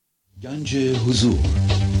گنج حضور،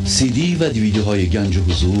 CD و دیویدیوهای گنج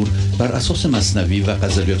حضور بر اساس مثنوی و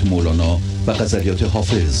غزلیات مولانا و غزلیات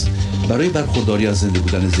حافظ برای برخورداری از زنده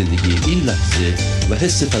بودن زندگی این لحظه و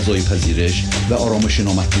حس فضای پذیرش و آرامش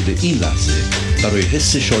نامحدود این لحظه، برای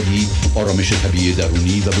حس شادی، آرامش طبیعی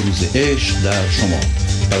درونی و بروز عشق در شما،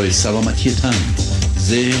 برای سلامتی تن،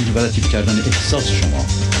 ذهن و لطیف کردن احساس شما،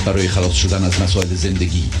 برای خلاص شدن از مسائل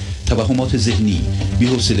زندگی، توهمات ذهنی،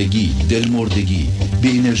 بی‌حوصلگی، دلمردگی،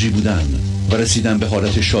 بی انرژی بودن و رسیدن به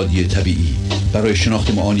حالت شادی طبیعی، برای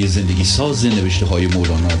شناخت معانی زندگی ساز نوشته‌های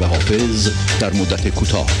مولانا و حافظ در مدت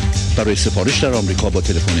کوتاه. برای سفارش در آمریکا با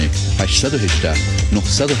تلفن 818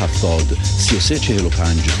 970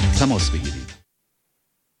 3345 تماس بگیرید.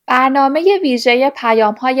 برنامه ویژه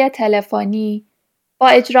پیام‌های تلفنی با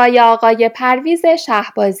اجرای آقای پرویز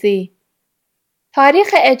شهبازی. تاریخ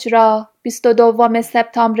اجرا 22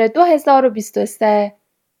 سپتامبر 2023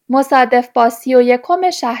 مصادف با 31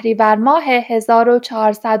 شهریور ماه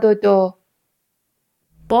 1402.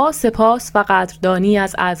 با سپاس و قدردانی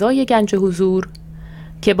از اعضای گنج حضور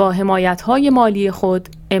که با حمایت‌های مالی خود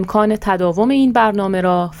امکان تداوم این برنامه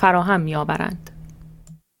را فراهم می‌آورند.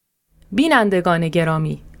 بینندگان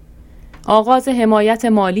گرامی، آغاز حمایت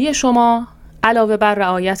مالی شما علاوه بر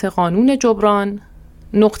رعایت قانون جبران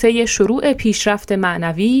نقطه شروع پیشرفت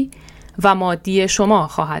معنوی و مادی شما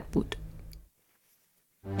خواهد بود.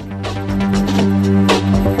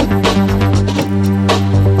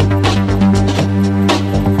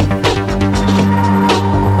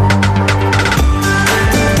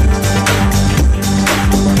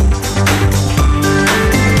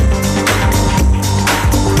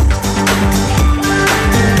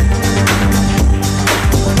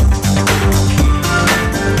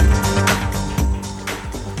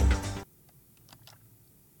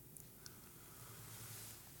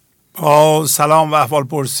 سلام و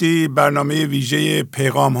احوالپرسی. برنامه ویژه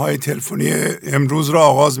پیغام‌های تلفنی امروز را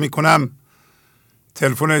آغاز می‌کنم.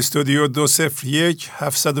 تلفن استودیو 201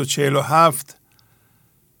 747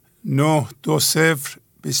 920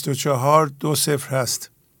 24 20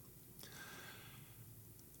 هست.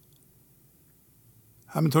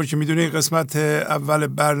 همونطور که می‌دونید قسمت اول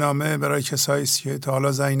برنامه برای کسایی است که تا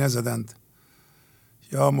حالا زنگ نزدند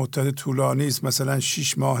یا مدت طولانی است، مثلا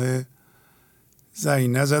 6 ماه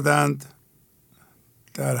زنگ نزدند.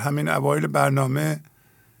 در همین اوایل برنامه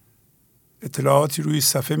اطلاعاتی روی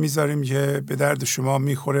صفحه میذاریم که به درد شما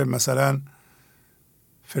میخوره. مثلا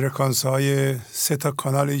فرکانس های 3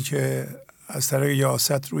 کانالی که از طریق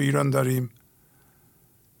یاست روی ایران داریم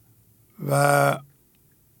و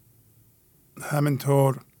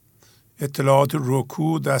همینطور اطلاعات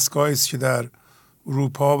روکو، دستگاهی است که در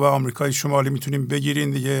اروپا و آمریکای شمالی میتونیم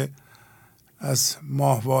بگیرین دیگه، از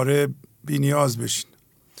ماهواره بی نیاز بشین.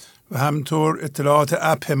 و همینطور اطلاعات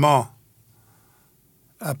اپ ما،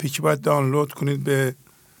 اپی که باید دانلود کنید به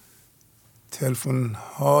تلفن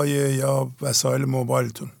های یا وسایل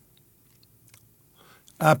موبایلتون.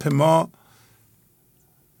 اپ ما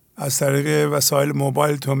از طریق وسایل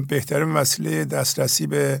موبایلتون بهترین وسیله دسترسی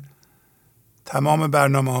به تمام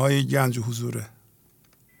برنامه های گنج حضوره.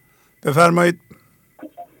 بفرمایید.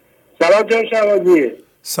 سلام جان شهبازی.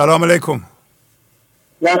 سلام علیکم.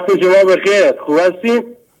 وقت شما بخیر. خوب هستید؟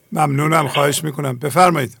 ممنونم، خواهش میکنم.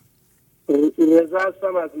 بفرمایید. رضا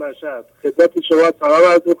هستم از مشهد. خدمت شما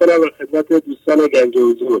سلام عرض میکنم و خدمت دوستان گنج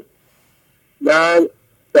حضور. من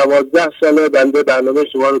 12 ساله بنده برنامه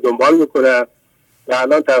شما رو دنبال میکنم و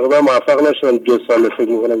الان تقریبا موفق نشدم 2 سال فکر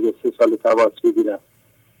میکنم 3 سال تماس بگیرم.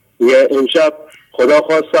 یه امشب خدا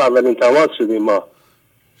خواست اولین تماس شدیم ما.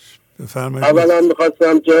 بفرمایید. اولا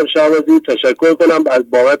میخواستم جناب شهبازی تشکر کنم از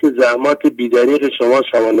بابت زحمات بی‌دریغ شما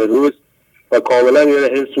شبانه روز و کاملا یه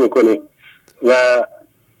حس میکنیم و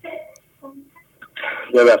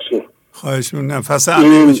ببخشید. خواهش میکنم. نفس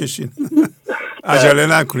عمیق بکشین.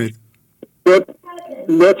 عجله نکنید.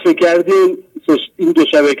 لطف کردین این 2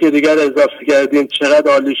 شبکه دیگر اضافه کردین،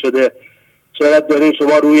 چقدر عالی شده. چقدر دارین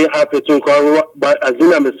شما روی اپتون کار از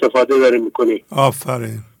این هم استفاده دارین میکنین.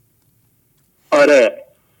 آفرین. آره،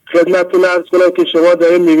 خدمتتون عرض کنم که شما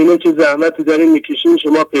دارین میبینین چه زحمتی دارین میکشین.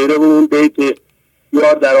 شما پیرو اون بیت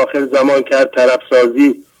یار در آخر زمان کرد طرف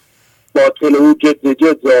سازی، باطن او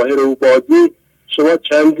جد ظاهر او بازی. شما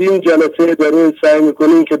چندین جلسه دارین سعی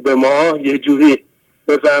میکنین که به ما یه جوری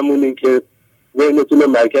بفهمونین که ذهنتون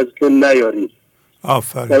مرکزتون نیارید.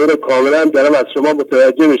 آفرین. من کاملا دارم از شما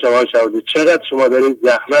متوجه میشم شهبازی چقدر شما دارین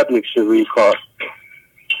زحمت میکشین روی کار.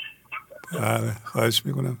 بله، خواهش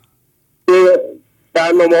میکنم.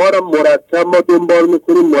 برنامه ها رو مرتب ما دنبال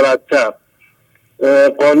میکنیم، مرتب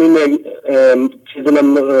قانون چیزم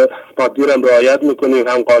مادی رو رعایت میکنیم،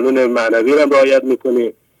 هم قانون معنوی رو رعایت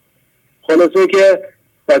میکنیم. خلاصه که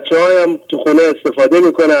بچه‌هایم تو خونه استفاده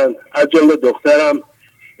میکنن، از جمله دخترم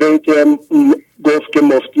که گفت که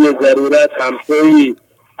مفتی ضرورت همسایی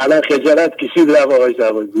الان خجالت کشید رفت آقای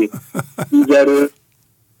شهبازی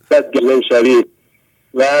ضرورت گله شوی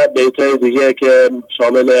و بیتای دیگه که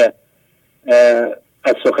شامل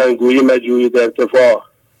از سخنگویی مجوید ارتفاع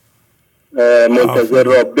منتظر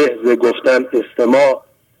را بهز گفتن استماع،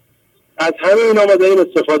 از همه اینا ما داریم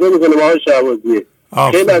استفاده میکنیم آقای شهبازی.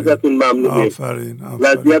 خیلی ازتون ممنونیم.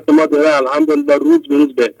 وضعیت ما داره الحمدلله روز به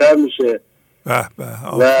روز بهتر میشه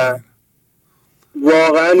و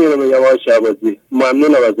واقعا اینو میگم آقای شهبازی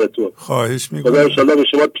ممنونم ازتون. خواهش میکنم. خدا انشالله به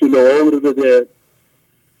شما طول عمر بده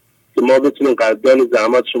که ما بتونیم قدردان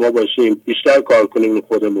زحمت شما باشیم، بیشتر کار کنیم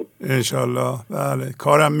خودمون انشالله. بله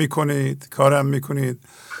کارم میکنید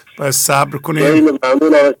باید صبر کنیم. خیلی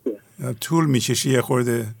ممنون. طول میکشه یه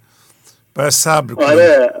خورده، باید صبر کنیم.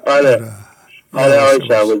 آره آقای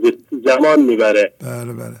شهبازی زمان میبره.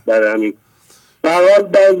 بله برای همین برحال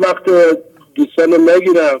بعض وقت دوستان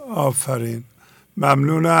نگیرم. آفرین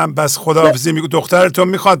ممنونم. بس خداحافظی میگو. دخترتون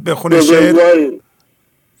میخواد بخونه شعر؟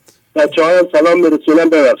 بچه هایم سلام برسونم،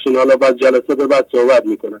 ببخشین حالا بعد جلسه به بعد صحبت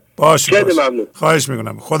میکنم. باشه ممنون. خواهش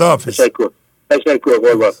میکنم. خداحافظ. تشکر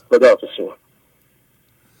قربان. خداحافظ شما.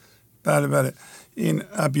 بله این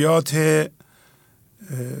ابیات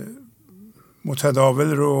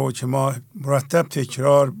متداول رو که ما مرتب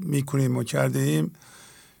تکرار میکنیم و کرده ایم،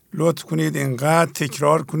 لطف کنید اینقدر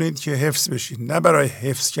تکرار کنید که حفظ بشید، نه برای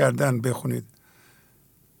حفظ کردن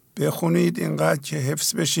بخونید اینقدر که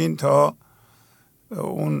حفظ بشین تا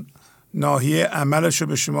اون ناحیه عملش رو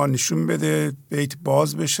به شما نشون بده، بیت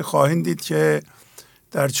باز بشه. خواهید دید که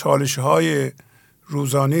در چالش‌های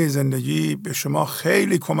روزانه زندگی به شما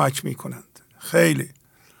خیلی کمک میکنند، خیلی.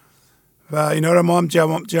 و اینا رو ما هم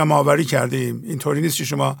جمع آوری کرده ایم. اینطوری نیست که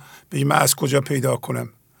شما بگید من از کجا پیدا کنم.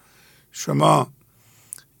 شما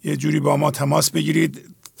یه جوری با ما تماس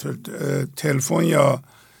بگیرید، تلفن یا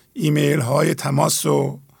ایمیل های تماس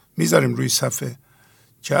رو میذاریم روی صفحه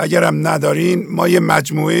که اگرم ندارین ما یه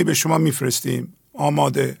مجموعه به شما میفرستیم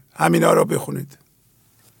آماده، همینا رو بخونید.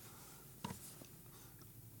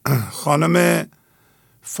 خانم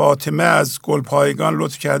فاطمه از گلپایگان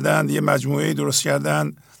لطف کردند، یه مجموعه درست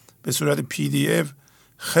کردن به صورت PDF،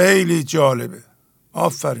 خیلی جالبه.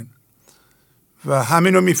 آفرین. و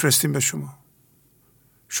همینو میفرستیم به شما.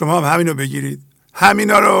 شما هم همینو بگیرید،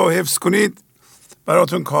 همینا رو حفظ کنید،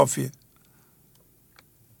 براتون کافیه.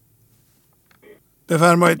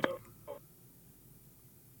 بفرمایید.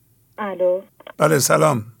 الو. بله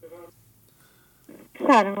سلام.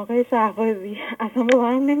 سلام آقای شهبازی، اصلا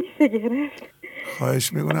باورم نمیشه گرفت.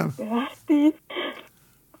 خواهش میکنم. ببخشید.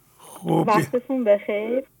 خوب. وقتتون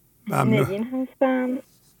بخیر. ممنون. نگین هستم،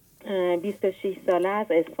 26 ساله از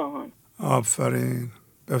اصفهان. آفرین.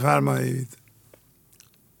 بفرمایید.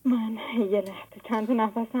 من یه لحظه چند تا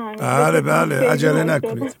نفس هم. بله عجله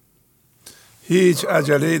نکنید. هیچ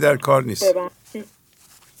عجله‌ای در کار نیست. ببخشید.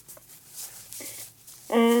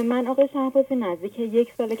 من آقای شهبازی نزدیک 1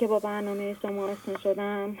 ساله که با برنامه شما آشنا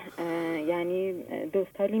شدم، یعنی 2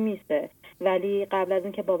 سالی میشه، ولی قبل از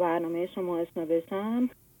اینکه با برنامه شما آشنا بشم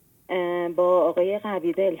با آقای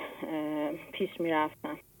قویدل پیش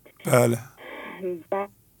میرفتم. بله.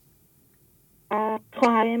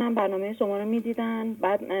 خواهرای من برنامه شما رو میدیدن،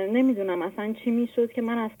 بعد نمیدونم اصلا چی میشد که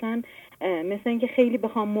من اصلا مثل اینکه خیلی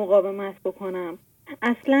بخوام مقاومت بکنم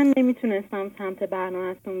اصلا نمیتونستم سمت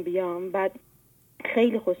برنامه‌تون بیام. بعد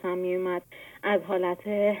خیلی خوشم میومد از حالت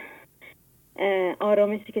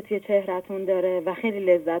آرامشی که توی چهرهتون داره و خیلی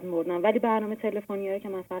لذت بردم. ولی برنامه تلفنی ها رو که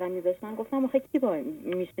مثلا میذاشتن گفتم آخه کی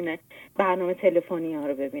میشینه برنامه تلفنی ها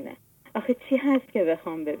رو ببینه، آخه چی هست که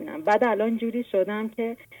بخوام ببینم. بعد الان جوری شدم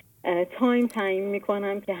که تایم تعیین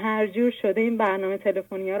میکنم که هر جور شده این برنامه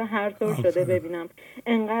تلفنی ها رو هر طور شده ببینم.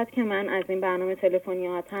 انقدر که من از این برنامه تلفنی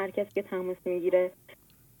ها هر کسی که تماس میگیره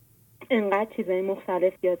انقدر چیزای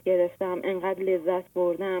مختلف یاد گرفتم، انقدر لذت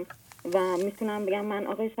بردم و میتونم بگم من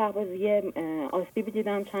آقای شهبازی آسیبی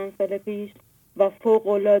دیدم چند سال پیش و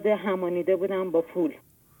فوق‌العاده همانیده بودم با پول.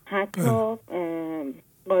 حتی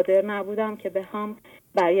قادر نبودم که بخوام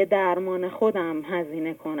برای درمان خودم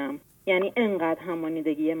هزینه کنم، یعنی انقدر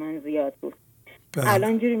همانیدگی من زیاد بود.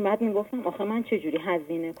 الان جوری بعد میگفتم آخه من چجوری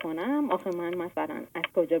هزینه کنم، آخه من مثلا از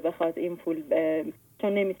کجا بخواد این پول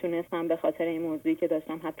چون نمیتونستم به خاطر این موضوعی که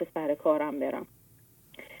داشتم حتی سر کارم برم.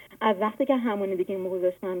 از وقتی که همانیدگیمو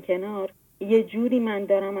گذاشتم کنار یه جوری من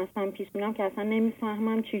دارم اصلا پیش میرم که اصلا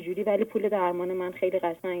نمیفهمم چی جوری، ولی پول درمان من خیلی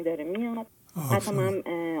قشنگ داره میاد. حتی من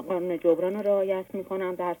قانون جبران رو رعایت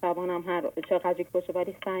میکنم، در توانم هر چقدر باشه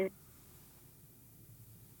ولی سعی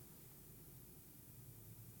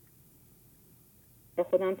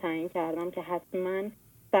خودم تعیین کردم که حتما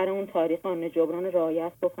سر اون تاریخ قانون جبران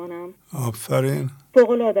رعایت بکنم. آفرین.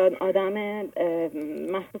 فوق‌العاده آدم،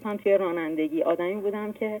 مخصوصا توی رانندگی آدمی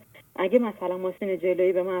بودم که اگه مثلا ماشین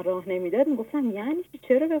جلویی به من راه نمیداد میگفتم یعنی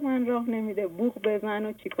چرا به من راه نمیده، بوق بزن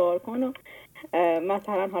و چیکار کن و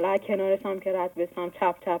مثلا حالا کنارش هم که رد بشم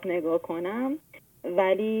چپ چپ نگاه کنم.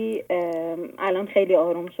 ولی الان خیلی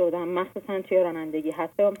آروم شدم، مخصوصا توی رانندگی.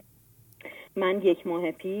 حتی من 1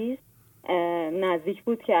 ماه پیش نزدیک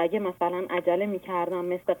بود که اگه مثلا عجله میکردم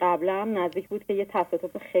مثل قبلم، نزدیک بود که یه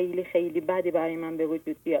تصادف خیلی خیلی بدی برای من به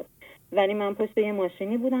وجود بیاد. ولی من پشت یه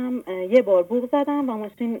ماشینی بودم، یه بار بوق زدم و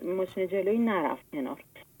ماشین جلویی نرفت کنار.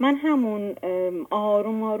 من همون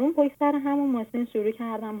آروم آروم پشت سر همون ماشین شروع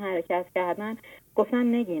کردم حرکت کردن.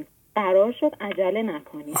 گفتم نگین قرار شد عجله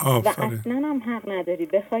نکنی و اصلا هم حق نداری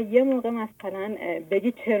بخوای یه موقع مثلا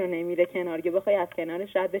بگی چرا نمیره کنار، که بخوای از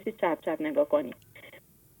کنارش رد بشی چپ چپ نگاه کنی.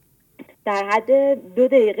 در حد 2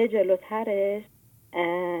 دقیقه جلوترش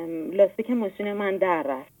لاستیک ماشین من در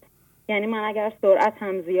رفت. یعنی من اگر سرعت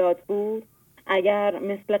هم زیاد بود، اگر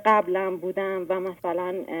مثل قبلم بودم و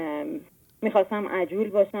مثلا میخواستم عجول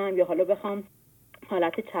باشم یا حالا بخوام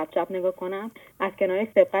حالت چپ چپ نگاه کنم، از کنارش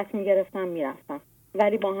سبقت میگرفتم میرفتم.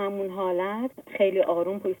 ولی با همون حالت خیلی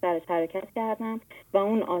آروم پشت سرش حرکت کردم و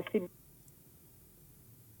اون آسیب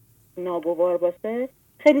ناگوار باشه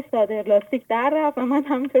خیلی ساده لاستیک در رفت و من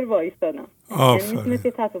همینطور وایستادم. یعنی میتونست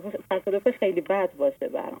یه تصادف خیلی بد باشه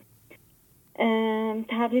برام.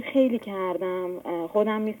 تغییر خیلی کردم،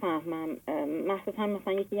 خودم میفهمم. مخصوصا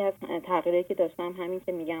مثلا یکی از تغییری که داشتم همین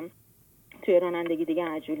که میگم توی رانندگی دیگه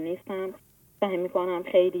عجول نیستم، سعی میکنم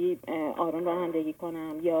خیلی آروم رانندگی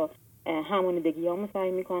کنم یا همانندگیامو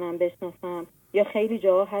سعی میکنم بشناسم، یا خیلی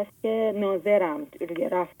جاها هست که ناظرم روی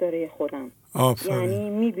رفتار خودم. یعنی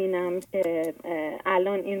میبینم که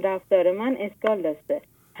الان این رفتار من اشکال داشته،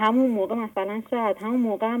 همون موقع مثلا شاید همون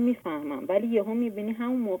موقع هم میفهمم، ولی یهو میبینی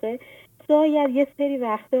همون موقع شاید یه سری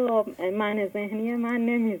وقتا من ذهنی من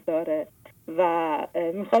نمیذاره و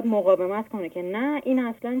میخواد مقاومت کنه که نه این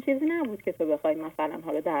اصلا چیزی نبود که تو بخوای مثلا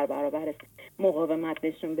حالا در برابرش مقاومت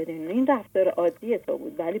نشون بدی، این رفتار عادی تو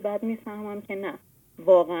بود. ولی بعد میفهمم که نه،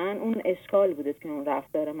 واقعا اون اشکال بوده توی اون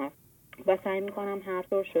رفتار من و سعی میکنم هر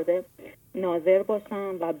طور شده ناظر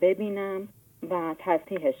باشم و ببینم و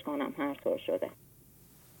تصحیحش کنم هر طور شده.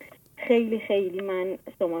 خیلی خیلی من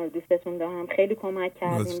شما رو دوستتون دارم، خیلی کمک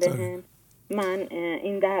کردیم بهم. من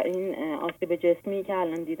این آسیب جسمی که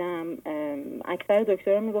الان دیدم، اکثر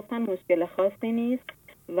دکترها میگفتن مشکل خاصی نیست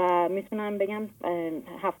و میتونم بگم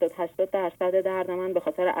 70-80% درد من به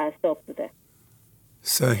خاطر اعصاب بوده.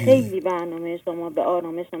 صحیح. خیلی برنامه شما به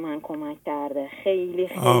آرامش من کمک کرده، خیلی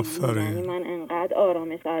یعنی من انقدر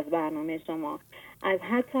آرامش از برنامه شما،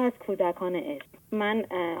 حتی از کودکان عشق. من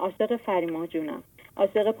عاشق فریما جونم،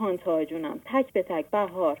 عاشق پانتا جونم، تک به تک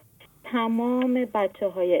بهار، تمام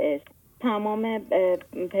بچه‌های عشق، تمام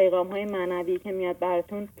پیغام‌های معنوی که میاد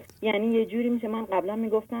براتون. یعنی یه جوری میشه من قبلا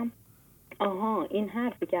میگفتم آها این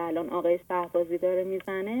حرفی که الان آقای شهبازی داره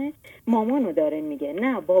میزنه مامانو داره میگه،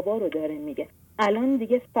 نه بابا رو داره میگه. الان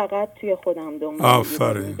دیگه فقط توی خودم دنبال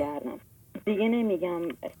میگردم، دیگه نمیگم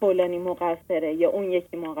فلانی مقصره یا اون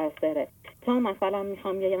یکی مقصره. تا مثلا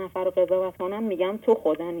میخوام یه نفر رو قضاوت کنم میگم تو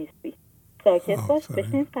خدا نیستی، ساکت باش،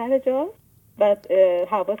 بشین سر جا و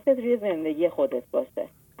حواست روی زندگی خودت باشه.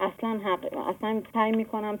 اصلا سعی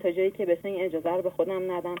میکنم تا جایی که بشه این اجازه رو به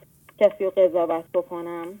خودم ندم کسی رو قضاوت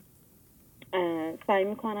بکنم. سعی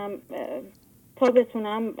میکنم تا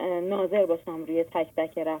بتونم ناظر باشم روی تک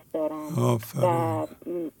تک رفتارم و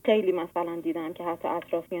خیلی مثلا دیدم که حتی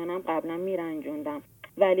اطرافیانم قبلا میرنجوندم،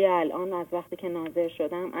 ولی الان از وقتی که ناظر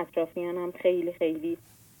شدم اطرافیانم خیلی خیلی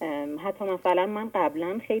حتی مثلا من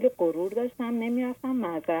قبلا خیلی غرور داشتم، نمیرفتم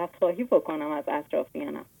معذرت خواهی بکنم از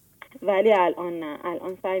اطرافیانم، ولی الان نه.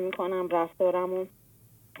 الان سعی میکنم رفتارمو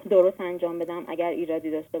درست انجام بدم، اگر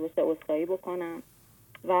ایرادی داشته باشه عذرخواهی بکنم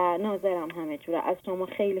و ناظرم همه جوره. از شما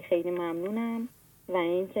خیلی خیلی ممنونم و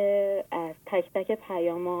اینکه از تک تک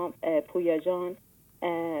پیاما پویا جان،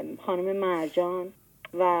 خانم مرجان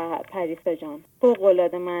و پریسا جان،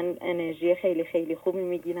 فوق‌العاده من انرژی خیلی خیلی خوبی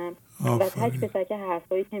میگیرم و تک به تک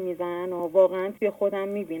حرفایی که میزنن و واقعا توی خودم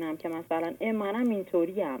میبینم که مثلا منم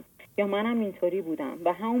اینطوریم یا منم اینطوری بودم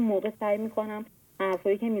و همون موقع سعی میکنم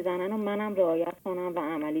حرفایی که میزنن و منم رعایت کنم و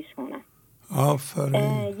عملیش کنم.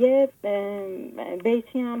 آفرین. یه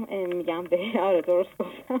بیتی هم میگم آره درست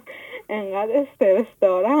گفتم، انقدر استرس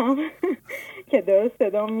دارم که درست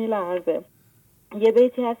صدام میلرزه. یه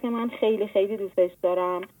بیتی هست که من خیلی خیلی دوستش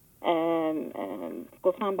دارم،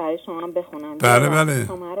 گفتم برای شما هم بخونم.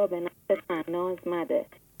 بله. مرا به نفس تناز مده،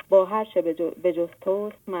 با هر چه به جز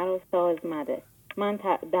توست مرا ساز مده. من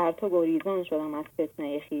در تو گریزان شدم از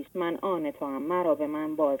فتنه خویش، من آن تو هم مرا به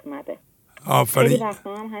من باز مده. آفرین.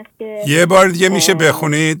 هم هست که یه بار دیگه میشه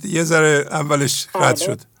بخونید؟ یه ذره اولش قطع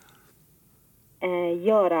شد.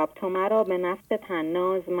 یا رب تو مرا به نفس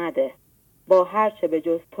طناز مده، با هر چه به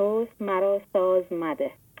جز توست مرا ساز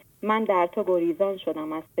مده. من در تو گریزان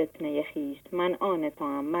شدم از فتنه خویش، من آن تو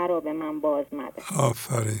هم مرا به من باز مده.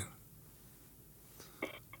 آفرین.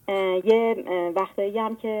 یه وقتایی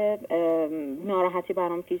هم که ناراحتی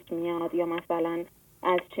برام پیش میاد یا مثلا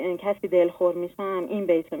از کسی دلخور میشم، این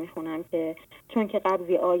بیت رو میخونم که چون که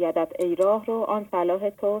قبضی آیدت ای راه رو، آن صلاح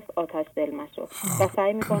توست آتش دل مشو. و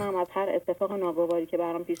سعی میکنم از هر اتفاق ناگواری که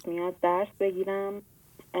برام پیش میاد درس بگیرم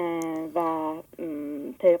و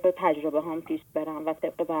طبق تجربه هم پیش برم و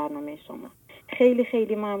طبق برنامه شما. خیلی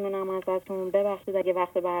خیلی ممنونم ازتون. ببخشید اگه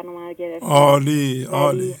وقت برنامه رو گرفتم. عالی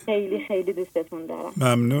عالی. خیلی خیلی دوستتون دارم.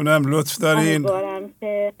 ممنونم، لطف دارین. امیدوارم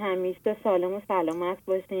که همیشه سالم و سلامت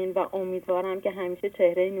باشین و امیدوارم که همیشه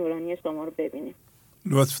چهره نورانی شما رو ببینیم.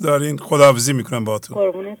 لطف دارین. خداحافظی میکنم باهاتون.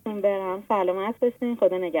 قربونتون برم. سلامت باشین.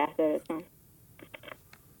 خدا نگهدارتون.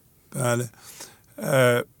 بله.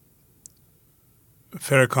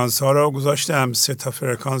 فرکانس ها رو گذاشتم، 3 تا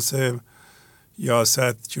فرکانس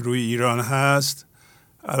یاست که روی ایران هست.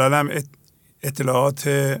 الانم اطلاعات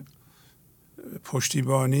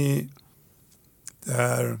پشتیبانی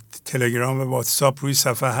در تلگرام و واتساپ روی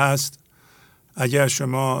صفحه هست. اگر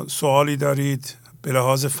شما سوالی دارید به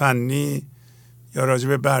لحاظ فنی یا راجع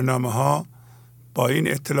به برنامه ها، با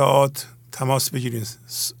این اطلاعات تماس بگیرید.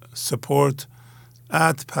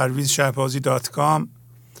 support@parvizshahbazi.com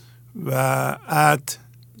و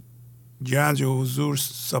 @گنج حضور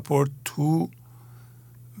support 2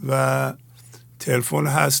 و تلفن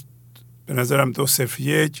هست به نظرم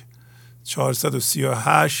 201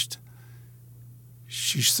 438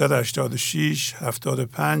 686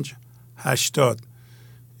 75 80.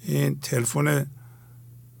 این تلفن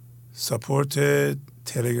ساپورت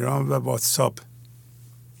تلگرام و واتساپ.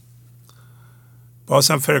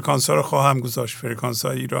 باز هم فرکانس ها رو خواهم گذاشت، فرکانس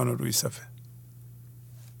های ایران رو روی صفحه.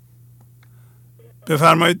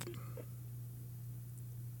 بفرمایید.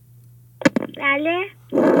 بله.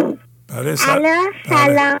 بله. سلام.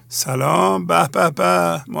 سلام. به به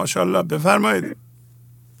به، ماشاءالله. بفرمایید.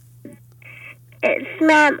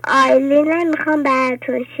 اسمم آیلینه، میخوام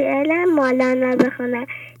براتون شعر مولانا بخونم.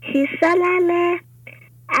 6 سالمه،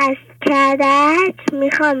 از کرج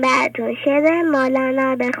میخوام براتون شعر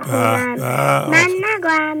مولانا بخونم. من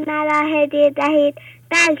نگوهم مرا هدیه دهید،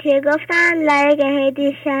 بلکه گفتم لایق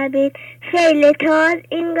هدیه شوید. خیلی توز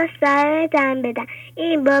این گستاره دم بدم،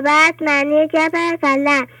 این بابت معنی جبر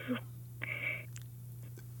قلم.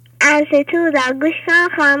 انصتو را گوش کن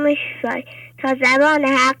خاموش باش، تا زبان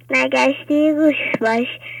حق نگشتی گوش باش.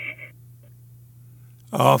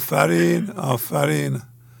 آفرین آفرین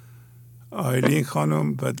آیلین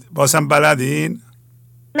خانم. بازم بلدین؟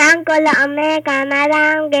 من غلام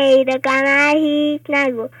قمرم، غیر قمر هیچ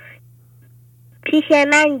نگو. پیش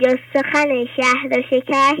من جز سخن شهر و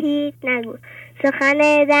شکر هیچ نگو. سخن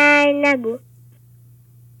رنگ نگو.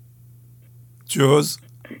 جز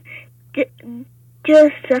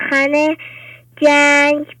سخن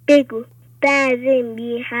جنگ بگو. بعض این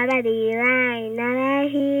بی خبری رنگ نبر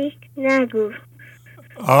هیچ نگو.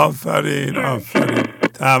 آفرین آفرین.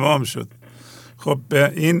 تمام شد. خب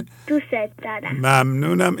به این دوست دارم.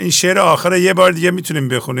 ممنونم. این شعر آخر یه بار دیگه میتونیم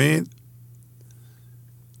بخونید؟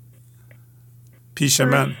 پیش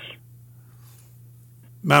من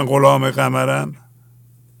غلام قمرم.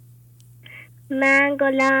 من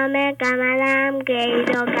غلام قمرم، غیر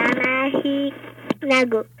قمر هیچ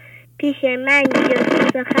نگو. پیش من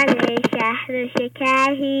جز سخن شهر و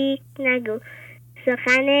شکر هیچ نگو.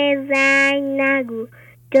 سخن زنگ نگو،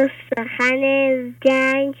 جز سخن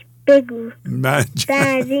جنگ بگو. بعد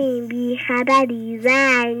این بی خبری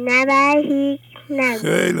زنگ نبر هیچ نگو.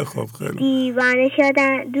 خیلی خوب. خیلی دیوانه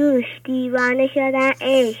شدن دوش، دیوانه شدن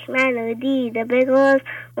عشق منو دید و بگفت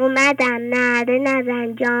اومدم نره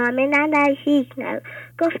نزن جامه ندر هیچ نگو.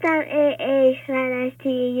 گفتم ای عشق من از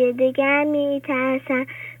تیه دیگر میترسم.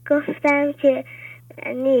 گفتم که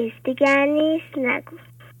نیست دیگر نیست نگو.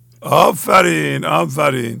 آفرین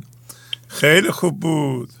آفرین. خیلی خوب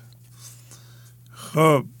بود.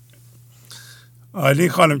 خب آیلین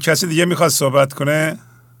خانم، کسی دیگه میخواد صحبت کنه؟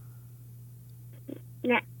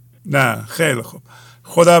 نه. خیلی خوب.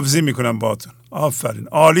 خداحافظی میکنم باهاتون. آفرین،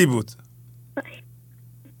 عالی بود.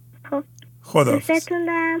 خب خداحافظ. دوستتون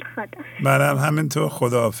دارم. خدا. منم همینطور.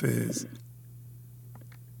 خداحافظ.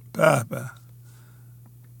 به به.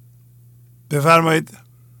 بفرمایید.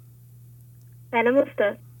 سلام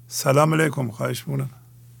استاد. سلام علیکم. خواهش می‌کنم.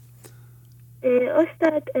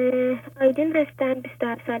 استاد آیدین هستم،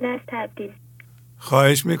 27 ساله از تبریز.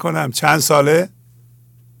 خواهش میکنم. چند ساله؟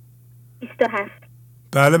 27.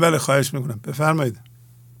 بله خواهش میکنم، بفرمایید.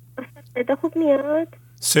 استاد صدا خوب میاد؟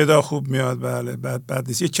 صدا خوب میاد، بله. بد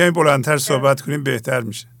نیست. یه کمی بلندتر صحبت کنیم بهتر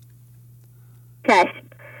میشه. چشم.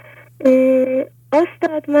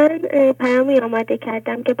 استاد من پیامی آماده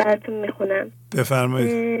کردم که براتون میخونم.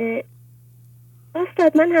 بفرمایید.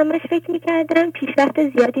 استاد من همش فکر میکردم پیشرفت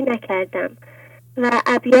زیادی نکردم و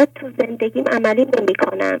ابیات تو زندگیم عملی نمی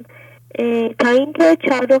کنم تا اینکه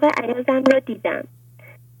چارق عیازم را دیدم.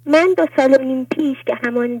 من 2.5 سال پیش که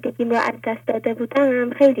همانندگیم را از دست داده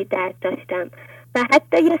بودم خیلی درد داشتم و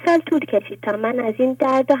حتی 1 سال طول کشید تا من از این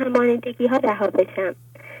درد و همانندگی ها رها بشم.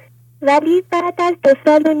 ولی بعد از 2.5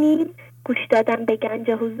 سال گوش دادم به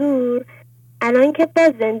گنج حضور، الان که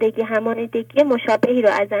باز زندگی همانندگی مشابهی رو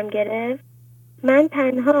ازم گرفت، من نه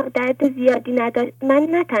تنها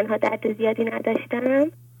درد زیادی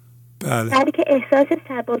نداشتم، بله. بلکه احساس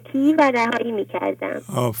سبکی و رهایی می‌کردم.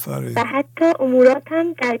 آفرین. و حتی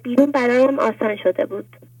اموراتم در بیرون برایم آسان شده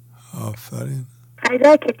بود. آفرین.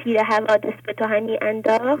 قضا که تیر حوادث به تو همی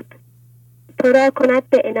انداخت، تو را کند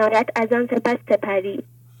به عنایت از آن سپس سپری.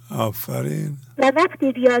 آفرین. و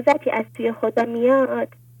وقتی ریاضتی از توی خدا میاد،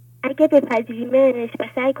 اگه بپذیریمش و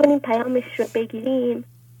سعی کنیم پیامش رو بگیریم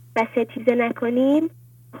و ستیزه نکنیم،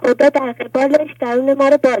 خدا در قبالش درون ما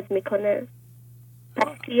رو باز میکنه. پس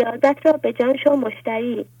ریاضت را به جان شو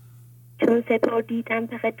مشتری، چون سپردیدم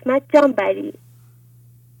به خدمت جان بری.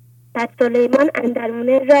 پس سلیمان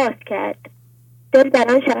اندرونه راست کرد، دل بر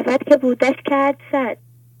آن شهوت که بودش کرد صد.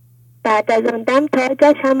 بعد از آن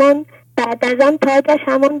تاجش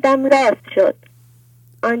همان دم راست شد،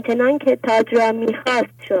 آنچنان که تاج را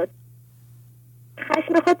میخواست شد.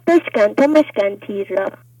 خشم خود بشکن تو مشکن تیر را،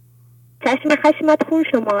 چشم خشمت خون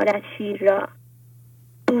شمارد شیر را.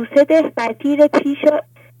 بوسه ده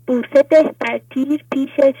بر تیر پیش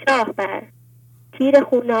شاه بر، تیر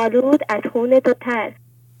خون آلود از خون تو تر.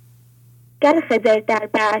 گر خضر در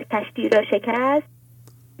بحر کشتی را شکست،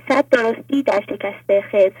 100 درستی در شکسته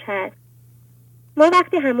خضر هست. ما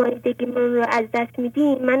وقتی همانندگیمون رو از دست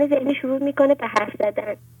میدیم، من ذهنی شروع میکنه به حرف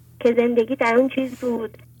زدن که زندگی در اون چیز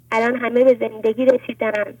بود، الان همه به زندگی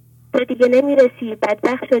رسیدن، تو دیگه نمیرسی،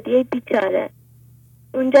 بدبخت شدی ای بیچاره.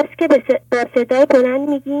 اونجاست که با صدای بلند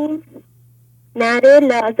میگیم نره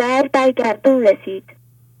لازر بر گردون رسید،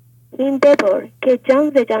 این ببر که جان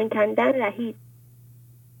ز جان کندن رهید.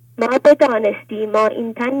 ما بدانستی ما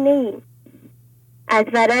این تن نیم، از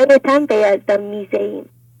ورای تن به یزدان میزهیم.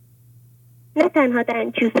 نه تنها در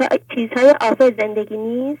این چیزهای آفر زندگی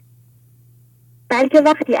نیست، بلکه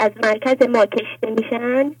وقتی از مرکز ما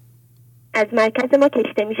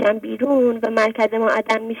کشته میشن بیرون و مرکز ما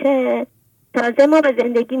عدم میشه، تازه ما به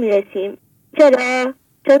زندگی میرسیم. چرا؟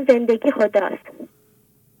 چون زندگی خداست.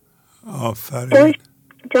 آفرین.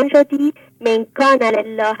 چون شدی من کان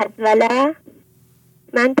لله از وله،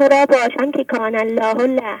 من تو را باشم که کان الله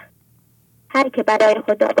له. هر که برای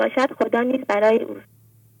خدا باشد خدا نیز برای اوست.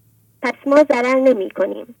 پس ما ضرر نمی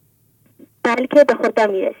کنیم، بلکه به خدا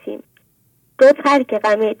می رسیم. گفت هر که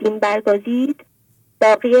غم دین برگزید،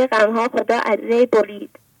 باقی غمها خدا از ری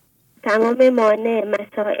برید. تمام مانع،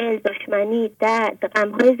 مسائل، دشمنی، درد،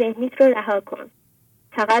 غمهای ذهنیت رو رها کن.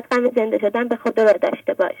 فقط غم زنده شدن به خدا را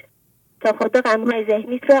داشته باش تا خدا غمهای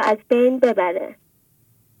ذهنیت رو از بین ببره.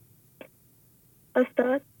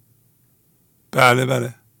 استاد؟ بله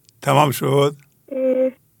تمام شد.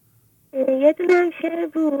 یه دونه هم شعر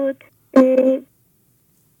بود،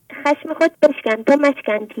 خشم خود بشکن تو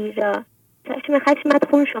مشکن تیر را، چشم خشمت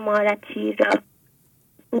خون شمارد شیر را.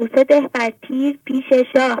 بوسه ده بر تیر پیش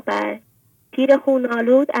شاه بر، تیر خون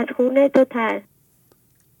آلود از خون تو تر.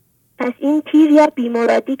 پس این تیر یا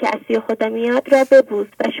بیمرادی که از سوی خدا میاد را ببوس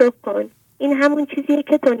و شکر کن، این همون چیزیه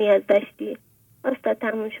که تو نیاز داشتی. استاد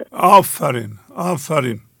تموم شد. آفرین.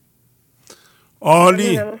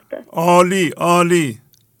 عالی.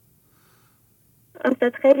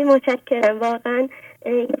 استاد خیلی متشکرم. واقعا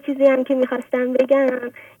یه چیزی هم که میخواستم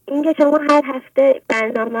بگم این که شما هر هفته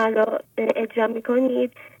برنامه رو اجرا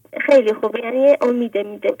میکنید خیلی خوبه، یعنی امید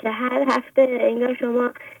میده که هر هفته انگار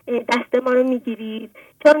شما دست ما رو میگیرید،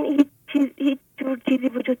 چون هیچ جور چیزی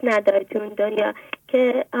وجود نداره تو اون دنیا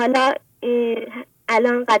که حالا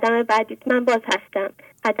الان قدم بعدیت من باز هستم،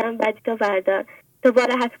 قدم بعدی تو بردار،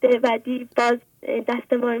 دوباره هفته بعدی باز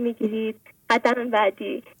دست ما رو میگیرید، قدم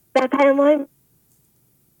بعدی. و پیام‌های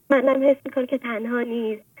منم حس میکنم که تنها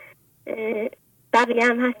نیست، بقیه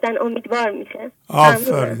هم هستن، امیدوار میشه.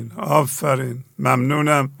 آفرین.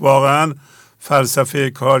 ممنونم. واقعا فلسفه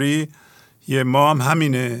کاری ما هم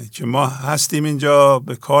همینه که ما هستیم اینجا،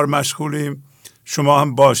 به کار مشغولیم، شما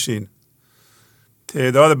هم باشین.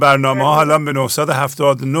 تعداد برنامه ها الان به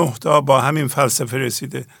 979 تا با همین فلسفه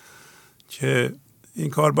رسیده که این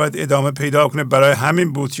کار باید ادامه پیدا کنه. برای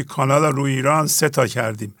همین بود که کانال روی ایران 3 تا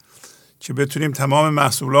کردیم که بتونیم تمام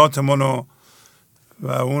محصولاتمون و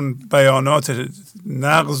اون بیانات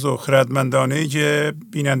نغز و خردمندانه‌ای که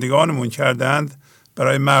بینندگانمون کردند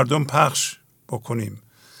برای مردم پخش بکنیم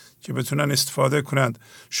که بتونن استفاده کنند.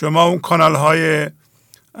 شما اون کانال های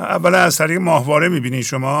اولا از طریق ماهواره میبینید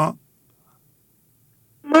شما؟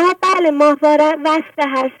 ما بله ماهواره وصل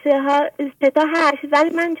هست، 3 تا هست، ولی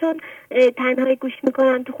من چون تنهایی گوش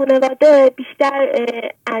میکنم تو خانواده بیشتر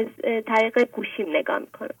از طریق گوشیم نگاه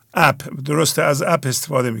میکنم. اپ درسته، از اپ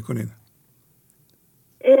استفاده میکنید؟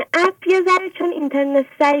 اپ یه ذره چون اینترنت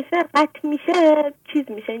ضعیفه قطع میشه، چیز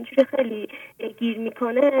میشه اینجوری خیلی گیر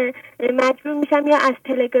میکنه، مجبور میشم یا از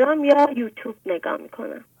تلگرام یا یوتیوب نگاه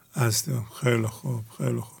میکنم. خیلی خوب،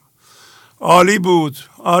 خیلی خوب، عالی بود،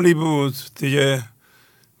 عالی بود دیگه.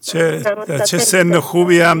 چه سن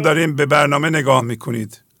خوبی هم داریم به برنامه نگاه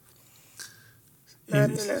میکنید.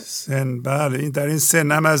 این سن، بله، این در این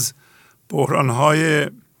سن هم از بحرانهای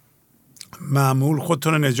معمول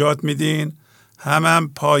خودتون رو نجات میدین،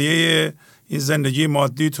 هم پایه این زندگی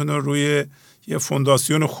مادیتون رو روی یه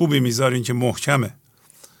فونداسیون خوبی میذارین که محکمه.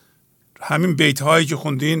 همین بیت هایی که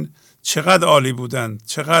خوندین چقدر عالی بودن،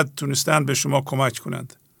 چقدر تونستن به شما کمک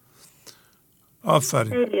کنند. آفرین.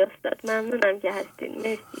 خیلی استاد ممنونم که هستین.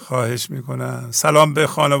 مرسی. خواهش میکنم. سلام به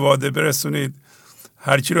خانواده برسونید،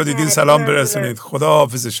 هر کی رو دیدین سلام برسونید. خدا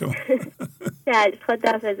حافظ شما.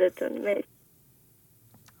 خدا حافظتون. مرسی.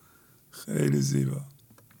 خیلی زیبا.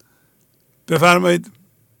 بفرمایید.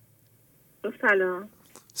 سلام.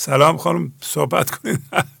 سلام خانم، صحبت کنید.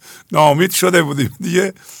 ناامید شده بودیم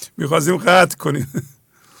دیگه، میخواستیم قطع کنیم.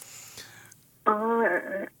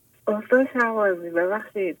 استاد شهبازی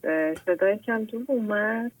ببخشید صدای کم دور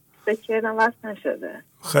اومد، فکر کردم وصل نشده.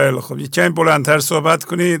 خیلی خوب، یک کمی بلندتر صحبت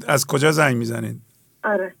کنید. از کجا زنگ میزنید؟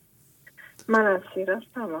 آره من از شیراز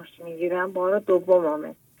تماس میگیرم، بار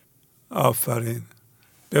دوممه. آفرین،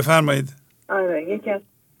 بفرمایید. آره یکی از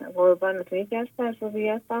قربانتون، یکی از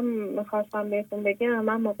تجربیاتم میخواستم بهتون بگم.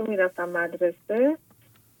 من موقع میرفتم مدرسه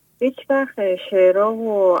هیچ وقت شعرها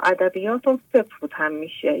و ادبیاتم حفظ بود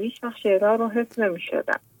همیشه، هیچ وقت شعرها رو حفظ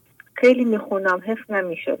نمیشدم. خیلی میخونم حفظ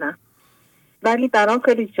نمیشدم، ولی برام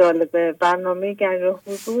خیلی جالبه برنامه گنج و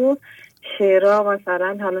حضور شعرها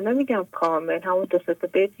مثلا، حالا نمیگم کامل، همون 2-3 تا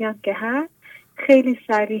بیتی هم که هست خیلی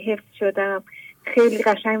سریع حفظ شدم. خیلی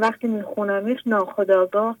قشنگ وقتی میخونمش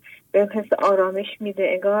ناخودآگاه بهم حس آرامش میده،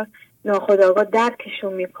 انگار ناخودآگاه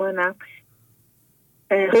درکشون میکنم،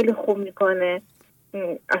 خیلی خوب میکنه،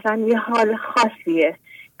 اصلا یه حال خاصیه.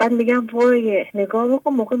 بعد میگم وای نگاه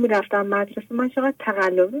بکن موقع میرفتم مدرسه من چقدر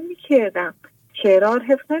تقلبی میکردم، شعرها رو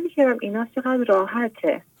حفظ نمیکردم، اینا چقدر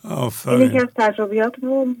راحته. این یکی از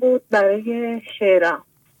تجربیاتمون بود برای شعرها.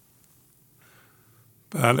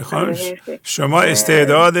 بله خانم، شما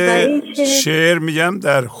استعداد شعر میگم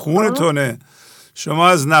در خونتونه. شما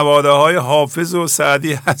از نواده های حافظ و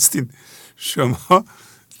سعدی هستین. شما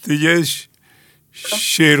دیگه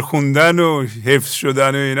شعر خوندن و حفظ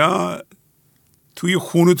شدن و اینا توی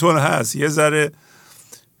خونتون هست. یه ذره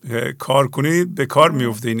کار کنید به کار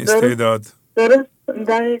میفته این استعداد. درست،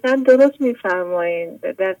 دقیقا درست میفرمایین.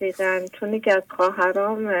 دقیقا چون که از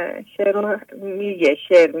خواهرام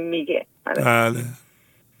شعر میگه. بله.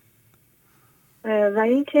 و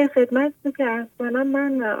این که خدمت که اصلا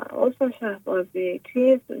من استاد شهبازی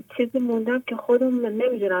توی چیزی موندم که خودم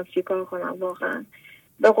نمیدونم چی کار کنم واقعا.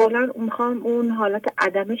 به قولن میخوام اون حالت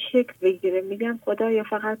عدم شکل بگیره، میگم خدایا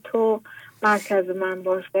فقط تو مرکز من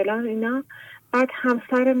باش فلان اینا. بعد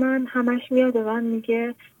همسر من همش میاد و من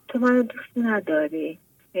میگه تو منو دوست نداری،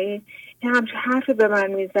 همچه حرفی به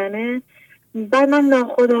من میزنه. بعد من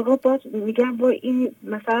ناخودآگاه باز میگم با این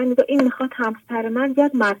مثلا میگه این میخواد همسر من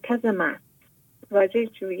بیاد مرکز من، واجه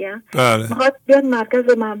چی میگم؟ میخواد بیاد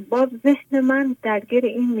مرکز من، باز ذهن من درگیر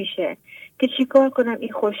این میشه که چیکار کنم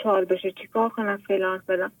این خوشحال بشه، چیکار کنم فلان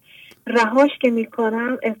فلان. رهاش که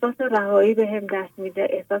میکنم احساس رهایی به هم دست میده،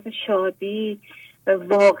 احساس شادی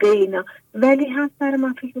واقعی اینا. ولی همسر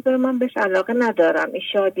من فکر میکنه من بهش علاقه ندارم، این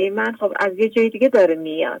شادی من خب از یه جای دیگه داره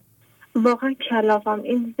میاد. واقعا کلافم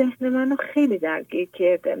این ذهن منو خیلی درگیر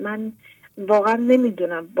کرده. من واقعا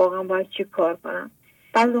نمیدونم واقعا باید چی کار کنم.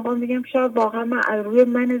 بعضی وقتا میگم شاید واقعا من از روی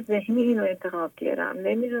من ذهنی اینو انتخاب کردم،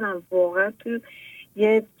 نمیدونم، واقعا تو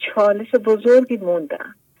یه چالش بزرگی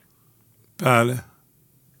موندم. بله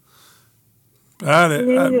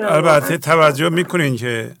البته توجه میکنین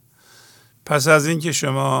که پس از این که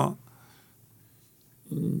شما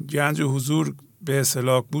گنج حضور به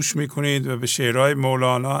اصطلاح گوش میکنید و به شعرهای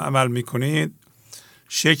مولانا عمل میکنید،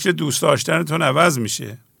 شکل دوست داشتنتون عوض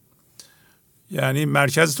میشه. یعنی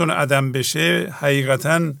مرکزتون عدم بشه،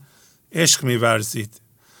 حقیقتا عشق میورزید.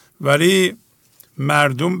 ولی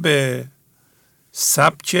مردم به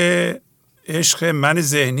سبک عشق من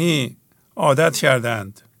ذهنی عادت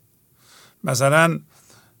کردند. مثلا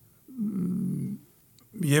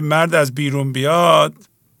یه مرد از بیرون بیاد،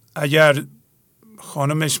 اگر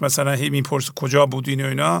خانمش مثلا هی میپرسه کجا بودین و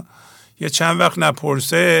اینا، یه چند وقت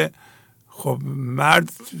نپرسه، خب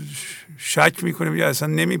مرد شک میکنه، یا اصلا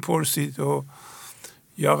نمیپرسید. و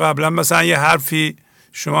یا قبلا مثلا یه حرفی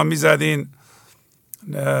شما میزدین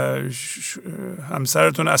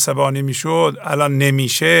همسرتون عصبانی میشد، الان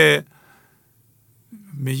نمیشه،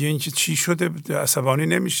 میگین که چی شده عصبانی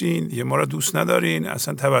نمیشین؟ یه ما را دوست ندارین،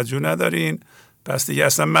 اصلا توجه ندارین، پس دیگه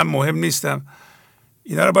اصلا من مهم نیستم.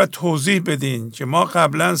 اینا رو باید توضیح بدین که ما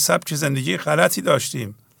قبلا سبک زندگی غلطی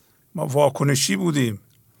داشتیم، ما واکنشی بودیم.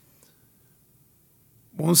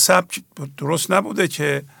 اون سبک درست نبوده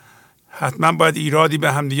که حتما باید ایرادی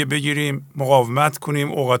به هم دیگه بگیریم، مقاومت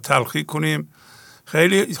کنیم، اوقات تلخی کنیم.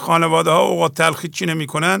 خیلی خانواده ها اوقات تلخی چی نمی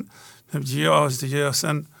کنن؟ دیگه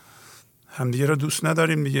اصلا همدیگه رو دوست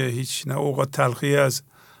نداریم دیگه، هیچ، نه اوقات تلخی هست،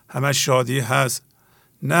 همه شادی هست.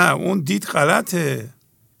 نه، اون دید غلطه.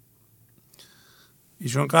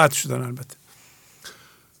 ایشون قطع شدن البته.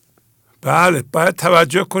 بله، باید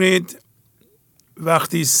توجه کنید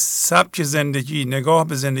وقتی سبک زندگی، نگاه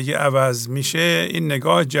به زندگی عوض میشه، این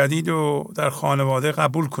نگاه جدید رو در خانواده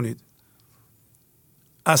قبول کنید.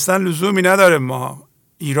 اصلا لزومی نداره ما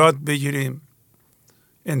ایراد بگیریم،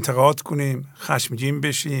 انتقاد کنیم، خشمگین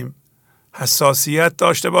بشیم، حساسیت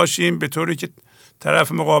داشته باشیم به طوری که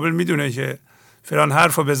طرف مقابل میدونه که فلان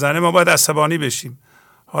حرف رو بزنه ما باید عصبانی بشیم.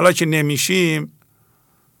 حالا که نمیشیم،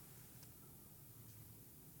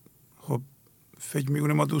 خب فکر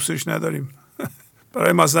میکنه ما دوستش نداریم.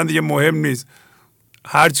 برای ما اصلا دیگه مهم نیست،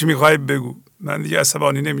 هر چی میخوای بگو، من دیگه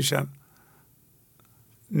عصبانی نمیشم.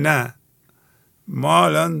 نه، ما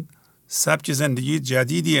الان سبک زندگی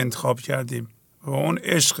جدیدی انتخاب کردیم و اون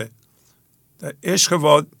عشقه. در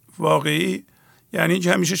عشق واقعی یعنی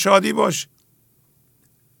که همیشه شادی باش.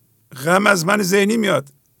 غم از من ذهنی میاد.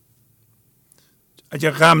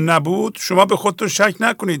 اگه غم نبود شما به خودتون شک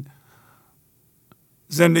نکنید،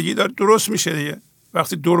 زندگی داره درست میشه دیگه.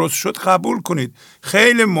 وقتی درست شد قبول کنید.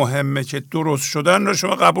 خیلی مهمه که درست شدن رو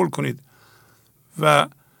شما قبول کنید و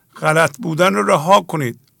غلط بودن رو رها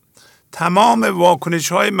کنید. تمام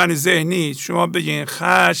واکنش های من ذهنی، شما بگین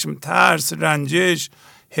خشم، ترس، رنجش،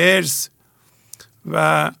 حرص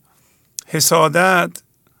و حسادت،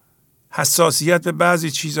 حساسیت به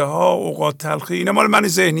بعضی چیزها، اوقات تلخی، اینا مال من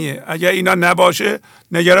ذهنیه. اگر اینا نباشه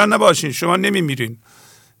نگران نباشین، شما نمیمیرین،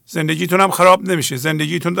 زندگیتون هم خراب نمیشه،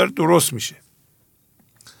 زندگیتون داره درست میشه.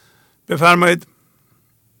 بفرمایید.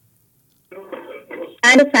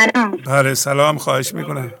 الو سلام. بله سلام، خواهش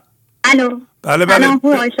میکنم. الو. بله سلام،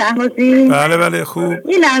 خوب آقای شهبازی؟ بله بله خوب.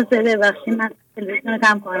 یه لحظه ببخشید من تلویزیون رو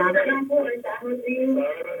کم کنم.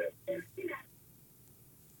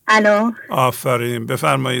 الو. آفرین،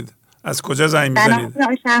 بفرمایید. از کجا زنگ میزنید؟ سلام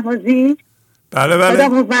آقای شهبازی. بله بله. خدا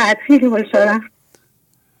قوت، خیلی خوش شدم.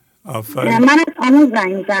 آفرین. من از آمول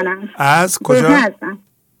زنگ میزنم. از کجا؟ هستم.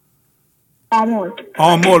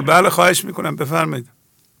 آمول. بله خواهش میکنم، بفرمایید.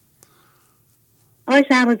 آقای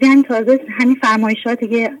شهبازی، همین تازه همین فرمایشاتی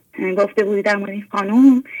که گفته بودی در مورد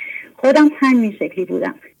خانوم، خودم همین شکلی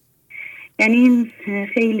بودم. یعنی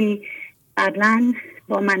خیلی قبلا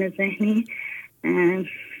با من ذهنی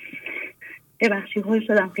ببخشید هول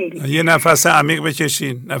شدم خیلی. یه نفس عمیق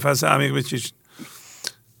بکشین، نفس عمیق بکشین.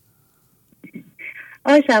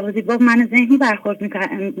 آقای شهبازی، با من ذهنی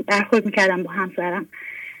برخورد میکردم با همسرم.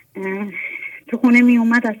 تو خونه می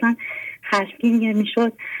اومد اصلا خشمگین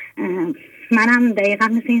میشد، منم دقیقا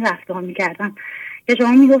مثل این رفتار میکردم که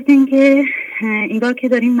شما میگفتین که اینگاه که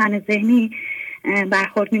داریم من ذهنی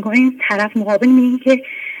برخورد میکنیم، طرف مقابل میگه که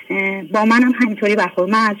با منم همینطوری برخورد،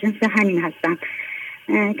 من از جنس همین هستم.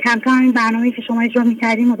 کم کم این برنامه‌ای که شما اجرا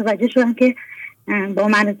میکردیم متوجه شدم که با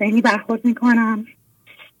من ذهنی برخورد میکنم،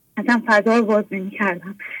 اصلا فضا رو باز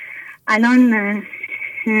نمیکردم. الان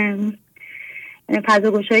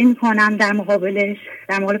فضا گشایی میکنم در مقابلش،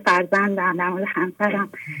 در مقابل فرزندم، در مقابل همسرم.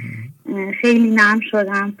 خیلی نرم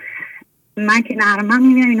شدم. من که نرمم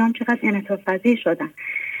میبینم اینا هم چقدر انعطاف پذیر شدن.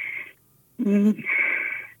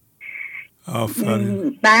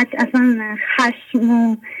 بعد اصلا خشم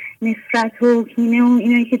و نفرت و کینه و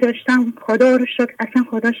اینایی که داشتم، خدا رو شکر اصلا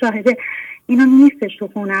خدا شاهده اینا نیستش تو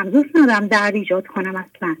خونم. دوست ندارم درد ایجاد کنم.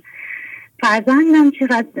 اصلا فرزندم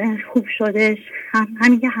چقدر خوب شدش،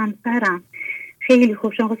 همین که همسرم خیلی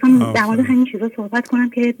خوب شد. خواستم در مورد همین چیزا صحبت کنم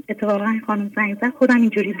که اتفاقا خانم زنگ زد، خودم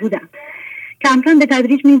اینجوری بودم کم کم به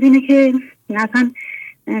تدریج میبینه که اصلا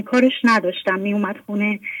کارش نداشتم، میومد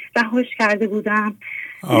خونه رهاش کرده بودم.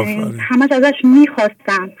 همش ازش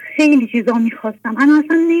میخواستم، خیلی چیزا میخواستم، انا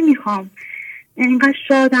اصلا نمیخوام، اینقدر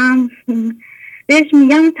شادم. بهش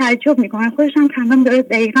میگم تعجب میکنه، خودش هم کم داره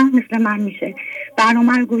دقیقا مثل من میشه،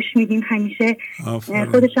 برنامه رو گوش میدیم همیشه.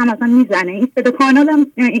 خودش هم اصلا میزنه این صدا کانالم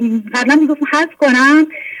قبلا میگفت حذف کنم،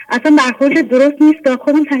 اصلا برخورد درست نیست.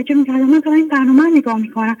 خودم تعجب میکردم، من تا این برنامه رو نگاه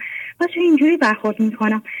میکنم باشه اینجوری برخورد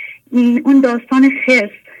میکنم. اون داستان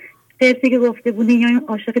خرسی که گفته بودی یا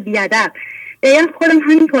عاشق بیادب، دقیقا خودم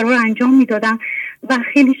همین کار رو انجام میدادم و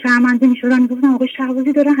خیلی شرمنده میشدم، میگفتم آقای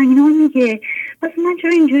شهبازی داره همینا میگه، پس من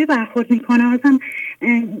چرا اینجوری برخورد میکنم؟ اصلا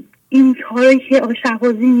این کاری که آقای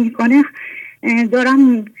شهبازی میکنه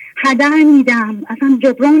دارم هدر میدم، اصلا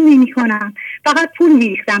جبران نمیکنم، فقط پول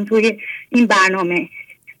میریختم توی این برنامه،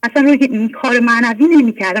 اصلا روی کار معنوی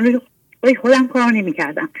نمیکردم، روی خودم کار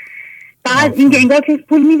نمیکردم، فقط این انگار که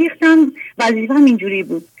پول میریختم. وظیفه‌م اینجوری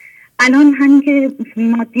بود. الان همین که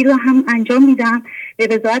مادی رو هم انجام میدم به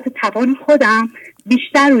وضاحت توان خودم،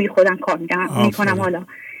 بیشتر روی خودم کار میکنم. حالا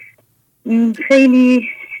خیلی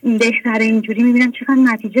بهتره، اینجوری میبینم چقدر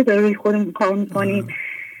نتیجه داره روی خودم کار میکنیم.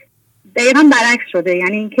 دقیقا برعکس شده،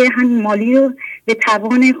 یعنی اینکه هم مالی رو به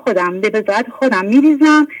توان خودم، به وضاحت خودم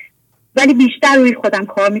میریزم، ولی بیشتر روی خودم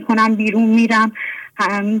کار میکنم، بیرون میرم،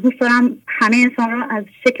 دوست دارم همه انسان را از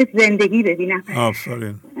شکل زندگی ببینم.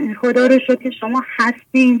 آفرین. خدا رو شکر که شما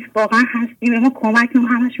هستین، واقعا هستین، به ما کمک میکنین،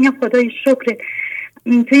 همش میگم خدای شکر.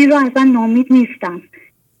 تو این رو اصلا ناامید نیستم،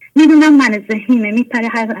 میدونم من ذهنیمه میپره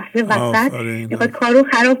هر لحظه وسط میخواد کارو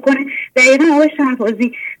خراب کنه. دقیقا آقای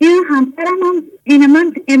شهبازی میدونم همسرم هم اینه،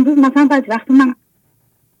 من امروز مثلا بعد وقت من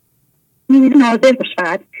میدونم ناظر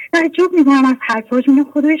باشد تعجب میکنم از حرفاش،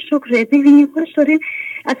 میگم خدای شکر ببینی خودش داره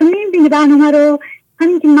اصلا نمیبینی برنامه رو،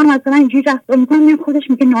 همین که من مثلا اینجوری رفتار میکنم خودش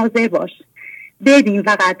میگه ناظر باش، ببین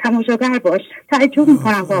فقط تماشاگر باش. تعجب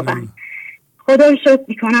میکنم واقعا، خدا رو شکر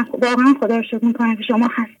میکنم، واقعا خدا رو شکر میکنم که شما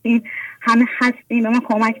هستین، همه هستین، به ما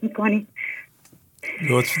کمک میکنین.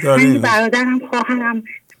 لطف دارین. برادرم، خواهرم،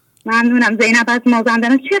 ممنونم. زینب از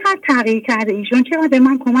مازندران چقدر تغییر کرده ایشون، چقدر به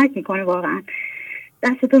من کمک میکنه، واقعا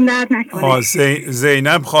دستتون درد نکنه.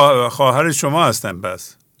 زینب خواهر شما هستن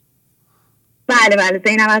بس؟ بله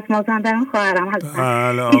زینب از مازندران خواهرم هستن.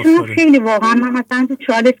 بله ایشون خیلی واقعا من مثلا تو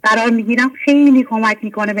چالش قرار میگیرم، خیلی کمک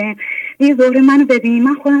میکنه بهم. یه دوره منو ببین،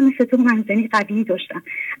 من خودم مثل تو منزنی قوی داشتم،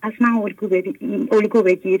 از من الگو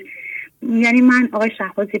بگیر. یعنی من آقای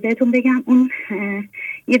شهبازی بهتون بگم، اون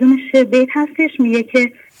یه دونه بیت هستش میگه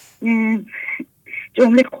که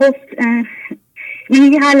جمله خفت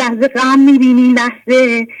میگه هر لحظه غم میبینی،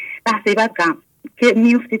 لحظه بعد غم که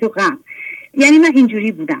میفتی تو غم. یعنی من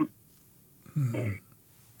اینجوری بودم.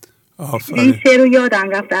 این شعر رو یادم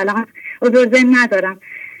رفت الان، حضور ذهن ندارم.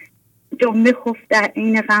 جمله خفت در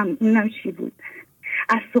این غم، اینم چی بود؟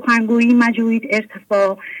 از سخنگویی مجوید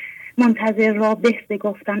ارتفاع، منتظر را بهست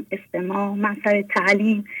گفتن استماع. من سر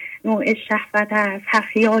تعلیم نوع شهوت است، هر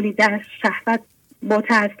خیالی در شهوت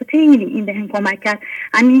بوته است. خیلی این به هم کمک کرد.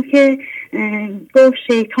 همین که گفت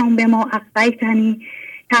شیطان به ما اقبیتنی،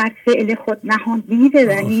 کرد فعل خود نهان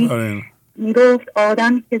بیدنی. گفت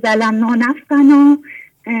آدم که ظلمنا نفسنا،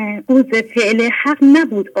 او ز فعل حق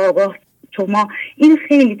نبود آگاه شما. این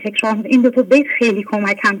خیلی تکرار، این دو تا بیت خیلی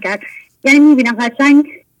کمکم کرد. یعنی میبینم قشنگ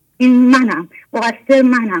این منم، مقصر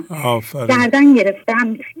منم، گردن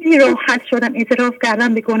گرفتم، خیلی راحت شدم، اعتراف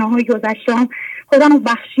کردم به گناههای گذشته‌ام، خودم رو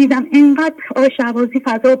بخشیدم. اینقدر آقای شهبازی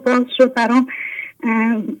فضا باز شد برام.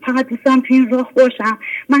 فقط دوستم تو این راه باشم،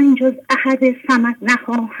 من جز احد صمد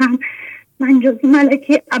نخواهم، من جز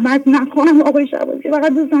ملکه ابد نخواهم. آقای شهبازی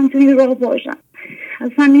فقط دوستم تو این راه باشم.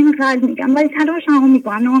 اصلا این قلب میگم، ولی تلاش هم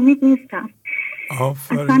میکنم، ناامید نیستم.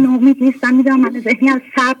 اصلا ناامید نیستم. میدونم من ذهنی از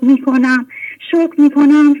صبر میکنم، شکر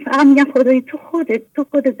میکنم، فقط میگم خدایی تو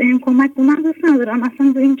خودت ذهن کمک کن. من دوست ندارم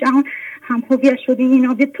اصلا تو این جهان هم هویت شدی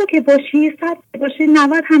اینا، به تو که باشی 100 باشی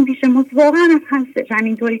 90 هم پیش ماست. واقعا هم هستش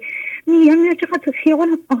همینطوری. میگم چقدر تو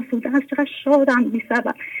خیالم آسوده هست، چقدر شادم بی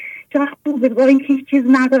سبب، چقدر خوبه. با اینکه هیچ چیز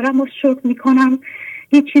ندارم و شکر میکنم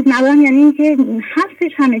هیچ چیز ندارم، یعنی اینکه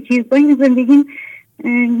هستش همه چیز. با این زندگی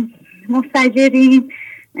مستجریم،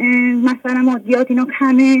 مثلا مادیات اینا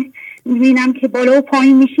کمه، میبینم که بالا و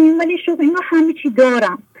پایین میشیم، ولی شکر اینا همه چی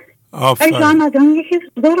دارم. ولی شما مدام یکی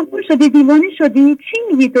دارم شدی، دیوانه شدی، چی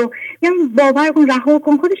میگی تو؟ یعنی باور کن، رها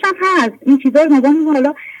کن، خودش هم هست این چیزا رو مدام.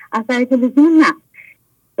 حالا از طریق تلویزیون نه،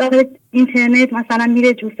 داره اینترنت مثلا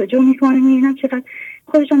میره جستجو میکنه، میبینم چقدر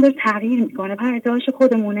خودش هم داره تغییر میکنه. پر ارتعاش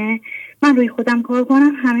خودمونه، من روی خودم کار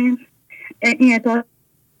کنم. همه این ارتعاش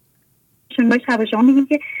باش. شما میگیم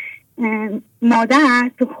که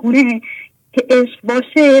مادر تو خونه که عشق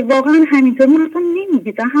باشه واقعا همینطور من اصلا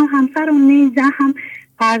نمیدیدم، هم همسرم نمیدیدم هم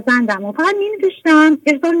فرزندم و فقط نمیداشتم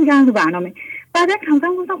ارسال میگن تو برنامه. بعدا کم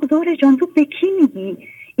کم گفتم خدا جان تو به کی میگی؟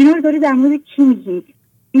 اینا رو داری در مورد کی میگی؟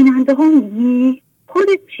 بیننده ها میگی؟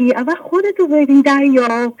 خودت چی؟ اول خودتو ببین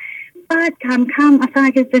دریا. بعد کم کم اصلا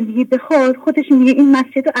اگه زندگی بخواد خودش میگه این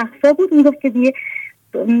مسجد اقصا بود، میگفت که دیگه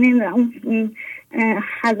نمیدونم اون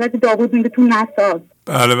حضرت داوود میگه تو نساز.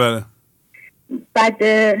 بله بله. بعد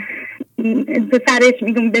به سرش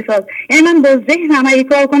میگم بساز. یعنی من با ذهنم اگه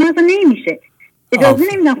کار کنم اصلا نمیشه، اجازه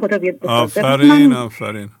نمیدم خدا بیاد بساز.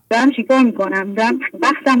 آفرین دارم چیکار میکنم؟ دارم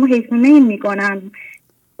وقتمو حیثونه میکنم،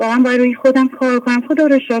 واقعا باید روی خودم کار کنم. خدا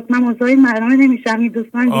رو شکر من موضوعی مرانه نمیشم. این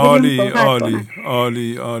دوستان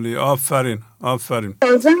عالی آفرین.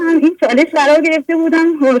 تازه هم این چالش قرار گرفته بودم،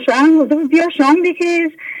 شوهرم گفته بود بیا شام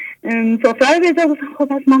بکش سفره رو بذار. گفتم خب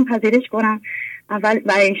پس من پذیرش کنم. اول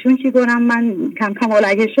برای ایشون چی کنم؟ من کم کم حال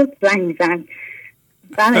اگه شد زنگ میزنم.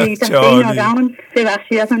 بعد این آدمان سه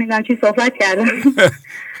بخشی اصلا نمیدونم چی صحبت کردم.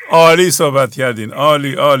 عالی صحبت کردین.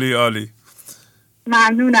 عالی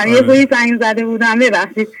ممنونم. یه بوی زنگ زده بودم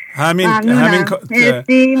ببخشید. همین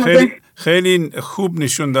خیلی خوب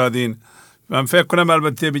نشون دادین. من فکر کنم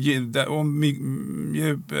البته بگید اون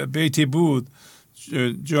یه بیتی بود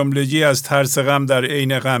جمله‌ای از ترس غم در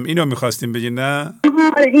عین غم، اینو می‌خواستیم بگین نه؟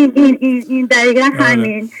 این دقیقاً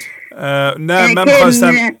همین. نه من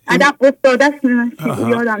می‌خواستم ادب افتاده است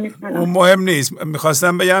یادم نیست. اون مهم نیست.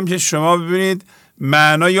 می‌خواستم بگم که شما ببینید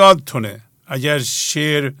معنا یادتونه. اگر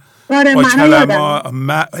شعر با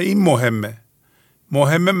کلمات این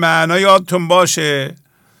مهمه معنا یادتون باشه،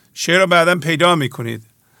 شعر رو بعداً پیدا می‌کنید.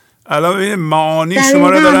 الان ببینید معانی شما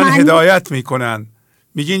رو دارن هدایت میکنن،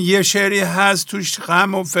 میگین یه شعری هست توش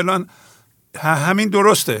غم و فلان، همین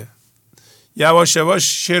درسته. یواش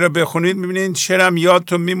یواش شعر رو بخونید میبینید شعرم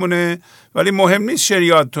یادتون میمونه. ولی مهم نیست شعر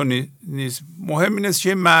یادتون نیست، مهم این است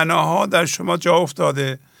که معناها در شما جا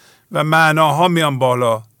افتاده و معناها میان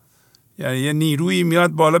بالا. یعنی یه نیرویی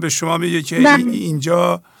میاد بالا به شما میگه که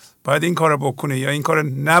اینجا باید این کار رو بکنی یا این کار رو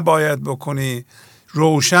نباید بکنی.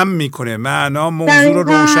 روشن میکنه معنا، موضوع رو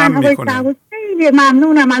روشن میکنه. خیلی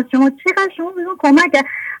ممنونم از شما. چقدر شما بگم کمک.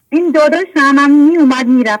 این داداش هم میومد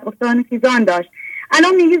میرفت استان فیزان داشت،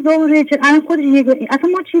 الان میگه زهره الان خودش اصلا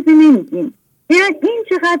ما چیزی نمیگیم. این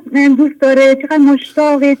چقدر دوست داره، چقدر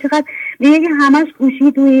مشتاقه، چقدر میگه همش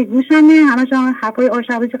گوشی توی گوشمه، همش حرفای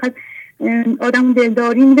عاشقانه، چقدر آدم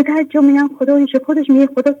دلداری میده. تعجب میگم خدا خودش میگه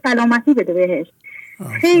خدا سلامتی بده بهش.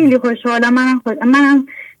 خیلی خوشحالم. منم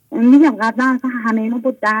میگم قبلا اصلا همه ما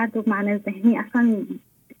با درد و من ذهنی اصلا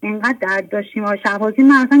اینقدر درد داشتیم و شهبازی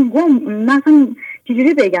من اصلا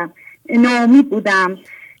چجوری بگم ناامید بودم.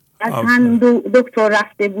 اصلا دکتر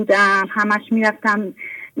رفته بودم، همش میرفتم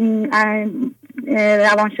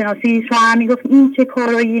روانشناسی. شوهر میگفت این چه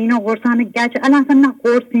کارایی اینا قرص همه گچ. الان اصلا نه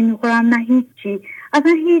قرصی میخورم نه هیچی،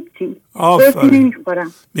 اصلا هیچی قرصی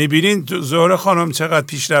نمیخورم. میبینین زهره خانم چقدر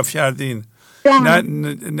پیشرفت کردین.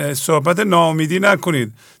 نه صحبت ناامیدی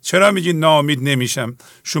نکنید. چرا میگین ناامید نمیشم؟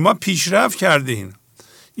 شما پیشرفت کردین،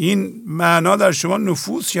 این معنا در شما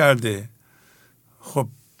نفوذ کرده. خب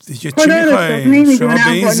دیگه چی میخواین؟ شما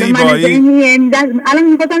به این زیبایی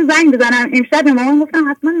الان میخواستم زنگ بزنم امشب به مامان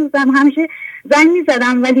گفتم حتما همیشه زنگ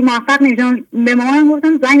میزدم ولی موفق نمیشم. به مامان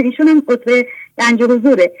گفتم زنگ، ایشون هم قطب گنج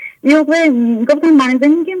حضوره. گفتم من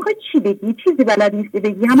زنگ میگم میخوای چی بگی؟ چیزی بلد نیستی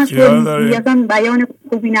بگی، همش اصلا بیان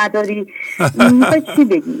خوبی نداری، میخوای چی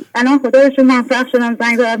بگی؟ الان خدا رو شکر موفق شدم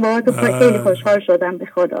زنگ زدم باهات، خیلی خوشحال شدم. به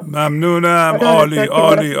خدا ممنونم.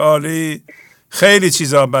 عالی خیلی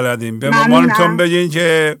چیزا بلدیم. به مامانتون بگین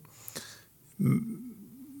که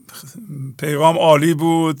پیغام عالی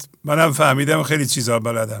بود، منم فهمیدم خیلی چیزا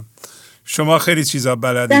بلدم. شما خیلی چیزا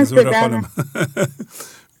بلدین زهره خانم.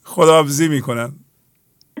 خداحافظی میکنم.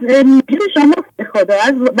 شما به خدا،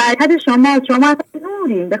 از برکت شما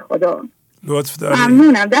نوریم به خدا. لطف دارید.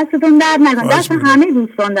 ممنونم. دستتون درد نکنه، دست همه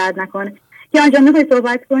دوستان درد نکنه. که آنجا میخوای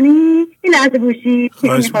صحبت کنی این لحظه گوشی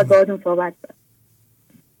میخواد باهاتون صحبت کنه.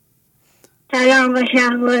 سلام با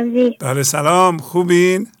شهبازی. بله سلام،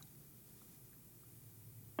 خوبین؟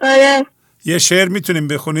 آره. یه شعر میتونیم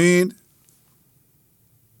بخونین؟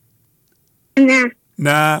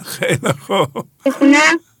 نه خیلی خوب.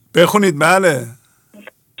 بخونم؟ بخونید. بله.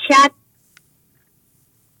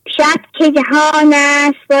 شب که جهان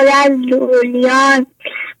است پر از لولیان،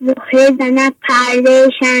 زهره زند پرده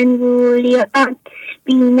شنگولیان،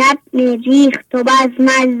 بیند ریخت و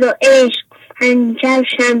بزم و عشق، خنجر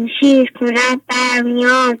شمشیر کند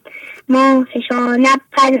برمیان، ما فشاند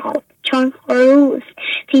پر خود چون خروس،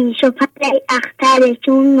 پیش و پر اختر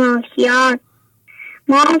چون ماهیان،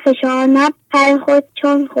 ما فشاند پر خود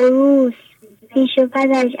چون خروس، پیش و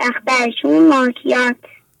پسش اخترشون ماکیات.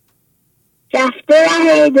 رفته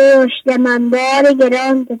ره درشت من بار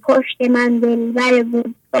گران به پشت من دلبر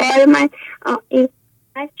بود بار من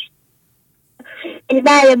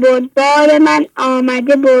دلبر بود بار من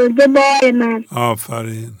آمده برده بار من.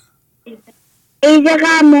 آفرین. ای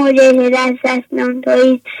زغم موجه دست است نان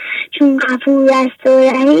تویست چون غفور است و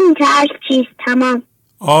رحیم ترس چیست تمام.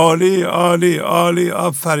 عالی عالی عالی،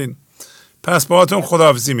 آفرین. پس باهاتون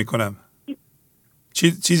خداحافظی میکنم.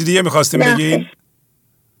 چیز دیگه میخواستیم بگین؟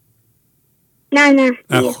 نه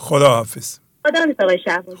خداحافظ. خدا حافظ آقای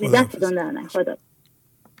شهبازی، دستتون در نکنه. خدا.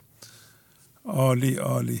 عالی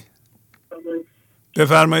عالی.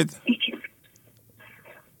 بفرمایید.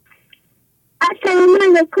 السلام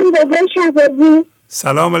علیکم آقای شهبازی.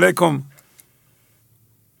 سلام علیکم.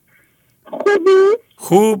 خوبی؟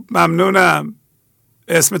 خوب، ممنونم.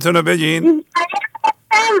 اسمتون رو بگین.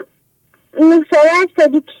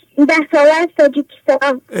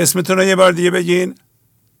 اسمتون رو یه بار دیگه بگین.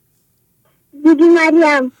 بیبی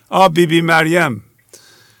مریم. بیبی مریم.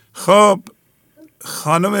 خب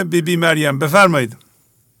خانم بیبی مریم بفرمایید.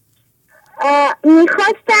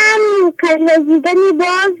 میخواستم کلازیدنی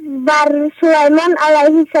باز بر سلیمان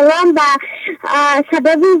علیه السلام و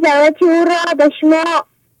سبب زواج او را به شما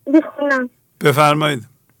بخونم. بفرمایید.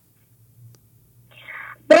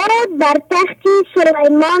 بعد بر تختی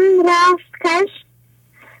سلیمان رفت کش،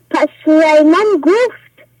 پس سلیمان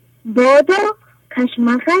گفت بادا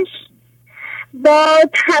کشمکش.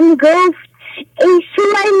 بعد هم گفت ای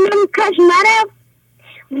سلیمان کش مرو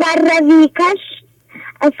و روی کش،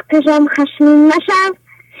 از کشم خشمین مشو.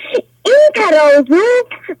 این ترازو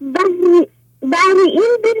بر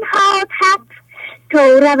این بنهاد حق، تا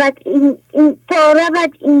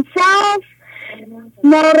رود انصاف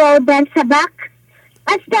ما را در سبق.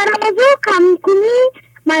 از ترازو کم کنی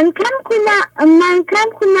من کم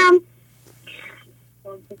کنم،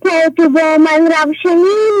 تا تو با من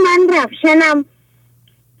روشنی من روشنم.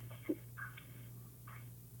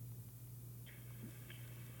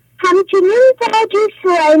 همچنین تاج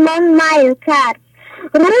سلیمان میل کرد،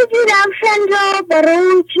 روزی روشن را بر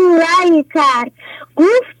روی رای کرد.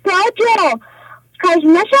 گفت تاجا کج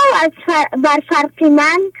مشو بر فرق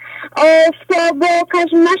من، آفتابا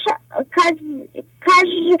کج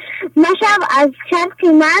مشو از شرق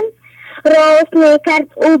من. راست میکرد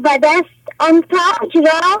او به دست آن تاج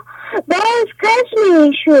را، باز کج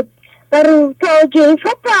میشد بر او تاج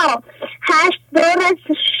فتا. 8 بار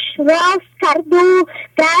راست کرد و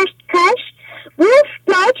گشت کش. گفت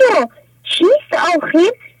تاجا چیست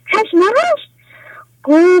آخر کش نگشت؟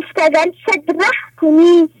 گفت اگر 100 ره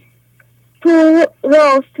کنی تو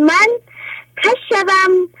راست من، کش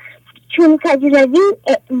شوم چون کج روی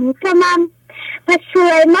اعموتمم. پس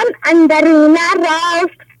سلیمان اندرونه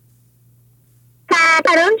راست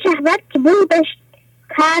فران شهوت که بودش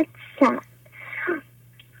کرد سر.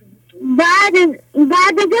 بعد از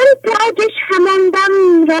آن تاجش همان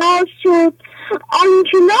دم راست شد،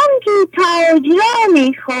 آنچنان که تاج را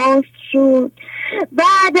میخواست شد.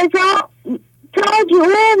 بعد از آن تاج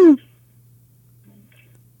اون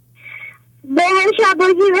به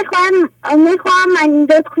شهبازی میخواهم من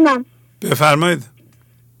کنم. بفرمایید.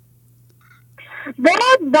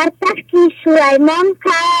 بعد بر تختی سلیمان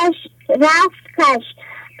رفت کش،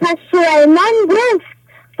 پس سلیمان گفت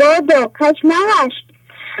بادا کش مگشت.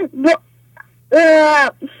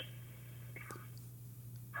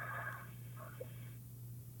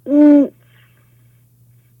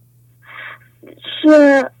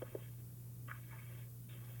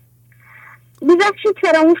 ببخشید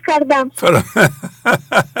فراموش کردم.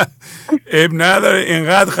 عیب نداره،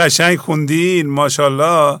 اینقدر قشنگ خوندین،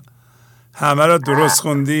 ماشاءالله همه را درست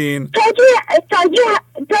خوندین. تاج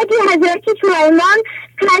حضرت سلیمان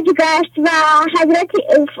کج گشت و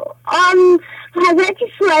حضرت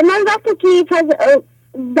سلیمان وقتی که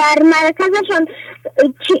در مرکزشان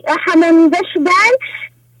همانیده شدن،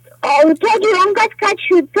 تاج اون کج کج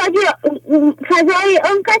شد، تاج فضای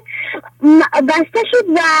اون کج بسته شد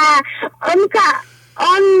و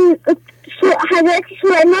آن حضرت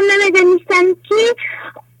سلیمان نمیدانستند که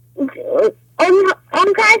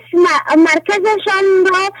اون کس مرکزشان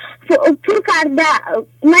را پر کرده.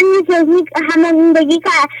 من نیز هماندگی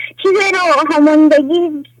چیزی را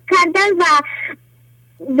هماندگی کردن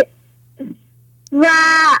و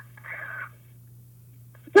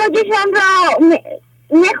تاجشان را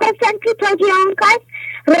میخواستن که تاج آن کس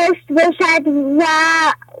راست باشد و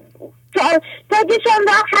تاجشان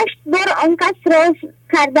را 8 بار آن کس راست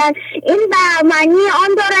کردن. این به معنی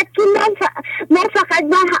آن دارد که ما فقط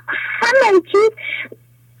با همه چیز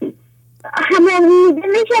همانیده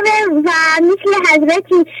می شود و مثل حضرت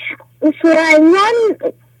سلیمان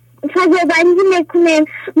فضا بندی میکنیم.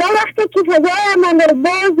 ما وقتی که فضایمان رو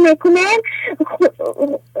باز میکنیم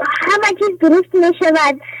همه چیز درست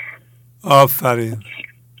میشود. آفرین.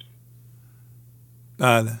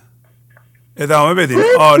 بله ادامه بدید.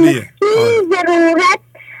 عالیه. ضرورت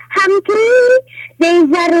همطوری به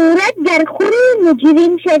ضرورت در خوری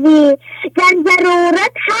مجرم شوی، در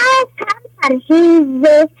ضرورت هست هم پرهیز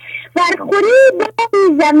ور خوری به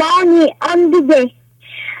زمانی آن دیگه.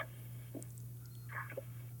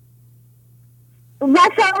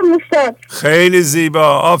 خیلی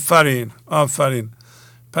زیبا. آفرین آفرین.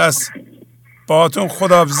 پس باهاتون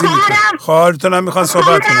خداحافظی میکنم. خواهرتون هم میخوان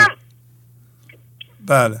صحبت کنم.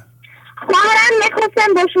 بله خواهرم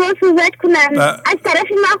میخواستم با شما صحبت کنم. از طرف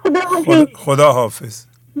من خدا حافظ.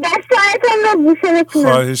 دستایتون رو بوسه میکنم.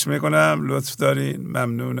 خواهش میکنم. لطف دارین.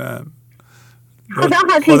 ممنونم.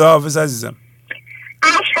 خدا حافظ عزیزم.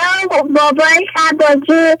 اشهر بابای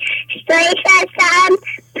شهبازی شتایش هستم.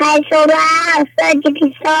 57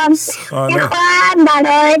 میخوام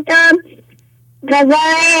برایتان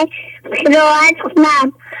غذای قرائت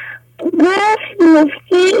کنم. گفت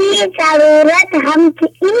مفتی ضرورت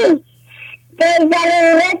همچنین به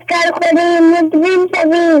ضرورت کر خودی مدوین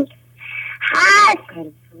شوی هست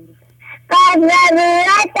کر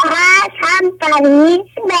ضرورت هست هم پرهیز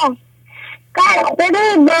نه کر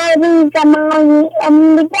خودی بازی زمانی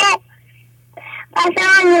امیده.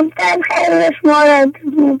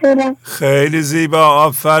 خیلی زیبا.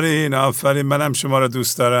 آفرین آفرین. منم شما رو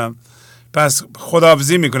دوست دارم. پس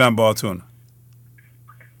خداحافظی میکنم باهاتون.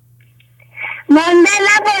 مانده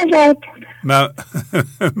نباشد.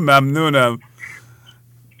 ممنونم.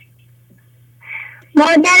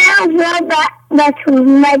 مادرم با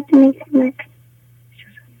صحبت میکنم.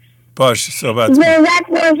 باش صحبت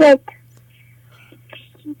باشد.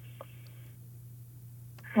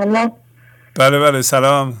 هلو. بله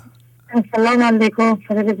سلام. السلام علیکم.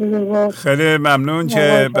 خیلی ممنون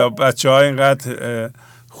که با بچه ها اینقدر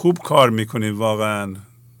خوب کار میکنید. واقعا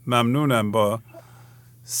ممنونم. با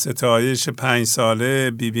ستایش 5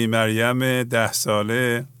 ساله بیبی مریم 10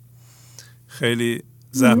 ساله خیلی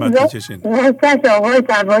زحمت میکشین. آقای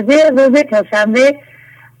شهبازی روز چهارشنبه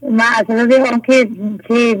من از روزی هم که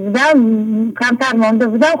بودم کمتر مانده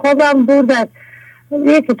بودم خوابم برد است.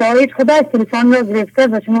 یک ستایش خدا تلفن رو گرفته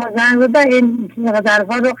و شما زنگ بوده این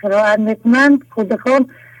غزل‌ها رو قرائت میکنن. خودخون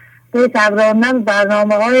به صبرانه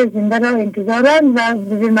برنامه های زنده را انتظارن و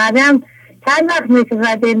بیبی مریم چند وقت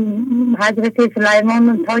میشود این حضرت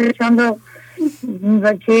سلیمان تایشان رو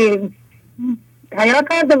که تیار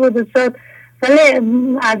کرده بود استاد، ولی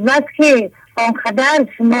از بس که آنقدر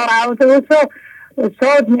شما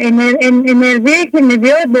استاد انرژی که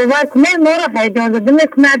میبیاد باور کنه ما را هیجان زده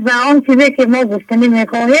میکند و آن چیزی که ما گفتنی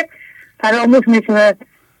میخواهیم فراموش میشود.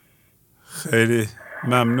 خیلی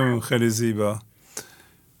ممنون. خیلی زیبا.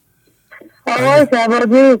 آقای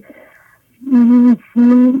شهبازی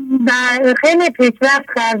خیلی پیشرفت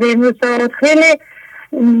کردیم استاد. خیلی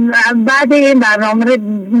بعد این برنامه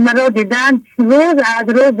مرا دیدن روز از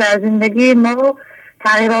روز در زندگی ما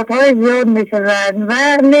تغییرات های زیاد می شود و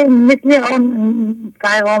مثل آن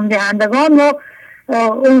پیغام دهندگان ما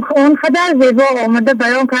اونقدر زیبا آمده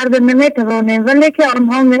بیان کرده نمی توانیم، ولی که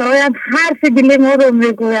آنها می آیند حرف دل ما رو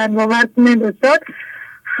می گویند. باور کنید استاد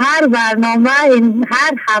هر برنامه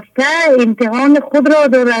هر هفته امتحان خود را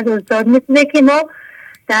دارد استاد. مثل که ما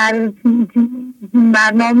در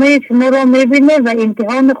برنامه شما را میبینیم و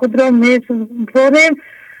امتحان خود را میسپاریم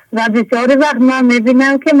و بسیاری وقت من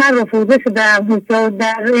میبینم که من رفوزه شدم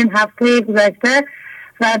در این هفته گذشته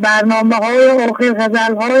و برنامه های آخر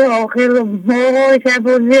غزل های آخر های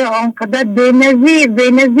شهبازی آنقدر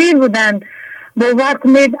بینظیر بودند. باور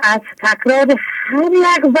کنید از تکرار هر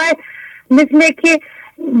یک باید مثل که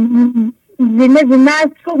زینه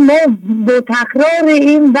ما با تکرار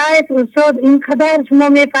این باید استاد اینقدر شما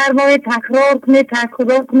میفرمایید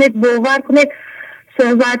تکرار کنید باور کنید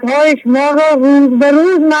صحبت های شما را روز به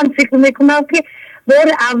روز من فکر میکنم که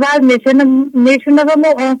بار اول میشونم و ما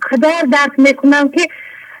آنقدر درک میکنم که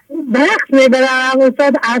درخت میبرم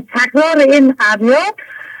استاد از تکرار این ابیات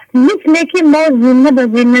مثل که ما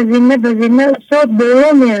زینه به زینه استاد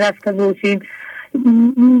بالا میرفته باشیم.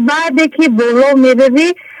 بعد که بالا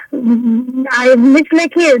میروی مثل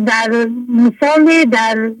که در مثالی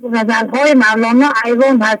در غزلهای مولانا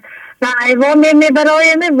ایوان هست و ایوان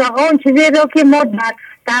میبرایم و آن چیزی را که ما در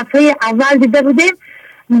دفعه اول دیده بودیم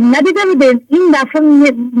ندیده بودیم این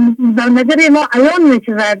دفعه در نظر ما عیان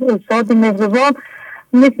میشود استاد مهربان.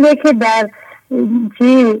 مثل که در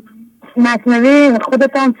مثنوی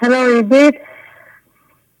خودتان صلاح دید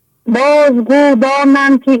بازگو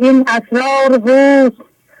دانم که این اسرار هوست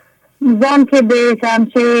زن که به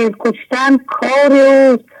شمشیر کشتن کار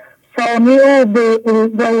اوست ثانی او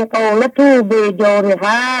به قولت و به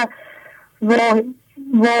جارها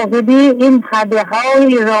واحدی این خده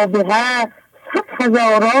های رابحه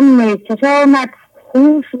 100,000 می چشاند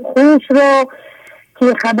خوش را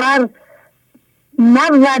که خبر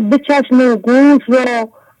نبود به چشم و گوش را.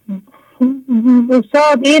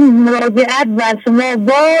 استاد این مراجعت بر شما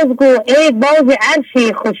بازگو ای باز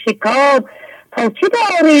عرشی خوشکار، تا چه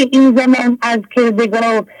داری این زمان از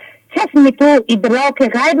کردگار؟ چشم تو ادراک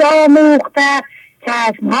غیب آموخته،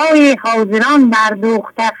 چشمهای حاضران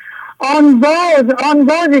بردوخته. آن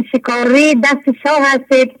باز شکاری دست شاه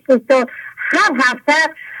هستید استاد. هر هفته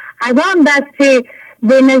از آن دست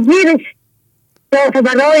به نظیر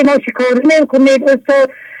برای ما شکاری میکنید استاد.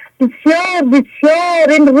 بسیار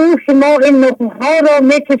این روح ما این نقمه ها را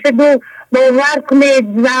میکشد و باور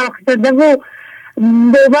کنید زخ شده و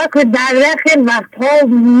باور کنید در رخ وقت ها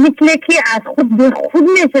مثل که از خود به خود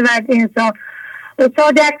میشود انسان.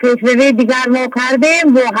 استاد یک پیشروی دیگر ما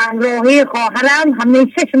کردیم با همراهی خواهرم.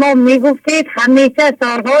 همیشه شما میگفتید همیشه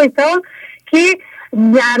سالهای سال که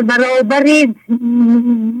در برابر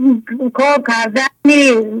کار کردن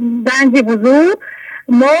گنج حضور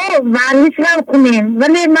ما ورزش هم کنیم،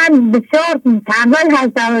 ولی من بسیار تنبل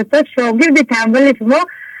هستم استاد، شاگرد تنبل شما.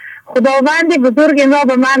 خداوند بزرگ ما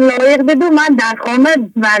به من لایق بده. من در خانه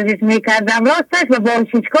ورزش میکردم راستش و با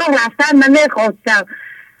شیشگاه رفتن نمیخواستم.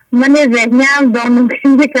 من ذهنیم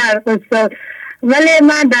دانمکشی کرد استاد، ولی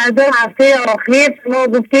من در 2 هفته آخر شما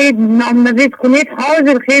گفتید نامنویس کنید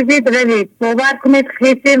حاضر خیزید روید. باور کنید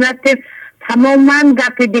خیزید رفتید تماما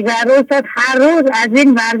گپ دیگر استاد. هر روز از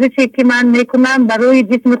این ورزشی که من میکنم برای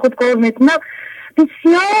جسم خود کار میکنم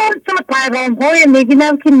بسیار تا پیغام های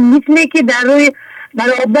میگیرم که مثل که در روی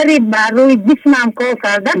برابری برای جسمم کار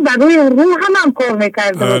کردن برای روح هم کار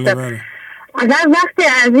میکردم. اگر وقت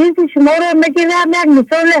عزیز شما رو میگیرم یک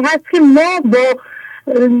مثال هست که ما با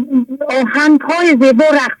آهنگ های زیبا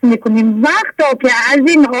رقص میکنیم. وقتا که از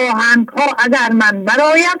این آهنگ ها اگر من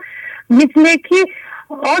برایم مثل که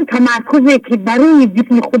آن تمرکزی که برای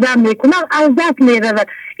جسم خودم میکنم از دست میرود.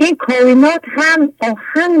 این کائنات هم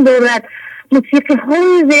آهنگ دارد، موسیقی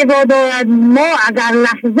های زیبا دارد. ما اگر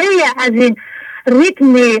لحظه از این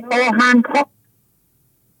ریتم آهنگ ها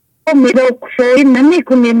کشایی نمی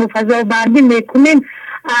کنیم و فضا بندی میکنیم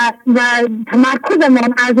و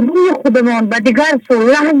تمرکزمان از روی خودمان و دیگر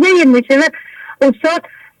لحظه میشود استاد.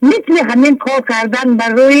 مثل همین کار کردن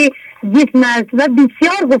برای جسم است و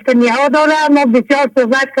بسیار گفتنی ها داره. ما بسیار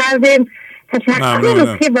صحبت کردیم.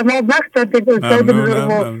 تشکر که به ما وقت دادید استاد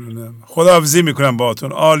بزرگوار. خداحافظی میکنم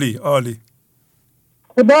باهاتون. عالی عالی.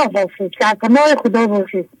 خدا حافظ. در پناه خدا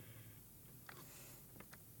باشید.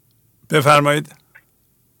 بفرمایید.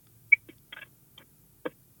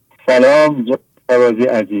 سلام شهبازی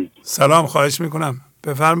عزیز. سلام، خواهش میکنم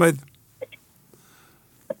بفرمایید.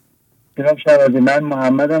 جناب شهبازی، من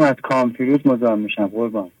محمدم از کامفیروز مزاحم میشم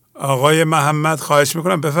قربان. آقای محمد خواهش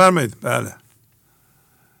میکنم بفرمایید. بله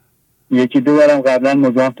 1-2 بارم قبلا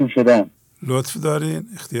مزاحمتون شدم. لطف دارین،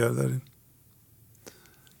 اختیار دارین.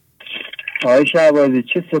 آقای شهبازی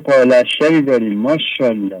چه سپاه لشکری داریم.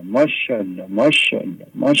 ماشاءالله ماشاءالله ماشاءالله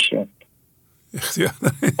ماشاءالله. اختیار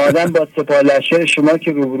دارین. آدم با سپاه لشکر شما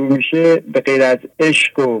که روبرو میشه به غیر از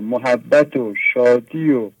عشق و محبت و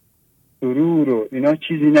شادی و سرور و اینا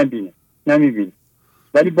چیزی نمیبینه.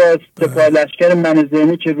 ولی با سپاه لشکر من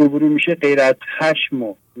ذهنی که روبرو میشه غیر از خشم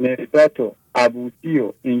و نفرت و عبوسی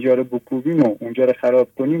و اینجا رو بکوبیم و اونجا رو خراب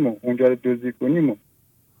کنیم و اونجا رو دزدی کنیم و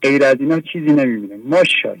غیر از اینا چیزی نمیبینه.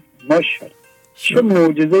 ماشاءالله ماشاءالله. چه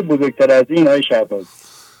معجزه بزرگتر از این آقای شهبازی.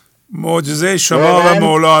 معجزه شما و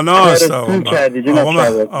مولانا است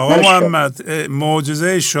آقا محمد.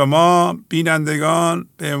 معجزه شما بینندگان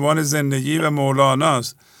به عنوان زندگی و مولانا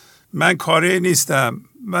است. من کاری نیستم.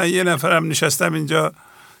 من یه نفرم نشستم اینجا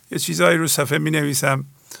یه چیزایی رو صفحه می نویسم،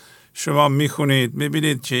 شما می خونید، می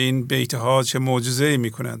بینید که این بیت ها چه معجزه‌ای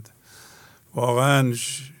می کنند واقعا.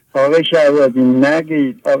 آقای شهبازی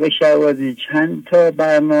نگید. آقای شهبازی چند تا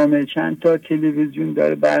برنامه چند تا تلویزیون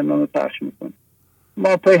داره برنامه پخش میکنه.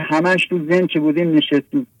 ما پای همش تو ذهن که بودیم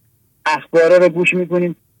نشستیم اخبارا رو گوش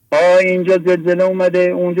میکنیم. اینجا زلزله اومده،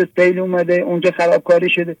 اونجا سیل اومده، اونجا خرابکاری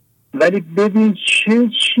شده. ولی ببین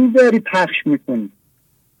چی داری پخش میکنی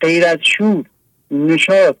غیر از شور،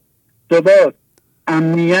 نشاط، ثبات،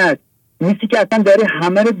 امنیت. نیستی که اصلا داری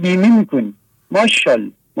همه رو بیمه میکنی.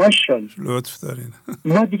 ماشاءالله ماشاءالله. لطف دارین.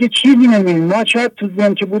 ما دیگه چیزی نمی‌بینیم. ما شاید تو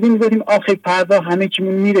ذهن که بودیم می‌گفتیم آخه فردا همه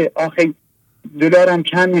چیمون میره، آخه دلارم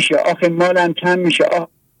کم میشه، آخه مالم کم میشه، آخه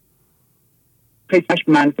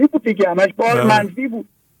منفی بود دیگه، همش بار منفی بود.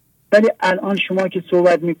 ولی الان شما که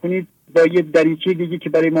صحبت میکنید با یه دریچه دیگه که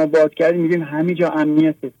برای ما باز کردید میگیم همه جا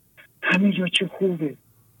امنیته، همه جا چه خوبه،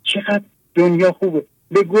 چقدر دنیا خوبه.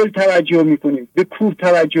 به گل توجه میکنیم، به کوه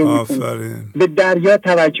توجه میکنیم، به دریا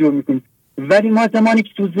توجه میکنیم. ولی ما زمانی که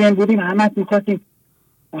تو ذهن بودیم همه میخواستیم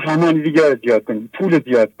همان دیگه رو زیاد کنیم، پول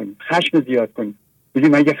زیاد کنیم، خشم زیاد کنیم.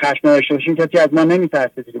 بگیم اگه خشم نداشته باشیم کسی از ما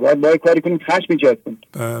نمیترسه دیگه، باید کاری کنیم خشم ایجاد کنیم.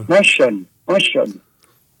 ماشاءالله ماشاءالله.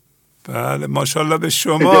 بله ماشاءالله به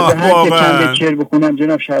شما. واقعا شعر بخونم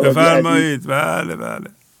جناب شهبازی. بفرمایید. بله بله.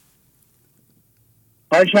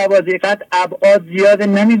 آقای شهبازی قد ابعاد زیاده،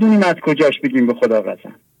 نمیدونیم از کجاش بگیم. به خدا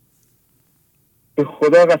قسم، به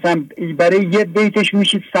خدا قسم برای یه بیتش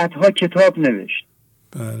میشه صدها کتاب نوشت.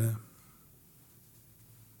 بله.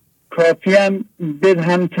 کافیم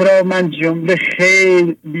بدهم تو را من جمله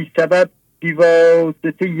خیر، بی سبب بی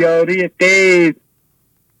واسطه یاری غیر.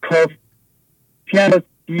 کافیم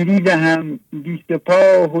دیری دهم بی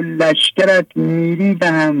سپاه و لشکرت میری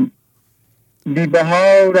دهم. بی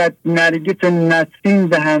بهارت نرگس نسرین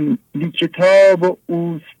دهم، بی کتاب و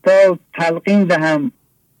اوستا تلقین دهم.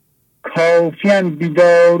 کافیم بی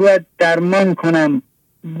داروت درمان کنم،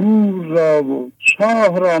 گور را و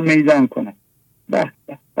چاه را میدان کنم. به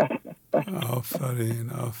به به به.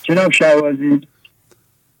 آفرین. جناب شهبازی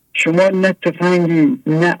شما نه تفنگی،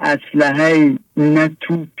 نه اسلحه‌ای، نه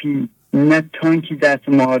توپی، نه تانکی دست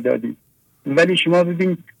ما دادی، ولی شما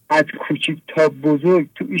ببین از کوچک تا بزرگ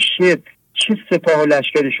تو این شعر چه سپاه و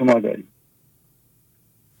لشکری شما داری،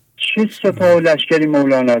 چه سپاه و لشکری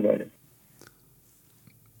مولانا داره.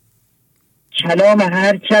 کلام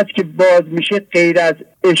هر کس که باز میشه غیر از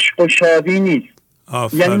عشق و شادی نیست.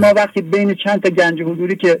 یعنی ما وقتی بین چند تا گنج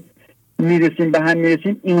حضوری که میرسیم به هم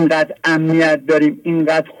میرسیم اینقدر امنیت داریم،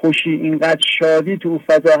 اینقدر خوشی، اینقدر شادی تو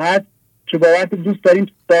فضا هست که باور دوست داریم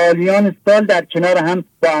سالیان سال در کنار هم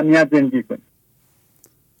با امنیت زندگی کنیم.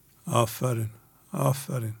 آفرین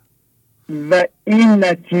آفرین. و این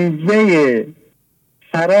نتیجه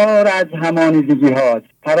فرار از همانیدگی هاست،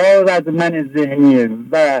 فرار از من ذهنیه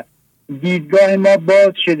و دیدگاه ما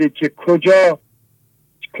باز شده که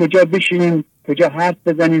کجا بشینیم، کجا حرف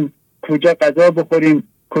بزنیم، کجا غذا بخوریم،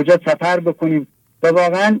 کجا سفر بکنیم. و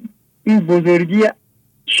واقعا این بزرگی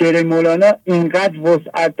شعر مولانا اینقدر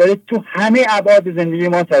وسعت داره تو همه ابعاد زندگی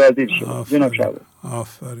ما سرازیر شده. جناب شهبازی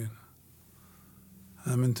آفرین.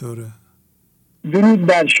 همینطوره. درود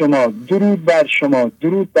بر شما، درود بر شما،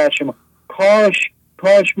 درود بر شما.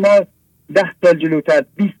 کاش ما 10 سال جلوتر،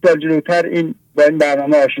 20 سال جلوتر با این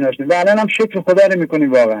برنامه آشنا شدیم. و الان هم شکر خدا رو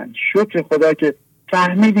میکنیم، واقعا شکر خدا که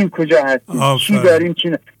فهمیدیم کجا هستیم، چی داریم چی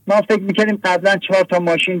نه. ما فکر میکردیم قبلا 4 تا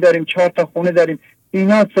ماشین داریم، 4 تا خونه داریم،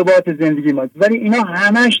 اینا ثبات زندگی ماست، ولی اینا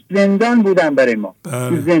همش زندان بودن برای ما.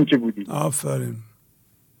 تو زندان که بودیم. آفرین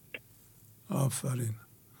آفرین.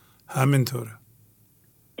 همینطوره.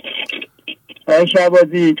 آقای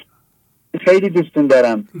شهبازی خیلی دوستون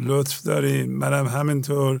دارم. لطف دارین. منم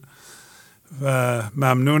همینطور و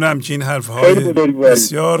ممنونم که این حرفهای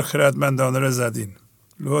بسیار خردمندانه رو زدین.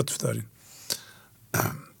 لطف دارین.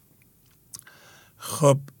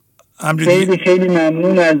 خب خیلی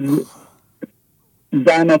ممنون از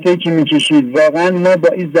زحمتایی که میکشید. واقعا ما با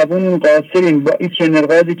این زبون قاصریم، با این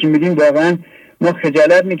چنرغازی که میدیم واقعا ما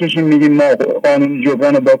خجالت میکشیم، میگیم ما قانون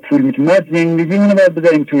جبران با پول میتونیم. ما زندگیمون رو باید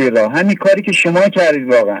بذاریم توی راه. همین کاری که شما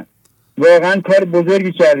کردید واقعا کار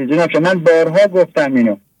بزرگی کردید جناب. من بارها گفتم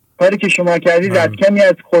اینو، کاری که شما کردید از کمی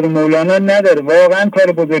از خود مولانا نداره، واقعا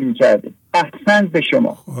کار بزرگی کردید. احسنت به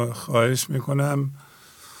شما. خواهش میکنم.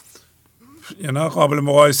 یعنی قابل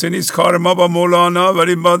مقایسه نیست کار ما با مولانا،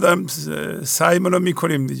 ولی ما هم سعیمون رو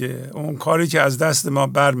میکنیم دیگه. اون کاری که از دست ما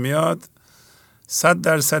برمیاد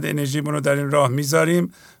 100% انرژیمون رو در این راه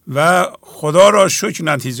میذاریم و خدا را شکر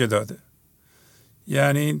نتیجه داده.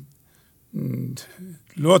 یعنی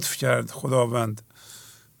لطف کرد خداوند.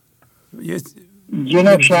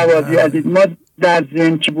 جناب شهبازی عزیز، ما در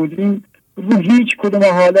ذهن که بودیم رو هیچ کدوم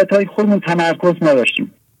حالتهای خودمون تمرکز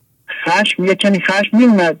نداشتیم. خشم یه کمی خشم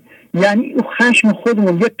میومد، یعنی خشم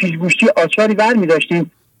خودمون یه پیشگوشتی آچاری بر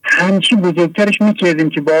میداشتیم، همچی بزرگترش میکردیم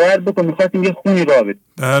که باور بکن میخواستیم یه خونی را بدیم.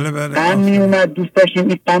 بله بله. غم میومد دوست داشتیم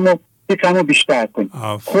این غمو بیشتر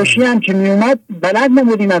کنیم. خوشی هم که میومد بلد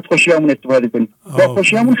نبودیم از خوشیامون استفاده کنیم. با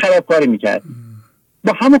خوشیامون خرابکاری میکردیم،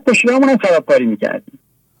 با همون خوشیامون هم خرابکاری میکردیم.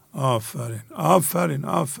 آفرین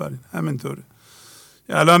همینطوره.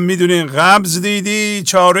 الان میدونین قبض دیدی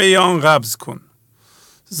چاره آن قبض کن،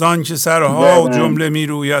 زان که سرها و جمله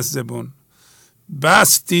میروی از زبون.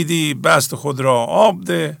 بست دیدی بست خود را آب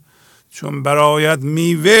ده، چون برایت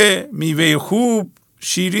میوه خوب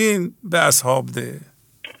شیرین به اصحاب ده.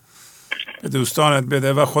 به دوستانت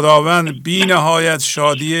بده و خداوند بی نهایت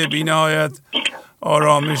شادیه، بی نهایت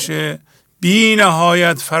آرامشه، بی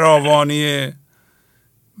نهایت فراوانیه.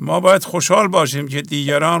 ما باید خوشحال باشیم که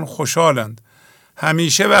دیگران خوشحالند.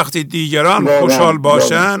 همیشه وقتی دیگران خوشحال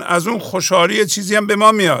باشن از اون خوشحالی چیزی هم به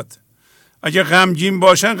ما میاد. اگه غمگین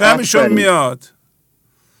باشن غمشون میاد.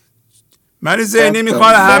 من ذهنی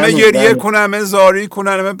میخواد همه گریه کنن، همه زاری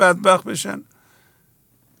کنن، همه بدبخت بشن.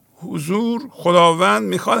 حضور خداوند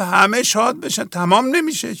میخواد همه شاد بشن. تمام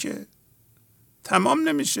نمیشه که، تمام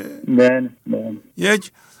نمیشه.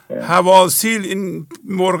 یک حواسیل این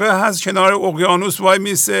مرغه هست کنار اقیانوس وای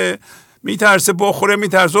میسه، میترسه بخوره،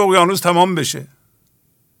 میترسه اقیانوس تمام بشه.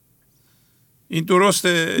 این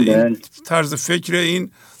درسته؟ این طرز فکر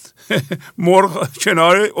این مرغ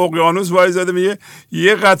کنار اقیانوس وای زده میگه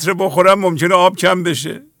یه قطره بخورم ممکنه آب کم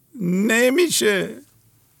بشه. نمیشه.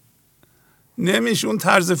 اون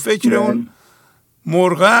طرز فکر اون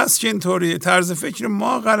مرغ است که اینطوریه. طرز فکر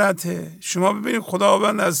ما غلطه. شما ببینید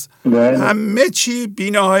خداوند از همه چی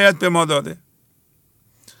بی‌نهایت به ما داده،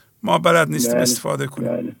 ما بلد نیستیم استفاده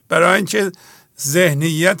کنیم. برای اینکه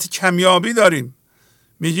ذهنیت کمیابی داریم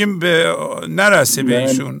میگیم به نرسه به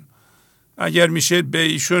ایشون، اگر میشه به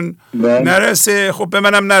ایشون نرسه خب به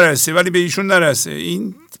منم نرسه، ولی به ایشون نرسه.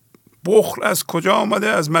 این بخل از کجا آمده؟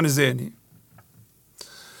 از من ذهنی.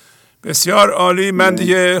 بسیار عالی. من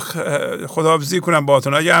دیگه خداحافظی کنم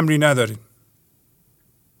باهاتون اگه امری ندارین.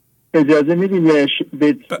 اجازه میدین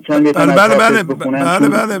به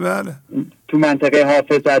بله. تو منطقه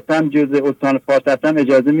حافظ هستم، جزء استان فارس هستم،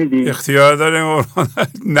 اجازه میدین؟ اختیار داریم.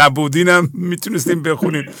 نبودینم میتونستیم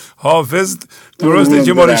بخونیم. حافظ درسته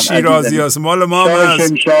که مال شیرازی هست، مال ما هم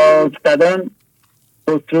هست. شمشاد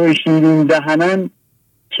خسرو شیرین دهنان،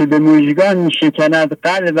 که به مژگان شکند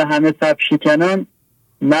قلب همه صف شکنان.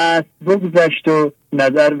 مست بگذشت و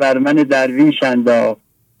نظر بر من درویش انداخت،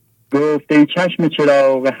 گفت ای چشم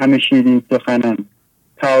چراغ همه شیرین سخنان.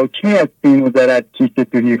 تا کی از سیم و زرت کیسه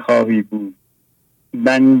تهی خواهی بود،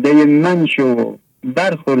 بنده من شو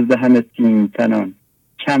برخورد همه سیم تنان.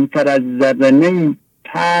 کمتر از ذره نی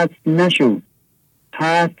پست نشو،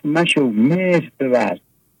 پست مشو مهر ببر،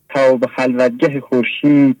 تا به خلوتگه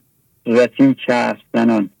خورشید رسی چرخ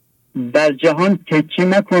زنان. در جهان تکی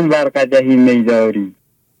مکن ور قدحی میداری،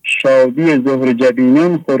 شادی زهر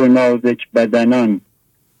جبینان خور و نازک بدنان.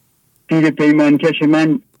 پیر پیمانکش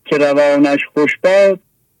من که روانش خوش باد،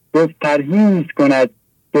 گفت پرهیز کند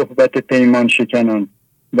صحبت پیمان شکنان.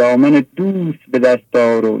 دامن دوست به دست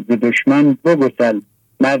آر و ز دشمن بگسل،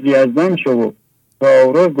 مردی از آن شو و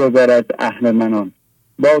وارو گذر از اهل منان.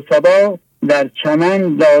 با صبا در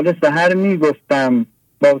چمن لاله سحر می گفتم،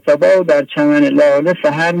 با صبا در چمن لاله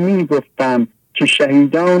سحر می گفتم، که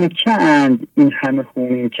شهیدان که اند این همه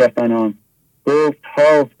خونین کفنان. گفت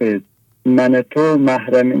حافظ من تو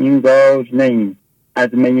محرم این گاز نیم، از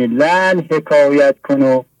می لعل حکایت کن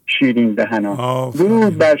و شیرین دهنان.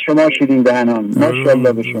 درود بر شما شیرین دهنان،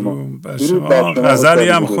 ماشاءالله به شما. درود بر شما. غزلی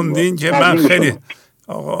هم خوندین که من خیلی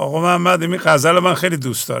آقا محمد این غزل من خیلی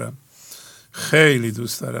دوست دارم، خیلی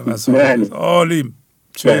دوست دارم. از عالی،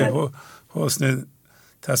 چه حسن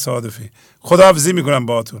تصادفی. خداحافظی میکنم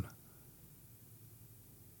باهاتون.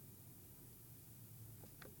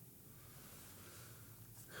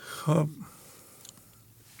 خب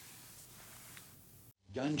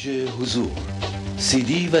گنج حضور، سی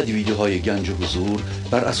دی و دیویدیوهای گنج حضور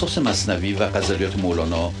بر اساس مثنوی و غزلیات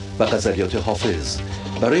مولانا و غزلیات حافظ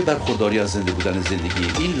برای برخورداری از زنده بودن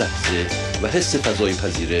زندگی این لحظه و حس فضای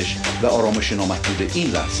پذیرش و آرامش نامحدود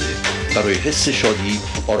این لحظه، برای حس شادی،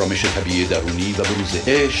 آرامش طبیعی درونی و بروز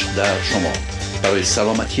عشق در شما، برای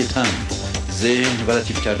سلامتی تن، ذهن و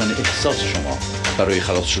لطیف کردن احساس شما، برای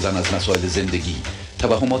خلاص شدن از مسائل زندگی،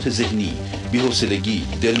 توهمات ذهنی، بی‌حوصلگی،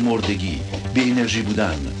 دلمردگی، بی انرژی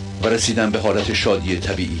بودن و رسیدن به حالت شادی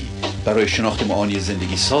طبیعی، برای شناخت معانی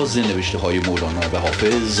زندگی ساز نوشته‌های مولانا و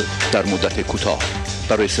حافظ در مدت کوتاه.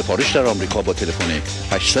 برای سفارش در آمریکا با تلفن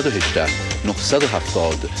 818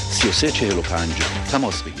 970 3345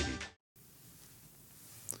 تماس بگیرید.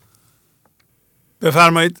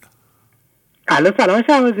 بفرمایید. الو سلام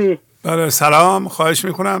شهبازی. بله سلام، خواهش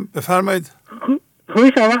میکنم بفرمایید.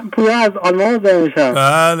 خوبی شما؟ پویا از آلمان زنگ میشم.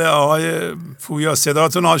 بله آقای پویا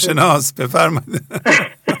صداتون آشناست، بفرمایید.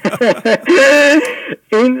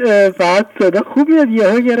 این فقط صدا خوب میاد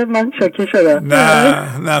یهو گرفت من شوکه شدم.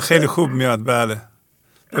 نه خیلی خوب میاد. بله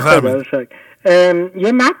بفرمایید.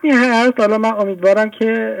 یه متنی هست، حالا من امیدوارم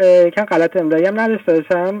که کم غلط املایی هم نداشته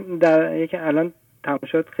باشم، در یک الان تمام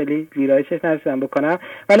شد خیلی ویرایشش نرسیدم بکنم،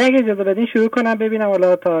 ولی اگه اجازه بدین شروع کنم ببینم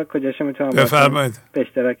حالا تا کجاش میتونم بفرمایید به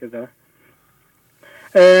اشتراک بذارم.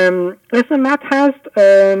 اسم متن هست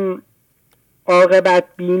عاقبت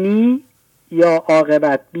بینی یا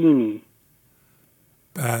عاقبت بینی.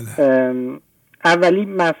 بله. اولی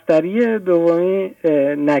مصدری، دومی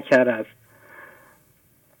نکره است.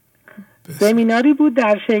 سمیناری بود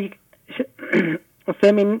در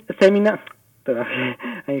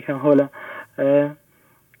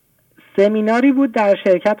سمیناری بود در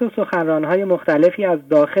شرکت و سخنران‌های مختلفی از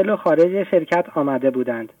داخل و خارج شرکت آمده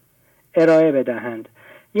بودند ارائه بدهند.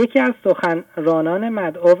 یکی از سخنرانان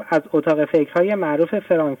مدعو از اتاق فکرهای معروف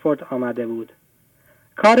فرانکفورت آمده بود.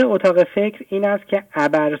 کار اتاق فکر این است که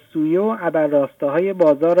ابرسویه و ابرراستاهای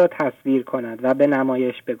بازار را تصویر کند و به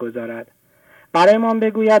نمایش بگذارد. برای ما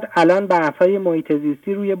بگوید الان بحث‌های محیط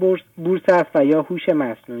زیستی روی بورس است و یا هوش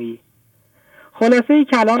مصنوعی.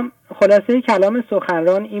 خلاصه کلام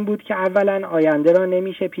سخنران این بود که اولا آینده را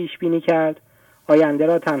نمیشه پیش بینی کرد، آینده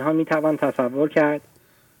را تنها میتوان تصور کرد.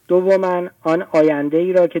 دوما آن آینده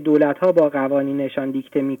ای را که دولت‌ها با قوانینشان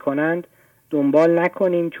دیکته می‌کنند دنبال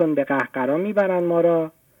نکنیم چون به قهقرا میبرند ما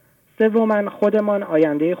را. سوما خودمان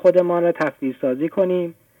آینده خودمان را تصویرسازی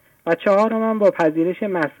کنیم و چهارما با پذیرش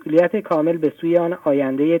مسئولیت کامل به سوی آن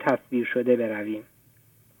آینده تصویر شده برویم.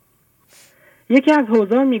 یکی از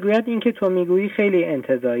حضور میگوید این که تو میگویی خیلی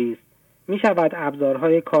انتزاعی است. میشود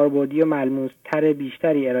ابزارهای کاربردی و ملموس‌تر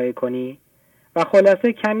بیشتری ارائه کنی؟ و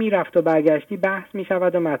خلاصه کمی رفت و برگشتی بحث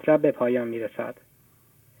میشود و مطلب به پایان میرسد.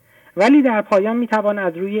 ولی در پایان میتوان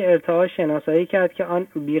از روی ارتعاش شناسایی کرد که آن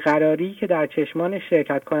بیقراری که در چشمان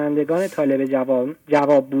شرکت کنندگان طالب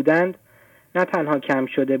جواب بودند نه تنها کم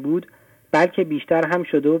شده بود بلکه بیشتر هم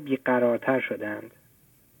شده و بیقرارتر شدند.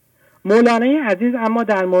 مولانای عزیز اما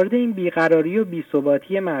در مورد این بیقراری و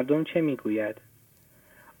بی‌ثباتی مردم چه میگوید؟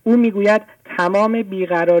 او میگوید تمام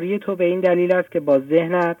بیقراری تو به این دلیل است که با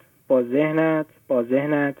ذهنت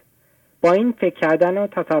با این فکر کردن و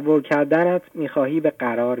تصور کردنت میخواهی به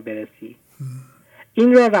قرار برسی.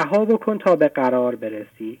 این را رها بکن تا به قرار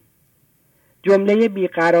برسی. جمله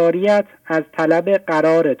بیقراریت از طلب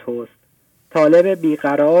قرار توست. طالب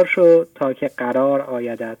بیقرار شو تا که قرار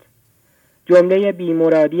آیدت. جمله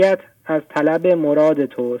بیمرادیت از طلب مراد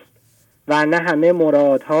توست و نه همه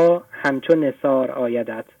مرادها همچون نثار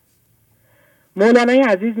آیدت. مولانای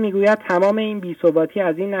عزیز میگوید تمام این بی‌ثباتی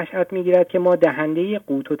از این نشأت میگیرد که ما دهنده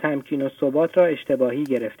قوت و تمکین و ثبات را اشتباهی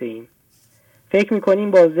گرفته ایم. فکر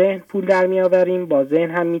میکنیم با ذهن پول در میآوریم، با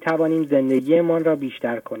ذهن هم میتوانیم زندگیمان را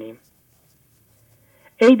بیشتر کنیم.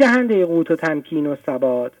 ای دهنده قوت و تمکین و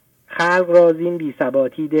ثبات، خلق را زین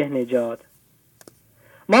بی‌ثباتی ده نجات.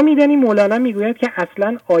 ما میدانیم مولانا میگوید که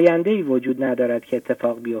اصلا آینده‌ای وجود ندارد که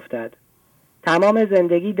اتفاق بیفتد. تمام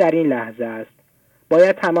زندگی در این لحظه است.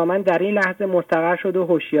 باید تماما در این لحظه مستقر شد و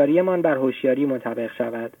هوشیاریمان بر هوشیاری منطبق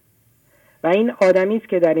شود. و این آدمی است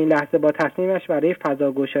که در این لحظه با تصمیمش برای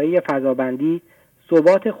فضاگشایی فضابندی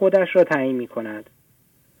ثبات خودش را تعیین می‌کند.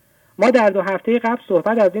 ما در 2 هفته قبل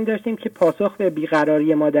صحبت از این داشتیم که پاسخ به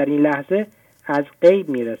بیقراری ما در این لحظه از غیب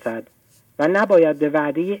میرسد و نباید به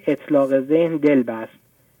وعده اطلاق ذهن دل بست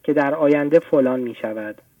که در آینده فلان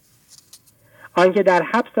می‌شود. آنکه در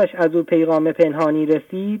حبسش از او پیغام پنهانی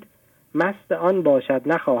رسید مست آن باشد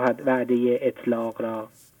نخواهد وعده اطلاق را.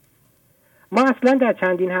 ما اصلا در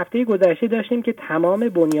چندین هفته گذشته داشتیم که تمام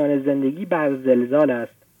بنیان زندگی بر زلزال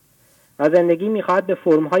است و زندگی میخواهد به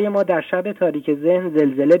فرمهای ما در شب تاریک ذهن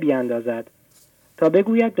زلزله بیاندازد تا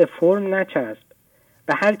بگوید به فرم نچسب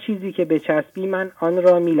و هر چیزی که بچسبی من آن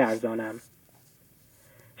را میلرزانم.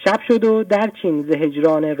 شب شد و درچین ز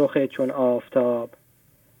هجران رخ چون آفتاب،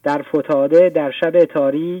 در فتاده در شب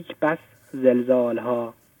تاریک بس زلزال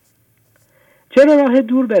ها. چرا راه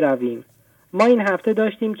دور برویم؟ ما این هفته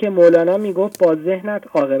داشتیم که مولانا میگفت با ذهنت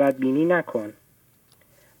عاقبت بینی نکن،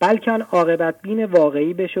 بلکه آن عاقبت بین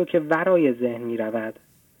واقعی بشو که ورای ذهن می رود.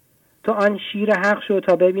 تو آن شیر حق شو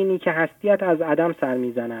تا ببینی که هستیت از عدم سر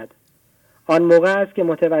می زند. آن موقع است که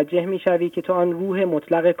متوجه می شوی که تو آن روح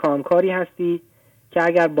مطلق کامکاری هستی که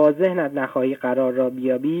اگر با ذهنت نخواهی قرار را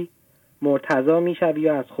بیابی مرتضی می شوی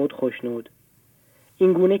و از خود خوشنود.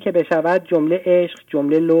 این گونه که بشود جمله عشق،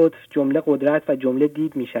 جمله لطف، جمله قدرت و جمله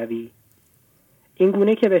دید می شوی. این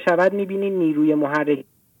گونه که بشود می بینی نیروی محرکه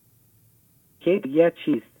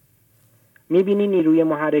چیست؟ می بینی نیروی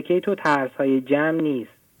محرکه تو ترس‌های جمع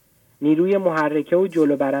نیست. نیروی محرکه و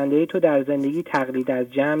جلو برنده تو در زندگی تقلید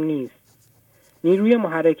از جمع نیست. نیروی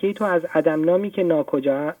محرکه تو از عدم نامی که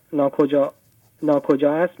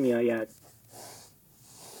ناکجا است می آید.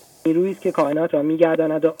 نیرویی است که کائنات را می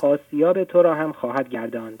گرداند و آسیاب تو را هم خواهد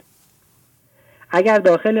گرداند. اگر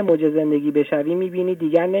داخل موج زندگی بشوی می بینی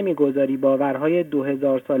دیگر نمی گذاری باورهای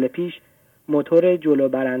 2000 سال پیش موتور جلو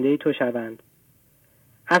برنده تو شوند.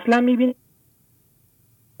 اصلا می بینی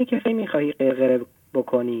که خیلی می خواهی غرغره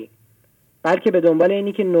بکنی، بلکه به دنبال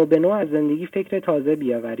اینی که نو به نو از زندگی فکر تازه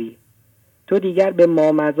بیاوری. تو دیگر به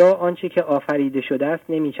مامضا آنچه که آفریده شده است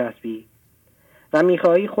نمی چسبی و می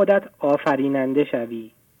خواهی خودت آفریننده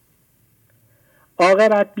شوی.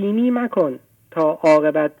 عاقبت بینی مکن تا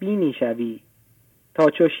عاقبت بینی شوی. تا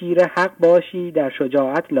چو شیر حق باشی در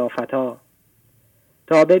شجاعت لافتا.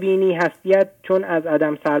 تا ببینی هستیت چون از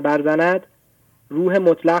عدم سر برزند، روح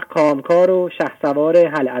مطلق کامکار و شهسوار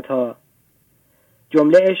هلعتا.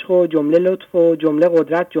 جمله عشق و جمله لطف و جمله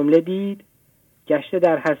قدرت جمله دید، گشته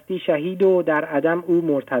در هستی شهید و در عدم او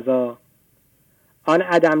مرتضی. آن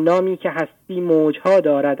عدم نامی که هستی موجها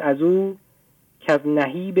دارد از او، که از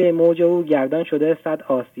نهیب موج او گردان شده 100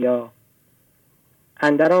 آسیا.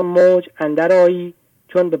 اندر آن موج اندر آیی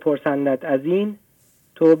چون بپرسندت از این،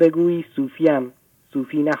 تو بگویی صوفیم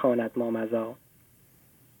صوفی نخواند مامضا.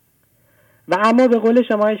 و اما به قول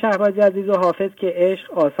شما شهبازی عزیز و حافظ که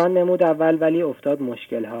عشق آسان نمود اول ولی افتاد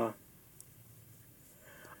مشکلها.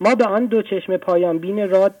 ما به آن دو چشم پایان بین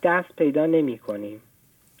راد دست پیدا نمی کنیم.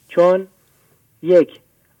 چون 1.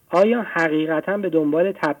 آیا حقیقتا به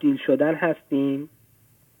دنبال تبدیل شدن هستیم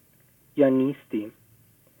یا نیستیم؟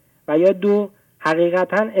 و یا 2.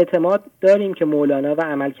 حقیقتا اعتماد داریم که مولانا و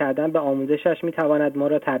عمل کردن به آموزشش می تواند ما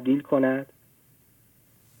را تبدیل کند؟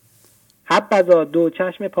 حبذا دو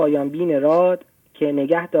چشم پایان بین راد، که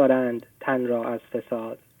نگه دارند تن را از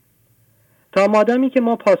فساد. تا مادامی که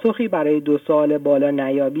ما پاسخی برای 2 سوال بالا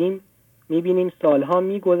نیابیم، میبینیم سالها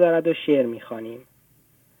میگذرد و شعر میخوانیم،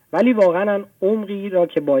 ولی واقعا آن عمقی را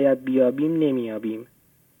که باید بیابیم نمیابیم.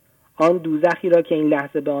 آن دوزخی را که این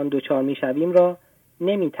لحظه به آن دچار میشویم را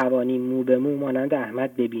نمیتوانیم مو به مو مانند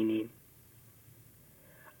احمد ببینیم.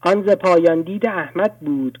 آن ز پایان دید احمد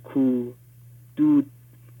بود کو،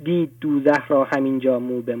 دید دوزخ را همینجا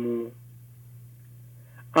مو به مو.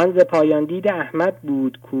 آن ز پایان دید احمد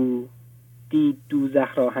بود کو، دید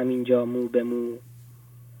دوزخ را همینجا مو به مو.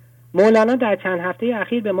 مولانا در چند هفته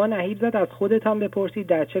اخیر به ما نهیب زد از خودتان بپرسید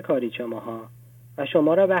در چه کاری شماها و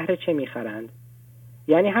شما را بهر چه میخرند.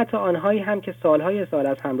 یعنی حتی آنهایی هم که سالهای سال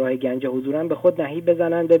از همراه گنج حضورن به خود نهیب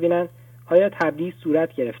بزنند ببینند آیا تبدیل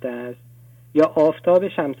صورت گرفته است یا آفتاب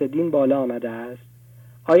شمس دین بالا آمده است.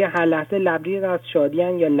 آیا هر لحظه لبریز از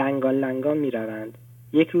شادی‌اند یا لنگان لنگان می‌روند؟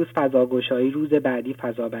 یک روز فضاگشایی، روز بعدی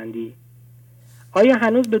فضابندی. آیا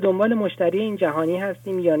هنوز به دنبال مشتری این جهانی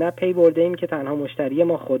هستیم یا نه پی برده ایم که تنها مشتری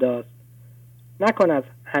ما خداست؟ نکند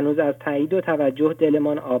هنوز از تایید و توجه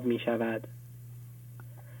دلمان آب می‌شود.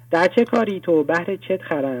 در چه کاری تو بهر چت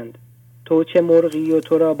خرند؟ تو چه مرغی و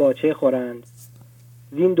تو را با چه خورند؟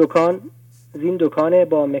 زین دکان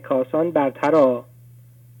با مکاسان برترا،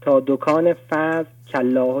 تا دکان فضل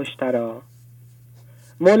کالله اشترا.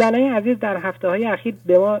 مولانای عزیز در هفته‌های اخیر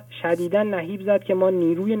به ما شدیداً نهیب زد که ما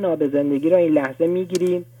نیروی نابزندگی را این لحظه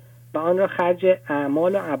میگیریم و آن را خرج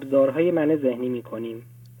اعمال و ابزارهای من ذهنی میکنیم.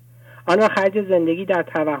 آن را خرج زندگی در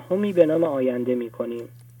توهمی به نام آینده میکنیم.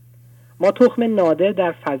 ما تخم نادر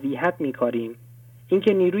در فضیحت میکاریم.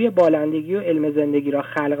 اینکه نیروی بالندگی و علم زندگی را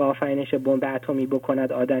خلق آفرینش بمب اتمی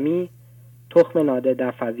بکند آدمی، تخم نادر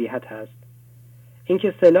در فضیحت است.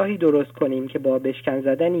 اینکه سلاحی درست کنیم که با بشکن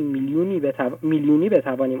زدنی میلیونی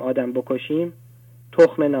بتوانیم آدم بکشیم،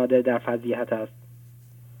 تخم نادر در فضیحت است.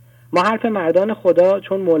 ما حرف مردان خدا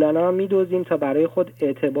چون مولانا میدوزیم تا برای خود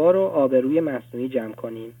اعتبار و آبروی مصنوعی جمع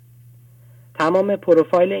کنیم. تمام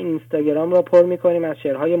پروفایل اینستاگرام را پر میکنیم از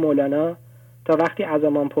شعرهای مولانا تا وقتی از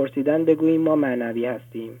ما پرسیدن بگوییم ما معنوی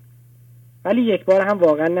هستیم. ولی یک بار هم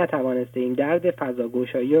واقعا نتوانستیم درد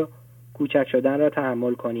فضاگشایی و کوچک شدن را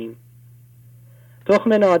تحمل کنیم.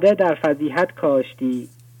 تخم نادر در فضیحت کاشتی،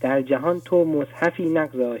 در جهان تو مصحفی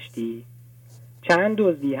نگذاشتی. چند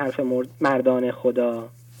دزدی حرف مردان خدا،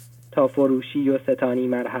 تا فروشی و ستانی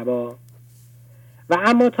مرحبا. و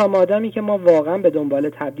اما تا مادامی که ما واقعا به دنبال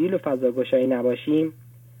تبدیل و فضاگشایی نباشیم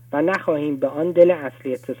و نخواهیم به آن دل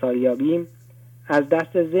اصلی اتصال یابیم، از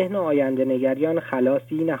دست ذهن و آینده نگریان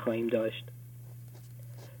خلاصی نخواهیم داشت.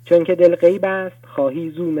 چون که دل غیب است خواهی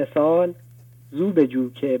زو مثال، زو بجو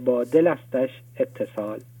که با دل استش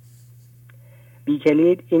اتصال. بی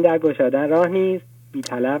کلید این در گشادن راه نیست، بی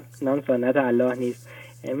طلب نان سنت الله نیست.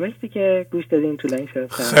 مرسی که گوش دادین. طولانی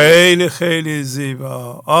شد. خیلی خیلی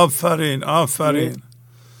زیبا. آفرین آفرین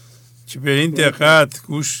که به این دقت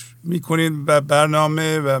گوش میکنید و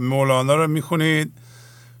برنامه و مولانا رو میخونید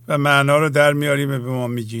و معنا رو در میاریم به ما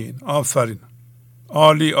میگین. آفرین،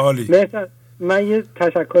 عالی عالی. مرسی. من یه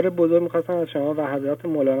تشکر بزرگ میخواستم از شما و حضرات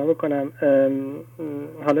مولانا بکنم.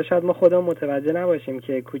 حالا شاید ما خودمون متوجه نباشیم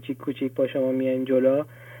که کوچیک کوچیک با شما میایم جلو،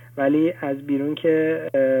 ولی از بیرون که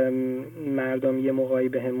مردم یه موقعی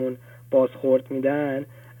به همون بازخورد میدن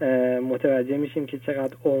متوجه میشیم که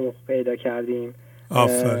چقدر عمق پیدا کردیم.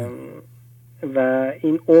 آفرین. و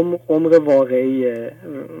این عمق واقعیه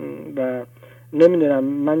و نمیدونم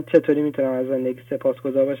من چطوری میتونم از زندگی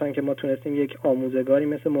سپاسگزار باشم که ما تونستیم یک آموزگاری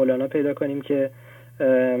مثل مولانا پیدا کنیم که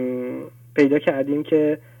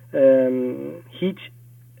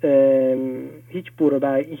هیچ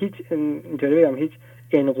هیچ اینطوری بگم هیچ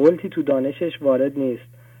انقلتی تو دانشش وارد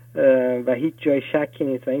نیست و هیچ جای شکی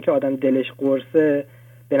نیست و اینکه آدم دلش قرصه،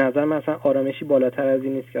 به نظر من اصلا آرامشی بالاتر از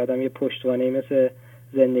این نیست که آدم یه پشتوانه‌ای مثل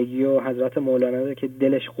زندگی و حضرت مولانا داره که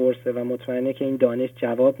دلش قرصه و مطمئنه که این دانش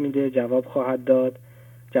جواب میده، جواب خواهد داد،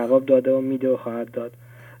 جواب داده و میده و خواهد داد.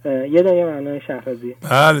 یه دنیا معنای شهبازی.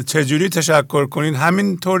 بله، چجوری تشکر کنین؟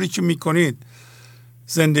 همین طوری که میکنید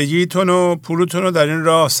زندگیتون و پولتون رو در این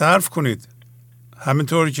راه صرف کنید.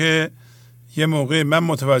 همینطور که یه موقع من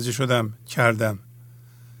متوجه شدم کردم.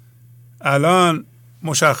 الان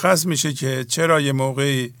مشخص میشه که چرا یه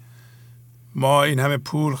موقعی ما این همه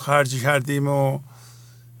پول خرج کردیم و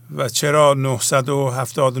چرا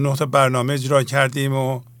 979 تا برنامه اجرا کردیم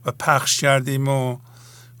و پخش کردیم و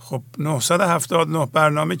خب 979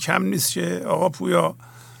 برنامه کم نیست که آقا پویا.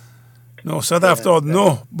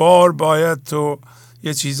 979 بار باید تو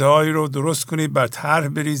یه چیزهایی رو درست کنی، بر طرح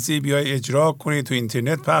بریزی، بیای اجرا کنی، تو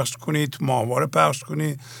اینترنت پخش کنی، تو ماهواره پخش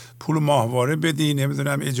کنی، پول ماهواره بدی،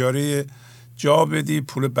 نمیدونم اجاره جا بدی،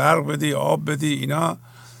 پول برق بدی، آب بدی. اینا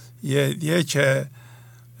یک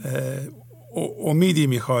امیدی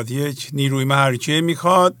میخواد، یک نیروی محرکه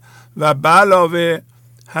میخواد. و به علاوه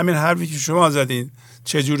همین حرفی که شما زدین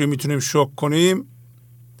چجوری میتونیم شوک کنیم،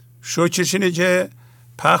 شوکش اینه که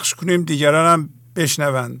پخش کنیم دیگران هم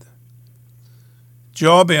بشنوند،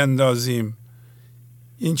 جا بیندازیم.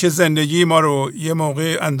 این که زندگی ما رو یه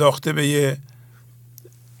موقع انداخته به یه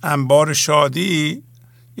انبار شادی،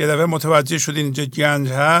 یه دفعه متوجه شدین اینجا گنج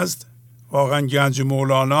هست، واقعا گنج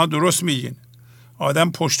مولانا. درست میگین،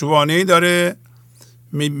 آدم پشتوانه‌ای داره،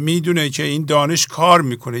 میدونه که این دانش کار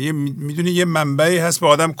میکنه، میدونه یه منبعی هست به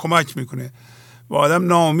آدم کمک میکنه و آدم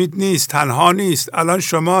ناامید نیست، تنها نیست. الان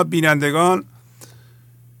شما بینندگان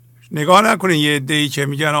نگاه نکنین یه عده‌ای که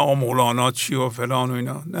میگن آ مولانا چی و فلان و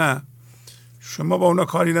اینا، نه، شما با اونا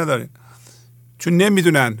کاری ندارین، چون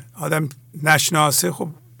نمیدونن. آدم نشناسه خب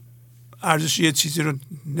ارزش یه چیزی رو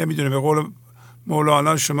نمیدونه. به قول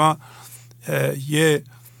مولانا شما یه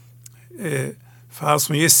فرض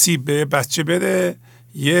کن یه سیب به بچه بده،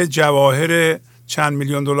 یه جواهر چند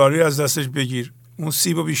میلیون دلاری از دستش بگیر، اون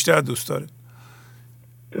سیب رو بیشتر دوست داره.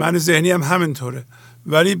 من ذهنی هم همینطوره.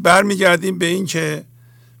 ولی برمیگردیم به این که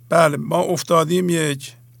بله ما افتادیم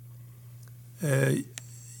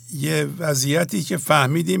یه وضعیتی که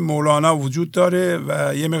فهمیدیم مولانا وجود داره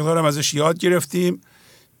و یه مقدارم ازش یاد گرفتیم،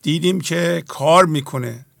 دیدیم که کار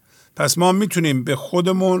میکنه. پس ما میتونیم به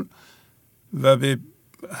خودمون و به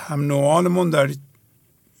هم نوعانمون در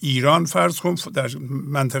ایران فرض کن، در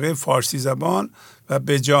منطقه فارسی زبان و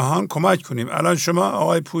به جهان کمک کنیم. الان شما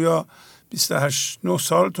آقای پویا 28-9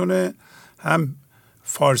 سالتونه، هم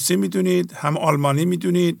فارسی میدونید هم آلمانی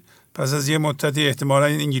میدونید، پس از یه مدتی احتمالا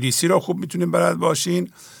انگلیسی را خوب میتونید بلد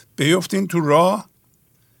باشین. بیفتین تو راه،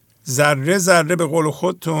 ذره ذره به قول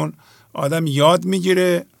خودتون آدم یاد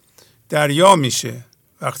میگیره، دریا میشه.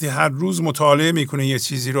 وقتی هر روز مطالعه میکنی یه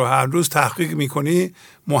چیزی رو، هر روز تحقیق میکنی،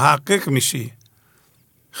 محقق میشی.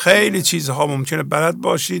 خیلی چیزها ممکنه بلد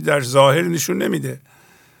باشی، در ظاهر نشون نمیده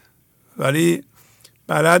ولی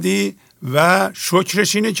بلدی. و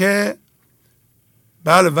شکرش اینه که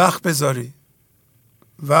بله وقت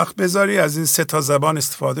بذاری از این 3 تا زبان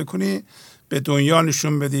استفاده کنی، به دنیا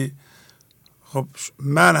نشون بدی. خب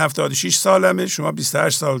من 76 سالمه، شما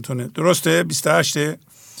 28 سالتونه، درسته؟ 28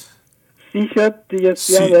 30 شد دیگه.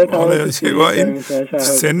 این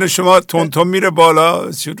سن شما تون میره بالا،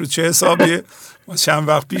 رو چه حسابیه؟ چند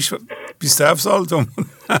وقت پیش 27 سالتون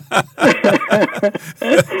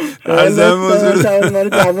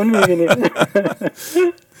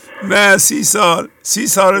نه 30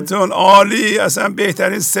 سالتون عالی، اصلا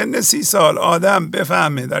بهترین سن 30 سال. آدم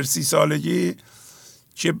بفهمه در 30 سالگی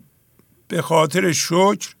که به خاطر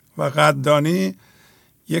شکر و قدردانی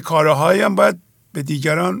یه کارهایی هم باید به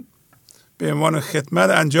دیگران به عنوان خدمت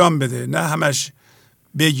انجام بده، نه همش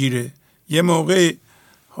بگیره. یه موقع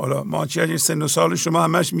حالا ما چه سن و سال شما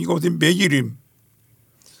همش میگفتیم بگیریم،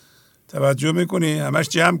 توجه میکنی، همش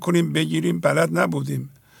جمع کنیم بگیریم، بلد نبودیم.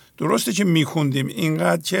 درسته که میخوندیم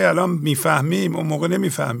اینقدر که الان میفهمیم، اون موقع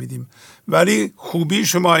نمیفهمیدیم. ولی خوبی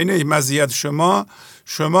شما اینه، مزیت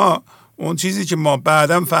شما اون چیزی که ما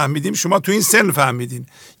بعدم فهمیدیم شما تو این سن فهمیدین.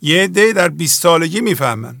 یه عده در 20 سالگی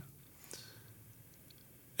میفهمن.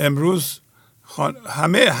 امروز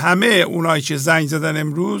همه اونایی که زنگ زدن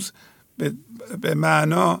امروز به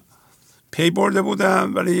معنا پی برده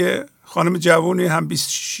بودن، ولی یه خانم جوانی هم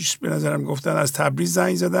 26 به نظرم گفتن از تبریز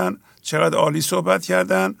زنگ زدن، چقدر عالی صحبت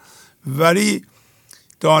کردن، ولی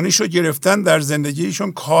دانش رو گرفتن، در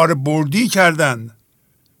زندگیشون کاربردی کردن،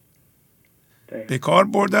 به کار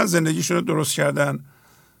بردن، زندگیشون رو درست کردن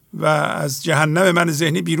و از جهنم من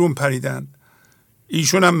ذهنی بیرون پریدن.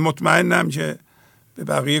 ایشون هم مطمئنم که به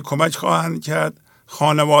بقیه کمک خواهند کرد.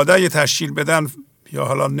 خانواده یه تشکیل بدن یا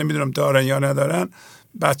حالا نمیدونم دارن یا ندارن،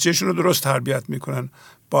 بچهشون رو درست تربیت میکنن،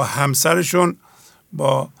 با همسرشون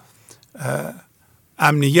با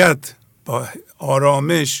امنیت، با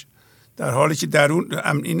آرامش، در حالی که درون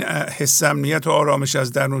این حس امنیت و آرامش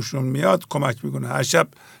از درونشون میاد کمک میکنه. هر شب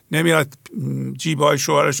نمیاد جیبای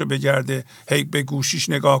شوهرش رو بگرده، هی به گوشیش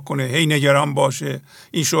نگاه کنه، هی نگران باشه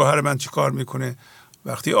این شوهر من چی کار میکنه.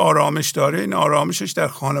 وقتی آرامش داره، این آرامشش در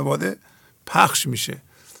خانواده پخش میشه،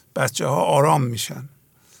 بچه ها آرام میشن،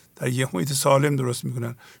 در یه محیط سالم درست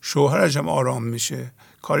میکنن، شوهرش هم آرام میشه،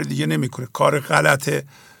 کار دیگه نمیکنه. کار غلطه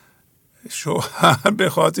شوهر به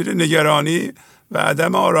خاطر نگرانی و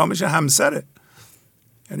عدم آرامش همسره،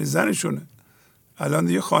 یعنی زنشونه. الان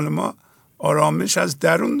دیگه خانم‌ها آرامش از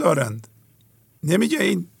درون دارند، نمیگه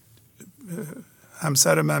این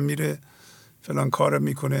همسر من میره فلان کار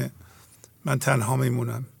میکنه من تنها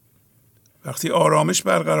میمونم. وقتی آرامش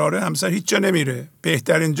برقراره همسر هیچ جا نمیره،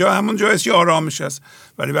 بهترین جا همون جایست که آرامش هست.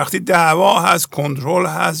 ولی وقتی دعوا هست، کنترل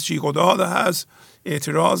هست، جیغ و داد هست،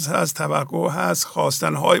 اعتراض هست، توقع هست،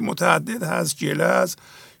 خواستنهای متعدد هست، گله هست،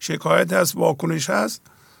 شکایت هست، واکنش هست،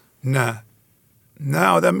 نه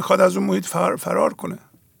آدم میخواد از اون محیط فرار کنه.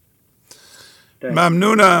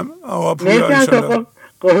 ممنونم آقا پویا، انشالله.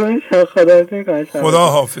 خدا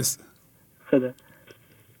حافظ. خدا.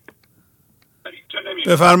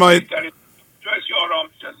 بفرمایید.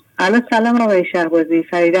 الو، سلام آقای شهبازی،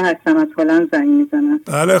 فریده هستم از هلند زنگ میزنم.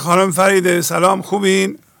 بله خانم فریده، سلام،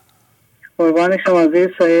 خوبین؟ قربان شما،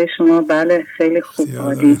 زیر سایه شما. بله خیلی خوب،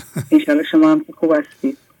 عالی. انشالله شما هم خوب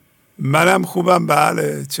هستید. منم خوبم.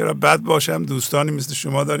 بله چرا بد باشم، دوستانی مثل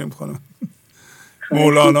شما داریم خانم.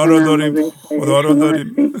 مولانا رو داریم، خدا رو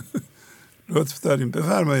داریم. لطف داریم.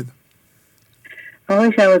 بفرمایید.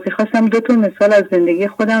 آقای شهبازی، خواستم 2 مثال از زندگی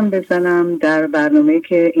خودم بزنم. در برنامه‌ای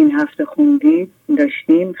که این هفته خوندید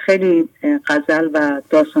داشتیم، خیلی غزل و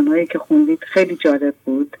داستان‌هایی که خوندید خیلی جالب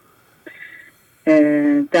بود.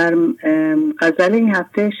 در غزل این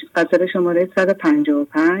هفته، غزل شماره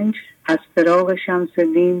 155، از فراق شمس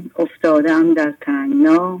دین افتادم در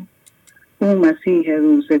تنگنا، او مسیح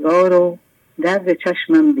روزگار و درد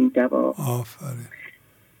چشمم بی دوا. آفرین.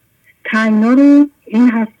 تنگنا رو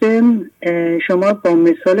این هفته شما با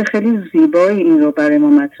مثال خیلی زیبایی این رو برای ما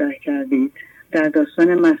مطرح کردید. در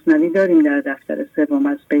داستان مثنوی داریم در دفتر 3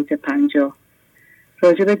 از بیت 50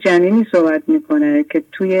 راجع به جنینی صحبت میکنه که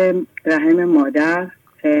توی رحم مادر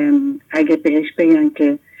اگه بهش بگن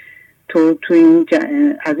که تو این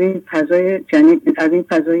از این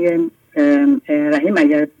فضای رحم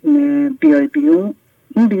اگر بیای بیرون،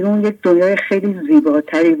 این بیرون یک دنیای خیلی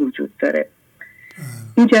زیباتری وجود داره.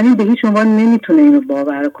 این جنین به هیچ عنوان نمیتونه اینو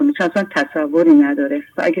باور کنه، چون اصلا تصوری نداره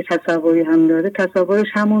و اگه تصوری هم داره تصورش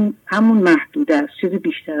همون محدوده است، چیزی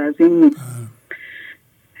بیشتر از این نیست.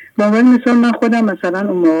 به مثال من خودم مثلا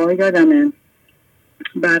اون موقع یادمه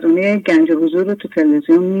برنامه گنج حضور رو تو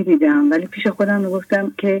تلویزیون میدیدم، ولی پیش خودم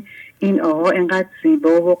میگفتم که این آقا اینقدر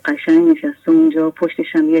زیبا و قشنگ نشسته اونجا، پشتش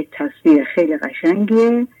هم یک تصویر خیلی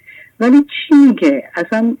قشنگیه، ولی چی میگه؟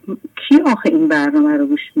 اصلا کی آخه این برنامه رو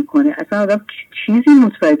گوش میکنه؟ اصلا آدم چیزی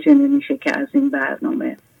متوجه نمیشه که از این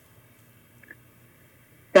برنامه.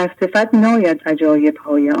 در صفت ناید عجایب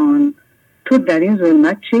های آن، تو در این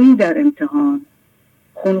ظلمت چهی در امتحان،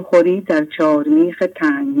 خونخوری در چارمیخ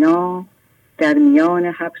تنگنا، در میان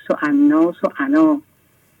حبس و اناس و عنا،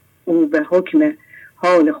 او به حکم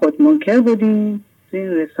حال خود منکر بودی، زین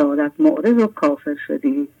رسالت معرض و کافر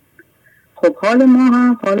شدی. خب حال ما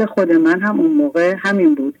هم، حال خود من هم اون موقع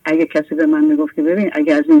همین بود. اگه کسی به من میگفت که ببین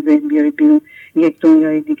اگه از این ذهن بیاری بیرون یک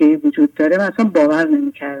دنیای دیگه وجود داره، من اصلا باور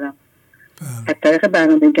نمی‌کردم. از طریق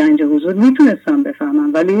برنامه گنج حضور میتونستم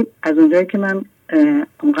بفهمم، ولی از اونجایی که من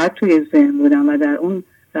اونقدر توی ذهن بودم و در اون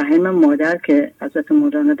رحم مادر که حضرت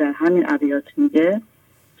مولانا در همین ابیات میگه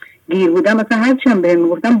گیر بودم، مثلا هرچی هم بهم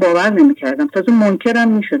میگفتم باور نمی‌کردم، تازه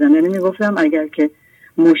منکرم میشدم. یعنی میگفتم اگر که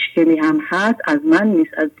مشکلی هم هست از من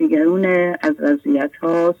نیست، از دیگرون، از وضعیت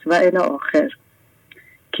هاست و الی آخر.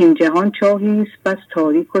 که این جهان چاهیست بس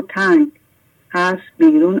تاریک و تنگ، هست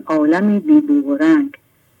بیرون عالمی بی بو و رنگ.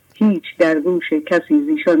 هیچ در گوش کسی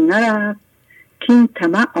زیشان نرفت، که این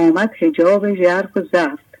طمع آمد حجاب ژرف و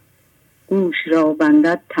زفت. گوش را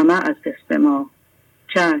بندد طمع از استماع،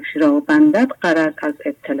 چشم را بندد غرض از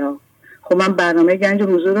اطلاع. خب من برنامه گنج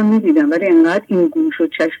حضور رو میدیدم، ولی انقدر این گوش و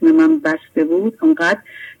چشم من بسته بود، انقدر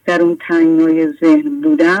در اون تنگنای ذهن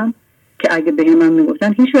بودم که اگه به من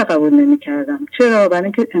میگفتن هیچ وقت قبول نمیکردم. چرا؟ برای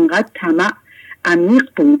اینکه انقدر طمع عمیق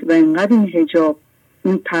بود و انقدر این حجاب،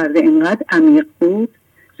 این پرده انقدر عمیق بود،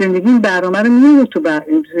 زندگی این برنامه رو می‌دید تو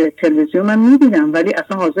تلویزیون من می‌دیدم، ولی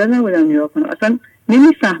اصلا حاضر نبودم نگاه کنم، اصلا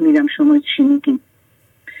نمی‌فهمیدم شما چی میگین.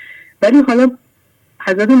 ولی حالا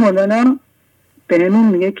حضرت مولانا بهمون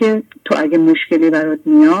میگه که تو اگه مشکلی برات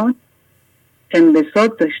میاد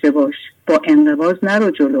انبساط داشته باش، با انقباض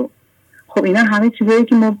نرو جلو. خب اینا همه چیزایی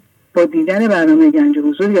که ما با دیدن برنامه گنج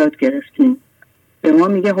حضور یاد گرفتیم. به ما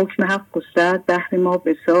میگه حکم حق گسترد بهر ما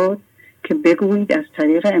بساط، که بگویید از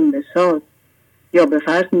طریق انبساط. یا به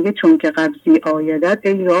فرض میگه چون که قبضی آیدت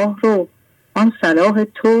ای راه رو، آن صلاح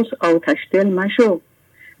توست آتش دل مشو.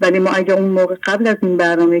 ولی ما اگه اون موقع قبل از این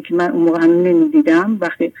برنامه که من اون موقع هم نمیدیدم،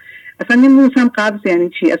 وقتی اصلا نمیدونستم قبض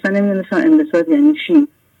یعنی چی، اصلا نمیدونستم انبساط یعنی چی،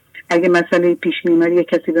 اگه مسئله پیش میومد یک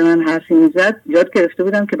کسی به من حرفی میزد یاد گرفته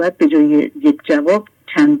بودم که بعد به جای یک جواب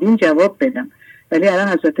چندین جواب بدم. ولی الان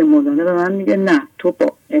حضرت مولانا به من میگه نه، تو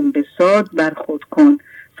با انبساط برخورد کن،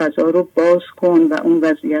 فضا رو باز کن و اون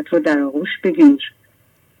وضعیت رو در آغوش بگیر.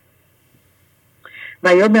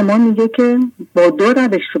 و یا به ما میگه که با دو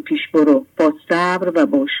روش رو پیش برو، با صبر و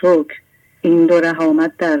با شکر. این دو ره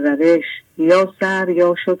آمد در روش، یا صبر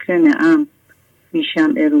یا شکر نعم.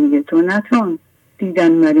 بیشم روی تو نتان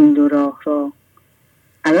دیدن مر این دو راه را.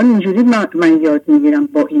 الان اینجوری من یاد میگیرم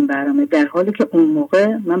با این برنامه، در حالی که اون موقع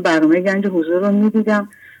من برنامه گنج حضور رو میدیدم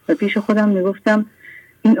و پیش خودم میگفتم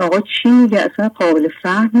این آقا چی میگه، اصلا قابل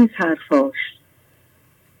فهم نیست حرفاش.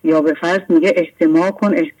 یا به فرض میگه احتما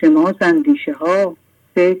کن احتما اندیشه ها،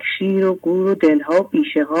 فکر شیر و گور و دلها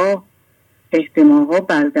بیشه ها. احتماها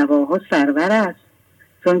بر دواها سرور است،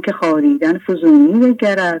 چون که خاریدن فزونی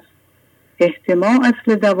دگر است. احتما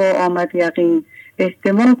اصل دوا آمد یقین،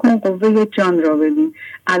 احتما کن قوه جان را ببین.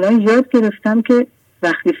 الان یاد گرفتم که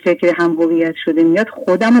وقتی فکر هم هویت شده میاد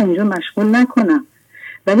خودم اونجا مشغول نکنم،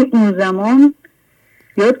 ولی اون زمان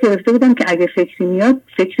یاد گرفته بودم که اگه فکری میاد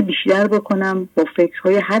فکر بیشتر بکنم، با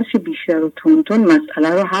فکرهای هرچی بیشتر و تون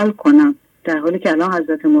مسئله رو حل کنم. در حالی که الان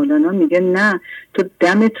حضرت مولانا میگه نه، تو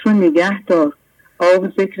دمت رو نگه دار.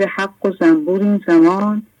 آب ذکر حق و زنبور این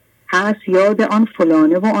زمان، هست یاد آن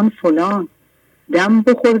فلانه و آن فلان. دم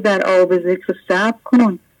بخور در آب ذکر و صبر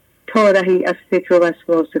کن، تا رهی از فکر و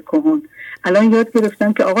وسواس کهن. الان یاد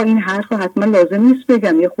گرفتم که آقا این حرف رو حتما لازم نیست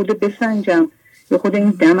بگم، یه خود بسنجم، یه خود این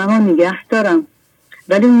دمم رو نگه دارم.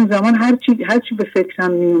 ولی اون زمان هرچی به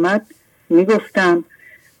فکرم میومد میگفتم،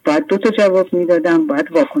 باید 2 تا جواب میدادم،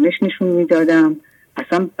 باید واکنش نشون میدادم،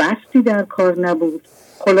 اصلا بستی در کار نبود.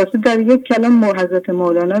 خلاصه در یک کلام حضرت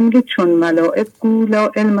مولانا میگه چون ملائک گو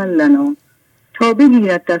لا علم لنا، تا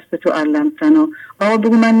بگیرد دست تو علم فنا. آقا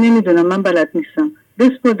بگو من نمیدونم، من بلد نیستم،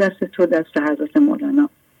 بسپر دست تو دست حضرت مولانا.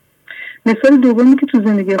 مثال دومی که تو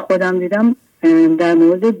زندگی خودم دیدم در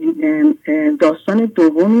مورد داستان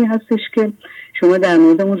دومی هستش که شما در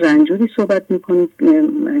مورد اون رنجوری صحبت میکنید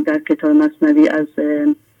در کتاب مثنوی از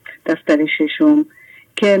دفتر 6،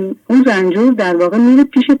 که اون رنجور در واقع میره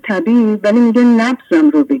پیش طبیب ولی میگه نبضم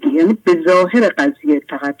رو بگی، یعنی به ظاهر قضیه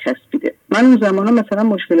فقط چسبیده. من اون زمانا مثلا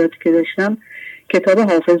مشکلاتی که داشتم کتاب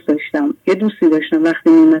حافظ داشتم، یه دوستی داشتم وقتی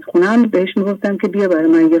میمد خونم بهش میگفتم که بیا برای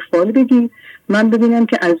من یه فایل بگی، من ببینم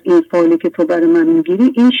که از این فایلی که تو برای من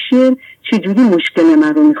میگیری این شعر چجوری مشکل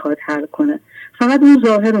من رو میخواد حل کنه. فقط اون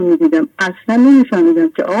ظاهر رو میدیدم، اصلا نمیفهمیدم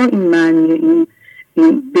که این معنی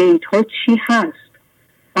این بیت ها چی هست.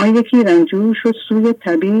 آن یکی رنجور شد سوی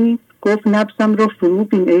طبیب، گفت نبضم رو فرو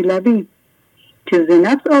بین ای لبیب. که ز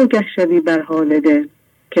نبض آگه شوی بر حال دل،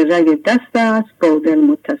 که رگ دست است با دل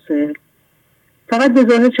متصل. فقط به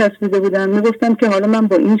ظاهر چسبیده بودم، میگفتم که حالا من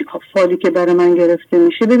با این فالی که برای من گرفته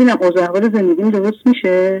میشه ببینم اوضاع احوال زندگیم درست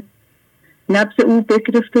میشه. نبض او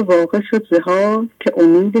بگرفت و واقع شد زحال، که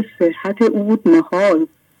امید صحت او بود محال.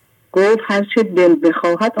 گفت هرچه دل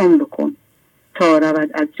بخواهد آن بکن، تا رود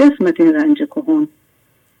از جسمت این رنج کهن.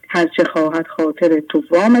 هرچه خواهد خاطر تو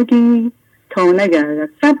وامگی، تا نگردد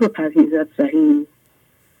صبر و پرهیزت زهی.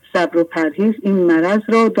 صبر و پرهیز این مرض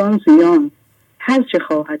را دان زیان، هرچه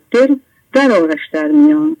خواهد دل در آرش در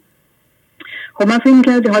میان. خب من فکر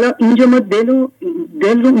کردم حالا اینجا ما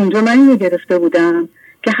دل رو اینجا من گرفته بودم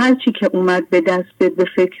که هرچی که اومد به دستت، به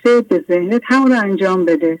فکرت، به ذهنت همون رو انجام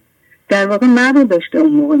بده. در واقع من رو داشته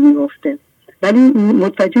اون موقع میگفته، ولی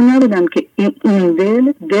متوجه نبودم که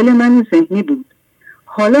این دل من ذهنی بود.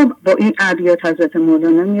 حالا با این ابیات حضرت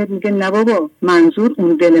مولانا میاد میگه نه بابا، منظور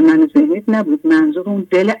اون دل من ذهنی نبود، منظور اون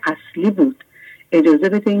دل اصلی بود. اجازه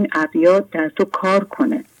بده این ابیات در تو کار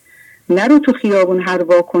کنه. نرو تو خیابون هر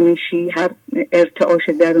واکنشی، هر ارتعاش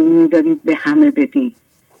درونی داری به همه بدی.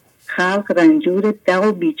 خلق رنجور دق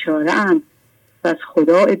و بیچاره ام، و از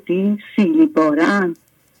خدا دی سیلی باره ام.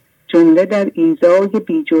 جمله در ایذای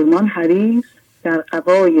بی جرمان حریص، در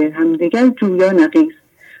قبای همدیگر جویا نقیص.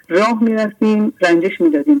 راه میرفتیم رنجش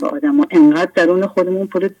میدادیم به آدم ها. انقدر درون خودمون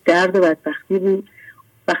پر درد و بدبختی بود،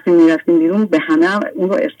 وقتی میرفتیم بیرون به همه اون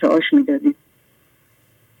رو ارتعاش میدادیم.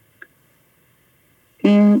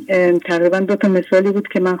 این تقریبا 2 مثالی بود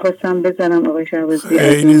که من خواستم بزنم آقای شهبازی.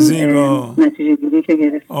 خیلی زیبا، نتیجه گیری که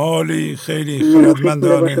گرفت عالی، خیلی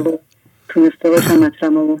خردمندانه، تونسته باشم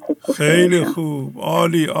مطلبمو خوب گفته خیلی باشم. خوب،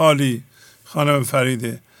 عالی عالی خانم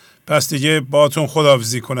فریده. پس دیگه باتون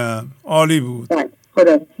خداحافظی کنم. عالی بود.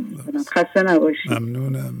 خداحافظی کنم. خسته نباشید.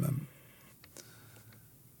 ممنونم.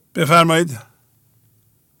 بفرمایید.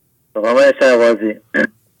 آقای شهبازی.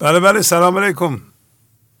 بله سلام علیکم.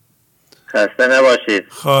 خسته نباشید.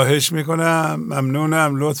 خواهش میکنم.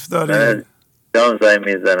 ممنونم، لطف دارید. جان زنگ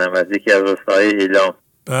میزنم از یکی از روستاهای ایلام.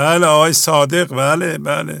 بله آقای صادق.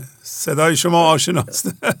 بله صدای شما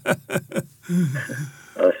آشناست.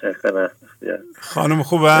 آشنا. خانم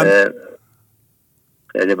خوبن؟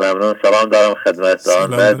 خیلی ممنون. سلام دارم خدمتتان. سلام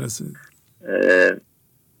برسید.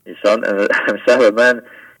 ایشان امشب من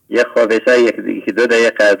یه خواهشه 1-2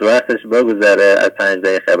 دقیقه از وقتش بگذره، از 5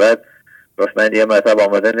 دقیقه بعد گفت من یه مطلب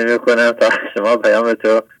آماده نمی کنم تا شما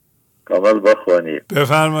پیامتو کامل بخونید.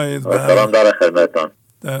 بفرمایید. سلام دارم خدمتتان.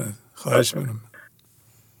 خواهش میکنم.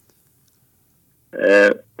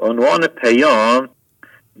 عنوان پیام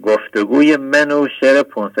گفتگوی من و شعر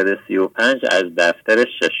 535 از دفتر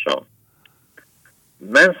 6.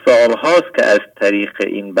 من سالهاست که از طریق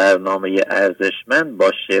این برنامه ارزشمند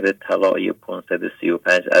با شعر طلایی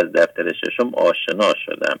 535 از دفتر 6 آشنا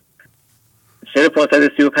شدم. شعر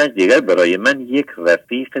 535 دیگر برای من یک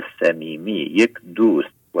رفیق صمیمی، یک دوست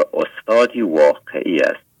و استادی واقعی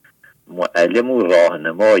است. معلم و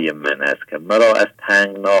راهنمای من است که مرا از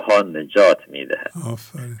تنگناها نجات می‌دهد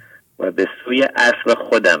و به سوی اصل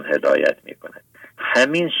خودم هدایت می‌کند.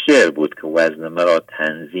 همین شعر بود که وزن مرا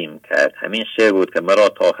تنظیم کرد. همین شعر بود که مرا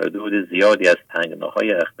تا حدود زیادی از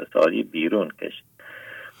تنگناهای اقتصادی بیرون کشید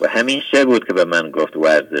و همین شعر بود که به من گفت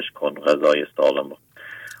ورزش کن، غذای سالم بخور.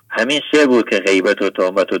 همین شعر بود که غیبت و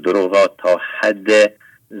تهمت و دروغ را تا حد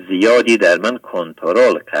زیادی در من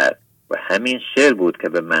کنترل کرد و همین شعر بود که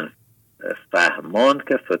به من فهمان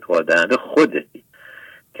که فتوا دهنده خودتی.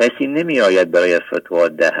 کسی نمی آید برای فتوا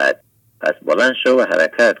دهد، پس بلند شو و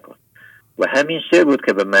حرکت کن. و همین شعر بود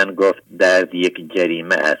که به من گفت درد یک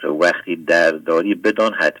جریمه است و وقتی درد داری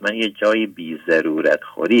بدان حتما یه جایی بی ضرورت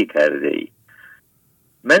خوری کرده ای.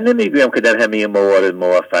 من نمیگویم که در همه موارد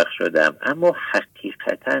موفق شدم، اما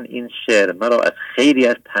حقیقتا این شعر مرا از خیلی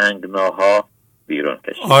از تنگناها بیرون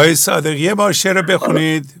کشید. آقای صادق یه بار شعر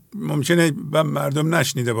بخونید، ممکنه مردم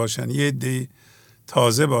نشنیده باشن، یه دی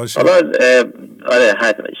تازه باشه. آره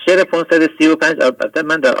حتما. شعر 535 البته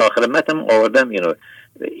من در آخر متن آوردم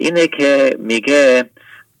اینه که میگه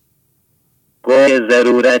گوی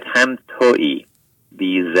ضرورت هم تویی،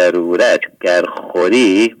 بی ضرورت گر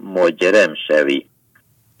خوری مجرم شوی.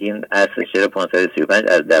 این اصل شعر 535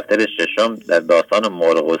 از دفتر 6 در داستان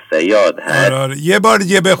مرغ و صیاد هست. آره. یه بار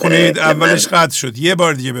دیگه بخونید، اولش قطع شد. یه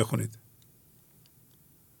بار دیگه بخونید.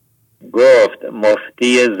 گفت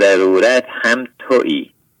مفتی ضرورت هم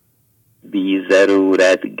تویی، بی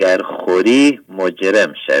ضرورت گر خوری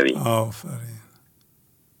مجرم شوی. آفرین.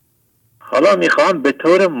 حالا میخوام به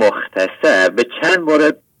طور مختصر به چند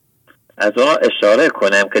مورد از آنها اشاره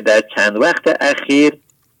کنم که در چند وقت اخیر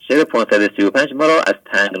شعر 535 ما را از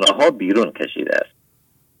تنگناها بیرون کشیده است.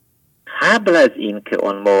 قبل از این که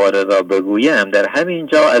اون موارد را بگویم در همین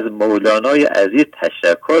جا از مولانای عزیز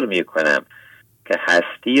تشکر می کنم که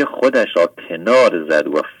هستی خودش را کنار زد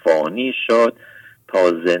و فانی شد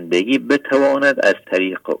تا زندگی بتواند از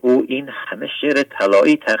طریق او این همه شعر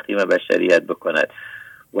طلایی تقدیم بشریت بکند.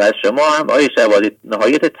 و از شما هم آقای شهبازی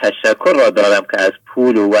نهایت تشکر را دارم که از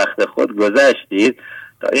پول و وقت خود گذشتید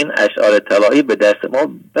تا این اشعار طلایی به دست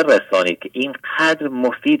ما برسانید که اینقدر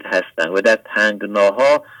مفید هستند و در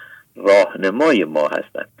تنگناها راهنمای ما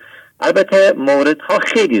هستند. البته موردها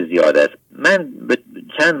خیلی زیاد است. من به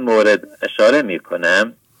چند مورد اشاره می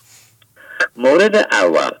کنم. مورد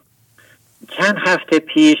اول، چند هفته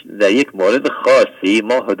پیش در یک مورد خاصی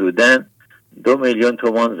ما حدوداً 2 میلیون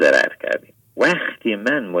تومان ضرر کردیم. وقتی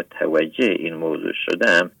من متوجه این موضوع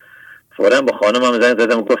شدم فوراً با خانمم زنگ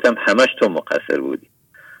زدم و گفتم همش تو مقصر بودی.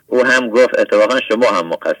 او هم گفت اتفاقا شما هم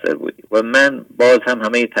مقصر بودی و من باز هم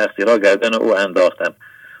همه تقصیرها گردن او انداختم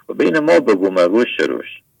و بین ما بگو مگو شروع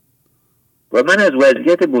شد و من از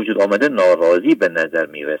وضعیت وجود آمده ناراضی به نظر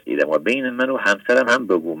می رسیدم و بین من و همسرم هم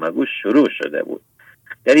بگو مگو شروع شده بود.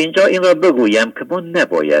 در اینجا این را بگویم که ما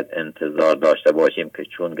نباید انتظار داشته باشیم که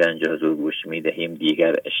چون گنج حضور گوش می دهیم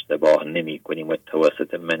دیگر اشتباه نمی کنیم و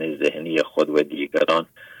توسط من ذهنی خود و دیگران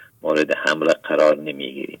مورد حمله قرار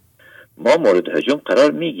نمی گیریم. ما مورد هجوم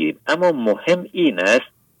قرار می گیریم، اما مهم این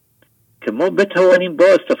است که ما بتوانیم با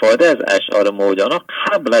استفاده از اشعار مولانا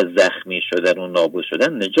قبل از زخمی شدن و نابود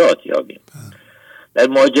شدن نجات یابیم. در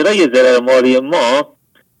ماجرای ضرر مالی ما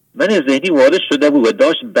من ذهنی وارد شده بود و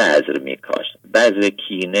داشت بذر میکاشت، بذر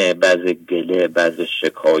کینه، بذر گله، بذر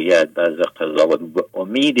شکایت، بذر قضاوت، به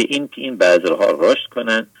امید این که این بذرها رشد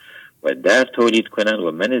کنن و در تولید کنن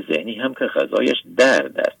و من ذهنی هم که غذایش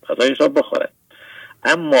غذایش را بخورد.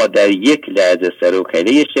 اما در یک لحظه سر و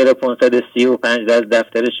کله شعر 535 از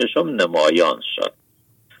دفتر ششم نمایان شد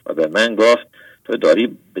و به من گفت تو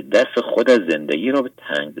داری به دست خود از زندگی را به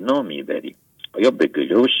تنگنا میبری. آیا به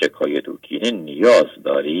گله و شکایت و کینه نیاز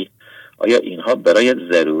داری؟ آیا اینها برای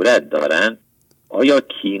ضرورت دارند؟ آیا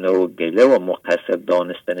کینه و گله و مقصر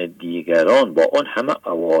دانستن دیگران با اون همه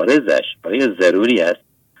عوارضش برای ضروری است؟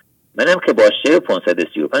 منم که با شعر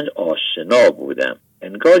 535 آشنا بودم،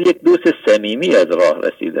 انگار یک دوست صمیمی از راه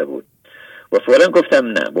رسیده بود و فوراً گفتم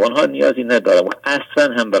نه، با آنها نیازی ندارم و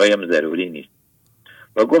اصلا هم برایم ضروری نیست.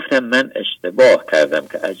 و گفتم من اشتباه کردم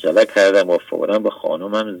که عجله کردم و فوراً به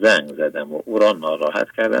خانومم زنگ زدم و او را ناراحت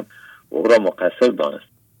کردم و او را مقصر دانستم.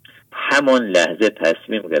 همان لحظه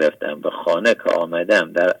تصمیم گرفتم به خانه که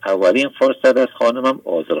آمدم در اولین فرصت از خانومم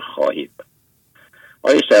عذرخواهی کنم.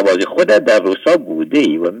 آیا شهبازی خودت در روسا بوده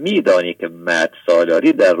ای و میدانی که مرد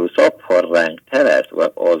سالاری در روسا پررنگتر است و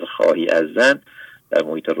عذرخواهی از زن در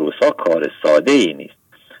محیط روسا کار ساده ای نیست،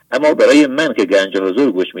 اما برای من که گنج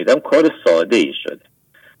حضور گوش میدم کار ساده ای شده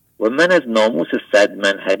و من از ناموس 100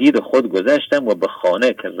 من حدید خود گذشتم و به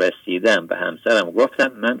خانه که رسیدم به همسرم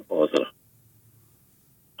گفتم من عذرخواهی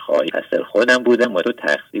قصر خودم بودم و تو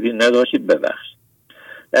تقصیری نداشتی، ببخش.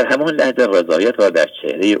 در همان لحظه رضایت را در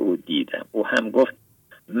چهره او دیدم. او هم گفت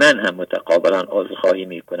من هم متقابلا عذرخواهی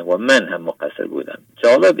میکنم و من هم مقصر بودم.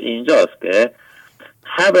 جالب اینجاست که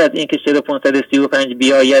قبل از اینکه شعر 535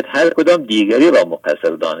 بیاید هر کدام دیگری را مقصر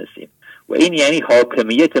دانستیم و این یعنی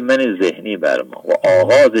حاکمیت من ذهنی بر ما و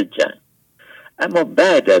آغاز جنگ. اما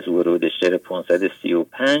بعد از ورود شعر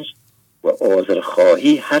 535 و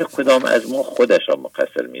عذرخواهی هر کدام از ما خودش را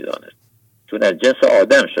مقصر می‌دانست، چون از جنس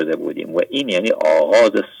آدم شده بودیم و این یعنی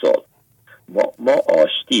آغاز صلح. ما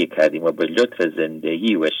آشتی کردیم و به لطف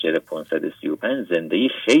زندگی و شعر 535 زندگی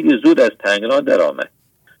خیلی زود از تنگنا در آمد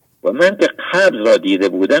و من که قبض را دیده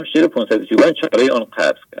بودم شعر 535 چاره آن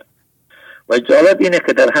قبض کرد. و جالب اینه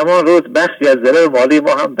که در همان روز بخشی از ضرر مالی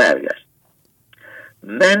ما هم برگشت.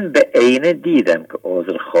 من به عینه دیدم که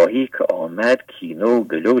عذرخواهی که آمد، کینه و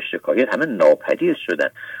گله و شکایت همه ناپدید شدن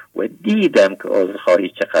و دیدم که عذرخواهی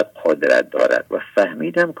چقدر قدرت دارد و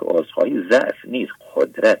فهمیدم که عذرخواهی ضعف نیست،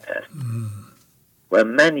 قدرت است. و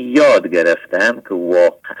من یاد گرفتم که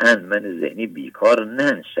واقعا من ذهنی بیکار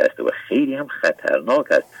ننشسته و خیلی هم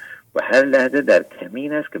خطرناک است و هر لحظه در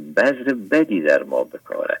کمین است که بذر بدی در ما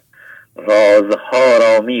بکارد. رازها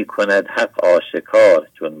را می کند حق آشکار،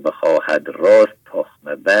 چون بخواهد راست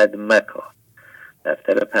تخم بد مکار.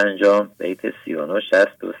 دفتر 5 بیت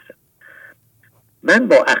 39-63. من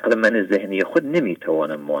با عقل من ذهنی خود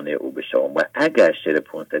نمیتوانم مانع او بشم و اگر شعر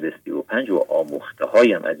 535 و آموخته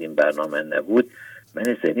هایم از این برنامه نبود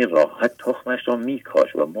من ذهنی راحت تخمش را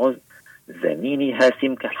میکاش و ما زمینی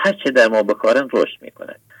هستیم که هرچه در ما بکارن رشد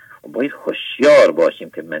میکند و باید هوشیار باشیم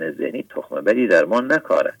که من ذهنی تخم بدی در ما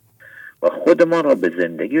نکارد و خودمان را به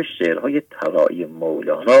زندگی و شعرهای طلایی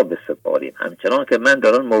مولانا بسپاریم. همچنان که من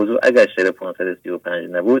در آن موضوع اگر شعر 535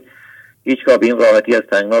 نبود هیچگاه به این راحتی از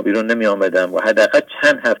تنگنا بیرون نمی آمدم و حداقل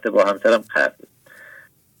چند هفته با همسرم قرض.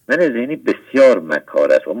 من ذهنی بسیار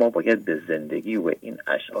مکار است و ما باید به زندگی و این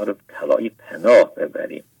اشعار طلایی پناه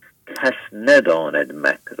ببریم. کس نداند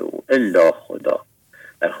مکر او الا خدا،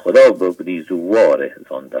 در خدا بگریز و واره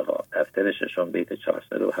زندقا. دفتر 6 بیت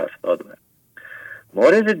 470.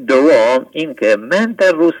 مورد دوم این که من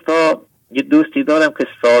در روستا یه دوستی دارم که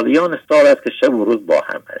سالیان سال است که شب و روز با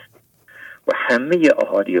هم هست و همه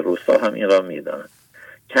اهالی روستا هم این را میدانند.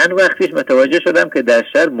 چند وقت پیش متوجه شدم که در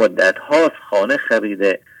شهر مدت هاست خانه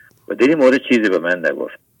خریده و در این مورد چیزی به من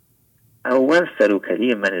نگفت. اول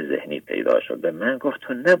سروکلی من ذهنی پیدا شد، به من گفت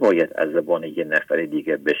تو نباید از زبان یه نفر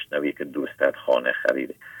دیگه بشنوی که دوستت خانه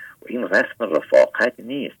خریده و این رسم رفاقت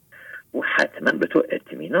نیست، او حتما به تو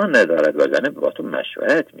اطمینان ندارد وگرنه با تو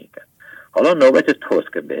مشورت میکرد. حالا نوبت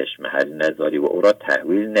توست که بهش محل نذاری و او را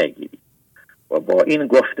تحویل نگیری. و با این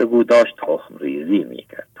گفتگو داشت تخم ریزی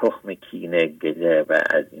میکرد، تخم کینه، گله و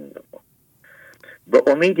از این دو،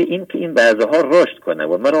 به امید این که این بعضه ها رشد کنه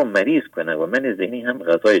و مرا مریض کنه و من ذهنی هم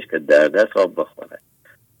غذایش که در دست را بخورد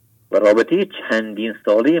و رابطه چندین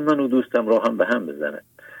ساله من و دوستم را هم به هم بزند.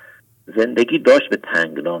 زندگی داشت به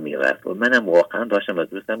تنگنا میرفت و منم واقعا داشتم از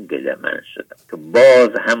دوستم گله من شدم که باز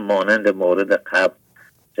هم مانند مورد قبل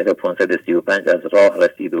شهر 535 از راه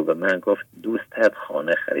رسید و به من گفت دوستت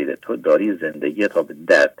خانه خریده، تو داری زندگی تا به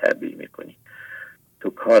درد تبدیل میکنی، تو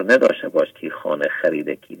کار نداشته باش کی خانه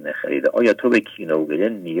خریده کی نخریده، آیا تو به کینه و گله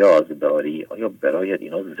نیاز داری؟ آیا برایت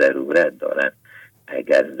اینا ضرورت دارن؟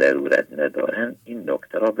 اگر ضرورت ندارن این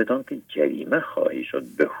نکته را بدان که جریمه خواهی شد،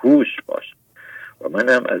 به هوش باش. و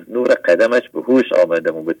منم از نور قدمش به هوش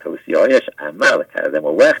آمدم و به توصیه‌هایش عمل کردم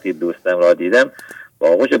و وقتی دوستم را دیدم با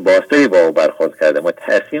آغوش بازتری با او برخورد کردم و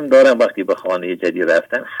تصمیم دارم وقتی به خانه جدید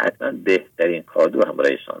رفتن حتما بهترین کادو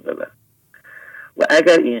همراهشان ببرم. و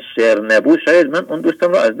اگر این شعر نبود شاید من اون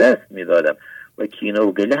دوستم را از دست میدادم و کینه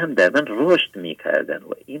و گله هم در من رشد میکردن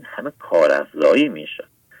و این همه کارافزایی میشد.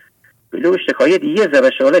 گله و شکایت یه ذره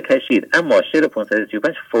شعله کشید، اما شعر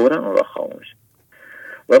 535 فوراً اون را خاموش.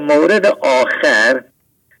 و مورد آخر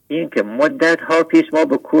این که مدت ها پیش ما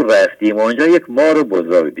به کور رفتیم و اونجا یک مار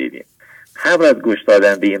بزرگ دیدیم. قبل از گوش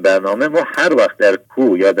دادن به این برنامه ما هر وقت در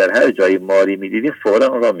کوه یا در هر جایی ماری میدیدیم فوراً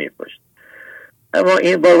اون را میکشت. اما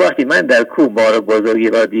این بار وقتی من در کوه مار بزرگی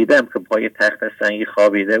را دیدم که پای تخت سنگی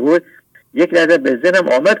خوابیده بود، یک لحظه به ذهنم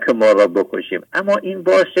آمد که مار را بکشیم. اما این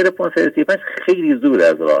بار شعر 535 خیلی زود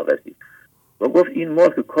از راه رسید و گفت این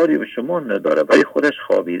مار که کاری به شما نداره، برای خودش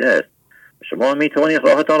خوابیده است، شما میتوانید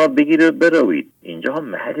راهتان را بگیرید و بروید. اینجا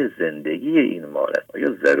محل زندگی این مار است.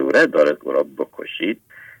 آیا ضرورت دارد او را بکشید؟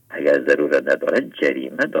 اگر ضرورت ندارد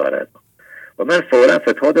جریمه دارد. و من فوراً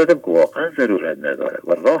فتوا دادم که واقعا ضرورت نداره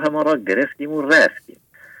و راه ما را گرفتیم و رفتیم.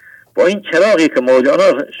 با این چراغی که مولانا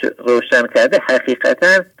روشن کرده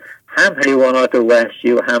حقیقتا هم حیوانات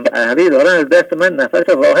وحشی و هم اهلی دارن از دست من نفس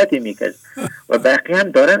راحتی میکشن و بقیه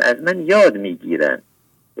هم دارن از من یاد میگیرن.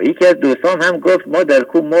 و یکی از دوستان هم گفت ما در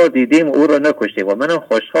کوه مار دیدیم و او را نکشتیم و منم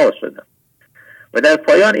خوشحال شدم. و در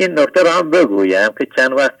پایان این نکته را هم بگویم که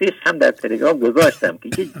چند وقت پیش هم در تلگرام گذاشتم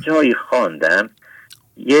که یه جایی خواندم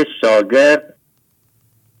یه شاگرد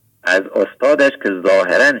از استادش که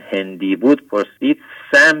ظاهرا هندی بود پرسید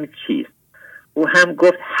سم چیست؟ او هم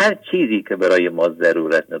گفت هر چیزی که برای ما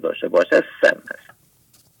ضرورت نداشته باشه سم است.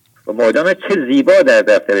 و مولانا چه زیبا در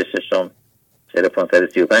دفتر ششم شعر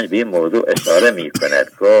 535 به این موضوع اشاره می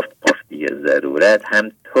کند. گفت افتی ضرورت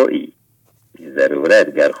هم تویی، بی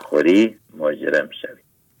ضرورت گر خوری مجرم شوی.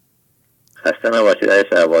 خسته نباشید آقای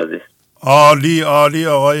شهبازی. عالی عالی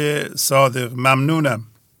آقای صادق، ممنونم.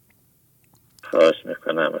 خواهش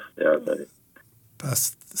میکنم، اختیار دارید.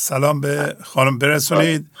 پس سلام به خانم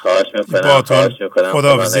برسونید. خواهش میکنم.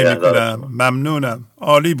 خداحافظی میکنم. ممنونم،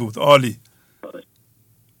 عالی بود، عالی.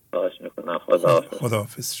 خواهش میکنم.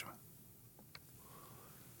 خداحافظ شما.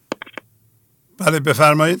 بله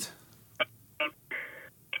بفرمایید.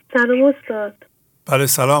 سلام استاد. بله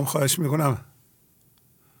سلام، خواهش میکنم.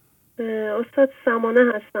 استاد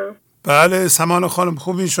سمانه هستم. بله سمانه خانم،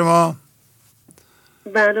 خوبین شما؟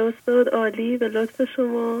 بله استاد، عالی، به لطف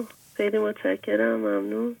شما خیلی متشکرم،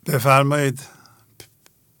 ممنون. بفرمایید.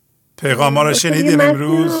 پیغاما رو شنیدین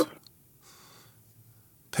امروز؟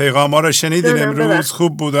 پیغاما رو شنیدین امروز؟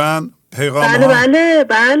 خوب بودن پیغام بله ها؟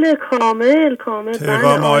 بله کامل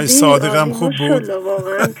پیغام های صادق هم خوب بود.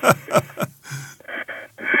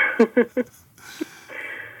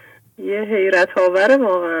 یه حیرت آوره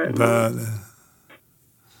واقعا. بله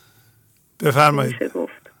بفرمایید.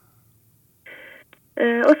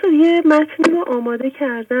 اصلا یه متنی رو آماده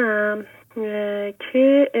کردم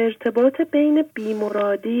که ارتباط بین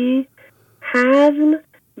بیمرادی، حزم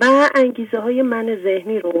و انگیزه های من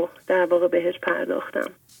ذهنی رو در واقع بهش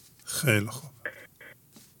پرداختم. خیلی خوب.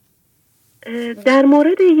 در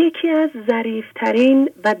مورد یکی از ظریف‌ترین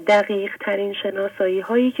و دقیق‌ترین شناسایی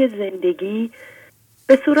هایی که زندگی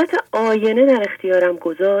به صورت آینه در اختیارم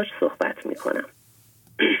گذاشت صحبت می کنم.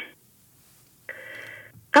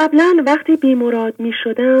 قبلا وقتی بیمراد می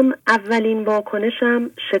شدم اولین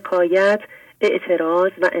واکنشم شکایت،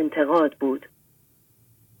 اعتراض و انتقاد بود.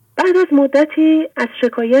 بعد از مدتی از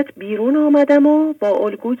شکایت بیرون آمدم و با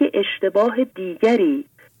الگوی اشتباه دیگری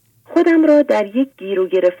خودم را در یک گیر و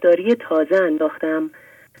گرفتاری تازه انداختم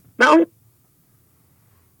و آن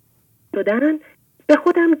شدن به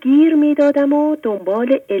خودم گیر می دادم و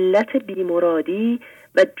دنبال علت بیمرادی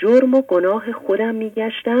و جرم و گناه خودم می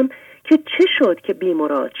گشتم که چه شد که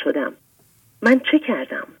بیمراد شدم؟ من چه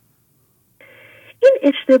کردم؟ این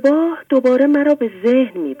اشتباه دوباره مرا به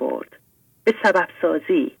ذهن می برد، به سبب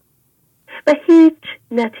سازی و هیچ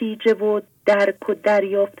نتیجه و درک و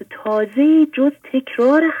دریافت تازه‌ای جز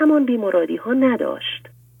تکرار همان بیمرادی ها نداشت.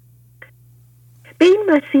 به این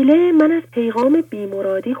وسیله من از پیغام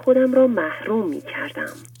بیمرادی خودم را محروم می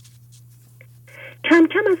کردم. کم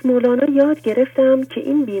کم از مولانا یاد گرفتم که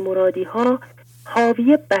این بیمرادی ها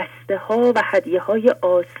حاوی بسته ها و هدیه های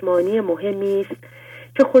آسمانی مهمی است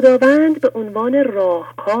که خداوند به عنوان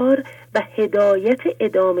راهکار و هدایت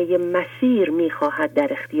ادامه مسیر می‌خواهد در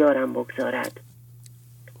اختیارم بگذارد.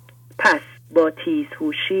 پس با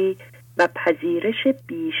تیزهوشی و پذیرش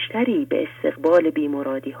بیشتری به استقبال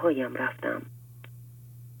بیمرادی‌هایم رفتم.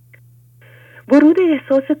 ورود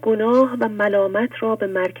احساس گناه و ملامت را به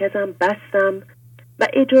مرکزم بستم و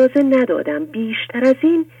اجازه ندادم بیشتر از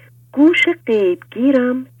این گوش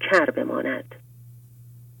غیبگیرم کر بماند.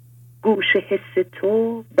 گوش حس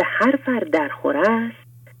تو به هر فرد درخور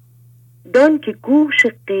است، دان که گوش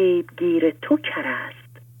غیبگیر تو کر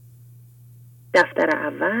است. دفتر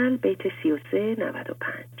اول بیت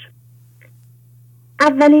 33-95.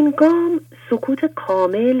 اولین گام سکوت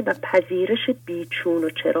کامل و پذیرش بیچون و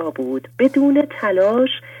چرا بود، بدون تلاش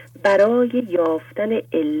برای یافتن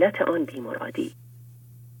علت آن بیمرادی.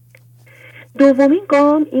 دومین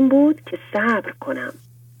گام این بود که صبر کنم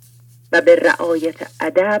و به رعایت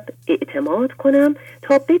ادب اعتماد کنم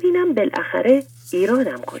تا ببینم بالاخره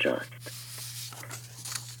ایرادم کجاست.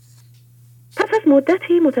 پس از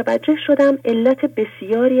مدتی متوجه شدم علت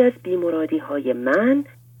بسیاری از بیمرادی‌های من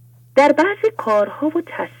در بعضی کارها و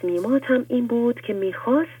تصمیماتم این بود که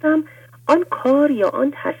میخواستم آن کار یا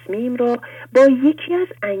آن تصمیم را با یکی از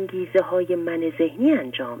انگیزه‌های من ذهنی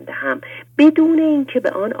انجام دهم بدون اینکه به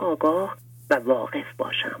آن آگاه و واقف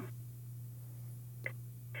باشم.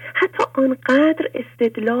 حتی آنقدر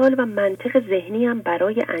استدلال و منطق ذهنیم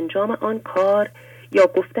برای انجام آن کار یا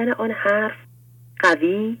گفتن آن حرف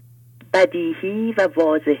قوی، بدیهی و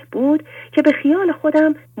واضح بود که به خیال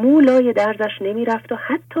خودم مولای درزش نمی رفت و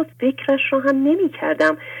حتی فکرش را هم نمی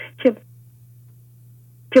کردم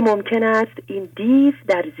که ممکن است این دیو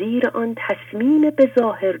در زیر آن تصمیم به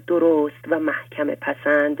ظاهر درست و محکم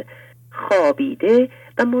پسند خوابیده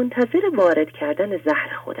و منتظر وارد کردن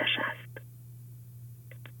زهر خودش است.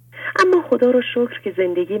 اما خدا را شکر که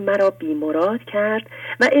زندگی مرا بیمراد کرد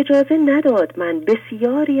و اجازه نداد من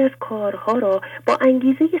بسیاری از کارها را با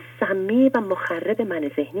انگیزه سمی و مخرب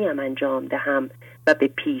من ذهنیم انجام دهم و به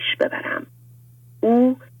پیش ببرم.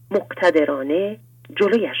 او مقتدرانه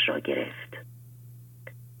جلویش را گرفت.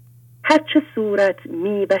 هرچه صورت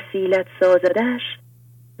می وسیلت سازدش،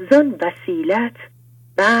 زان وسیلت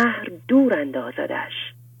بحر دور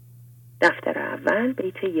اندازدش. دفتر اول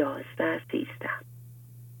بیت 11-13.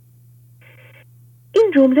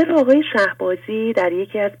 این جمله را آقای شهبازی در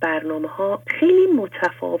یکی از برنامه‌ها خیلی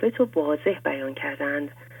متفاوت و واضح بیان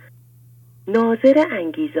کردند. ناظر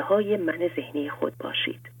انگیزه‌های من ذهنی خود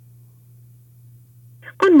باشید.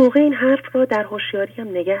 آن موقع این حرف را در هوشیاریم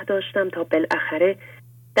نگه داشتم تا بالاخره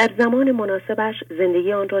در زمان مناسبش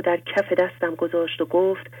زندگی آن را در کف دستم گذاشت و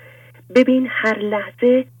گفت ببین هر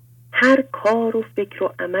لحظه هر کار و فکر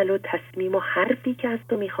و عمل و تصمیم و حرفی که از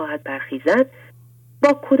تو می‌خواهد برخیزد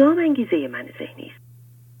با کدام انگیزه من ذهنی است.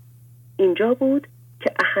 اینجا بود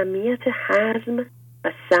که اهمیت حزم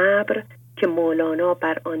و صبر که مولانا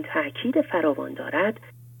بر آن تأکید فراوان دارد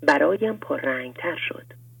برایم پررنگ‌تر شد.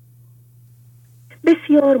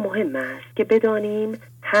 بسیار مهم است که بدانیم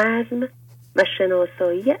حزم و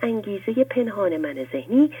شناسایی انگیزه پنهان من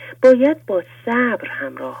ذهنی باید با صبر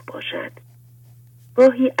همراه باشد.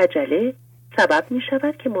 گاهی عجله سبب می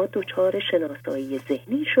شود که ما دچار شناسایی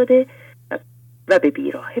ذهنی شده و به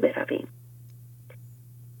بیراهه برویم.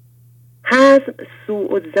 حزم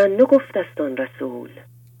سوء الظن گفت است آن رسول،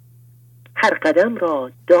 هر قدم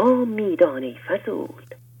را دام میدان ای فضول.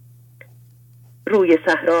 روی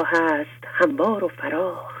صحرا هست هموار و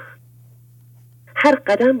فراخ، هر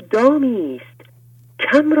قدم دامی است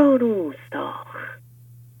کم را نوستاخ.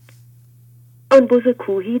 آن بز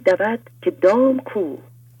کوهی دود که دام کو،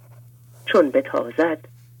 چون بتازد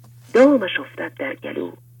دامش افتد در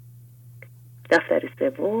گلو. دفتر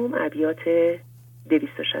سوم ابیات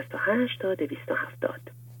 268 تا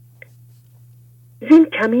 270. زین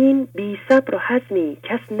کمین بی صبر و حزمی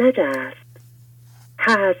کس نجست،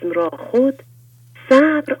 حزم را خود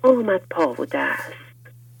صبر آمد پا و دست.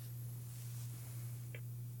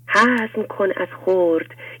 حزم کن از خورد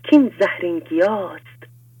که این زهرین گیاست،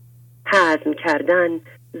 حزم کردن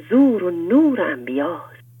زور و نور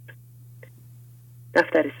انبیاست.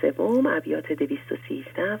 دفتر سوم ابیات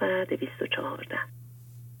 213 و 214.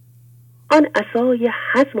 آن عصای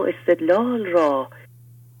حزم و استدلال را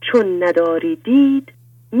چون نداری دید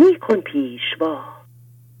می کن پیشوا.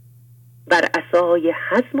 بر عصای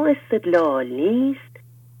حزم و استدلال نیست،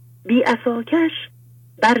 بی عصاکش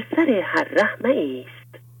بر سر هر رحمه ایست.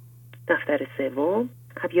 دفتر سوم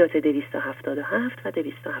ابیات 277 و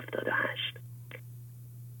 278.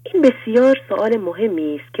 این بسیار سوال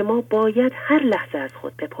مهمی است که ما باید هر لحظه از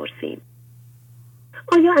خود بپرسیم.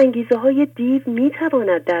 آیا انگیزه های دیو می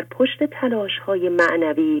تواند در پشت تلاش های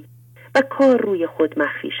معنوی و کار روی خود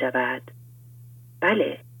مخفی شود.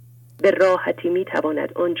 بله، به راحتی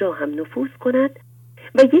میتواند آنجا هم نفوذ کند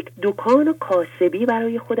و یک دکان و کاسبی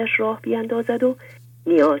برای خودش راه بیاندازد و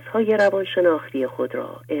نیازهای روانشناختی خود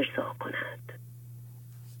را ارضا کند.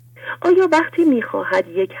 آیا وقتی میخواهد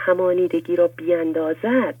یک همانیدگی را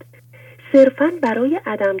بیاندازد صرفاً برای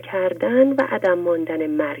عدم کردن و عدم ماندن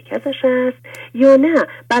مرکزش است یا نه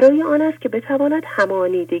برای آن است که بتواند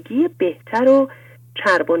همانیدگی بهتر و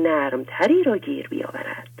چرب و نرمتری را گیر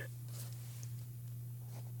بیاورد؟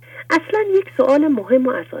 اصلاً یک سوال مهم و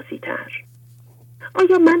اساسی تر: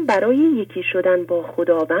 آیا من برای یکی شدن با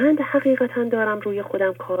خداوند حقیقتاً دارم روی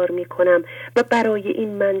خودم کار می کنم و برای این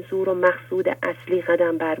منظور و مقصود اصلی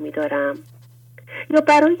قدم برمی دارم؟ یا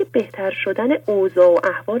برای بهتر شدن اوضاع و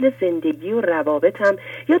احوال زندگی و روابطم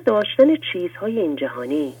یا داشتن چیزهای این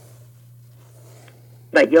جهانی؟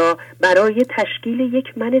 و یا برای تشکیل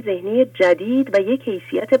یک من ذهنی جدید و یک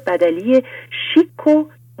حیثیت بدلی شیک و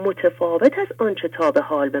متفاوت از آنچه تا به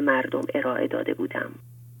حال به مردم ارائه داده بودم؟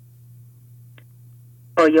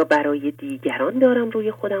 آیا برای دیگران دارم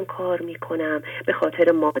روی خودم کار می کنم؟ به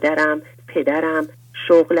خاطر مادرم، پدرم،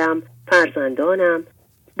 شغلم، فرزندانم؟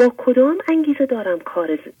 با کدام انگیزه دارم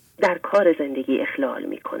در کار زندگی اخلال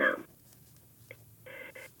می کنم؟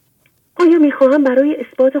 آیا می خواهم برای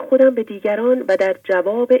اثبات خودم به دیگران و در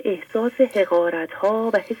جواب احساس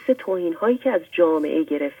حقارت‌ها و حس توهین‌هایی که از جامعه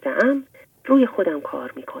گرفتم روی خودم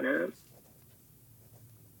کار می کنم؟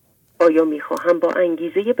 آیا می خواهم با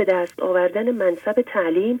انگیزه به دست آوردن منصب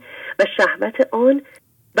تعلیم و شهوت آن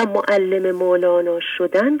و معلم مولانا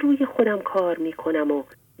شدن روی خودم کار می کنم و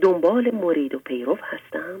دنبال مرید و پیرو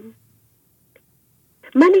هستم؟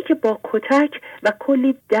 منی که با کتک و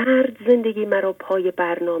کلی درد زندگی مرا پای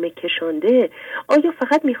برنامه کشانده، آیا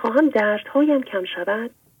فقط می خواهم دردهایم کم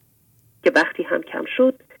شود؟ که وقتی هم کم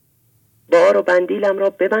شد بار و بندیلم را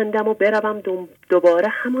ببندم و بروم دوباره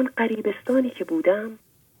همان غریبستانی که بودم؟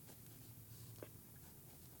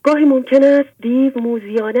 گاهی ممکن است دیو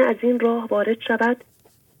موذیانه از این راه وارد شود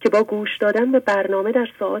که با گوش دادن به برنامه در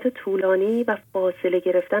ساعات طولانی و فاصله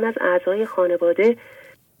گرفتن از اعضای خانواده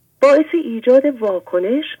باعث ایجاد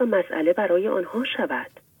واکنش و مسئله برای آنها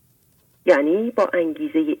شود. یعنی با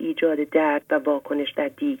انگیزه ایجاد درد و واکنش در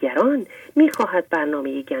دیگران می‌خواهد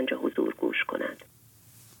برنامه گنج حضور گوش کند.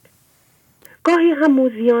 گاهی هم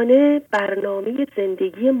موذیانه برنامه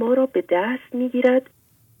زندگی ما را به دست می‌گیرد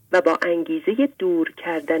و با انگیزه دور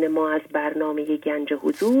کردن ما از برنامه گنج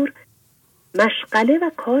حضور مشغله و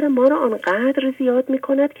کار ما را آنقدر زیاد می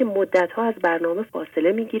کند که مدتها از برنامه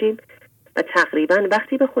فاصله می گیریم و تقریبا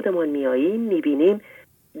وقتی به خودمان می آییم می بینیم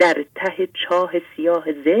در ته چاه سیاه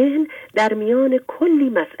ذهن در میان کلی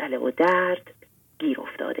مسئله و درد گیر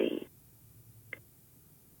افتاده ایم.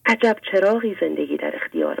 عجب چراغی زندگی در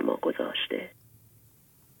اختیار ما گذاشته.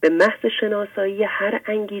 به محض شناسایی هر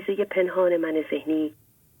انگیزه پنهان من ذهنی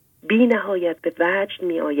بی نهایت به وجد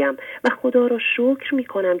می آیم و خدا را شکر می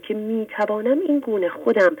کنم که می توانم این گونه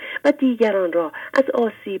خودم و دیگران را از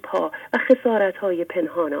آسیب ها و خسارت های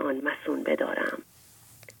پنهان آن مسئول بدارم.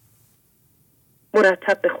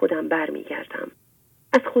 مرتب به خودم برمی گردم.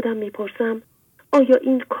 از خودم می پرسم آیا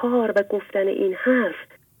این کار و گفتن این حرف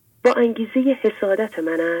با انگیزه حسادت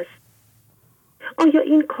من است؟ آیا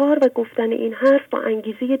این کار و گفتن این حرف با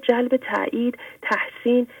انگیزه جلب تایید،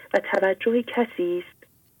 تحسین و توجه کسی است؟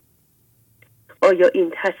 آیا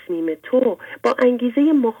این تصمیم تو با انگیزه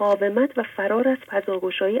مقاومت و فرار از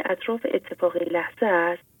فضاگشایی اطراف اتفاقی لحظه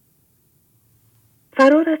است؟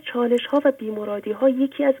 فرار از چالش ها و بیمرادی ها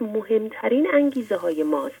یکی از مهمترین انگیزه های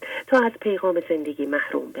ماست تا از پیغام زندگی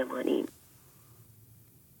محروم بمانیم.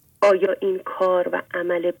 آیا این کار و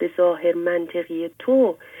عمل به ظاهر منطقی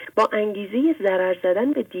تو با انگیزه ضرر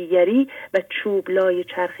زدن به دیگری و چوب لای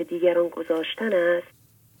چرخ دیگران گذاشتن است؟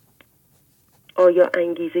 آیا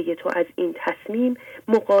انگیزه تو از این تصمیم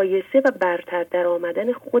مقایسه و برتر در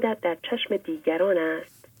آمدن خودت در چشم دیگران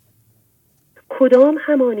است؟ کدام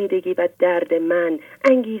همانیدگی و درد من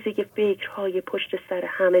انگیزه فکرهای پشت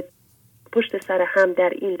سر هم در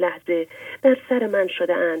این لحظه در سر من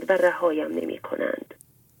شده اند و رهایم نمی کنند؟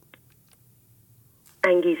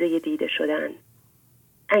 انگیزه دیده شدن،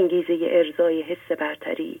 انگیزه ارضای حس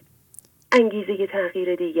برتری، انگیزه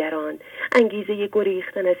تغییر دیگران، انگیزه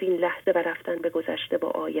گریختن از این لحظه و رفتن به گذشته با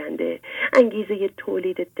آینده، انگیزه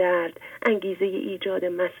تولید درد، انگیزه ایجاد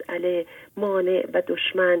مسئله، مانع و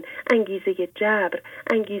دشمن، انگیزه جبر،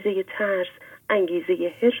 انگیزه ترس،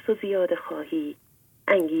 انگیزه حرص و زیاده خواهی،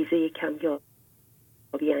 انگیزه کمیابی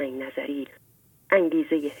عین نظری،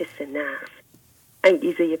 انگیزه حس نقص،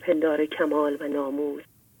 انگیزه پندار کمال و ناموس،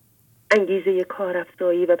 انگیزه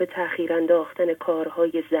کارافزایی و به تأخیر انداختن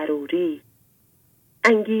کارهای ضروری،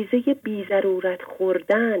 انگیزه بی ضرورت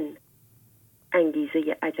خوردن،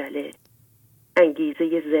 انگیزه عجله،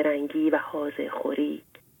 انگیزه زرنگی و حاضر خوری،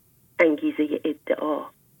 انگیزه ادعا،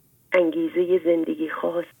 انگیزه زندگی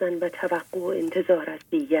خواستن و توقع و انتظار از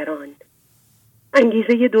دیگران،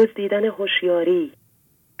 انگیزه دزدیدن هوشیاری،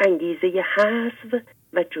 انگیزه حذف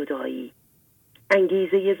و جدایی،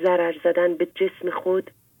 انگیزه ضرر زدن به جسم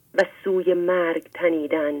خود و سوی مرگ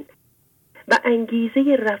تنیدن و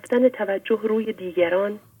انگیزه رفتن توجه روی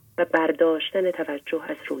دیگران و برداشتن توجه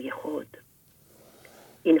از روی خود.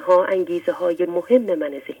 اینها انگیزه های مهم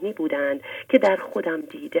من ذهنی بودند که در خودم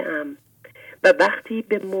دیدم و وقتی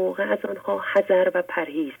به موقع از آنها حذر و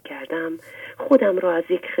پرهیز کردم خودم را از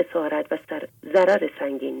یک خسارت و ضرر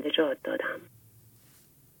سنگین نجات دادم.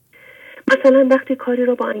 مثلا وقتی کاری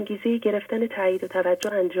را با انگیزه گرفتن تایید و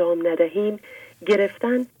توجه انجام ندهیم،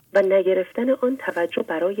 گرفتن و نگرفتن آن توجه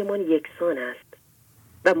برایمان یکسان است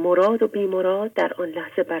و مراد و بیمراد در آن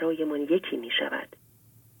لحظه برایمان یکی می شود.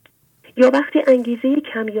 یا وقتی انگیزه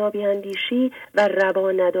کمیابی اندیشی و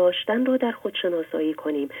روا نداشتن را در خود شناسایی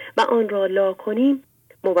کنیم و آن را لا کنیم،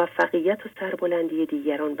 موفقیت و سربلندی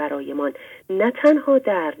دیگران برایمان نه تنها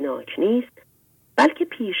دردناک نیست، بلکه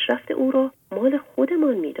پیشرفت او را مال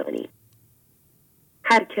خودمان می دانیم.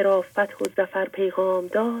 هر که را فتح و ظفر پیغام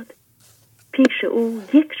داد، پیش او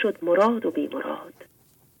یک شد مراد و بی مراد.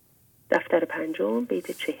 دفتر 5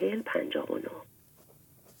 بیت 40-59.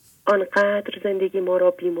 آنقدر زندگی ما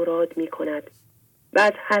را بی مراد می کند و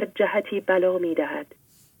از هر جهتی بلا می دهد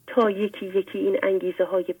تا یکی یکی این انگیزه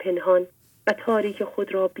های پنهان و تاریک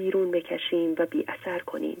خود را بیرون بکشیم و بی اثر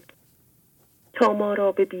کنیم تا ما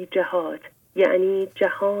را به بی جهات، یعنی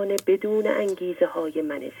جهان بدون انگیزه های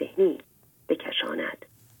من ذهنی بکشاند.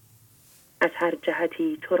 از هر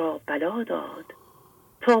جهتی تو را بلا داد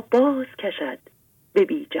تا باز کشد به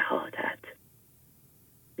بی جهاتت.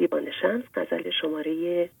 دیوان شمس، غزل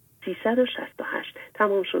شماره 368.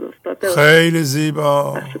 تمام شد استاد. خیلی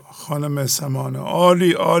زیبا خانم سمانه،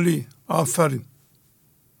 عالی عالی، آفرین.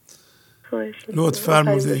 لطف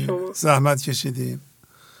فرمودین، زحمت کشیدین.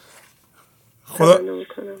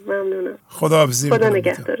 ممنونم. خداحافظی. خدا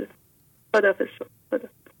نگهدارت. خداحافظ. خدا.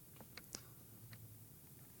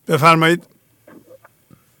 بفرمایید.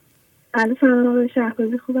 سلام آقای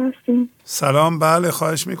شهبازی، خوب هستین؟ سلام، بله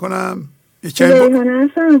خواهش میکنم. ریحانه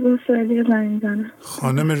هستم از استرالیا زنگ میزنم.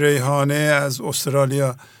 خانم ریحانه از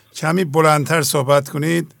استرالیا، کمی بلندتر صحبت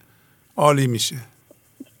کنید عالی میشه.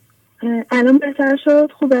 الان بهتر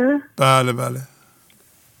شد؟ خوبه؟ بله بله.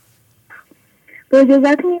 با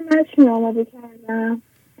اجازتون این متن آماده کردم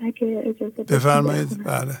اگه اجازه بفرمایید.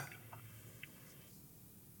 بله.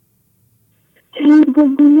 چند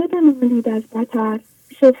گلگونه بمالید از بطر،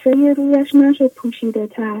 سفره رویش نشد پوشیده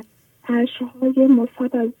تر، عرشهای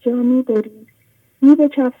مصحف از جا می برید، می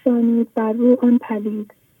بچفسانید بر رو آن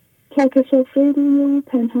پلید، تا که سفره روی او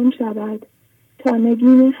پنهان شود، تا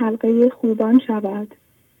نگین حلقه خوبان شود.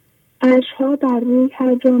 عرشها بر روی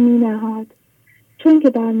هر جا می نهاد، چون که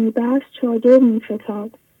در می بست چادر می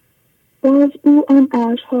فتاد. باز او آن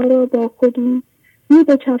عرشها را با خودی می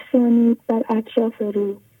بچفسانید بر اطراف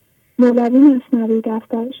رو. مولوی مثنوی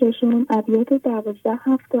دفتر 6 ابیات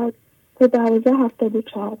 1270 تا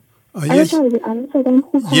 1274.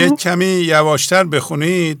 یک کمی یواشتر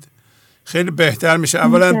بخونید خیلی بهتر میشه.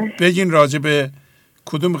 اولا بگین راجع به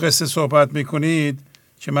کدوم قصه صحبت میکنید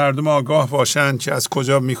که مردم آگاه باشن که از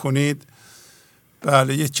کجا میخونید.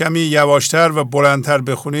 بله، یک کمی یواشتر و بلندتر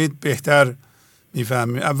بخونید بهتر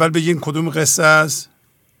میفهمید. اول بگین کدوم قصه است؟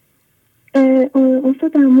 اصلا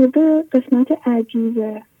در مورد قسمت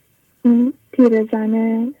عجیبه، پیر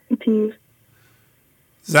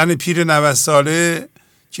زن پیر 90 ساله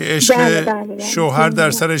که عشق شوهر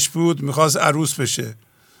در سرش بود، میخواست عروس بشه.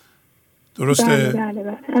 درسته؟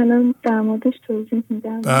 بله. الان در موردش توضیح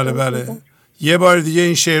میدم. بله. یه بار دیگه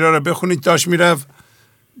این شعرها رو بخونید. داشت میرفت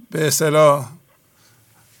به اصطلاح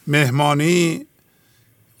مهمانی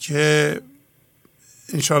که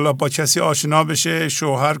انشالله با کسی آشنا بشه،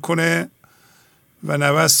 شوهر کنه و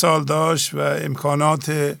 90 سال داشت و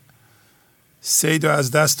امکانات صید رو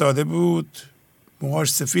از دست داده بود.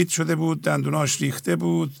 موهاش سفید شده بود، دندوناش ریخته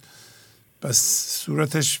بود، بس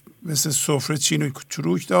صورتش مثل سفره چین و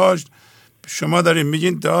چروک داشت. شما دارین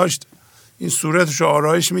میگین داشت این صورتش رو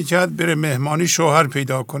آرایش میکرد بره مهمانی شوهر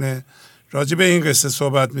پیدا کنه. راجع به این قصه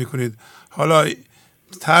صحبت میکنید. حالا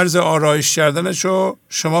طرز آرایش کردنش رو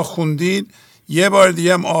شما خوندید، یه بار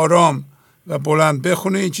دیگه هم آرام و بلند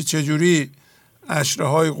بخونید که چجوری اشاره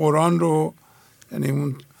های قرآن رو، یعنی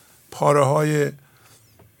اون پاره های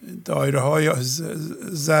دایره های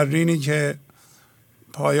زرینی که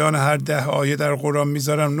پایان هر 10 آیه در قرآن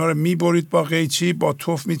میذارن، اونا رو میبرید با قیچی، با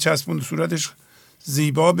توف میچسبوند صورتش،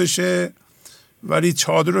 زیبا بشه، ولی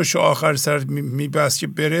چادرشو آخر سر میبست که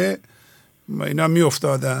بره، اینا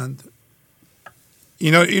میافتادند.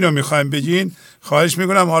 اینو میخوایم بگین. خواهش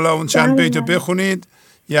میکنم حالا اون چند بیتو بخونید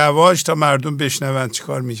یواش تا مردم بشنوند چی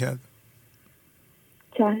کار میکرد.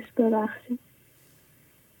 چشم ببخشید.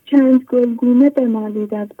 چند گلگونه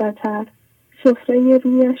بمالید از بطر، سفره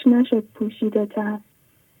رویش نشد پوشیده تر.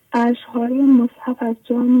 عرشهای مصحف از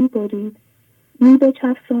جا می برید، می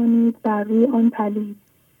بچفسانید بر روی آن پلید،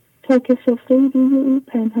 تا که سفره روی او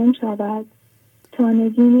پنهان شود، تا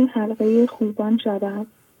نگین حلقه خوبان شود.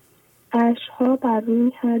 عرشها بر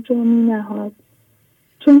روی هر جا می نهاد،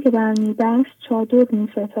 چون که بر می بست چادر می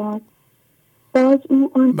فتاد. باز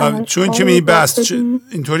او آن چون که می بست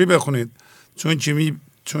اینطوری بخونید،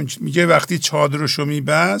 چون میگه وقتی چادرشو می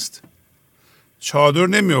بست چادر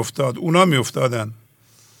نمی افتاد، اونا می افتادن.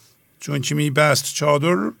 چون که می بست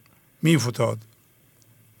چادر می فتاد.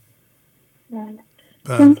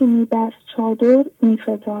 چون که می بست چادر می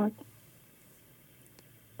فتاد.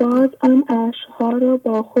 باز آن عرشها را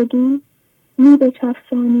با خودی می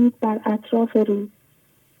بچفسانید بر اطراف رو.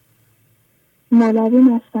 مولوی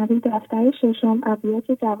مثنوی دفتر ششم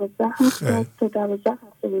ابیات 12 تا 12.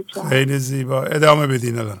 خیلی زیبا. ادامه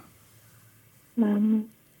بدین الان. ممنون.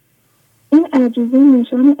 این عجیزی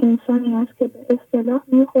نشان انسانی است که به اصطلاح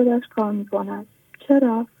روی خودش کار می کند.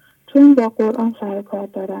 چرا؟ چون با قرآن سر کار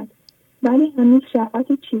دارد، ولی هنوز شهوت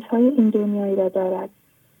چیزهای این دنیایی را دارد.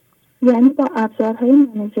 یعنی با ابزارهای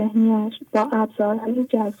من ذهنیش، با ابزارهای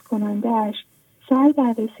جذب کننده‌اش سعی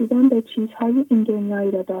در رسیدن به چیزهای این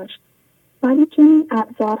دنیایی را داشت. ولی چون این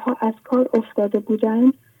ابزارها از کار افتاده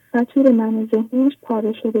بودند و تور من ذهنیش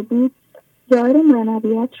پاره شده بود، ظاهر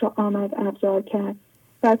معنویت را آمد ابزار کرد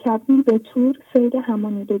و تبدیل به تور صید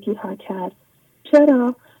همانیدگی ها کرد.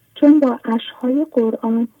 چرا؟ چون با اشهای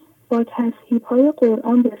قرآن، با تصحیح‌های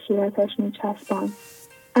قرآن به صورتش می‌چسباند.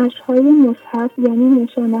 اشهای مصحف یعنی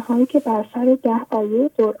نشانه هایی که بر سر 10 آیه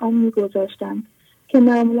قرآن می‌گذاشتند که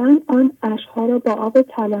معمولاً آن اشها را با آب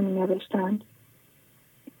طلا می‌نوشتند.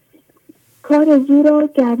 کار زی را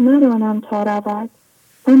گر نرانم تا رود،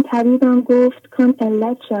 آن طبیبم گفت کان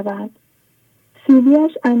علت شود.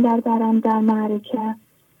 سیلیش اندر برم در معرکه،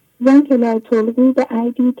 زن که لا تلقی به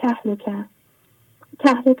ایدی تهلکه.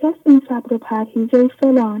 تهلکه است این صبر و پرهیزه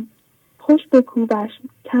فلان، خوش به کوبش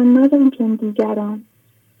کن مدن کن دیگران.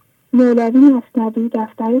 مولوی مثنوی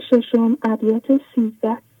دفتر ششم ابیات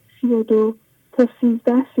 13:32 تا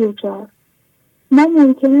 13:34. ما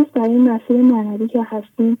ممکن است در این مسیر معنوی که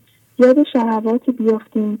هستیم یاد شهواتی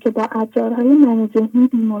بیفتیم که با ابزارهای من ذهنی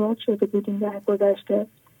بی‌مراد شده بودیم در گذشته،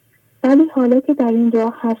 ولی حالا که در این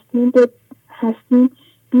راه هستیم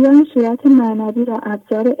بیاین صورت معنوی را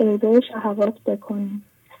ابزار ارضای شهوات بکنیم.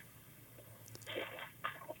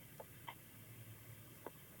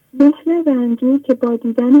 مثل رنجور که با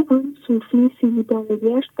دیدن آن صوفی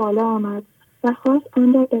سیزیبارگیش بالا آمد و خواست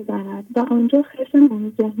آن را بزند و آنجا خرس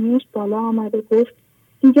من ذهنیش بالا آمد و گفت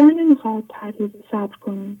دیگر نمیخواهد پرهیز صبر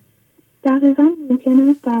کنیم. دقیقا ممکن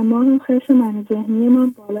است در ما هم خرس من ذهنی من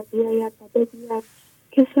بالا بیاید و بگوید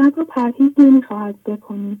که صبر و پرهیز نمیخواهد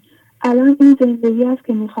بکنیم. الان این زندگی است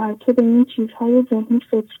که میخواهد تو به این چیزهای ذهنی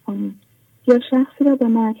فکر کنی، یا شخصی را به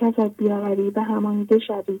مرکزت بیاوری و همانیده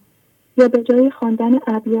شوی، یا به جای خواندن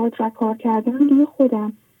ابیات و کار کردن روی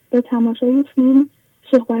خودم به تماشای فیلم،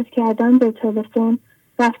 صحبت کردن به تلفن،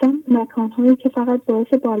 رفتن به مکانهایی که فقط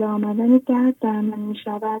باعث بالا آمدن درد در من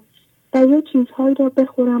میشود و یا چیزهایی را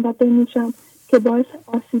بخورم و بنوشم که باعث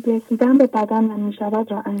آسیب رسیدن به بدن من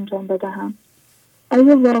میشود را انجام بدهم.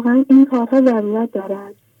 آیا واقعا این کارها ضرورت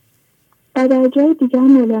دارد؟ و در جای دیگر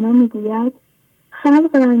مولانا میگوید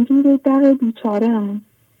خلق رنجور در بیچاره اند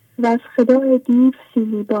و از خدای دیو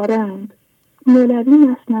سیلی داره اند. مولوی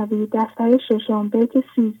مثنوی دفتر ششم بیت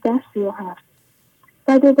 13:37.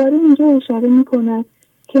 و دوباره اینجا اشاره میکند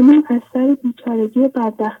که ما از سر بیچارگی و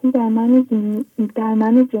بدبختی در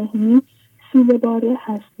من ذهنی سیلی باره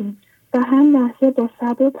هستیم و هر لحظه با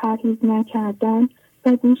صبر و پرهیز نکردن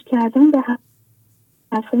و گوش کردن به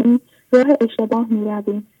حرفانی راه اشتباه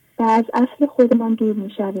میرویم و از اصل خودمان دور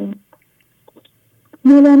میشویم.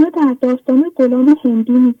 مولانا در داستان غلام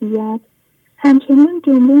هندی میگوید همچنان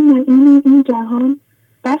جمله نعیم این جهان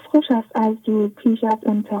بس خوش است از دور پیش از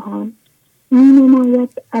امتحان.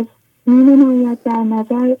 می‌نماید در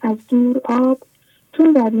نظر از دور آب،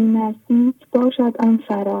 چون روی نزدیک باشد آن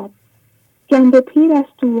سراب. گنده پیر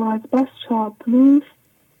است تو از بس چاپلوس،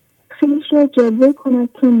 خویش را جلوه کند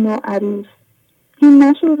چون نوعروس.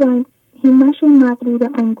 هین مشو مغرور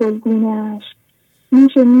آن گلگونه اش،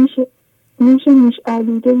 نیش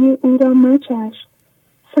آلوده او را مچش.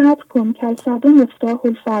 صبر کن که صبر مفتاح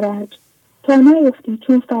الفرج. تا نیفتی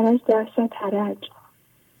چون فرج در ترج.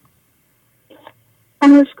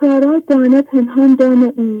 آشکارا دانه پنهان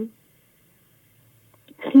دانه او،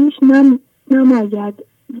 خویش نماید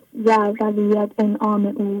زرولیت انعام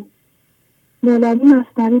او. مولوی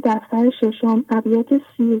مثنوی دفتر ششم ابیات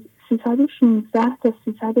 316 تا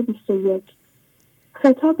 321.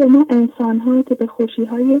 خطاب به ما انسان‌ها که به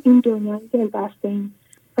خوشی‌های این دنیا دل بسته‌ایم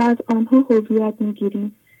و از آنها هویت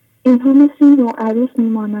می‌گیریم. اینها مثل نوعروس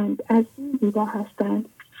می‌مانند، از دور زیبا هستند.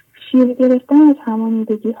 شیر گرفتن از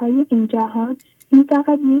همانیدگی‌های این جهان این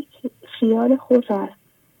فقط یک خیال خوش است.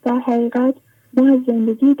 در حقیقت ما از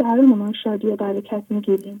زندگی درونمان شادی و برکت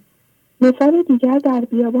می‌گیریم. مثال دیگر در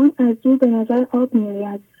بیابان از دور به نظر آب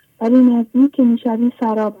می‌آید، ولی نزدیک که می‌شوی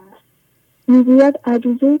سراب است. می‌گوید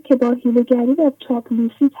عجوزه که با حیله‌گری و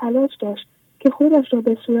چاپلوسی تلاش داشت که خودش را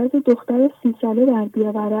به صورت دختر 30 ساله در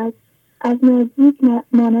بیاورد، از نزدیک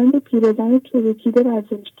مانند پیرزن چروکیده و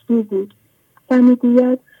زشت‌رو بود و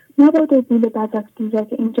می‌گوید مبادا گول بزک دوزک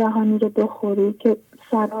این جهانی را بخوری که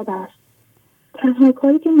سراب است. تنها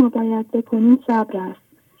کاری که ما باید بکنیم صبر است.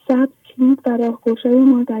 صبر کلید و راهگشای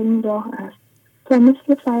ما در این راه است تا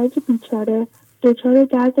مثل فرج بیچاره دچار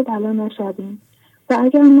درد و بلا نشویم. و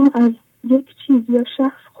اگر ما از یک چیز یا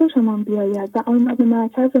شخص خوشمان بیاید و آن را به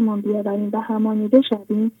مرکزمان بیاوریم و همانیده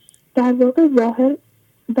شویم، در واقع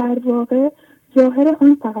ظاهر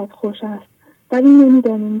آن فقط خوش است، ولی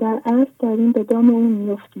نمی‌دانیم در اصل داریم به دام اون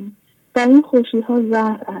می‌افتیم. در این خوشی‌ها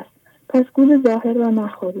زهر است، پس گول ظاهر را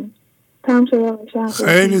نخوریم.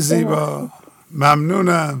 خیلی زیبا،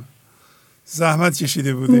 ممنونم، زحمت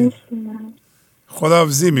کشیده بودیم.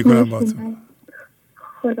 خداحافظی میکنم با تو.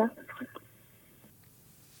 خدا.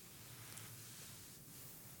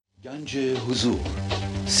 گنج حضور،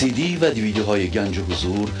 CD و دیویدیوهای گنج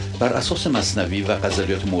حضور بر اساس مثنوی و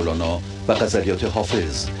غزلیات مولانا و غزلیات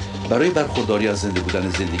حافظ برای برخورداری از زنده بودن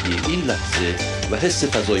زندگی این لحظه و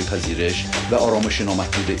حس فضای پذیرش و آرامش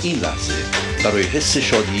نامحدود این لحظه، برای حس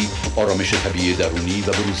شادی، آرامش طبیعی درونی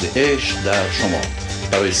و بروز عشق در شما،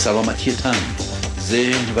 برای سلامتی تن،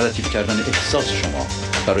 ذهن و لطیف کردن احساس شما،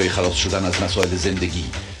 برای خلاص شدن از مسائل زندگی،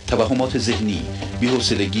 توهمات ذهنی،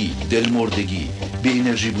 بی‌حوصلگی، دلمردگی، بی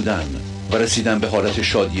انرژی بودن و رسیدن به حالت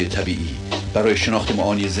شادی طبیعی، برای شناخت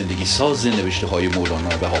معانی زندگی ساز نوشته‌های مولانا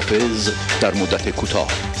و حافظ در مدت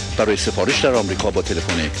کوتاه. برای سفارش در آمریکا با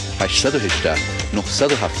تلفن 818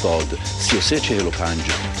 970 3345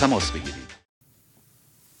 تماس بگیرید.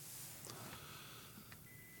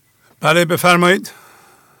 بله بفرمایید.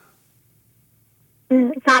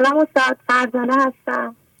 سلام استاد، فرزانه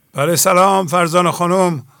هستم. بله سلام فرزانه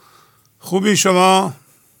خانم، خوبی شما؟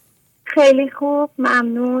 خیلی خوب،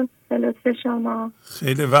 ممنون به لطف شما.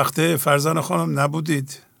 خیلی وقت فرزانه خانم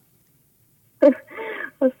نبودید.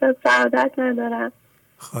 استاد سعادت ندارم.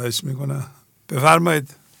 خواهش میکنم،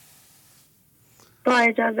 بفرمایید. با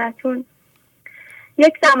اجازتون.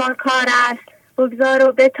 یک زمان کار است بگذار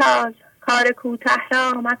و بتاز، کار کوته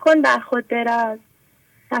را مکن بر خود دراز.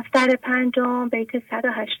 دفتر 5 بیت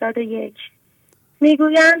 181.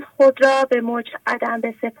 میگویند خود را به موج عدم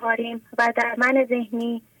بسپاریم و در من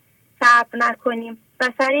ذهنی صبر نکنیم و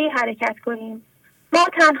سریع حرکت کنیم. ما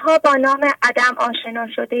تنها با نام عدم آشنا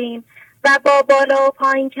شده ایم و با بالا و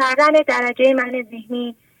پایین کردن درجه من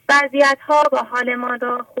ذهنی وضعیت‌ها با حالمان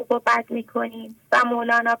را خوب و بد می‌کنیم و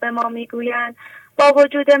مولانا به ما میگویند با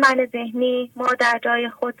وجود من ذهنی ما در جای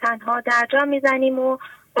خود تنها درجا میزنیم و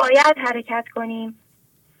باید حرکت کنیم.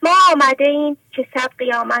 ما آمده ایم که صد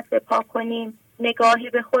قیامت به پا کنیم، نگاهی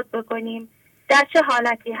به خود بکنیم در چه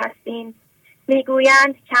حالتی هستیم.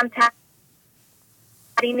 میگویند کمتر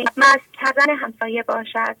مست کردن همسایه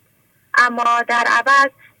باشد، اما در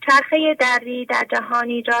عوض چرخه دردی در جهان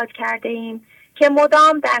ایجاد کرده ایم که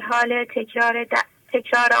مدام در حال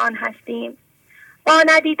تکرار آن هستیم. با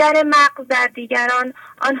ندیدن مغز در دیگران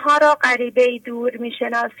آنها را غریبه دور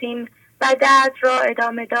میشناسیم و درد را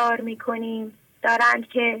ادامه دار میکنیم. دارند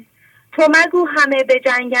که تو مگو همه به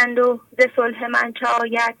جنگند و ز صلح من چه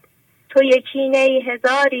آید، تو یکی نی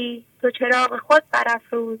هزاری، تو چراغ خود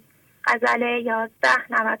برافروز. غزل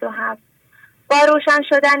 1197. با روشن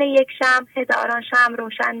شدن یک شمع هزاران شمع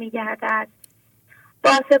روشن می‌گردد.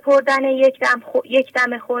 با سپردن یک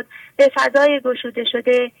دم خود به فضای گشوده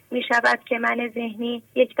شده می‌شود که من ذهنی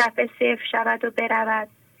یک دفعه صفر شود و برود،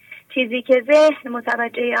 چیزی که ذهن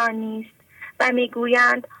متوجه آن نیست و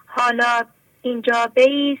می‌گویند حالا اینجا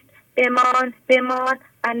بایست، بمان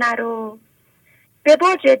و نرو. به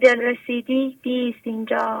برج دل رسیدی بیست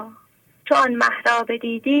اینجا، چون مه را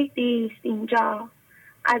بدیدی بیست اینجا.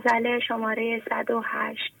 غزل شماره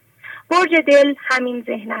 108. برج دل همین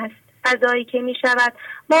ذهن است، فضایی که می شود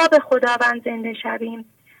ما به خداوند زنده شویم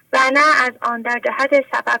و نه از آن در جهت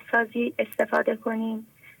سبب سازی استفاده کنیم.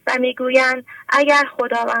 و میگویند اگر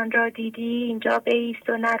خداوند را دیدی اینجا بایست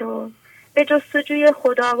و نرو، به جستجوی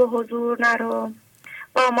خدا و حضور نرو.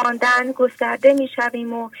 با ماندن گسترده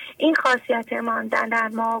میشویم و این خاصیت ماندن در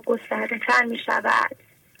ما گسترده تر میشود.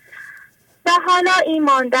 و حالا این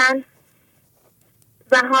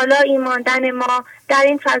ماندن ما در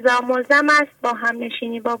این فضا ملزم است با هم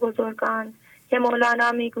نشینی با بزرگان که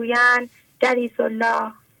مولانا میگویند جلیس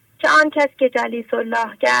الله، که آن کس که جلیس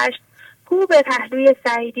الله گشت کو به پهلوی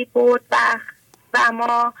سعیدی برد بخت. و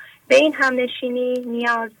ما به این هم نشینی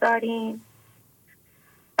نیاز داریم.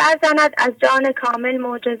 برزند از جان کامل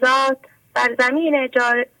معجزات، بر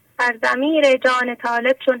ضمیر جان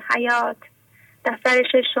طالب چون حیات. دفتر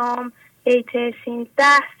ششم بیت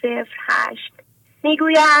 1308.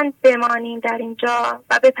 میگویند بمانیم در اینجا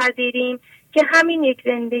و بپذیریم که همین یک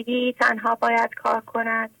زندگی تنها باید کار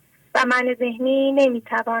کند و من ذهنی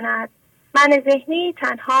نمیتواند. من ذهنی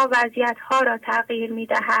تنها وضعیت‌ها را تغییر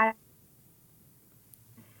می‌دهد،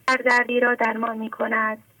 هر دردی را درمان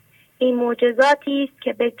می‌کند. این معجزاتی است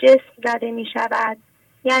که به جسم زده می‌شود،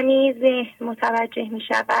 یعنی ذهن متوجه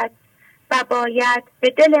می‌شود و باید به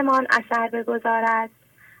دلمان اثر بگذارد.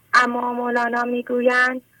 اما مولانا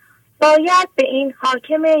می‌گویند باید به این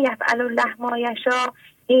حاکم یفعل الله ما یشاء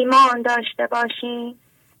ایمان داشته باشیم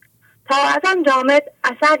تا از آن جامد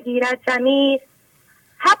اثر گیرد ضمیر.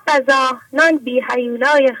 حبذا نان بی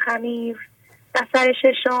هیولای خمیر. دفتر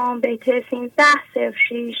ششم بیت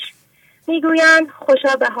 1306. میگویند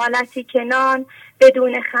خوشا به حالتی که نان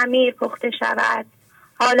بدون خمیر پخته شود،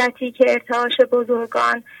 حالتی که ارتعاش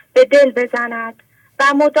بزرگان به دل بزند و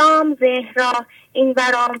مدام ذهن را این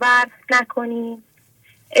ور آن ور نکنیم.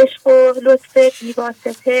 عشق و لطف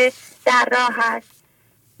بی‌واسطه در راه است.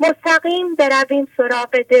 مستقیم برویم سراغ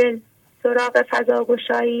دل، سراغ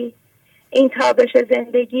فضاگشایی. این تابش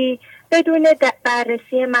زندگی بدون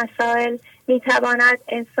بررسی مسائل میتواند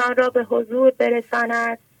انسان را به حضور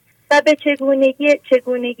برساند و به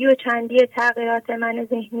چگونگی و چندی تغییرات من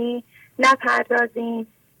ذهنی نپردازیم.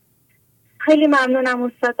 خیلی ممنونم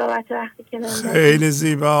استاد بابت وقتی که من خیلی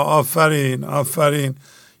زیبا. آفرین آفرین.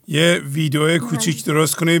 یه ویدیو کوچیک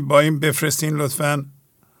درست کنید با این بفرستین لطفاً.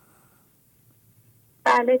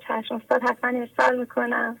 بله چشم استاد، حتما ارسال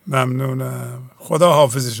میکنم. ممنونم. خدا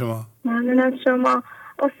حافظ شما. ممنونم شما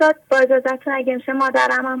استاد. با اجازهتون اگه میشه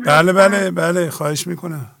مادرم هم بله بله بله خواهش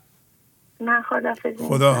میکنم. نه خداحافظ.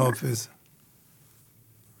 خدا حافظ.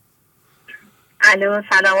 الو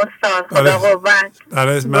سلام استاد. خدا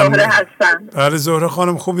قوت. زهره هستم. بله زهره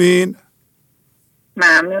خانم خوبین؟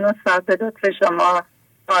 ممنون استاد، به لطف شما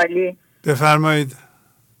عالی. بفرمایید.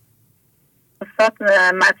 استاد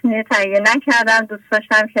متن تهیه نکردم، دوست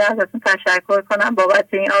داشتم که ازتون تشکر کنم بابت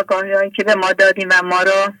این آگاهی‌هایی که به ما دادین و ما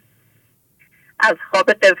رو از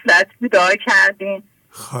خواب غفلت بیدار کردین.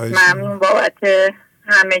 ممنون بابت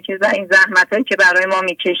همه چیز و این زحمتایی که برای ما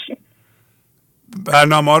میکشین.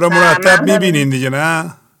 برنامه ها رو مرتب میبینین دیگه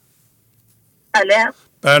نه؟ بله.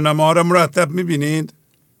 برنامه ها رو مرتب میبینید؟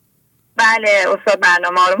 بله استاد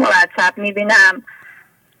برنامه ها رو مرتب میبینم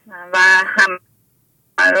و هم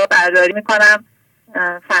رو برداری میکنم.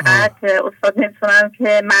 فقط استاد نمیتونم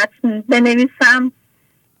که متن بنویسم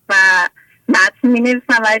و متن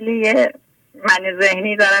مینویسم ولی من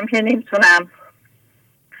ذهنی دارم که نمیتونم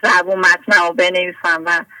زبون متن رو بنویسم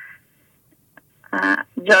و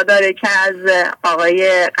جا داره که از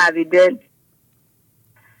آقای قویدل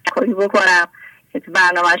کاری بکنم که تو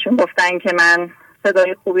برنامهشون گفتن که من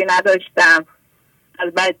صدای خوبی نداشتم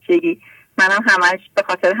از بچگی. منم همش به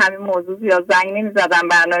خاطر همین موضوع زیاد زنگ نمیزدم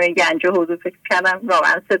برنامه گنج و حضور. فکر کردم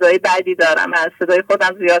واقعا صدای بدی دارم، از صدای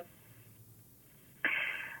خودم زیاد.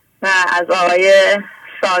 و از آقای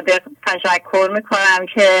صادق تشکر میکنم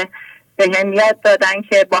که به هم یاد دادن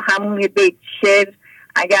که با همون یه بیت شعر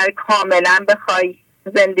اگر کاملا بخوای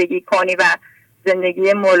زندگی کنی و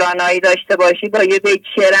زندگی مولانایی داشته باشی با یه بیت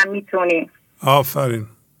شعرم میتونی. آفرین.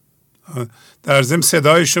 در ضمن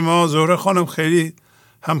صدای شما زهره خانم خیلی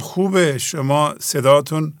هم خوبه، شما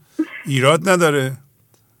صداتون ایراد نداره.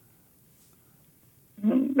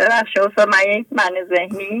 ببخشید استاد، من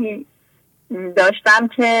ذهنی داشتم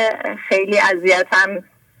که خیلی اذیتم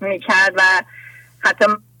میکرد و حتی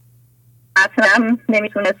اصلا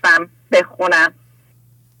نمیتونستم بخونم.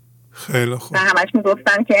 خیلی خوب. و همش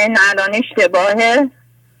میگفتن که این الان اشتباهه،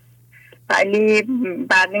 ولی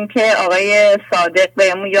بعد اینکه آقای صادق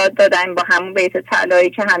بهمون یاد دادن با همون بیت طلایی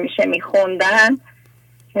که همیشه میخوندن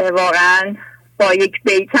که واقعا با یک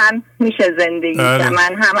بیتم میشه زندگی.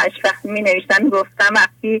 من همش وقتی مینوشتم میگفتم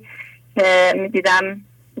وقتی که میدیدم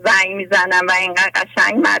زنگ میزنم و اینقدر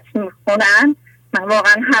قشنگ متن میخونن من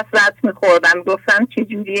واقعا حسرت میخوردم، گفتم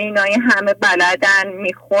چجوری اینا همه بلدن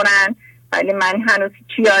میخونن ولی من هنوز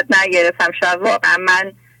چی یاد نگرفتم. شاید واقعا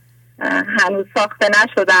من هنوز ساخته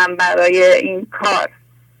نشدم برای این کار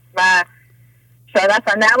و شاید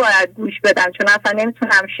اصلا نباید گوش بدم، چون اصلا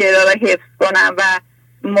نمیتونم شعرها رو حفظ کنم و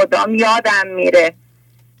مدام یادم میره.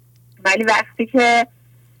 ولی وقتی که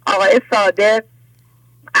آقای صادق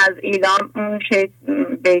از ایلام اون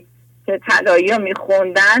بیت طلایی رو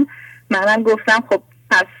میخوندن، منم گفتم خب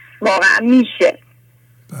پس واقعا میشه.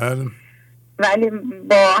 بله. ولی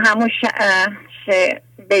با همون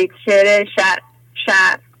بیت شعر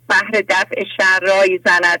بهر دفع شر رایی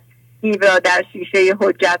زند دیو را در شیشه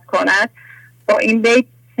حجت کند، با این بیت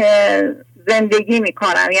زندگی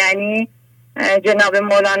میکنم. یعنی جناب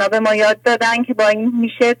مولانا به ما یاد دادن که با این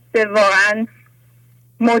میشه به واقعا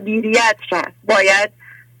مدیریت کرد. باید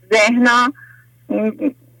ذهنا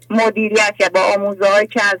مدیریت کرد. با آموزه هایی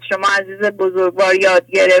که از شما عزیز بزرگوار یاد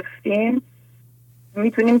گرفتیم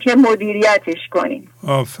میتونیم که مدیریتش کنیم.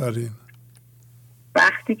 آفرین.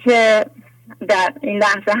 وقتی که در این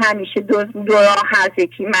لحظه همیشه دو راه هست،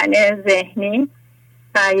 یکی من ذهنی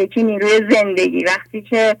و یکی نیروی زندگی. وقتی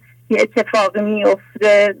که یه اتفاقی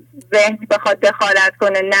میفته ذهن بخواد دخالت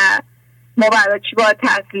کنه، نه ما برای چی باید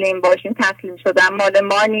تسلیم باشیم، تسلیم شدن مال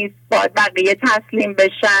ما نیست، باید بقیه تسلیم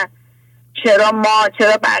بشن، چرا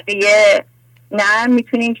بقیه نه.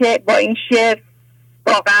 میتونیم که با این شعر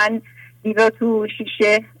واقعا دیو تو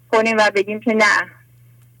شیشه کنیم و بگیم که نه،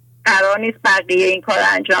 قرار نیست بقیه این کار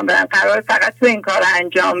انجام بدن، قرار فقط تو این کار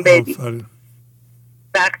انجام بدی.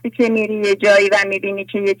 وقتی که میری یه جایی و میبینی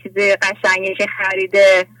که یه چیز قشنگی که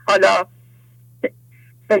خریده، حالا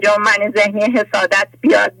به جا من ذهنی حسادت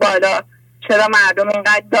بیاد بالا، چرا مردم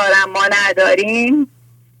اینقدر دارن ما نداریم،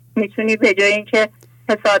 میتونی به جای اینکه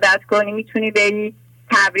حسادت کنی میتونی بری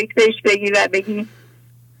تبریک بهش بگی و بگی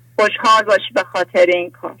خوشحال باشی به خاطر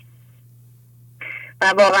این کار. و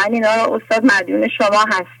واقعا اینا رو استاد مدیون شما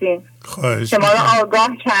هستین، شما رو آگاه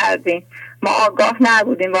کردین. ما آگاه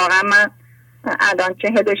نبودیم. واقعا من الان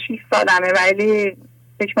 46 سالمه ولی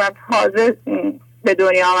حکمت حاضر به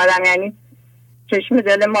دنیا آمدم، یعنی چشم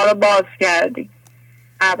دل ما رو باز کردیم.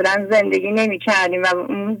 قبلا زندگی نمی کردیم و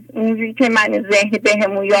اونجوری که من ذهنی به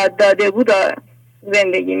همون یاد داده بود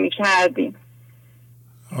زندگی می کردیم.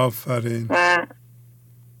 آفرین. و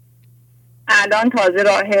الان تازه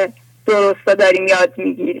راه درست داریم یاد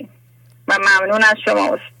می گیریم و ممنون از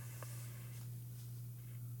شما.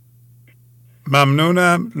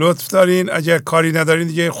 ممنونم، لطف دارین. اگر کاری ندارین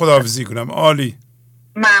دیگه خداحافظی کنم. عالی،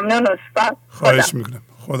 ممنون استاد. خواهش میکنم.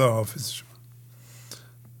 خدا حافظ شما.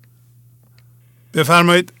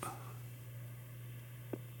 بفرمایید.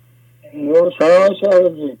 سلام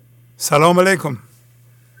شهبازی. سلام علیکم.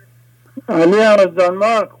 علی از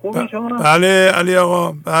دانمارک. خوبی شما؟ بله علی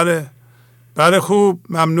آقا. بله خوب،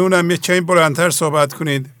 ممنونم. یه کمی بلندتر صحبت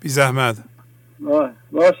کنید بی زحمت.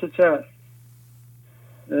 باشه چشم.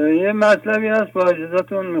 یه مطلبی هست با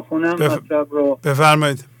اجازهتون میخونم. مطلب رو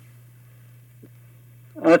بفرمایید.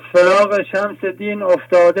 از فراق شمس دین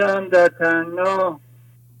افتاده هم در تنگنا،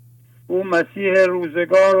 او مسیح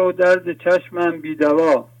روزگار و درد چشمم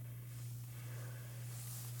بیدوا.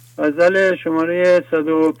 غزل شماره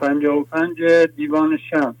 155 دیوان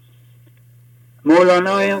شمس.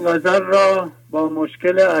 مولانا این غزل را با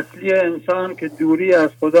مشکل اصلی انسان که دوری از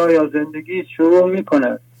خدا یا زندگی شروع می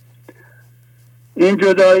کند. این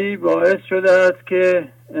جدایی باعث شده است که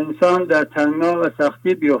انسان در تنگنا و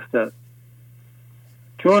سختی بیفتد،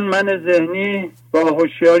 چون من ذهنی با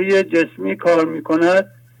هوشیاری جسمی کار می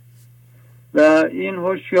کند و این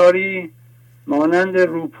هوشیاری مانند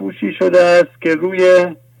روپوشی شده است که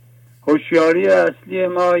روی هوشیاری اصلی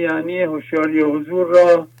ما یعنی هوشیاری حضور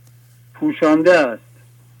را پوشانده است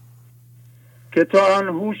که تو آن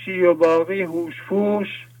هوشی و باقی هوش فوش،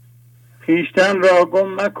 خویشتن را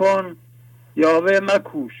گم مکن یاوه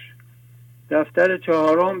مکوش. دفتر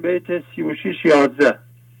 4 بیت 36-11.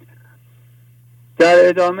 در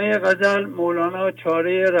ادامه غزل مولانا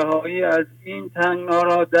چاره رهایی از این تنگنا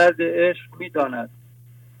را درد عشق می داند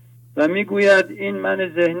و می گوید این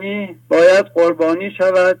من ذهنی باید قربانی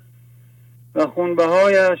شود و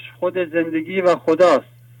خونبهایش خود زندگی و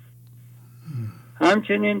خداست.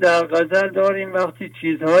 همچنین در غزل داریم وقتی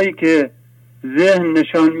چیزهایی که ذهن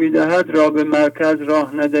نشان می دهد را به مرکز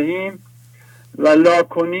راه ندهیم و لا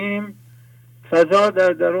کنیم، فضا در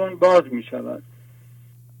درون باز می شود.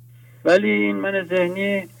 ولی این من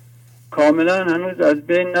ذهنی کاملا هنوز از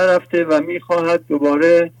بین نرفته و می خواهد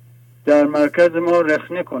دوباره در مرکز ما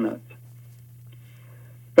رخنه کند.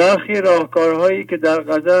 برخی راهکارهایی که در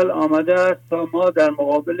غزل آمده است تا ما در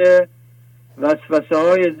مقابل وسوسه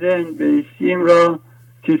های ذهن بایستیم را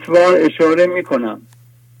تیتوار اشاره میکنم.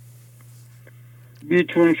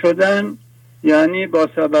 بیچون شدن یعنی با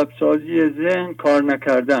سبب سازی ذهن کار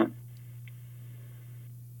نکردن،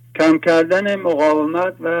 کم کردن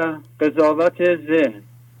مقاومت و قضاوت ذهن،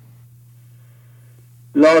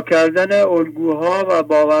 لا کردن الگوها و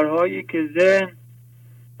باورهایی که ذهن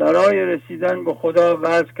برای رسیدن به خدا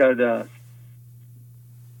وضع کرده است،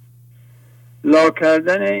 لا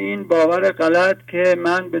کردن این باور غلط که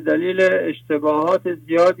من به دلیل اشتباهات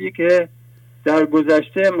زیادی که در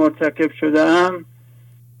گذشته مرتکب شده‌ام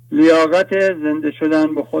لیاقت زنده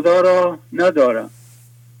شدن به خدا را ندارم.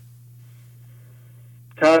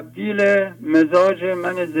 تبدیل مزاج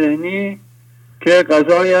من ذهنی که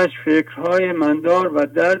غذایش فکرهای مندار و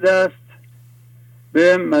درد است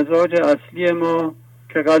به مزاج اصلی ما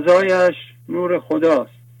که غذایش نور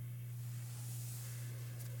خداست.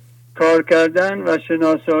 کار کردن و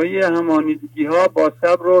شناسایی همانیدگی ها با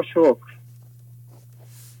صبر و شکر،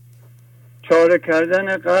 چاره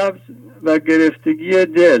کردن قبض و گرفتگی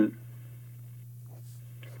دل،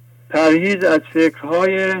 پرهیز از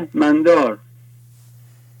فکرهای مندار،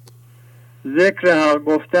 ذکر حق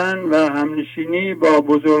گفتن و همنشینی با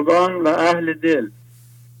بزرگان و اهل دل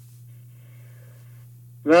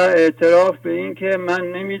و اعتراف به این که من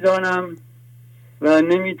نمیدانم و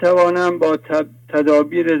نمیتوانم با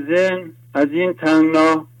تدابیر ذهن از این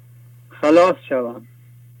تنگنا خلاص شوم.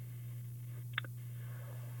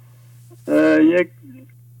 یک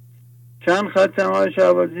چند خط آقای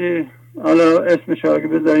شهبازی، حالا اسمش اگه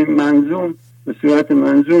بذاریم منظوم، به صورت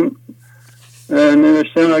منظوم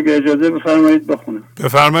نوشتم، اگه اجازه بفرمایید بخونم.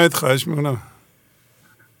 بفرمایید، خواهش میکنم.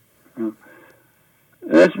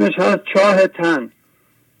 اسمش هست چاه تن.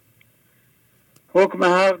 حکم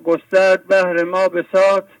حق گسترد بهر ما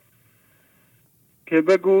بساط، که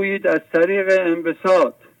بگویید از طریق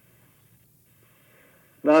انبساط،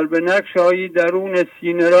 ور به نگشایی درون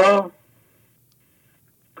سینه را،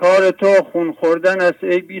 کار تو خون خوردن است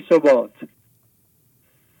ای بی ثبات.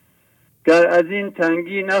 گر از این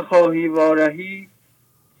تنگی نخواهی وارهی،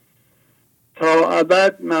 تا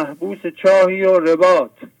ابد محبوس چاهی و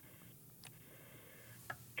رباط.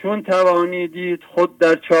 چون توانی دید خود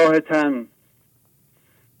در چاه تن،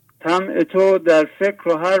 طمع تو در فکر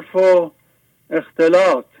و حرف و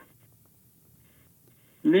اختلاط.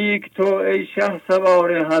 لیک تو ای شه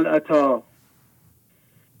سوار هل عطا،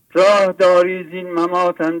 راه داری زین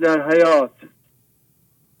ممات اندر حیات.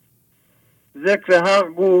 ذکر حق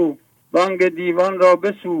گو بانگ دیوان را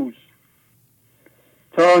بسوز،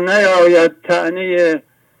 تا نیاید طعنه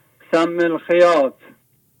سم الخیاط.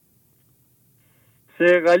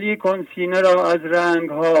 صیقلی کن سینه را از رنگ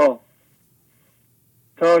ها،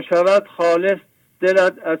 تا شود خالص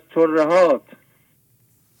دلت از ترهات.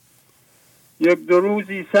 یک دو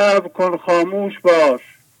روزی صبر کن خاموش باش،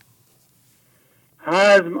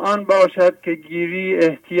 حزم آن باشد که گیری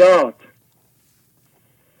احتیاط.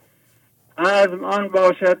 حزم آن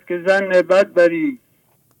باشد که ظن بد بری،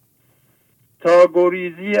 تا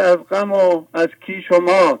گریزی از غم و از کیش و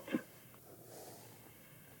مات.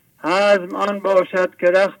 حزم آن باشد که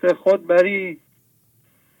رخت خود بری،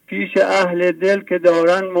 پیش اهل دل که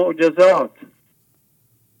دارن معجزات.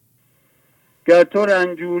 گر تو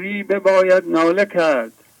رنجوری بباید ناله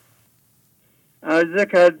کرد، عرضه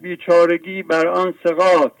کرد بیچارگی بر آن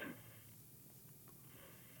ثقات.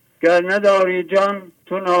 گر نداری جان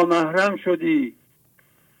تو نامحرم شدی،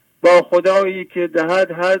 با خدایی که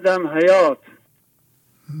دهد هر دم حیات.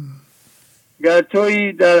 گر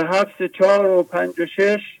تویی در حبس 4 و 5 و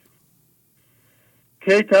 6،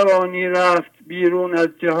 کی توانی رفت بیرون از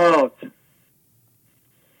جهات.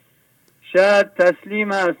 شاید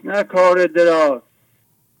تسلیم است نه کار دراز،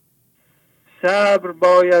 صبر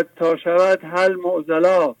باید تا شود حل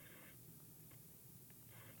معضلات.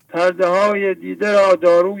 پرده های دیده را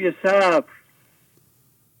داروی صبر،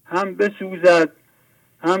 هم بسوزد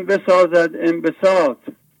هم بسازد انبساط.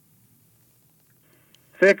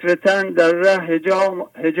 فکر تن در ره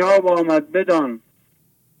حجاب آمد بدان،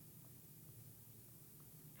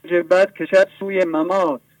 بد کشد سوی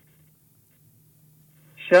ممات.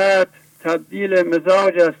 شاید تبدیل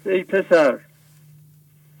مزاج است ای پسر،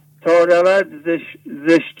 تا رود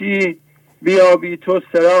زشتی بیابی تو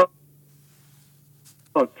صراط.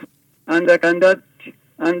 اندک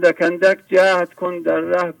اندک جهد کن در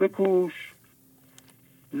ره بکوش،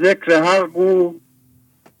 ذکر حق گو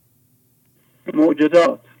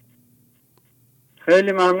معجزات.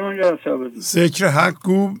 خیلی ممنون جناب شهبازی. ذکر حق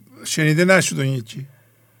گو شنیده نشد اون یکی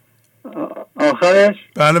آخرش؟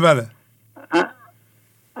 بله بله.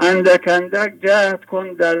 اندک اندک جهد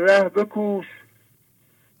کن در ره بکوش،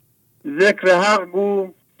 ذکر حق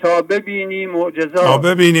گو تا ببینی معجزات. تا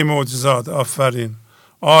ببینی معجزات. آفرین.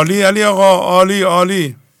 عالی علی آقا، عالی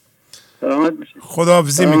عالی. سلامت باشید.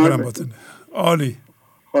 خداحافظی میکنم باتون. عالی.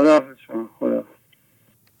 خداحافظ شما. خدا.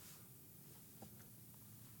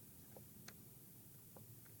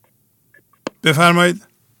 بفرمایید.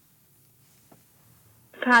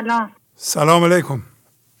 سلام. سلام علیکم.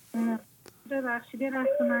 ببخشید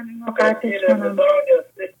رسم من اینو قطعش کنم.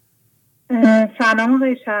 سلام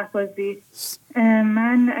آقای شهبازی.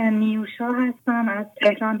 من نیوشا هستم، از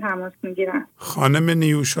تهران تماس میگیرم. خانم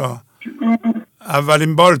نیوشا،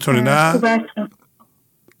 اولین بارتونه نه؟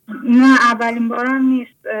 نه اولین بارم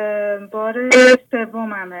نیست، بار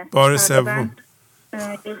سوممه. بار سوم.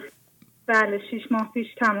 بله 6 ماه پیش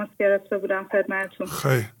تماس گرفته بودم خدمتتون.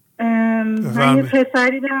 خیلی. من یه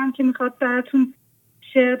پسری دارم که میخواد براتون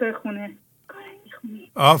شعر بخونه.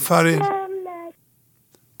 آفرین.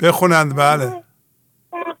 بخونند. بله.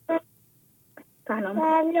 سلام.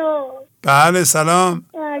 بله سلام.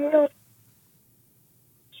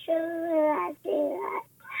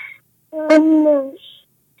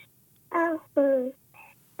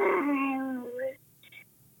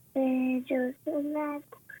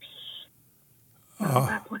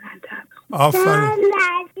 آفرین.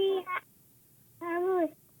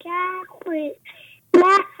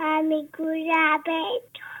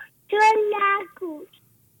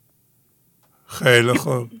 خیلی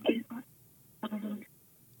خوب.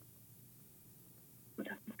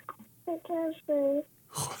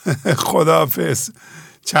 خداحافظ.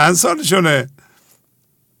 چند سالشونه؟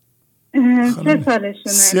 3 سالشونه.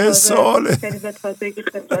 3 ساله. خیلی به تازگی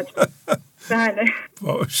 3 سال. بله.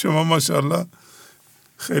 شما ماشاءالله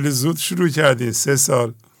خیلی زود شروع کردین. 3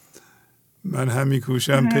 سال. من هم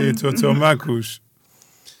میکوشم پی تو مکوش.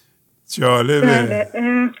 جالبه.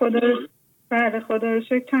 بله خدا رو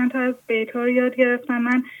شکر چند تا از بیت‌ها رو یاد گرفتم.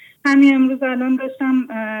 من همین امروز الان داشتم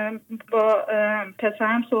با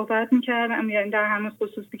پسرم صحبت میکردم، یعنی در همه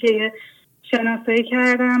خصوصی که یه شناسایی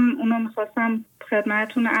کردم اونو میخواستم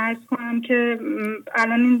خدمتتون عرض کنم که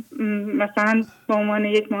الان این مثلا به عنوان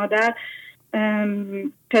یک مادر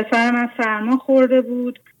پسرم از سرما خورده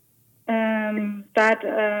بود، بعد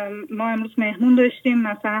ما امروز مهمون داشتیم،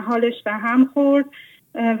 مثلا حالش به هم خورد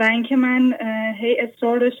و اینکه من هی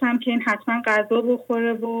اصرار داشتم که این حتما غذا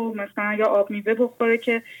بخوره و مثلا یا آب میوه بخوره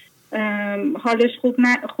که حالش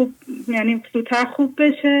خوب یعنی زودتر خوب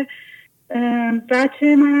بشه.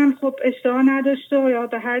 بچه منم خب اشتها نداشته و یا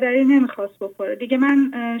به هر دلیل نمیخواست بخوره دیگه.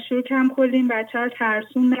 من شروع کردم کلی این بچه رو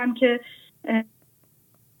ترسوندم که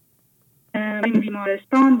بریم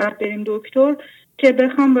بیمارستان، بعد بریم دکتر، که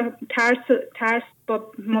بخوام با ترس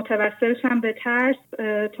با متوسلشم به ترس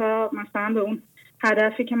تا مثلا به اون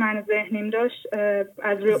هدفی که من ذهنیم داشت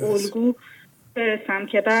از روی الگو برسم.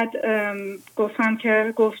 که بعد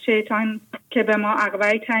گفت شیطان که به ما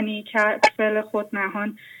اقوی تنی که فعل خود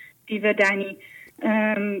نهان دیو دنی،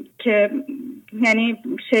 که یعنی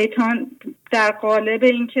شیطان در قالب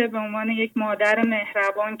این که به عنوان یک مادر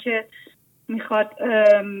مهربان که میخواد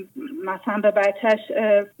مثلا به بچهش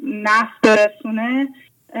نفس برسونه،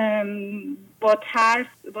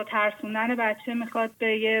 با ترسوندن بچه میخواد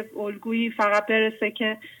به یه الگویی فقط برسه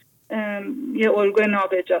که یه الگوی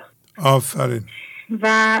نابجا. آفرین.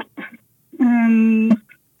 و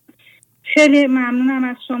خیلی ممنونم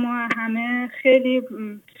از شما همه. خیلی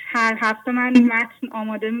هر هفته من متن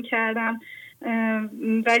آماده میکردم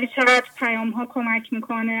ولی چقدر پیام ها کمک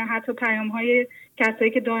میکنه، حتی پیام های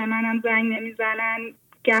کسایی که دائما هم زنگ نمیزنن،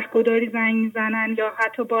 گهگداری زنگ میزنن یا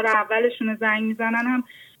حتی بار اولشون زنگ میزنن، هم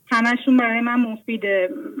همشون برای من مفیده.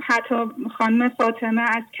 حتی خانم فاطمه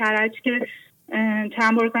از کرج که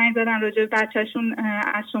چند بار زنگ زدن راجع به بچهشون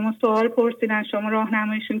از شما سوال پرسیدن، شما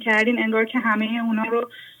راهنماییشون کردین، انگار که همه اونا رو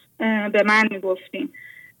به من میگفتین.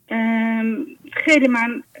 خیلی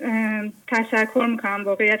من تشکر میکنم.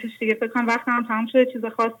 واقعیتش دیگه فکر کنم وقتم هم تمام شده، چیز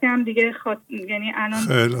خاصی هم دیگه یعنی الان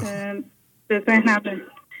به ذهنم.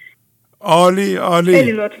 عالی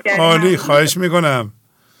عالی عالی. خواهش میکنم.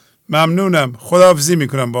 ممنونم. خداحافظی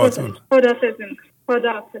میکنم باهاتون.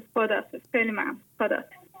 خداحافظ. خیلی ممنون. خداحافظ.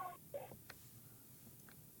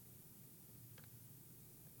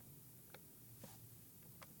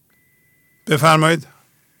 بفرمایید.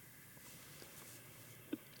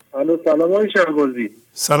 الو سلام آقای شهبازی.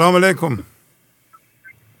 سلام علیکم.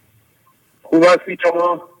 خوب هستی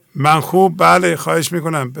شما؟ من خوب. بله خواهش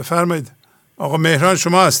میکنم. بفرمایید. آقا مهران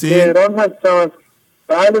شما هستی؟ مهران هستم.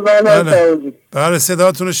 بله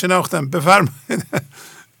صداتون رو شناختم. بفرمایید.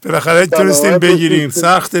 بالاخره تونستیم بگیریم.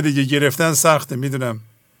 سخته دیگه، گرفتن سخته میدونم.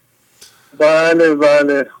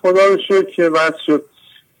 بله خدا رو شکر که بس شد.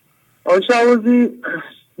 آقای شهبازی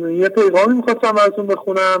یه پیغامی میخواستم ازتون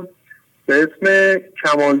بخونم به اسم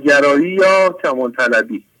کمالگرایی یا کمال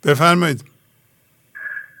طلبی. بفرمایید.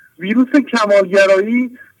 ویروس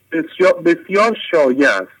کمالگرایی بسیار شایع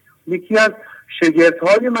است. یکی از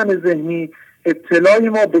شگفت‌های من ذهنی اطلاع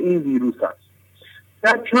ما به این ویروس است.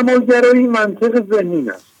 در کمالگرایی منطق ذهنی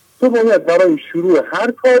است. تو باید برای شروع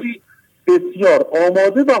هر کاری بسیار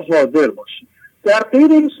آماده و حاضر باشی. در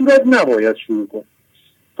غیر این صورت نباید شروع کنی.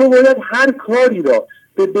 تو باید هر کاری را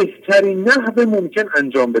به بهترین نحو ممکن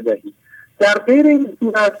انجام بدهی. در غیر این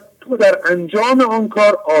صورت تو در انجام آن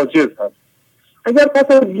کار عاجز هست. اگر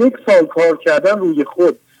پس از 1 سال کار کردن روی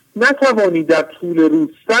خود نتوانی در طول روز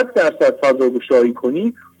 100% فضاگشایی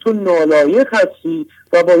کنی، تو نالایق هستی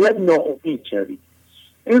و باید ناامید شوی.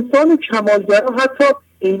 انسان کمالگرا حتی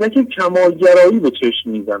عینک کمالگرایی به چشم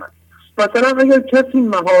میزند. مثلا اگر کسی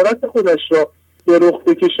مهارت خودش را به رخ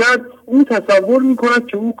بکشد، او تصور میکند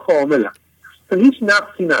که او کامل است و هیچ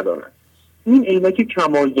نقصی ندارد. این عینک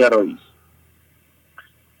کمالگرایی است.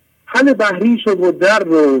 حل بحری شد و در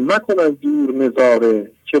رو مکن از دور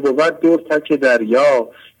نظاره، که بود دور تک دریا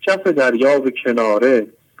کف دریا به کناره.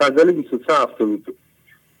 غزل 2372.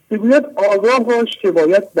 میگوید آگاه باش که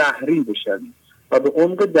باید بحری بشوی و به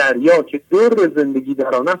عمق دریا که در زندگی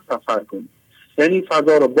در آن است سفر کنی. یعنی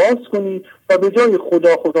فضا رو باز کنی و به جای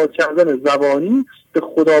خدا کردن زبانی به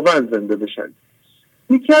خداوند زنده بشوی.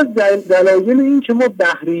 یکی از دلایل این که ما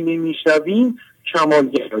بحری نمیشویم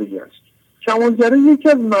کمالگرایی است. کمالگرایی یکی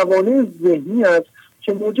از موانع ذهنی است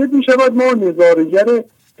که موجب می شود ما نظاره‌گر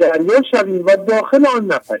دریا شویم و داخل آن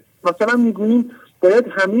نپریم. مثلا میگوییم باید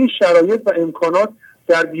همه شرایط و امکانات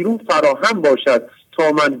در بیرون فراهم باشد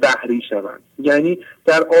تا من بحری شوم. یعنی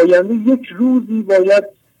در آینده یک روزی باید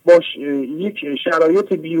یک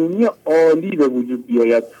شرایط بیرونی عالی به وجود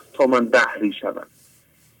بیاید تا من بحری شوم.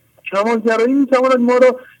 کمالگرایی میتواند ما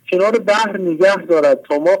را کنار بحر نگه دارد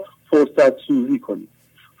تا ما فرصت سوزی کنیم.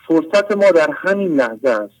 فرصت ما در همین لحظه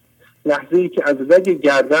است. لحظه‌ای که از رگ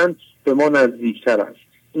گردن به ما نزدیکتر است.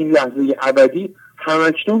 این لحظه ابدی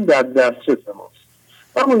همکنون در دسترس ماست.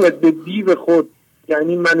 و باید به دیو خود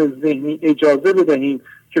یعنی من ذهنی اجازه بدهیم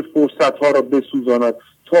که فرصت‌ها را بسوزاند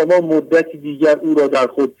تا ما مدتی دیگر او را در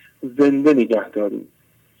خود زنده نگه داریم.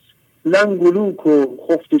 لنگولوک و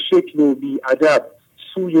خفت شکل و بی ادب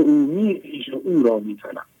سوی او می‌ریژ و او را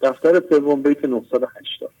می‌طلب. دفتر سوم بیت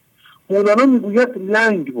 980. مولانا میگوید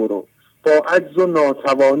لنگ برو، با عجز و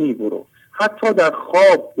ناتوانی برو، حتی در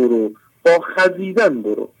خواب برو، با خزیدن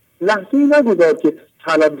برو. لحظه‌ای نگذار که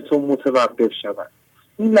طلب تو متوقف شود.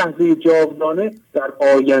 این لحظه جاودانه در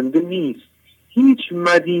آینده نیست. هیچ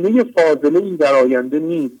مدینه فاضله‌ای در آینده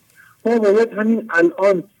نیست. ما باید همین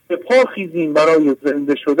الان به پا خیزیم برای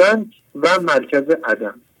زنده شدن و مرکز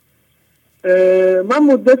عدم. من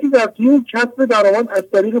مدتی در طی کسب درآمد از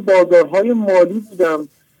طریق بازارهای مالی بودم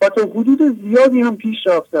و تا حدود زیادی هم پیش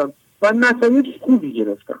رفتم و نتایج خوبی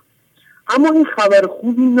گرفتم. اما این خبر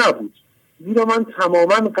خوبی نبود، زیرا من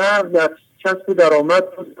تماما غرق در کسب درآمد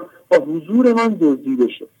و حضور من دزدیده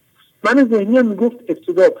شد. من ذهنی هم میگفت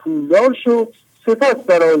ابتدا پولدار شو، سپس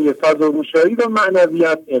برای فضاگشایی و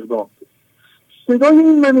معنویت اقدام کن. صدای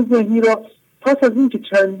این من ذهنی را پس از اینکه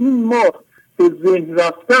چندین ماه به ذهن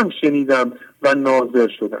رفتم شنیدم و ناظر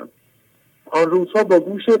شدم. آن روزها با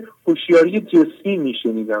گوش هوشیاری جسمی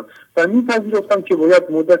میشنیدم و میپذیرفتم که باید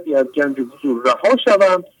مدتی از گنج حضور رها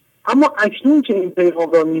شوم. اما اکنون که این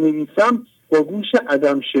پیغام را مینویسم با گوش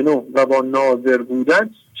عدم شنو و با ناظر بودن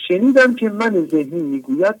شنیدم که من ذهنی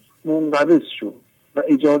میگوید منقبض شو و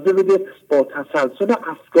اجازه بده با تسلسل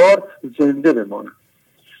افکار زنده بمانم.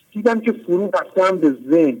 دیدم که فرو رفتم به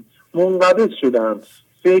ذهن، منقبض شدم،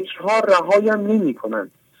 فکرها رهایم نمی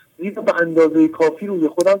کنند، زیرا به اندازه کافی روی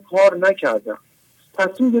خودم کار نکردم.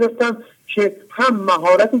 تصمیم گرفتم که هم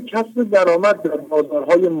مهارت کسب درآمد در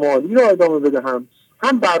بازارهای مالی را ادامه بدهم،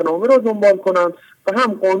 هم برنامه را دنبال کنم و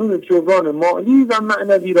هم قانون جبران مالی و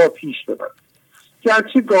معنوی را پیش ببرم.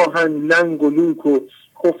 گرچه گاهن لنگ و لوک و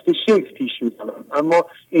خفت شکل پیش می‌کنم، اما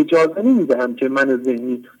اجازه نمی‌دهم که من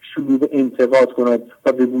ذهنی شروع به انتقاد کند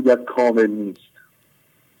و بگوید کامل نیست.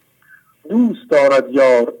 دوست دارد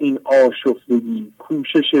یار این آشفتگی،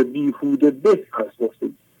 کوشش بیهوده به از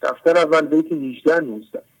گفتگی. دفتر اول بیت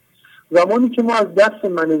 18-19. زمانی که ما از دست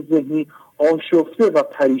من ذهنی آشفته و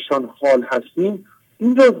پریشان حال هستیم،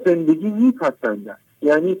 این را زندگی میپسندد.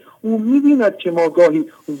 یعنی او میبیند که ما گاهی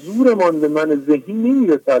زورمان به من ذهنی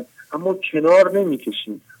نمیرسد، اما کنار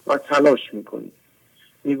نمیکشیم و تلاش میکنیم.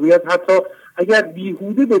 میگوید حتی اگر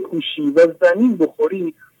بیهوده بکوشی و زمین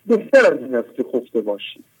بخوری، بهتر از این است که خفته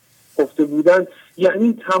باشی. خفته بودن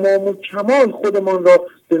یعنی تمام و کمال خودمان را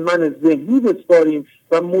به من ذهنی بسپاریم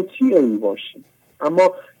و مطیع او باشیم.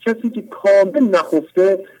 اما کسی که کامل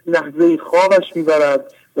نخفته لحظه خوابش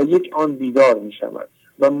میبرد و یک آن بیدار میشود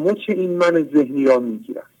و مچ این من ذهنی را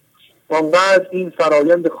میگیرد. آنقدر این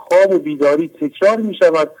فرایند خواب و بیداری تکرار می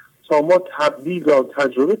شود تا ما تبدیل را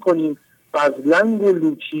تجربه کنیم و از لنگ و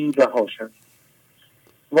لوچی رها شویم.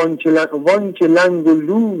 وان که لنگ و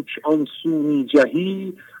لوچ آن سو می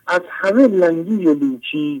جهی، از همه لنگی و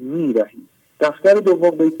لوچی می رهی. دفتر دوم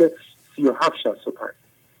بیت 3765.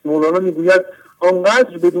 مولانا میگوید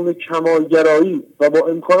آنقدر بدون کمالگرایی و با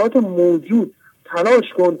امکانات موجود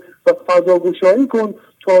تلاش کن و فضاگشایی کن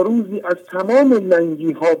تا روزی از تمام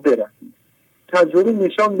لنگی ها برهی. تجربه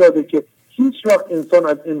نشان داده که هیچ وقت انسان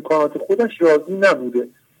از امکانات خودش راضی نبوده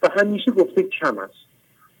و همیشه گفته کم است.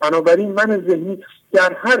 بنابراین من ذهنی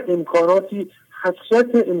در هر امکاناتی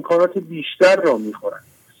حسرت امکانات بیشتر را میخورد.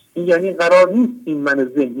 این یعنی قرار نیست این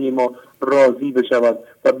من ذهنی ما راضی بشود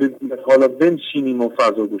و بگوید حالا بنشینیم و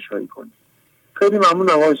فضاگشایی کنیم. خیلی ممنون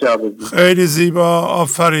آقای شهبازی. خیلی زیبا،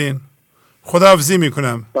 آفرین. خداحافظی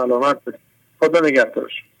میکنم. سلامت باشید. خدا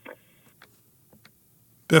نگهدارش.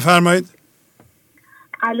 بفرمایید.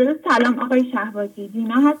 الو، سلام آقای شهبازی.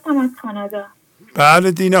 دینا هستم از کانادا.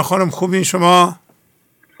 بله دینا خانم، خوبین شما؟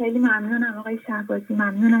 خیلی ممنونم آقای شهبازی.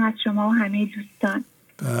 ممنونم از شما و همه دوستان.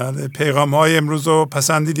 بله، پیغام های امروز رو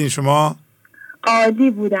پسندیدین شما؟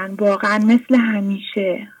 عالی بودن واقعا، مثل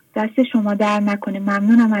همیشه. دست شما در نکنه.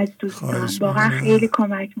 ممنونم از دوستان، واقعا خیلی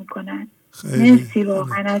کمک میکنن. مرسی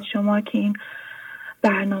واقعا از شما که این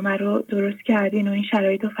برنامه رو درست کردین و این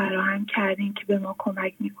شرایط رو فراهم کردین که به ما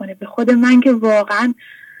کمک میکنه. به خود من که واقعا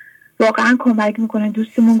کمک میکنه.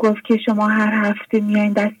 دوستمون گفت که شما هر هفته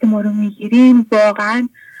میایین دست ما رو میگیرین. واقعا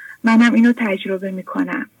منم اینو تجربه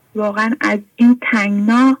میکنم. واقعا از این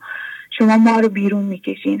تنگنا شما ما رو بیرون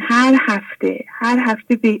میکشین. هر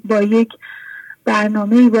هفته با یک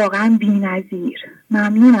برنامه واقعا بی‌نظیر.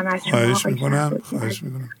 ممنونم از شما. خواهش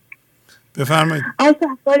میکنم. بفرمایید. آقای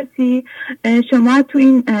شهبازی، شما تو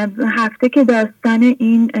این هفته که داستان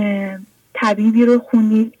این طبیبی رو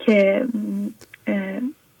خوندید که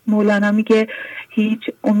مولانا میگه هیچ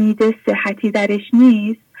امید صحتی درش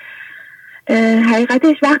نیست،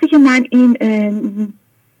 حقیقتش وقتی که من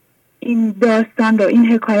این داستان رو،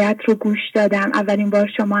 این حکایت رو گوش دادم، اولین بار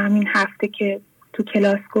شما همین هفته که تو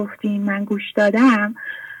کلاس گفتین من گوش دادم،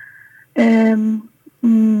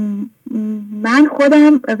 من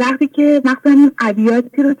خودم وقتی که مثلا این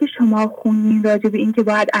ابیاتی رو که شما خوندین راجع به این که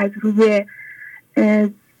باید از روی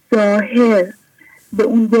ظاهر به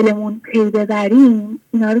اون دلمون پی ببریم،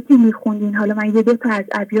 اینا رو که میخوندین، حالا من یه دو تا از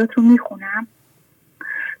ابیات رو میخونم.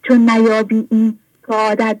 چون نیابی این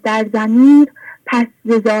سعادت در ضمیر، پس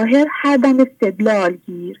ز ظاهر هر دم استدلال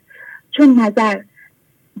گیر. چون نظر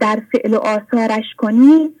در فعل و آثارش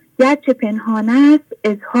کنی، گرچه پنهان است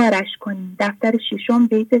اظهارش کنی. دفتر ششم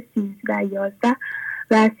بیت 13-11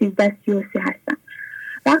 و 13-33 هستم.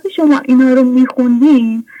 وقتی شما اینا رو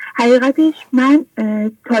میخوندین، حقیقتش من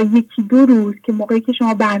تا یکی دو روز که موقعی که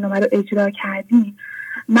شما برنامه رو اجرا کردین،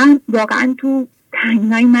 من واقعا تو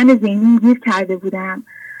تنگنای من ذهنی گیر کرده بودم.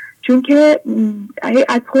 چون که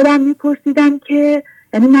از خودم میپرسیدم که،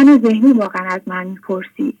 یعنی من ذهنی واقعا از من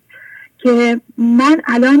میپرسید که من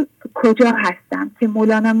الان کجا هستم که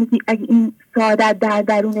مولانا میگه اگه این سعادت در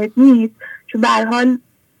درونت نیست. چون به هر حال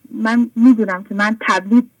من میدونم که من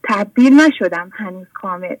تبدیل نشدم هنوز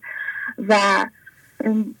کامل و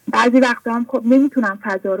بعضی وقتا هم خب نمیتونم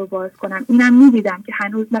فضا رو باز کنم. اینم میدیدم که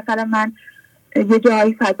هنوز مثلا من یه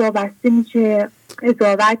جایی فضا بسته میشه،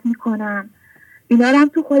 قضاوت میکنم. اینا رو هم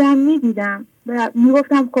تو خودم میدیدم و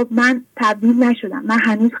میگفتم خب من تبدیل نشدم، من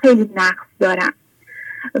هنوز خیلی نقص دارم.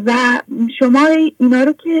 و شما اینا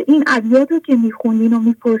رو که این ابیات رو که میخوندین و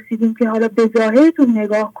میپرسیدین که حالا به ظاهرتون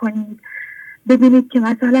نگاه کنید ببینید که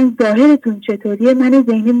مثلا ظاهرتون چطوریه، من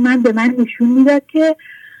ذهنی به من نشون میداد که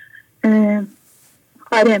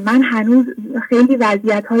آره من هنوز خیلی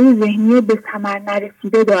وضعیت‌های ذهنی به ثمر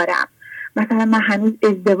نرسیده دارم. مثلا من هنوز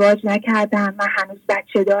ازدواج نکردم، من هنوز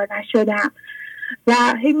بچه دار نشدم و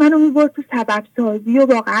هی منو میبرد تو سبب سازی و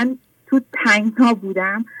واقعا تو تنگنا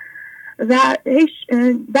بودم و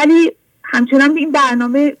ولی همچنان به این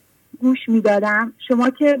برنامه گوش میدادم. شما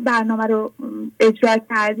که برنامه رو اجرا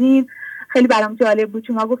کردین خیلی برام جالب بود.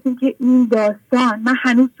 شما گفتین که این داستان، من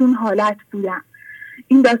هنوز اون حالت بودم.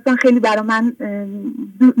 این داستان خیلی برای من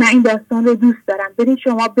این داستان رو دوست دارم. برید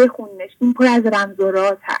شما بخوننش، این پر از رمز و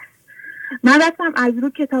راز هست. من رفتم از رو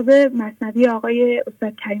کتاب مثنوی آقای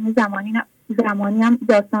استاد کریم زمانی هم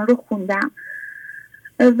داستان رو خوندم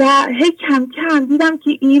و هی کم کم دیدم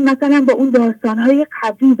که این مثلا با اون داستان‌های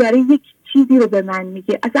قبلی داره یک چیزی رو به من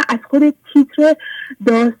میگه. اصلا از خود تیتر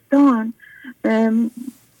داستان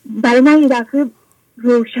برای من یه دفعه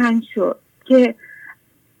روشن شد که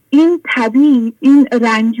این طبیب، این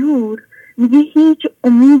رنجور میگه هیچ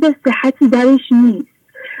امید صحتی درش نیست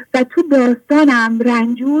و تو داستانم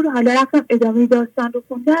رنجور، حالا رفتم ادامه داستان رو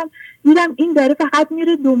خوندم، دیدم این داره فقط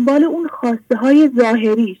میره دنبال اون خواسته های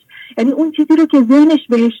ظاهریش، یعنی اون چیزی رو که ذهنش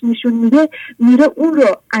بهش نشون میده میره اون رو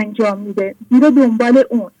انجام میده، میره دنبال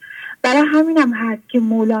اون. برای همینم هست که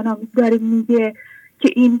مولانا داره میگه که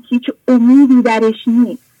این هیچ امیدی درش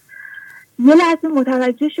نیست. یه لحظه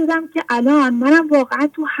متوجه شدم که الان منم واقعا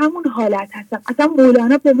تو همون حالت هستم. اصلا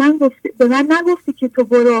مولانا به من نگفته که تو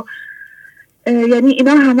برو، یعنی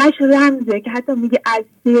اینا همش رمزه که حتی میگه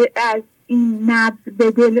از این نبض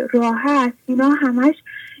به دل راه هست، اینا همش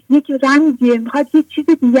یک رمزیه، میخواد یه چیز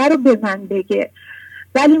دیگر رو به من بگه.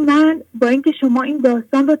 ولی من با اینکه شما این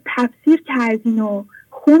داستان رو تفسیر کردین و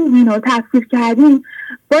خوندین و تفسیر کردین،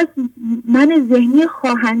 باز من ذهنی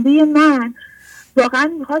خواهنده من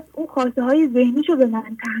واقعا میخواست اون خواسته های ذهنیشو به من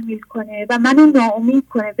تحمیل کنه و منو ناامید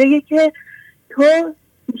کنه، بگه که تو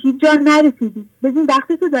هیچ جا نرسیدی، ببین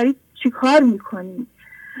وقتی تو داری چی کار میکنی.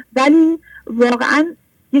 ولی واقعا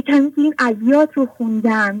یه کمی که این ابیات رو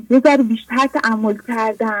خوندم، یه ذره بیشتر تأمل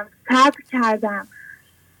کردم، صبر کردم،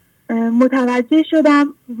 متوجه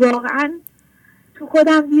شدم واقعا تو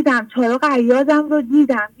خودم دیدم، چراغ عیازم رو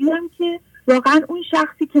دیدم که واقعا اون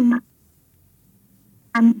شخصی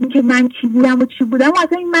که من کی بودم و چی بودم و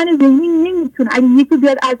اصلا این من ذهنی نمیتونه. اگه یکی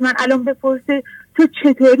بیاد از من الان بپرسه تو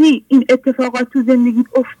چطوری این اتفاقات تو زندگیت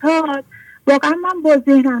افتاد، واقعا من با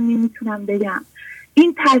ذهنم نمیتونم بگم.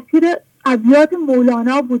 این تاثیر ابیات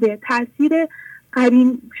مولانا بوده، تاثیر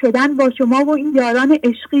قرین شدن با شما و این یاران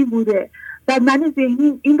عشقی بوده و من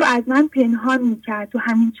ذهنی این رو از من پنهان میکرد تو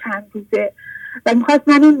همین چند روزه و میخواست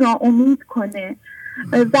منو ناامید کنه.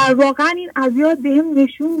 و واقعا این ابیات بهم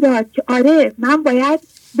نشون داد که آره من باید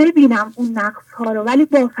ببینم اون نقص ها رو، ولی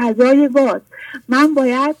با فضای باز. من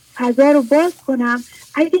باید فضا رو باز کنم،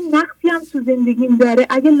 اگه نقصی هم تو زندگیم داره،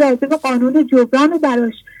 اگه لازم قانون جبران رو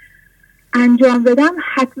براش انجام بدم،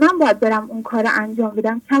 حتما باید برم اون کار انجام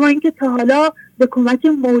بدم. کما اینکه تا حالا به کمک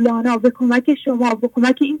مولانا، به کمک شما، به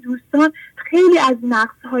کمک این دوستان خیلی از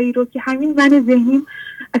نقص هایی رو که همین من ذهنیم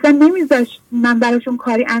اصلا نمیذاشت من براشون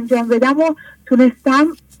کاری انجام بدم و تونستم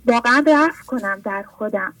واقعا رفع کنم در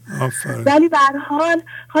خودم. ولی به هر حال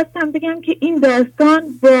خواستم بگم که این داستان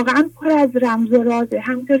واقعا پر از رمز و رازه.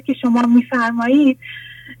 همونطور که شما میفرمایید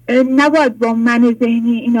نباید با من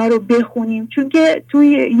ذهنی اینا رو بخونیم، چون که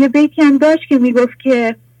توی یه بیتی هم داشت که میگفت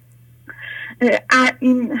که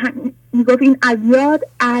این ابیات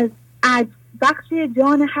از بخش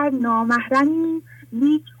جان هر نامحرمی،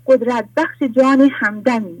 لیک قدرت بخش جان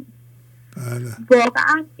همدمی.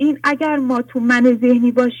 واقعا این اگر ما تو من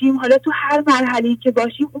ذهنی باشیم، حالا تو هر مرحله‌ای که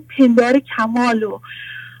باشیم، اون پندار کمال و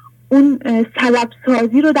اون سبب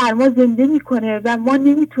سازی رو در ما زنده میکنه و ما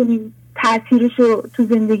نمیتونیم تأثیرش رو تو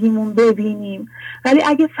زندگیمون ببینیم. ولی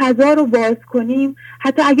اگه فضا رو باز کنیم،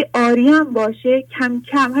 حتی اگه آری هم باشه، کم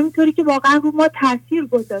کم همینطوری که واقعا رو ما تأثیر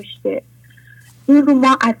گذاشته، این رو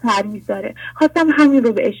ما اثر میذاره. خواستم همین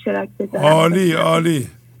رو به اشتراک بذارم. عالی عالی،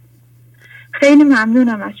 خیلی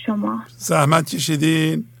ممنونم از شما، زحمت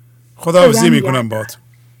کشیدین. خداحافظی میکنم باهات.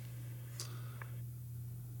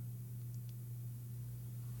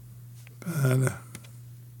 بله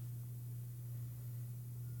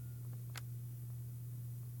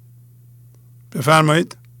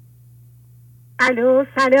بفرمایید. الو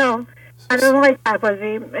سلام. سلام آقای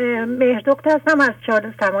شهبازی، مهردخت هستم، از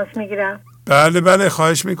چالش تماس میگیرم. بله بله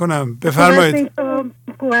خواهش میکنم بفرمایید.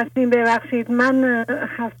 خوب هستین؟ ببخشید من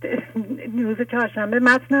روز چهارشنبه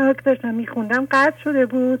متن که داشتم میخوندم قطع شده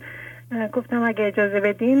بود، گفتم اگه اجازه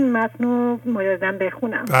بدین متن رو مجازاً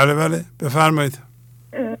بخونم. بله بله بفرمایید.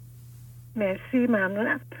 مرسی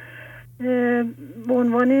ممنونم. به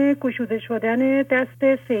عنوان گشوده شدن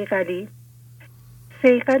دست صیقلی.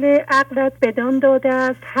 صیقل عقلت بدان داده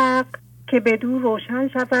است حق، که بدو روشن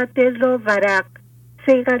شود دل را ورق.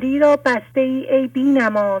 صیقلی را بسته ای بی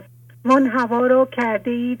نماز، وان هوا را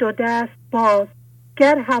کرده ای دو دست باز.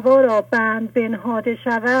 گر هوا را بند بنهاده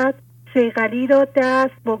شود، صیقلی را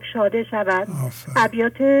دست بگشاده شود.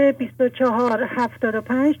 ابیات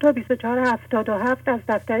 2475 تا 2477 از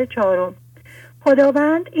دفتر 4.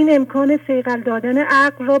 خداوند این امکان صیقل دادن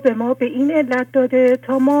عقل را به ما به این علت داده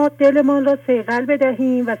تا ما دلمان را صیقل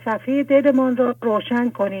بدهیم و صفحه دلمان را روشن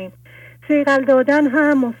کنیم. صیقل دادن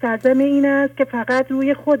هم مستلزم این است که فقط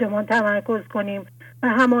روی خودمان تمرکز کنیم و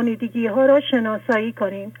همانیدگی ها را شناسایی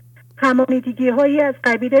کنیم. همانیدگی هایی از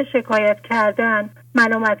قبیل شکایت کردن،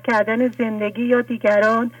 ملامت کردن زندگی یا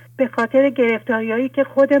دیگران به خاطر گرفتاریایی که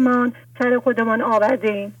خودمان سر خودمان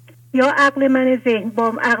آوردیم، یا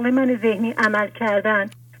با عقل من ذهنی عمل کردن.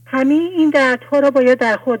 همین این دردها را باید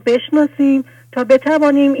در خود بشناسیم تا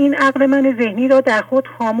بتوانیم این عقل من ذهنی را در خود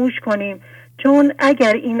خاموش کنیم، چون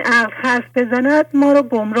اگر این عقل حرف بزند ما را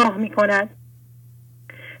گمراه می کند.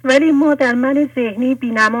 ولی ما در من ذهنی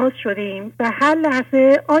بی‌نماز شدیم و هر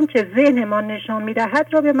لحظه آنچه ذهنمان نشان می‌دهد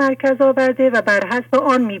را به مرکز آورده و بر حسب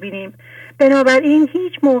آن می‌بینیم. بنابراین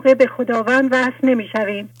هیچ موقع به خداوند وصل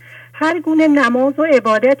نمی‌شویم. هر گونه نماز و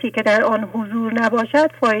عبادتی که در آن حضور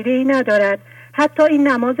نباشد فایده‌ای ندارد. حتی این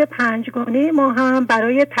نماز پنجگانه ما هم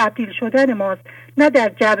برای تبدیل شدن ماست، نه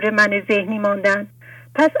در جبر من ذهنی ماندن.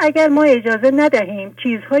 پس اگر ما اجازه ندهیم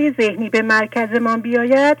چیزهای ذهنی به مرکزمان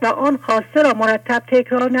بیاید و آن خواسته را مرتب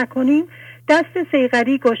تکرار نکنیم، دست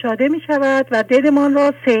صیقلی گشاده می شود و دلمان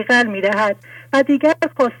را صیقل می دهد و دیگر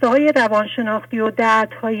خواسته های روانشناختی و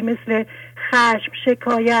دردهایی مثل خشم،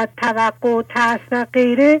 شکایت، توقع، ترس و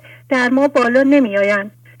غیره در ما بالا نمی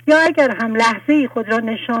آیند. یا اگر هم لحظه‌ای خود را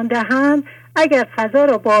نشان دهند، اگر فضا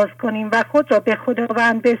را باز کنیم و خود را به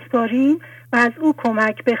خداوند بسپاریم و از او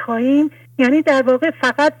کمک بخواهیم، یعنی در واقع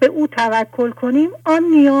فقط به او توکل کنیم، آن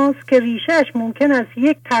نیاز که ریشش ممکن است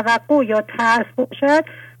یک توقع یا ترس باشد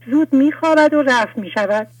زود میخوابد و رفع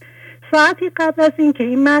میشود. ساعتی قبل از این که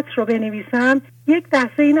این متن رو بنویسم، یک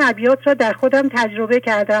دسته این ابیات را در خودم تجربه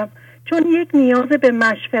کردم، چون یک نیاز به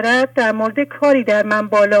مشورت در مورد کاری در من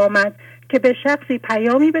بالا آمد که به شخصی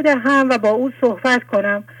پیامی بدهم و با او صحبت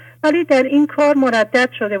کنم، ولی در این کار مردد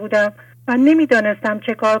شده بودم و نمیدانستم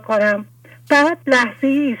چه کار کنم. بعد لحظه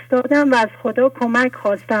ایستادم و از خدا کمک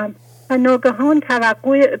خواستم و ناگهان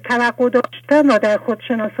توقع داشتن را در خود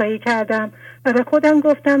شناسایی کردم و به خودم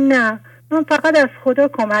گفتم نه، من فقط از خدا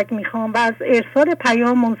کمک میخوام و از ارسال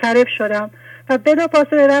پیام منصرف شدم و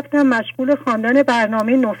بلافاصله رفتم مشغول خواندن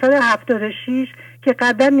برنامه 976 که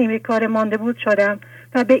قبلا نیمه کار مانده بود شدم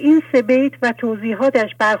و به این 3 بیت و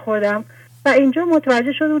توضیحاتش برخوردم و اینجا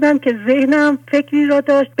متوجه شده بودم که ذهنم فکری را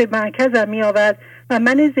داشت به مرکزم می آورد و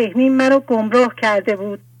من ذهنی مرا گمراه کرده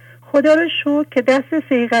بود. خدا را شکر که دست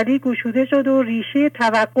صیقلی گشوده شد و ریشه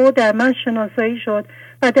توقع در من شناسایی شد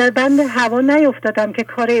و در بند هوا نیفتادم که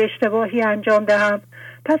کار اشتباهی انجام دهم.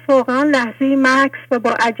 پس واقعا لحظه مکث و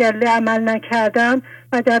با عجله عمل نکردن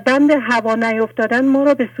و در بند هوا نیفتادن ما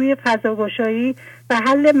را به سوی فضاگشایی و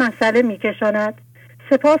حل مسئله می کشاند.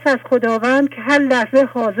 سپاس از خداوند که هر لحظه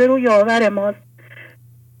حاضر و یاور ماست.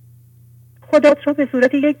 خدا را به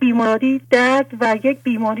صورت یک بیماری درد و یک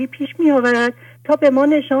بیماری پیش می آورد تا به ما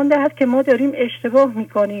نشان دهد که ما داریم اشتباه می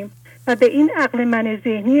کنیم و به این عقل من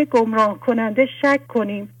ذهنی گمراه کننده شک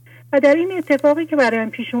کنیم. و در این اتفاقی که برایم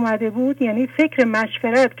پیش اومده بود، یعنی فکر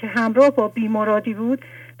مشورت که همراه با بیمرادی بود،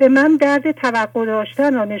 به من درد توقع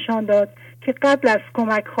داشتن را نشان داد که قبل از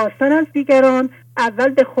کمک خواستن از دیگران اول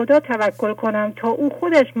به خدا توکل کنم تا او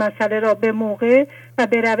خودش مسئله را به موقع و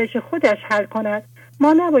به روش خودش حل کند.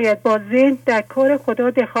 ما نباید با ذهن در کار خدا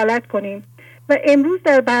دخالت کنیم. و امروز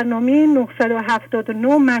در برنامه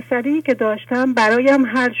 979 مسئله‌ای که داشتم برایم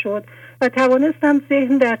حل شد و توانستم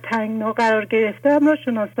ذهن در تنگنا قرار گرفتم را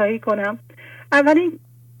شناسایی کنم. اولین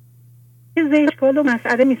ذهن اشکال و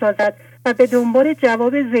مسئله می سازد و به دنبال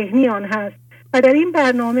جواب ذهنی آن هست. و در این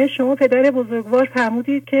برنامه شما پدر بزرگوار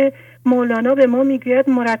فرمودید که مولانا به ما میگوید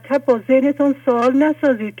مرتب با ذهنتون سوال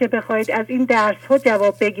نسازید که بخواید از این درس ها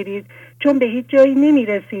جواب بگیرید، چون به هیچ جایی نمی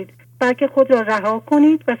رسید، بلکه خود را رها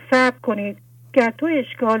کنید و صبر کنید. گر تو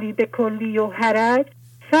اشکالی به کلی و حرج،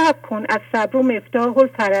 صبر کن از صبر و مفتاح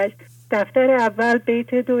الفرج. دفتر اول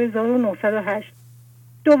بیت 2908.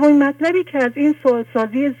 دومین مطلبی که از این سوال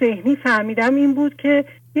سازی ذهنی فهمیدم این بود که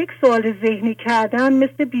یک سوال ذهنی کردن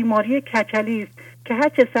مثل بیماری کچلی است که هر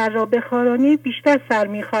چه سر را بخارانی بیشتر سر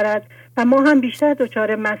میخارد و ما هم بیشتر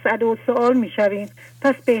دچار مسئله و سوال میشویم.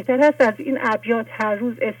 پس بهتر است از این ابیات هر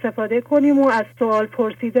روز استفاده کنیم و از سوال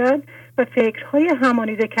پرسیدن و فکرهای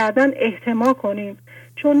همانیده کردن احتما کنیم،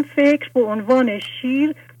 چون فکر به عنوان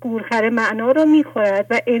شیر گورخر معنا را میخورد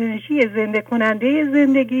و انرژی زنده کننده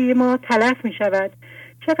زندگی ما تلف میشود.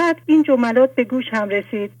 چقدر این جملات به گوش هم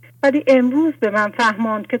رسید، ولی امروز به من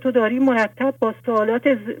فهماند که تو داری مرتب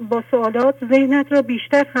با سوالات ذهنت را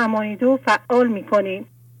بیشتر همانیده و فعال میکنی.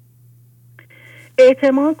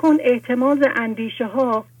 اعتماد کن اعتماز اندیشه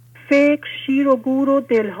ها، فکر شیر و گور و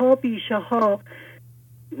دلها بیشه ها.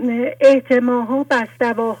 احتماها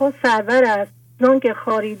بستواها سرور است، زانکه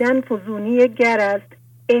خاریدن فزونی گر است.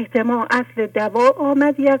 احتما اصل دوا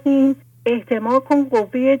آمد یقین، احتما کن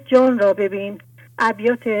قوه جان را ببین.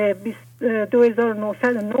 ابیات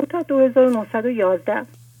 2909 تا 2911.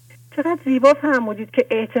 چقدر زیبا فرمودید که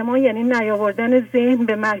احتما یعنی نیاوردن ذهن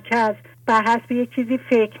به مرکز، بر حسب یک چیزی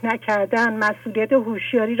فکر نکردن، مسئولیت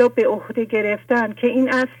هوشیاری را به عهده گرفتن که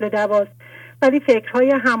این اصل دواست. ولی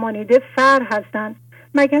فکرهای همانیده فر هستند.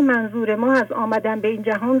 مگر منظور ما از آمدن به این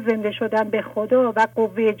جهان زنده شدن به خدا و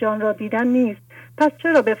قوه جان را دیدن نیست؟ پس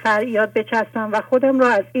چرا به فرعیات بچستم و خودم را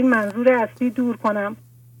از این منظور اصلی دور کنم؟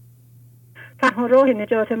 تنها راه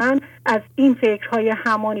نجات من از این فکرهای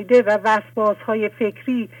همانیده و وسواسهای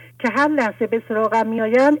فکری که هر لحظه به سراغم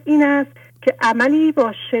میآیند این است که عملی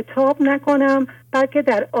با شتاب نکنم، بلکه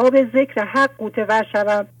در آب ذکر حق غوطه ور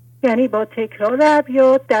شوم، یعنی با تکرار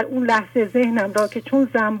ابیات در اون لحظه ذهنم را که چون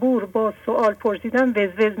زنبور با سوال پرسیدن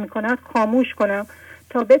وزوز میکند خاموش کنم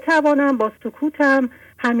تا بتوانم با سکوتم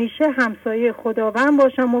همیشه همسایه خداوند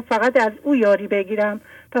باشم و فقط از او یاری بگیرم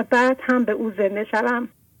و بعد هم به او زنده شوم.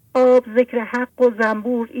 آب ذکر حق و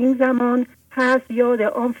زنبور این زمان هست یاد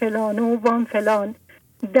آن فلان و وان فلان.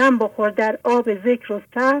 دم بخور در آب ذکر و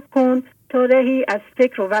صرف کن تا رهی از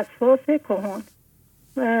فکر و وسواس کهن.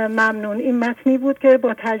 ممنون. این متنی بود که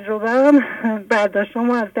با تجربه‌ام برداشتم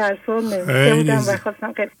و از درس‌ها نوشته بودم و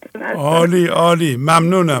خواستم خدمتتون عرض کنم. عالی عالی،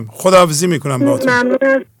 ممنونم. خداحافظی میکنم باهاتون. ممنون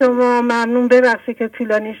از شما. ممنون، ببخشید که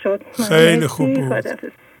طولانی شد. خیلی خوب بود.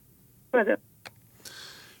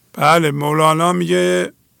 بله، مولانا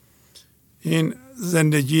میگه این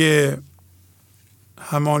زندگی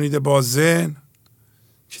همانیده با ذهن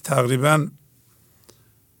که تقریبا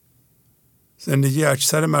زندگی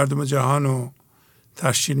اکثر مردم جهان رو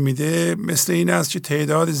تشکیل میده، مثل این است که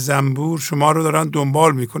تعداد زنبور شما رو دارن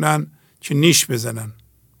دنبال میکنن که نیش بزنن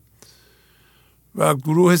و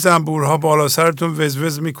گروه زنبورها بالا سرتون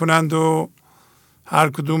وزوز میکنند و هر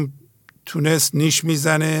کدوم تونست نیش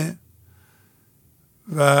میزنه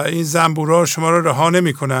و این زنبورها شما رو رها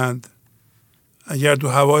نمیکنند. اگر تو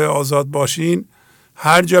هوای آزاد باشین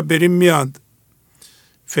هر جا بریم میاند.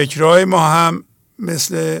 فکرهای ما هم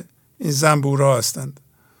مثل این زنبورها هستند.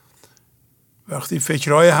 وقتی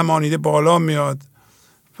فکرهای همانیده بالا میاد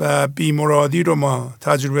و بیمرادی رو ما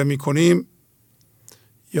تجربه میکنیم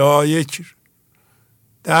یا یک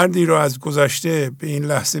دردی رو از گذشته به این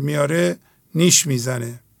لحظه میاره، نیش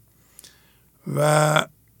میزنه و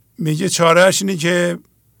میگه چارهش اینه که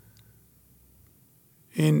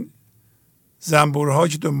این زنبورها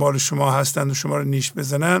که دنبال شما هستند و شما رو نیش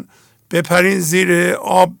بزنن، بپرین زیر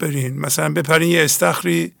آب برین. مثلا بپرین یه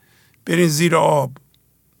استخری برین زیر آب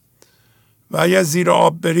و اگر زیر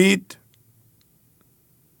آب برید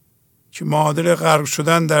که معادل غرق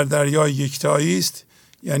شدن در دریای یکتایی است،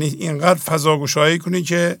 یعنی اینقدر فضا گشایی کنی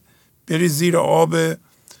که بری زیر آب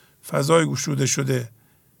فضای گشوده شده.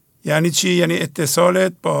 یعنی چی؟ یعنی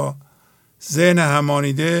اتصالت با ذهن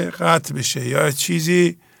همانیده قطع بشه یا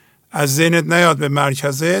چیزی از ذهنت نیاد به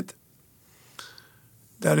مرکزت.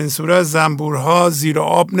 در این صورت زنبورها زیر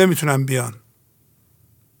آب نمیتونن بیان.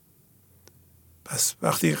 پس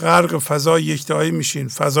وقتی غرق فضای یکتایی میشین،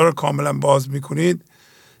 فضا رو کاملا باز میکنید،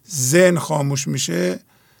 ذهن خاموش میشه،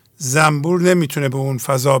 زنبور نمیتونه به اون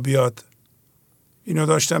فضا بیاد. اینو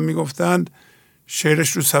داشتن میگفتند، شعرش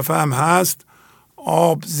رو صفحه هم هست.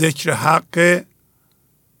 آب ذکر حق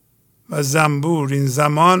و زنبور این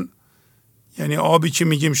زمان، یعنی آبی که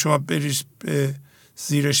میگیم شما بریش به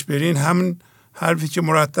زیرش برین، همون حرفی که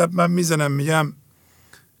مرتب من میزنم، میگم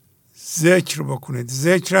ذکر بکنید.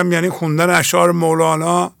 ذکرم یعنی خوندن اشعار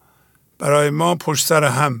مولانا برای ما پشت سر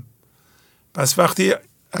هم. پس وقتی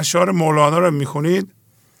اشعار مولانا رو میخونید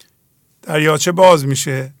دریاچه باز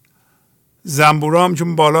میشه. زنبورا هم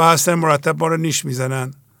چون بالا هستن مرتب ما رو نیش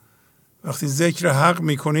میزنن. وقتی ذکر حق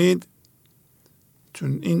میکنید،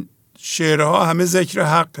 چون این شعرها همه ذکر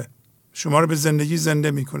حقه، شما رو به زندگی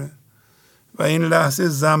زنده میکنه و این لحظه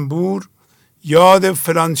زنبور یاد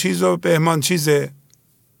فلان چیز و بهمان چیزه.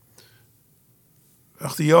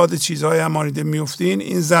 وقتی یاد چیزهای همانیده میفتین،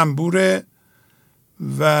 این زنبوره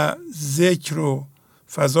و ذکر و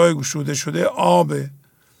فضای گشوده شده آبه.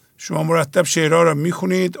 شما مرتب شعرها رو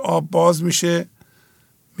میخونید، آب باز میشه،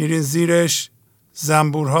 میرین زیرش،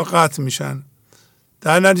 زنبورها قطع میشن.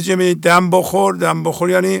 در نتیجه میگه دم بخور. دم بخور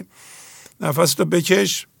یعنی نفستو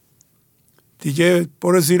بکش دیگه،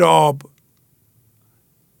 برو زیر آب.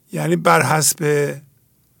 یعنی بر حسب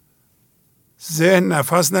ذهن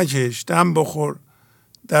نفس نکش، دم بخور،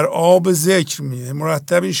 در آب ذکر میه.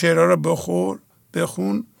 مرتب این شعرها رو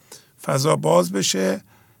بخون، فضا باز بشه.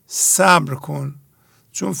 صبر کن،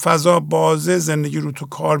 چون فضا بازه زندگی رو تو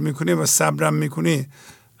کار میکنی و صبرم میکنی.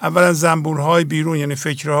 اولا زنبورهای بیرون یعنی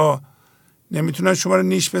فکرها نمیتونن شما رو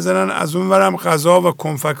نیش بزنن، از اون ورم قضا و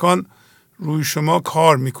کنفکان روی شما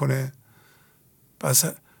کار میکنه.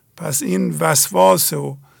 پس این وسواس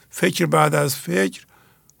و فکر بعد از فکر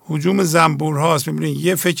هجوم زنبور هاست. میبینید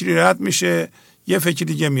یه فکری رد میشه، یه فکر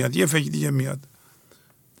دیگه میاد، یه فکر دیگه میاد.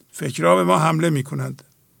 فکرها به ما حمله میکنند.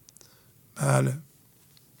 بله،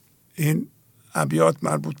 این ابیات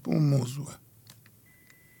مربوط به اون موضوع.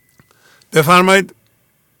 بفرمایید.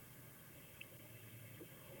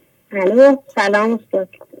 الو، سلام استاد.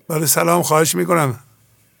 بله سلام، خواهش میکنم.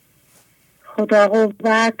 خدا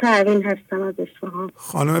قوت، پروین هستم از اصفهان.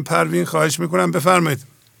 خانم پروین خواهش میکنم بفرمایید.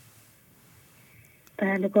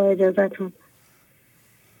 بله با اجازتون.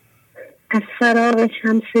 از فراق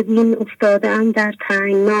شمس دین افتاده‌ام در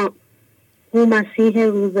تنگنا، او مسیح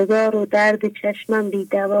روزگار و درد چشمم بی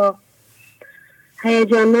دوا.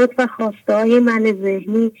 هیجانات و خواسته‌های من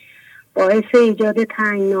ذهنی باعث ایجاد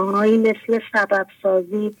تنگناهایی مثل سبب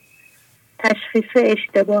سازی، تشخیص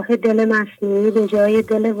اشتباه دل مصنوعی به جای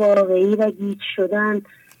دل واقعی و گیج شدن،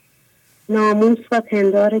 ناموس و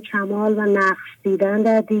پندار کمال و نقص دیدن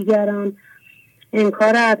در دیگران،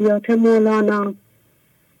 انکار ابیات مولانا،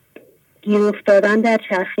 گیر افتادن در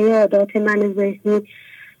چرخه عادات من ذهنی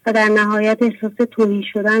و در نهایت احساس تهی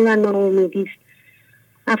شدن و ناامیدی است.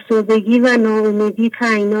 افسردگی و ناامیدی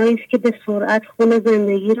تنگنایی است که به سرعت خون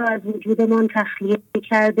زندگی را از وجودمان تخلیه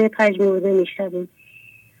کرده پژمرده می‌شویم.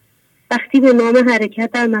 وقتی به نام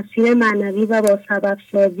حرکت در مسیر معنوی و با سبب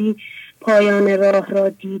سازی پایان راه را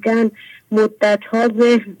دیدن، مدت‌ها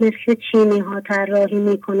ذهن مثل چینی‌ها طراحی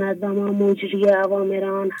می‌کند و ما مجری اوامر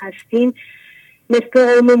آن هستیم، مثل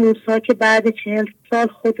قوم موسی که بعد 40 سال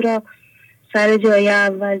خود را سر جای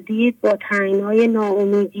اول دید، با تنگنای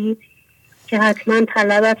ناامیدی که حتما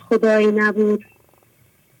طلبت خدایی نبود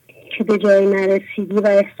که به جایی نرسیدی و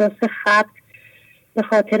احساس خبت به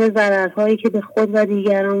خاطر ضررهایی که به خود و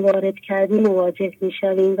دیگران وارد کردی مواجه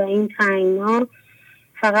می‌شویم و این تنگنا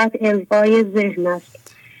فقط القای ذهن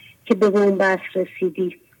است که به بنبست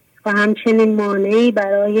رسیدی و همچنین مانعی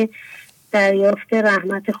برای دریافت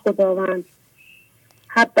رحمت خداوند.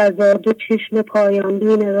 حبذا دو چشم پایان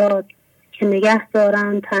بین راد که نگه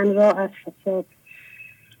دارند تن را از فساد.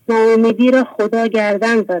 ناامیدی را خدا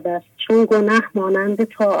گردن زده است، چون گناه مانند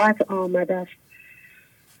طاعت آمده است.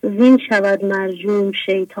 زین شود مرجوم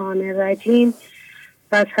شیطان رجیم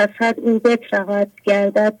و از حسد او بترقد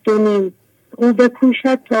گردد دو نیم. او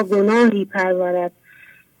بکوشد تا گناهی پرورد،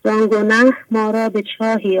 زان گناه ما را به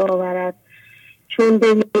چاهی آورد. چون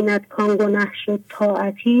ببیند کان گناه شد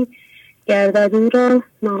طاعتی، گردد او را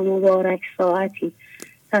نامبارک ساعتی.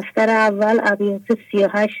 دفتر اول ابیات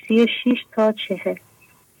 38 36 تا 40.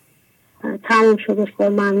 تموم شد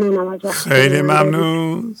استاد. ممنونم از وقت. خیلی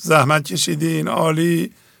ممنون، زحمت کشیدین،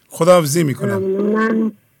 عالی. خداحافظی میکنم.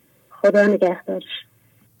 ممنونم، خدا نگهدارش.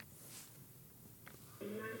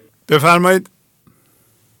 بفرمایید.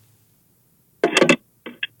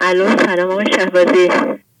 الو سلام آقای شهبازی.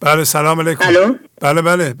 بله سلام علیکم. الو بله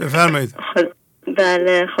بله بفرمایید.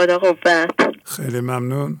 بله خدا قوت. خیلی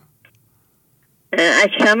ممنون.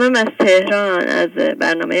 اکرمم از تهران، از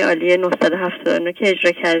برنامه عالی 979 که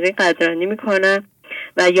اجرا کردین قدرانی میکنم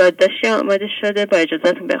و یادداشتی آماده شده، با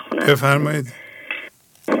اجازهتون بخونم. بفرمایید.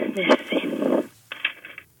 مرسی.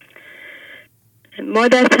 ما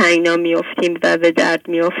در تنگنا میافتیم و به درد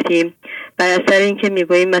میافتیم بر اثر اینکه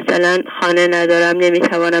میگوییم مثلا خانه ندارم،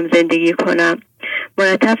 نمیتوانم زندگی کنم.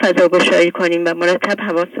 مرتب فضاگشایی کنیم و مرتب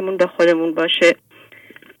حواسمون به خودمون باشه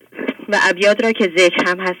و ابیات را که ذکر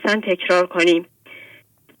هم هستن تکرار کنیم.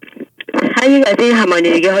 هر یک از این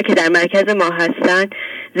همانیدگی ها که در مرکز ما هستن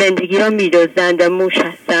زندگی را میدزدند و موش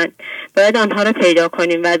هستند. باید آنها را پیدا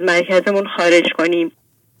کنیم و از مرکزمون خارج کنیم.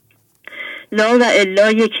 لا و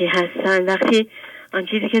الا یکی هستند. وقتی آن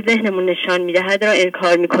چیزی که ذهنمون نشان میدهد را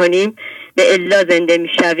انکار میکنیم، به الا زنده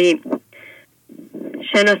میشویم.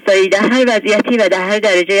 شناسایی در هر وضعیتی و در هر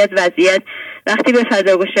درجه از وضعیت، وقتی به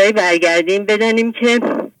فضاگشایی برگردیم بدانیم که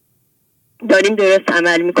داریم درست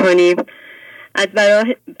عمل میکنیم. از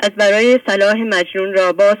برای صلاح مجنون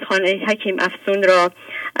را باز خانه حکیم افسون را،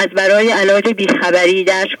 از برای علاج بیخبری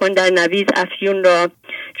درش کن در نویز افیون را.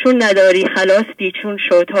 چون نداری خلاص بیچون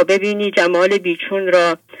شو تا ببینی جمال بیچون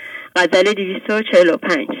را. غزل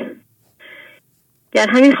 245. گر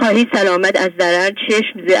همین خواهی سلامت از ضرر،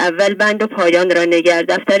 چشم ز اول بند و پایان را نگر.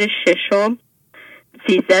 دفتر ششم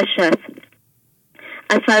 1360.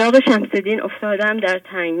 از فراق شمس‌دین افتادم در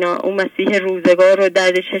تنگنا، او مسیح روزگار و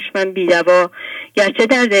درد چشمم بی‌دوا. گرچه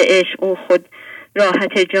درد عشق او خود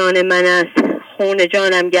راحت جان من است، خون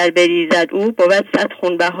جانم گر بریزد او بود 100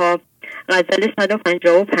 خونبها. غزل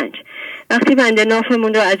 155. وقتی بنده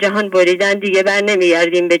نافمون را از جهان بریدن، دیگه بر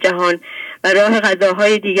نمیگردیم به جهان و راه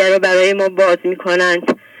غذاهای دیگر را برای ما باز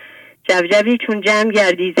میکنند. جوجوی چون جمع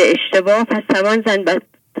گردی ز اشتباه، پس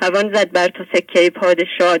توان زد بر تو سکه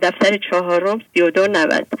پادشاه. دفتر چهارم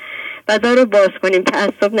 3290. فضا رو باز کنیم،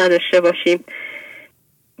 تعصب نداشته باشیم،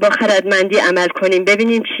 با خردمندی عمل کنیم،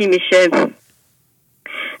 ببینیم چی میشه.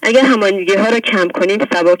 اگر همانیدگی ها رو کم کنیم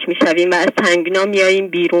سبک میشویم و از تنگنا میاییم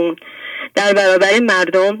بیرون. در برابر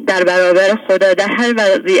مردم، در برابر خدا، در هر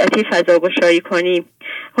وضعیتی فضاگشایی کنیم.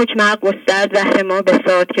 حکم حق گسترد زهر ما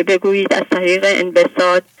بساد که بگویید از طریق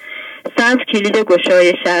انبساط. صبر کلید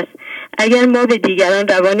گشایش است. اگر ما به دیگران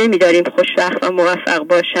روا نمی‌داریم خوشبخت و موفق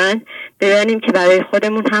باشند، بدانیم که برای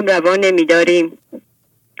خودمون هم روا نمی‌داریم.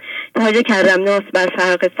 تاج کرمناس بر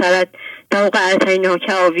فرق سرت، طوق اعطیناک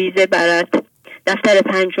آویز برت. دفتر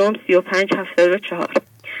پنجم 3574.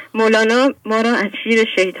 مولانا ما را از شیر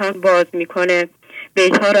شیطان باز میکنه.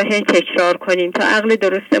 بیت‌ها را هی تکرار کنیم تا عقل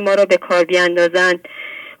درست ما را به کار بیاندازند.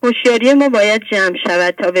 هوشیاری ما باید جمع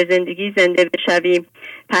شود تا به زندگی زنده بشویم.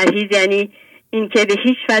 پرهیز یعنی این که به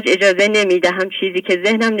هیچ وجه اجازه نمیدهم چیزی که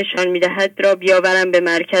ذهنم نشان میدهد را بیاورم به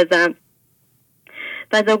مرکزم.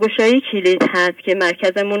 فضاگشایی کلید هست که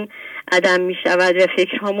مرکزمون عدم می شود و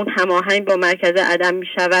فکرهامون هماهنگ با مرکز عدم می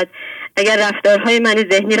شود. اگر رفتارهای من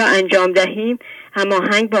ذهنی را انجام دهیم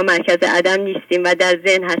هماهنگ با مرکز عدم نیستیم و در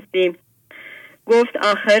ذهن هستیم. گفت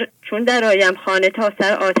آخر چون در آیم خانه تا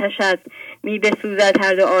سر آتش است، می بسوزد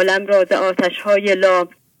هر دو عالم راز آتش های لا.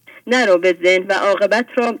 نرو به ذهن و عاقبت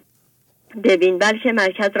را ببین بلکه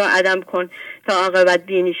مرکز را عدم کن تا عاقبت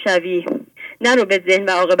بینی شوی. نرو به ذهن و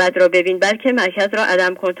عاقبت را ببین بلکه مرکز را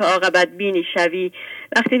عدم کن تا عاقبت بینی شوی.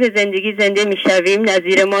 وقتی به زندگی زنده می شویم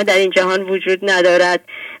نظیر ما در این جهان وجود ندارد.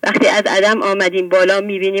 وقتی از عدم آمدیم بالا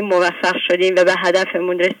می بینیم موفق شدیم و به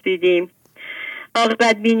هدفمون رسیدیم.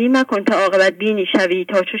 عاقبت بینی مکن تا عاقبت بینی شوی،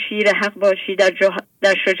 تا چو شیر حق باشی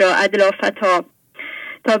در شجاعت لافتا.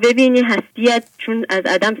 تا ببینی هستیت چون از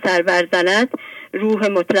عدم سر برزند، روح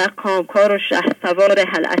مطلق کامکار و شهسوار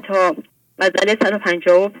هلعتا. غزل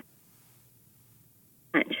 155.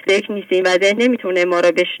 ذکر نیستیم و ذهن نمیتونه ما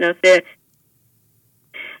را بشناسه.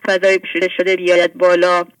 فضای گشوده شده بیاید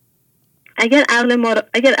بالا. اگر عقل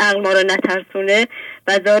ما را نترسونه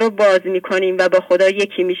فضا رو باز میکنیم و با خدا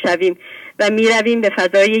یکی میشویم و میرویم به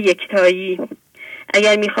فضای یکتایی.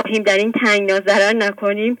 اگر میخواهیم در این تنگنا ضرر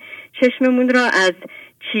نکنیم چشممون را از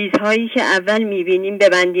چیزهایی که اول میبینیم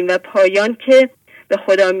ببندیم و پایان که به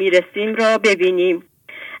خدا میرسیم را ببینیم.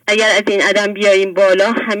 اگر از این عدم بیاییم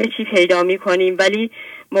بالا همه چی پیدا میکنیم، ولی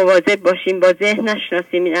مواظب باشیم با ذهن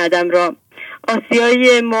نشناسیم این عدم را.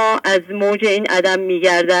 آسیای ما از موج این عدم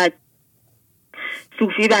میگردد.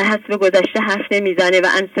 صوفی بر حسب گذشته حرف نمیزنه و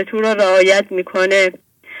انستو را رعایت میکنه.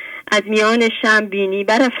 از میان شمع بینی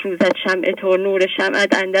برافروزد شمع تو، نور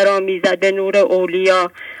شمعت اندر آمیزد به نور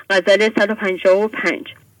اولیا. غزل 155.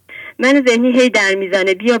 من ذهنی هی در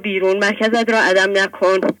میزنه بیا بیرون، مرکزت را عدم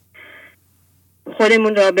نکن.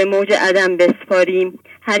 خودمون را به موج عدم بسپاریم.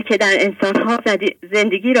 هر که در انسانها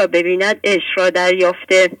زندگی را ببیند عشق را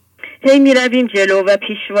دریافته. هی می رویم جلو و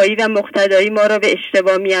پیشوایی و مقتدایی ما را به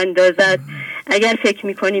اشتباه می اندازد. اگر فکر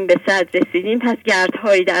می کنیم به صد رسیدیم پس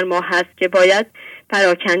گردهایی در ما هست که باید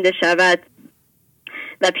پراکنده شود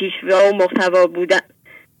و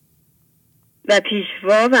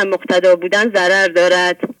پیشوا و مقتدا بودن ضرر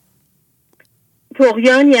دارد.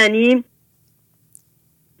 طغیان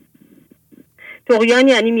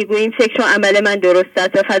یعنی میگوییم فکر و عمل من درست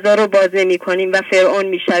است و فضا رو باز نمی کنیم و فرعون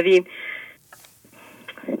می شویم.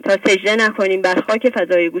 تا سجده نکنیم بر خاک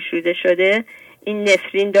فضای گشوده شده، این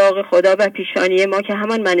نفرین داغ خدا و پیشانی ما که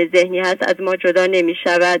همان من ذهنی هست از ما جدا نمی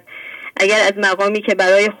شود. اگر از مقامی که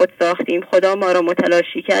برای خود ساختیم خدا ما را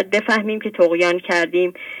متلاشی کرد بفهمیم که طغیان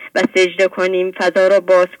کردیم و سجده کنیم، فضا را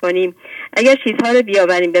باز کنیم. اگر چیزها را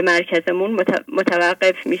بیاوریم به مرکزمون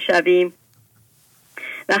متوقف می شویم.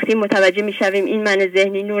 وقتی متوجه می شویم این من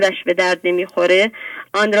ذهنی نورش به درد نمی خوره،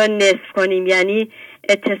 آن را نصف کنیم، یعنی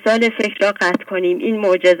اتصال فکر را قطع کنیم. این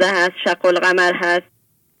معجزه هست، شق القمر هست.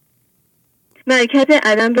 مرکز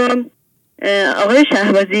عدم را آقای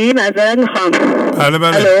شهبازی معذرت میخوام.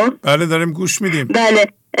 بله داریم گوش میدیم. بله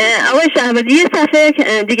آقای شهبازی یه صفحه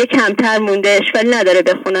دیگه کمتر مونده، اشکالی نداره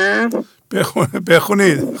بخونم؟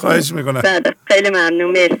 بخونید خواهش میکنم. بله خیلی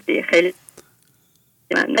ممنون، مرسی. خیلی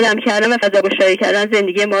عدم کردن و فضا گشایی کردن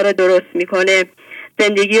زندگی ما رو درست میکنه،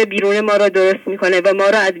 زندگی بیرون ما رو درست میکنه و ما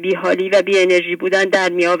رو از بیحالی و بی انرژی بودن در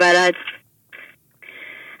میآورد.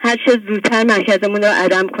 هر چه زودتر مرکزمون رو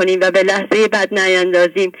عدم کنیم و به لحظه بد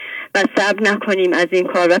نیندازیم و صبر نکنیم از این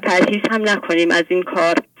کار و پرهیز هم نکنیم از این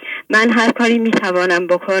کار. من هر کاری میتوانم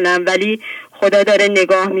بکنم ولی خدا داره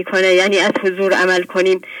نگاه میکنه، یعنی از حضور عمل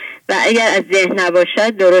کنیم و اگر از ذهن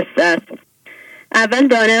نباشد درست است. اول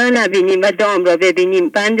دانه را نبینیم و دام را ببینیم،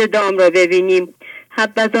 بند دام را ببینیم.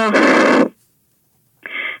 حبذا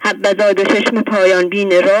دو چشم پایان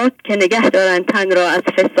بین راد که نگه دارن تن را از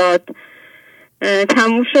فساد.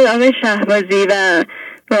 تموم شد آقای شهبازی و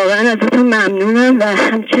واقعا ازتون ممنونم و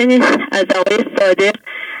همچنین از آقای صادق،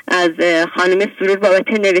 از خانم سرور بابت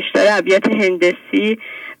نوشتار ابیات هندسی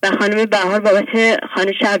و خانم بهار بابت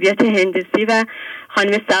خوانش ابیات هندسی و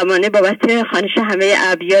خانم سمانه بابت خوانش همه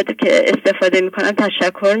ابیات که استفاده میکنن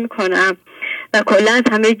تشکر میکنم و کلا از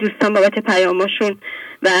همه دوستان بابت پیاماشون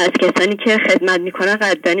و از کسانی که خدمت میکنن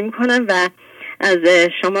قدردانی میکنم و از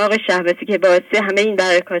شما آقای شهبازی که باعث همه این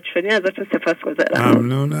برکات شدین ازتون سپاسگزارم.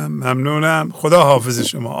 ممنونم. خدا حافظ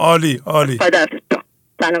شما. عالی. خدا حافظ.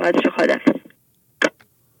 سلامت شما. خدا حافظ.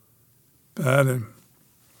 بله.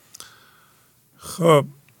 خب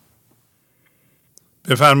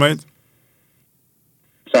بفرمایید.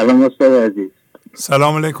 سلام استاد عزیز.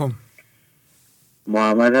 سلام علیکم.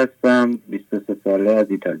 محمد هستم، 23 ساله از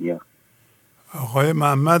ایتالیا. آقای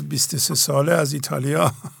محمد 23 ساله از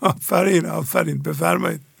ایتالیا. آفرین.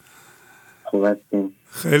 بفرمایید. خوب هستین؟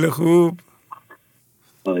 خیلی خوب.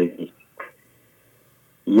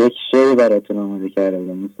 یک شعر براتون آماده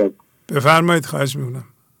کردم استاد. بفرمایید، خواهش میکنم.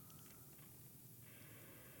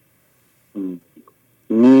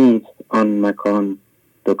 نیست آن مکان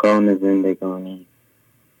دکان زندگانی،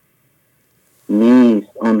 نیست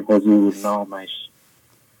آن حضور نامش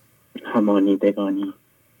همانیدگانی،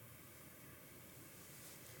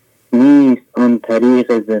 نیست آن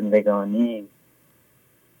طریق زندگانی،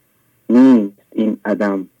 نیست این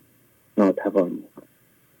عدم ناتوانی.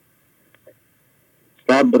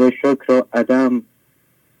 صبر و شکر و عدم،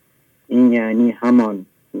 این یعنی همان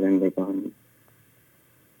زندگانی.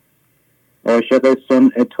 عاشق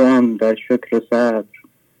صنع تو هم در شکر و صبر،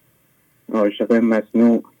 عاشق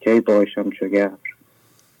مصنوع کی باشم چو گبر.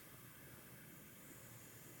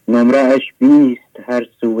 نمره اش 20 هر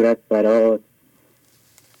صورت برات،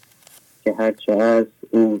 که هرچه از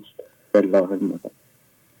اوست بالله المدد.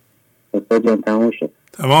 استاد جان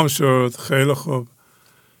تمام شد. خیلی خوب.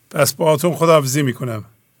 پس باهاتون خداحافظی میکنم.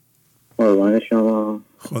 قربان شما.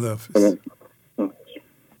 خداحافظ.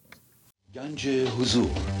 گنج حضور،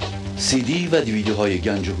 سی دی و دیویدیوهای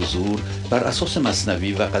گنج حضور بر اساس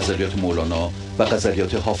مثنوی و غزلیات مولانا و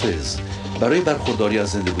غزلیات حافظ برای برخورداری از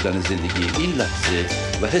زنده بودن زندگی این لحظه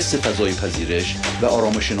و حس فضای پذیرش و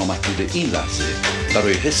آرامش نامحدود این لحظه،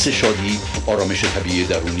 برای حس شادی، آرامش طبیعی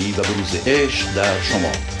درونی و بروز عشق در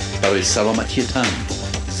شما، برای سلامتی تن،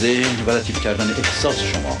 ذهن و لطیف کردن احساس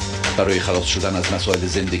شما، برای خلاص شدن از مسائل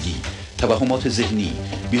زندگی، توهمات ذهنی،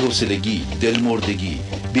 بی‌حوصلگی، دلمردگی،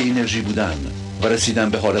 بی انرژی بودن و رسیدن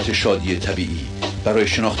به حالت شادی طبیعی، برای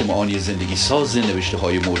شناخت معانی زندگی ساز نوشته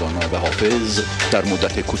های مولانا و حافظ در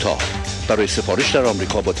مدت کوتاه. برای سفارش در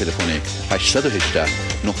آمریکا با تلفن 818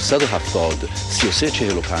 970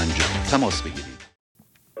 3345 تماس بگیرید.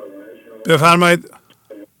 بفرمایید.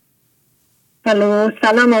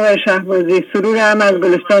 سلام آقای شهبازی، سرورم از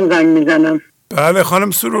گلستان زنگ میزنم. بله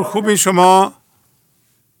خانم سرور، خوبی شما؟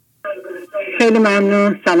 خیلی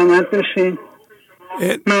ممنون، سلامت باشین.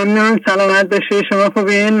 ممنون، سلامت باشین. شما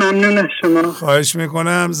خوبین؟ ممنون از شما. خواهش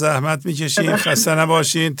میکنم، زحمت میکشین، خسته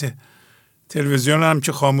نباشین. تلویزیون هم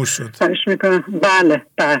که خاموش شد. خواهش میکنم. بله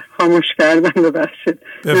خاموش کردم، ببخشید.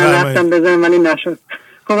 بفرمایید. رفتم بزنم ولی نشد.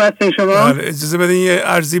 خوب هستین شما؟ بله، اجازه بدین یه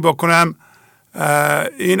عرضی بکنم.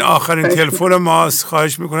 این آخرین تلفن ماست.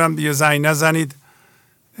 خواهش میکنم دیگه زنگ نزنید.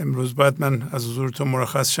 امروز باید من از حضورتون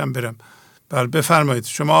مرخص شم برم. بله بفرمایید،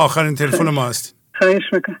 شما آخرین تلفن ما هستید.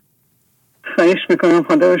 خواهش میکنم.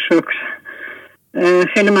 خدا رو شکر.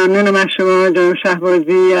 خیلی ممنونم از شما جناب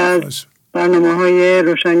شهبازی، از برنامه‌های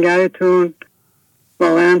روشنگرتون.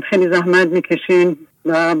 واقعا خیلی زحمت میکشین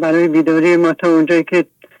و برای بیداری ما تا اونجایی که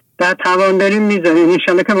در توان داریم میذارین.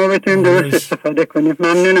 انشالله که ما بتونیم درست استفاده کنیم.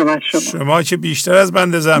 ممنونم از شما. شما که بیشتر از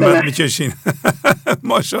بنده زحمت میکشین.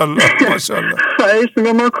 ماشاءالله. خواهش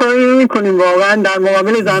میکنم. ما کاری نمی‌کنیم واقعا در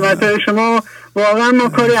مقابل زحمت‌های شما. واقعا ما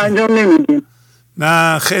کاری انجام نمیدیم.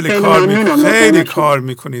 نه خیلی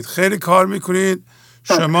کار میکنید.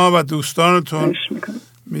 شما و دوستانتون.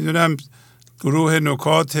 میدونم گروه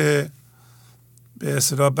نکات به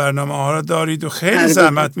اصطلاح برنامه ها را دارید و خیلی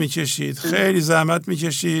زحمت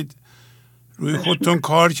میکشید. روی خودتون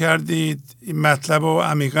کار کردید، این مطلب رو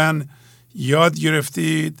عمیقاً یاد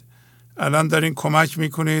گرفتید، الان دارین کمک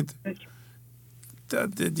میکنید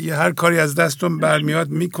دیگه. هر کاری از دستتون برمیاد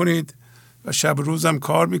میکنید و شب روزم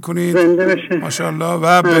کار میکنید ماشاءالله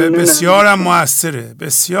و بسیارم موثره.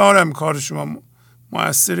 بسیارم کار شما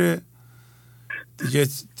موثره.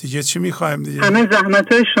 دیگه چی میخوایم دیگه؟ همه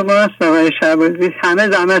زحمت‌های شماست آقای شهبازی، همه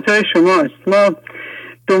زحمت‌های شماست. ما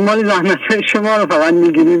دنبال زحمت‌های شما رو فقط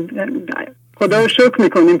میگیریم. خدا رو شکر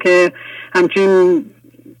میکنیم که همچین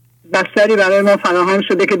بستری برای ما فراهم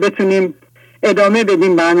شده که بتونیم ادامه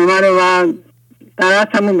بدیم برنامه رو و در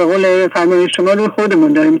همون به قول فرمایش شما رو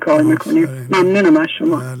خودمون داریم کار میکنیم. ممنونم از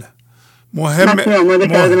شما. مهم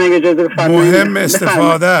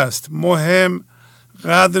استفاده است. مهم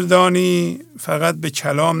قدردانی فقط به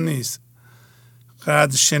کلام نیست.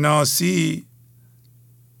 قدر شناسی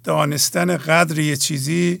دانستن قدر یه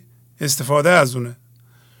چیزی استفاده از اونه.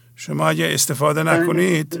 شما اگه استفاده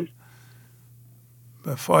نکنید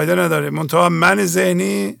فایده نداره. منتها من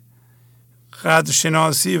ذهنی قدر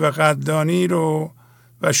شناسی و قدردانی رو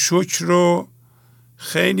و شکر رو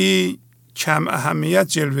خیلی کم اهمیت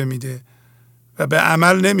جلوه میده و به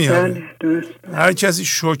عمل نمیاره. هر کسی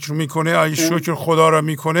شکر میکنه، اگه شکر خدا را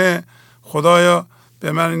میکنه، خدایا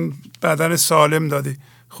به من بدن سالم دادی،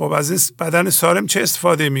 خب از این بدن سالم چه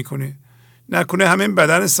استفاده میکنی؟ نکنه همین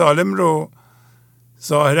بدن سالم رو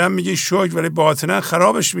ظاهرا میگی شکر ولی باطنا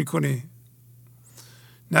خرابش میکنی.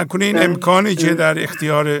 نکنه این امکانی که در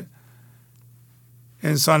اختیار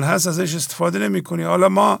انسان هست ازش استفاده نمی کنی. حالا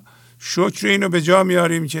ما شکر اینو به جا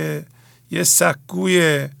میاریم که یه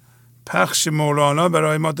سکوی پخش مولانا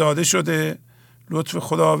برای ما داده شده، لطف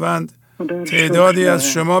خداوند. تعدادی از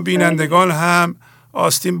شما بینندگان هم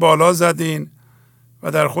آستین بالا زدین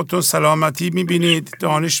و در خودتون سلامتی میبینید،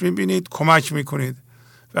 دانش میبینید، کمک میکنید.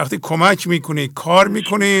 وقتی کمک میکنید، کار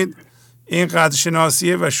میکنید، این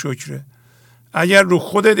قدرشناسیه و شکره. اگر رو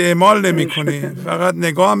خودت اعمال نمی کنی، فقط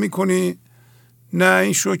نگاه میکنی، نه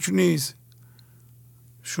این شکر نیست.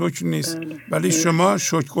 شکر نیست. ولی شما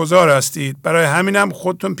شکرگزار هستید، برای همینم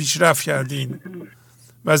خودتون پیشرفت کردین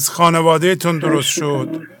و از خانوادهتون درست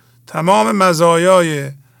شد. تمام مزایای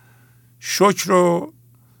شکر رو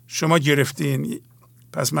شما گرفتین،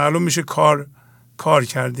 پس معلوم میشه کار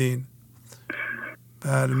کردین.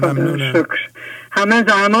 بله ممنونم. شکر. همه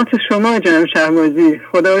زحمات شما جناب شهبازی،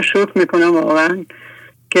 خدا رو شکر میکنم واقعا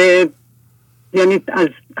که یعنی از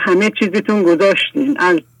همه چیزتون گذاشتین،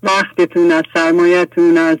 از وقتتون، از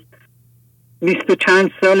سرمایتون، از 20 و چند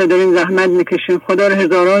سال دارین زحمت میکشین. خدا رو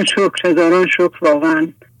هزاران شکر واقعا.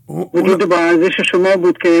 وجود با ارزش شما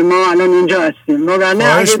بود که ما الان اینجا هستیم. وگرنه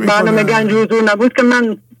اگه برنامه گنج حضور نبود که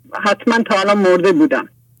من حتما تا الان مرده بودم.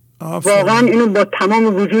 واقعا اینو با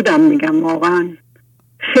تمام وجودم میگم. واقعا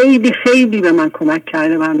خیلی خیلی به من کمک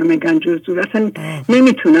کرده برنامه گنج حضور. اصلا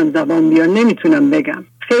نمیتونم زبان بیارم، نمیتونم بگم،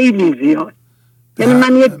 خیلی زیاد. یعنی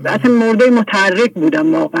من اصلا مرده متحرک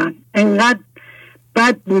بودم واقعا. انقدر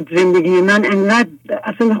بد بود زندگی من، انقدر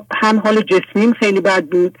اصلا هم حال جسمیم خیلی بد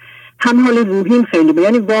بود، هم حال روحیم خیلی بود.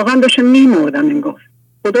 یعنی واقعا داشتم میمردم انگار.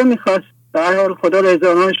 خدا میخواست. به هر حال خدا رو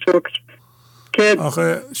هزاران شکر که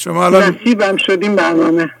آخه شما الان نصیبم شدیم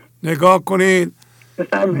برنامه. نگاه کنید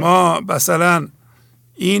ما مثلا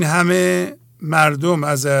این همه مردم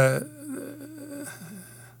از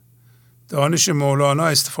دانش مولانا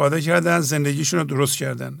استفاده کردن، زندگیشون رو درست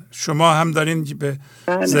کردن. شما هم دارین به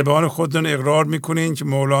زبان خودتون اقرار میکنین که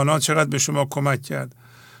مولانا چقدر به شما کمک کرد.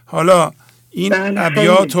 حالا این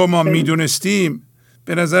ابیات رو ما میدونستیم.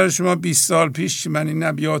 به نظر شما 20 سال پیش من این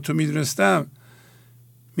ابیات رو میدونستم،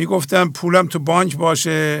 میگفتم پولم تو بانک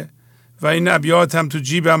باشه و این ابیات هم تو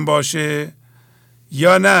جیبم باشه،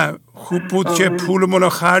 یا نه خوب بود که پولمون رو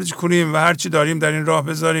خرج کنیم و هرچی داریم در این راه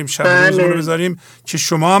بذاریم، شب روزمون رو بذاریم که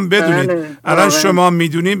شما هم بدونید. الان شما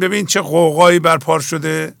میدونید، ببین چه قوقایی برپا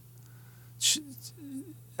شده،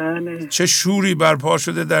 چه شوری برپا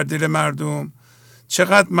شده در دل مردم،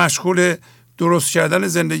 چقدر مشغول درست کردن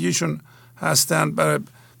زندگیشون هستن.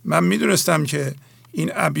 من میدونستم که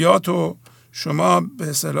این ابیات رو شما به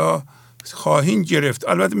اصطلاح خواهین گرفت.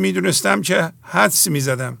 البته میدونستم که حدس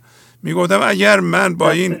میزدم، میگفتم اگر من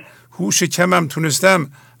با این هوش کمم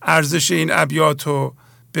تونستم ارزش این ابیات رو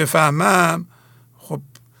بفهمم، خب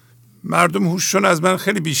مردم هوششون از من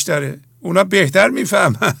خیلی بیشتره، اونا بهتر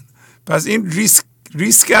میفهمن. پس این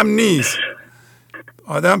ریسکم نیست.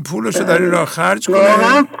 آدم پولشو در این راه خرج کنه.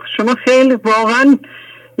 واقعا شما خیلی واقعا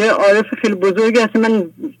یه عارف خیلی بزرگی هست. من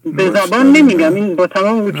به زبان نمیگم، این با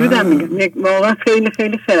تمام وجودم میگم. واقعا خیلی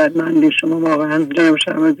خیلی خردمندی شما واقعا جناب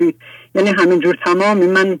شهبازی. یعنی همینجور تمامی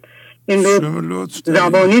من این رو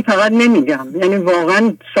زبانی فقط نمیگم، یعنی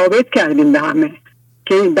واقعا ثابت کردیم به همه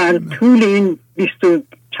که در طول این 20 و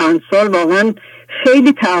چند سال واقعا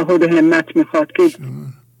خیلی تعهد و همت میخواد که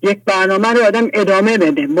یک برنامه رو آدم ادامه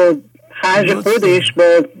بده با خرج خودش،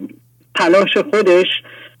 با تلاش خودش.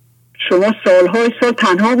 شما سالهای سال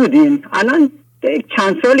تنها بودین، الان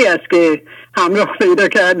چند سالی است که همراه پیدا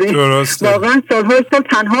کردین. واقعا سالهای سال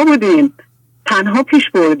تنها بودین، تنها پیش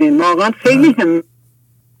بردین. واقعا خیلی همت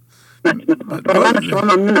میخواد. واقعا شما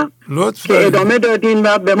ممنونم که ادامه دادین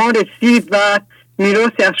و به ما رسید و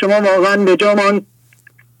میراثی از شما واقعا به جا ماند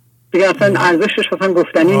دیگه. اصلا ارزشش اصلا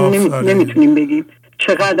گفتنی نمیتونیم بگیم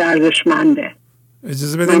چقدر ارزشمنده.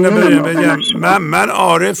 اجازه بدین بگم من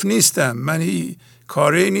عارف نیستم، من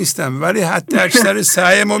کاری نیستم، ولی حتی اکثر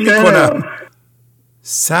سعیمو میکنم.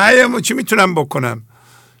 سعیمو چی میتونم بکنم؟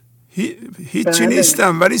 هیچی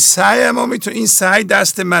نیستم، ولی سعیمو میتونم. این سعی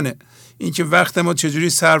دست منه، این که وقتمو چجوری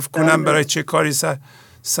صرف کنم، برای چه کاری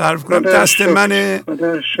صرف کنم دست منه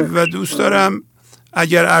و دوست دارم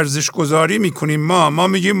اگر ارزش گذاری میکنیم ما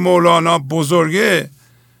میگیم مولانا بزرگه،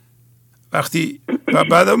 وقتی و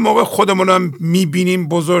بعد موقع خودمونم میبینیم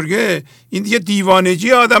بزرگه، این دیگه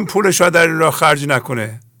دیوانگی آدم پولش در این راه خرج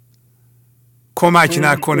نکنه، کمک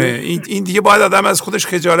نکنه، این دیگه باید آدم از خودش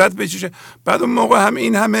خجالت بکشه. بعد اون موقع هم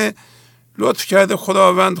این همه لطف کرده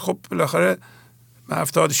خداوند. خب بالاخره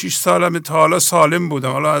 76 سالم تا حالا سالم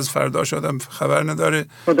بودم، حالا از فردا شدم خبر نداره.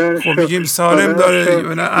 خب میگیم سالم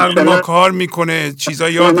داره، عقل ما کار میکنه، چیزا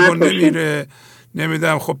یادمون نمیره،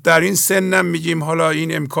 نمیدونم. خب در این سنم میگیم حالا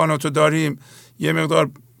این امکاناتو داریم، یه مقدار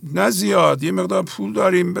نه زیاد، یه مقدار پول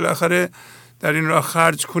داریم بالاخره در این راه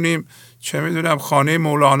خرج کنیم. چه میدونم خانه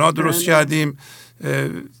مولانا درست کردیم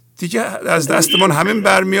دیگه، از دستمون همین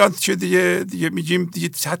برمیاد که دیگه میگیم دیگه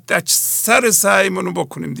حتی سر سعیمونو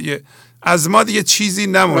بکنیم دیگه، از ما دیگه چیزی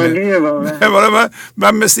نمونه.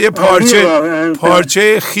 من مثل یه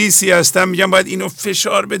پارچه خیسی هستم، میگم باید اینو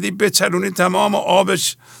فشار بدی بچلونی تمام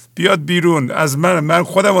آبش بیاد بیرون از من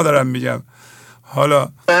خودمو دارم میگم. حالا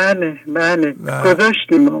بله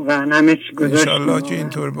گذاشتیم واقعا، همه چی گذاشتیم انشالله که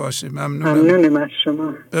اینطور باشه. ممنونم از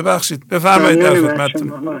شما. ببخشید بفرمایید در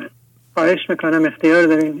خدمتتون. خواهش میکنم، اختیار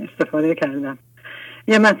دارین، استفاده کردم.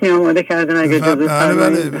 یه متنی آماده کردم اگه اجازه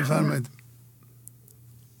بله بفرمایید.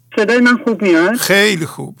 صدای من خوب میاد؟ خیلی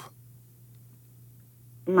خوب.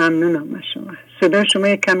 ممنونم از شما. صدای شما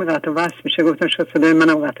یک کمی قطع و وصل میشه، گفتم شاید صدای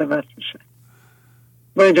منم قطع و وصل میشه.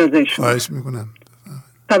 با اجازه شما. خواهش میکنم.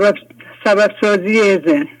 سبب سازی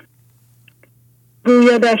ذهن.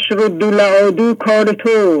 گویدش رد العدو کار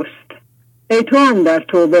توست، ای تو اندر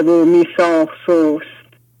توبه و میثاق سست.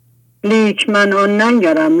 لیک من آن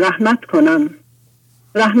ننگرم رحمت کنم،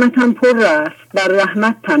 رحمتم پر است بر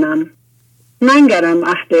رحمت تنم. ننگرم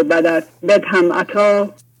عهد بدت بدهم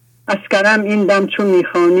عطا، از کرم این دم چون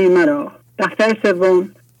میخوانی مرا. دفتر سوم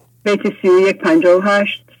بیت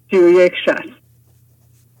 3158 3160.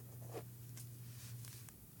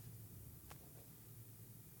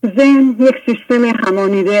 ذهن یک سیستم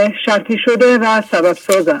همانیده شرطی شده و سبب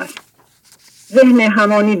ساز است. ذهن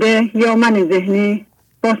همانیده یا من ذهنی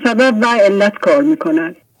با سبب و علت کار می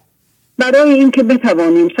کند. برای اینکه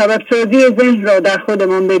بتوانیم سبب سازی ذهن را در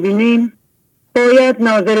خودمان ببینیم، باید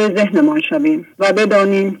ناظر ذهنمان شویم و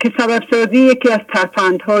بدانیم که سبب سازی یکی از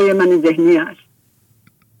ترفندهای من ذهنی است.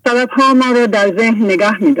 سببها ما را در ذهن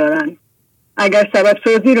نگه می دارند. اگر سبب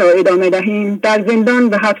سازی را ادامه دهیم، در زندان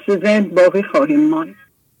و حبس ذهن باقی خواهیم ماند.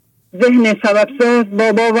 ذهن سبب ساز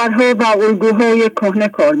با باورها و الگوهای کهنه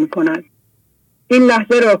کار می کند. این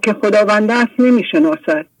لحظه را که خداوند است نمی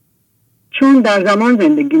شناسد، چون در زمان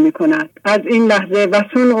زندگی می کند. از این لحظه و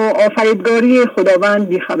صنع و آفریدگاری خداوند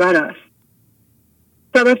بیخبر است.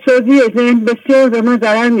 سبب سازی ذهن بسیار به ما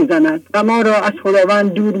ضرر می زند و ما را از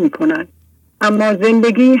خداوند دور می کند. اما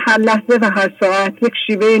زندگی هر لحظه و هر ساعت یک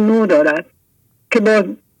شیوه نو دارد که با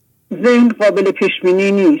ذهن قابل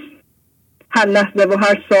پیشبینی نیست. هر لحظه و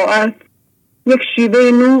هر ساعت یک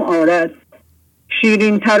شیوه نو آرد،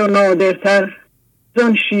 شیرین‌تر و نادرتر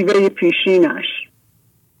زن شیوه پیشینش.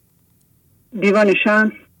 دیوان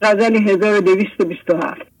شمس، غزل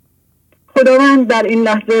 1227. خداوند در این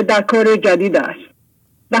لحظه در کار جدید است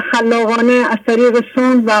و خلاقانه از طریق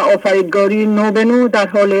صنع و آفریدگاری نو به نو در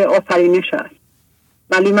حال آفرینش است.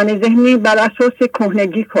 ولی من ذهنی بر اساس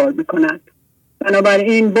کهنگی کار می‌کند.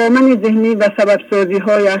 بنابراین با من ذهنی و سبب سازی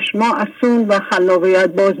هایش ما از صنع و خلاقیت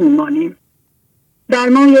باز میمانیم. در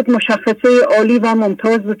ما یک مشخصه عالی و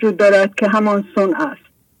ممتاز وجود دارد که همان صنع است.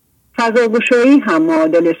 فضاگشایی هم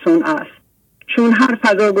معادل صنع است، چون هر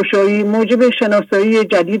فضاگشایی موجب شناسایی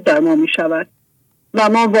جدید در ما می شود و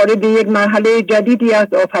ما وارد یک مرحله جدیدی از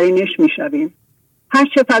آفرینش می شویم.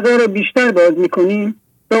 هرچه فضا را بیشتر باز می کنیم،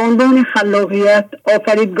 به عنوان خلاقیت،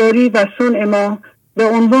 آفریدگاری و صنع ما به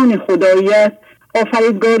عنوان خداییت،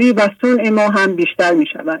 آفریدگاری و صنع ما هم بیشتر می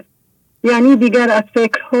شود. یعنی دیگر از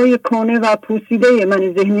فکرهای کهنه و پوسیده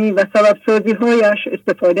من ذهنی و سبب سازی هایش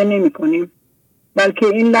استفاده نمی کنیم، بلکه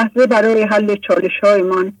این لحظه برای حل چالش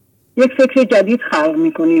هایمان یک فکر جدید خلق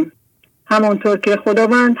می کنیم. همانطور که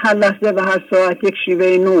خداوند هر لحظه و هر ساعت یک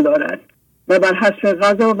شیوه نو دارد و بر حسب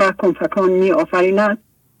غذا و کنفکان می آفریند،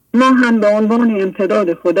 ما هم به عنوان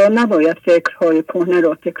امتداد خدا نباید فکرهای کهنه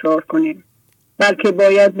را تکرار کنیم، بلکه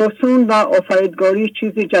باید با صنع و آفریدگاری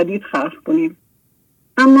چیز جدید خلق کنیم.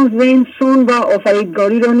 اما ذهن صنع و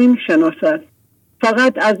آفریدگاری را نمی شناسد.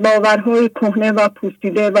 فقط از باورهای کهنه و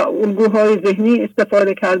پوسیده و الگوهای ذهنی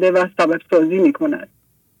استفاده کرده و سبب سازی می کند.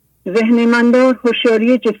 ذهن مندار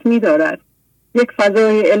هوشیاری جسمی دارد، یک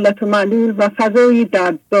فضای علت و معلول و فضای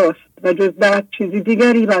دردزاست و جز درد چیزی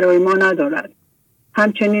دیگری برای ما ندارد.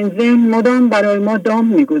 همچنین ذهن مدام برای ما دام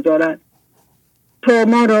می گذارد. تا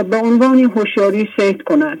ما را به عنوان هوشیاری صید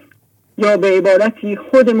کند، یا به عبارتی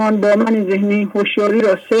خودمان با من ذهنی هوشیاری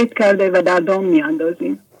را صید کرده و در دام می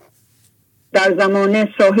اندازیم. در زمانه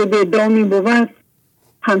صاحب دامی بود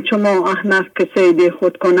همچو ما احمق که صید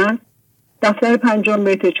خود کند. دفتر 5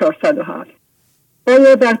 بیت 407.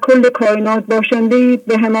 آیا در کل کائنات باشنده‌ای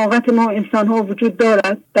به حماقت ما انسان ها وجود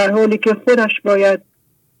دارد، در حالی که خودش باید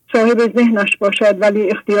صاحب ذهنش باشد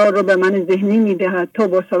ولی اختیار را به من ذهنی می دهد تا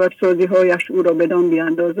با سبب سازی هایش او را به دام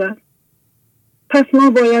بیاندازد؟ پس ما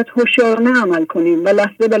باید هوشیارانه عمل کنیم و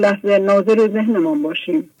لحظه به لحظه ناظر ذهنمان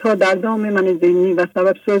باشیم تا در دام من ذهنی و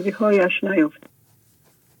سبب سازی هایش نیفتیم.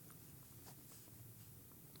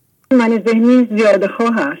 من ذهنی زیاده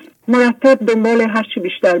خواه است، مرتب دنبال هرچی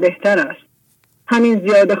بیشتر بهتر است. همین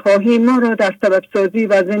زیاده خواهی ما را در سبب سازی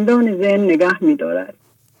و زندان ذهن نگه می دارد.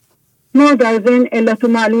 ما در ذهن علت و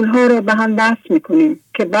معلول ها را به هم وصل می کنیم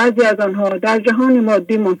که بعضی از آنها در جهان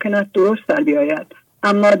مادی ممکن است درست در بیاید،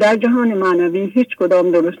 اما در جهان معنوی هیچ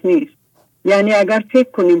کدام درست نیست. یعنی اگر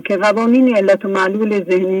فکر کنیم که قوانین علت و معلول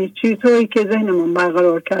ذهنی چیزهایی که ذهنمان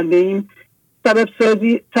برقرار کرده ایم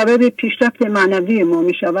سبب پیشرفت معنوی ما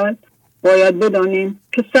می شود، باید بدانیم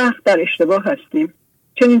که سخت در اشتباه هستیم.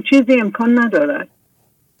 چنین چیزی امکان ندارد.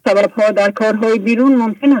 سببها در کارهای بیرون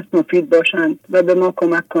ممکن است مفید باشند و به ما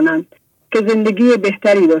کمک کنند که زندگی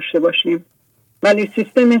بهتری داشته باشیم، ولی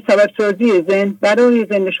سیستم سببسازی ذهن برای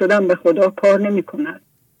زنده شدن به خدا کار نمی کند،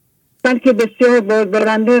 بلکه بسیار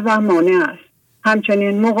بازدارنده و مانع است.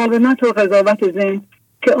 همچنین مقاومت و قضاوت ذهن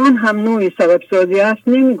که آن هم نوعی سببسازی است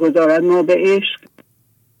نمیگذارد ما به عشق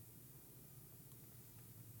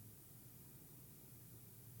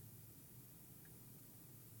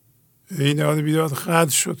این داد بیداد خط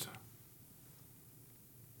شد.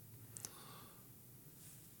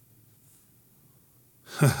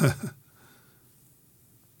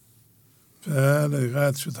 بله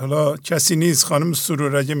قطع شد. حالا کسی نیست. خانم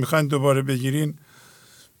سرور اگه میخواین دوباره بگیرین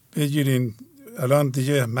الان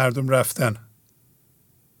دیگه مردم رفتن.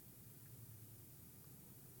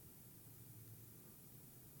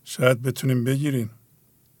 شاید بتونیم بگیرین.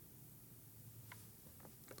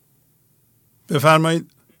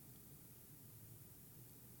 بفرمایید.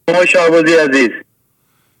 شهبازی عزیز.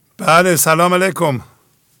 بله سلام علیکم.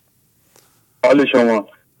 حال شما؟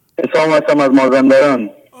 حسام هستم از مازندران.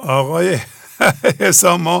 آقای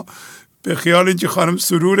حسام ما به خیال اینکه خانم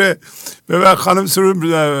سروره خانم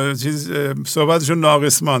سرور چیز صحبتشون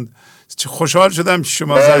ناقص ماند. خوشحال شدم که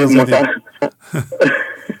شما زنگ زدید.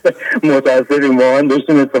 متاسفیم واقعا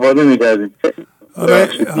داشتیم استفاده میکردیم.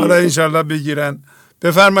 حالا انشالله بگیرن.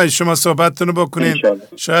 بفرمایید شما صحبتتون رو بکنین.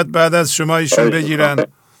 شاید بعد از شما ایشون بگیرن.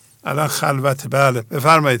 الان خلوته. بله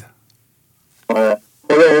بفرمایید. خدا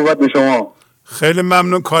قوت به شما. خیلی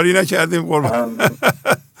ممنون. کاری نکردیم قربان.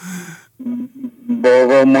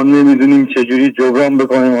 بابا ما نمیدونیم چجوری جبران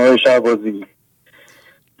بکنیم آقای شهبازی.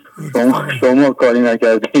 شما کاری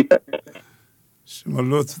نکردید. شما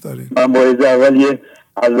لطف دارید. من باید اول یه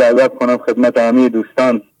عرض ادب کنم خدمت همه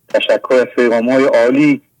دوستان. تشکر از پیغام‌های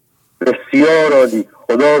عالی، بسیار عالی.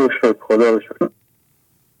 خدا رو شکر.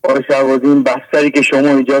 آقای شهبازی این بستری که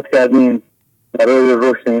شما ایجاد کردین برای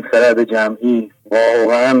رشد این خرد جمعی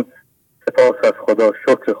واقعا سپاس از خدا،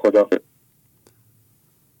 شکر خدا.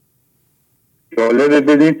 جالبه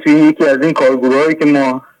بدین توی یکی از این کارگروهایی که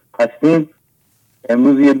ما هستیم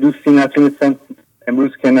امروز یه دوستی نتونستن،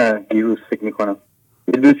 امروز که نه دیروز فکر میکنم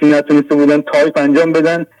یه دوستی نتونسته بودن تایپ انجام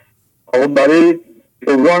بدن. آقا برای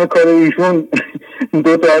جبران کار ایشون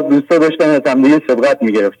 2 تا از دوستا داشتن از هم دیگه سبقت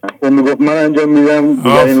میگرفتن. اون میگفت من انجام میدم،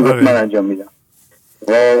 دیگری میگفت من انجام میدم.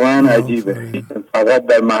 واقعا عجیبه. فقط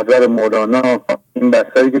در محضر مولانا این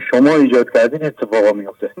بستری که شما ایجاد کردین اتفاقا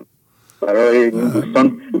میفته برای این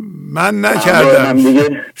دوستان.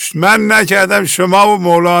 من نکردم شما و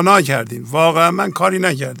مولانا کردین. واقعا من کاری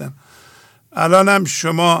نکردم. الانم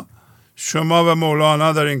شما و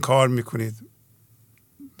مولانا دارین کار میکنید.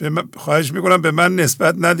 خواهش میکنم به من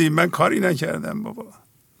نسبت ندید. من کاری نکردم بابا.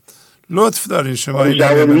 لطف دارین شما.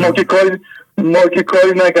 ما که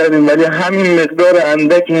کاری نکردیم، ولی همین مقدار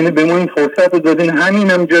اندک یعنی به ما این فرصت رو دادین.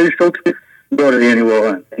 همین هم جای شکر داره. یعنی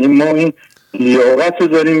واقعا یعنی ما این لیاقت رو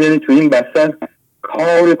داریم. یعنی تو این بستر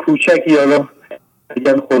کار کوچکی حالا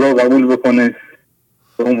اگر خدا قبول بکنه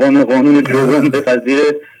به عنوان قانون جبران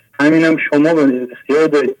بپذیره، همین هم شما به اختیار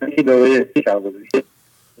دارید که داره شهبازی.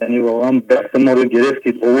 یعنی واقعا دست ما رو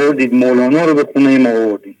گرفتید، آوردید مولانا رو به خونه ما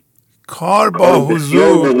آوردید. کار با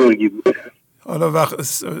حضور بزرگی بود. حالا وقت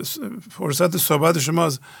فرصت صحبت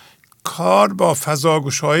شماست. کار با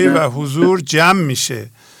فضاگوشایی و حضور جمع میشه.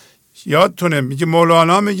 یادتونه میگه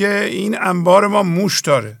مولانا میگه این انبار ما موش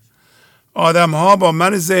داره. آدم ها با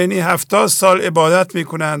من ذهنی 70 سال عبادت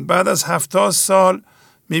میکنند، بعد از 70 سال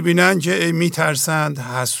میبینن که میترسند،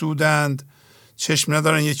 حسودند، چشم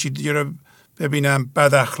ندارن یه چیز دیگه رو ببینن،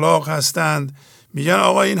 بد اخلاق هستند. میگن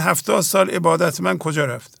آقا این 70 سال عبادت من کجا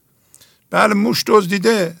رفت؟ بله موش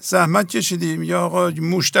دزدیده، زحمت کشیدی. میگه آقا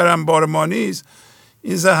موش در انبار ما نیست،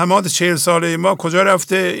 این زحمات 40 ساله ما کجا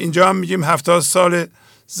رفته؟ اینجا هم میگیم 70 سال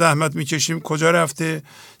زحمت میکشیم، کجا رفته؟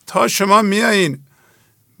 تا شما میایین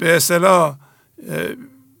به اصطلاح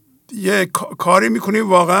یه کاری میکنیم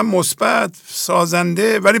واقعا مثبت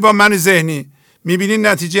سازنده، ولی با من ذهنی میبینین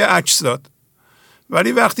نتیجه عکس داد.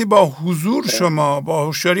 ولی وقتی با حضور شما با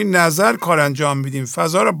هوشیاری نظر کار انجام میدیم،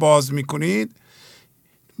 فضا رو باز میکنید،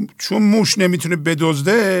 چون موش نمیتونه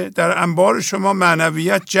بدزده، در انبار شما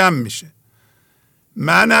معنویت جمع میشه.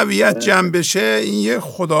 معنویت جمع بشه، این یه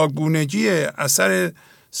خداگونگیه، اثر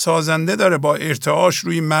سازنده داره با ارتعاش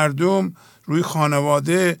روی مردم، روی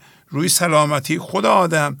خانواده، روی سلامتی خود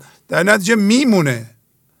آدم. در نتیجه میمونه،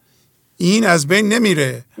 این از بین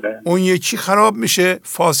نمیره، اون یکی خراب میشه،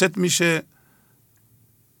 فاسد میشه،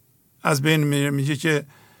 از بین میره. میگه که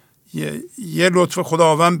یه لطف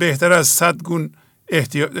خداوند بهتر از 100 گون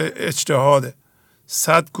اجتهاده.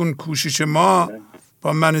 100 گون کوشش ما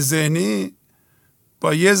با من ذهنی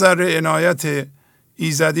با یه ذره عنایت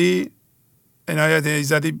ایزدی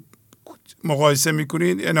مقایسه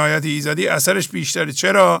میکنید، عنایت ایزدی اثرش بیشتره.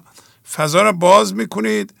 چرا؟ فضا رو باز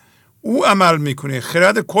میکنید، او عمل میکنه،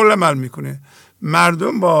 خرد کل عمل میکنه.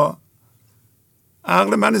 مردم با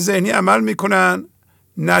عقل من ذهنی عمل میکنن،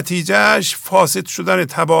 نتیجهش فاسد شدن،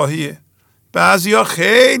 تباهیه. بعضیا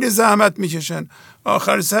خیلی زحمت میکشن،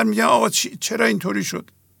 آخر سر میگن آقا چرا اینطوری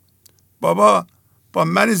شد؟ بابا با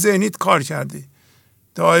من ذهنیت کار کردی،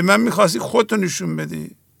 دائما میخواستی خودتو نشون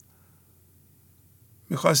بدی،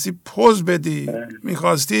 میخواستی پوز بدی،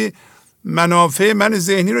 میخواستی منافع من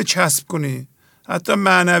ذهنی رو کسب کنی، حتی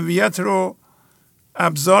معنویت رو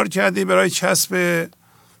ابزار کردی برای کسب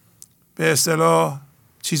به اصطلاح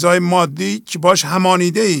چیزهای مادی که باش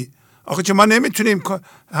همانیده ای. آخه که ما نمیتونیم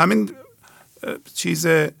همین چیز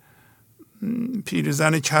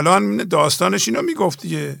پیرزن کلان داستانش اینو میگفت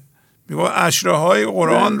دیگه، میگفت اشراهای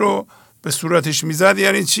قرآن رو به صورتش میزد.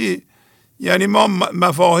 یعنی چی؟ یعنی ما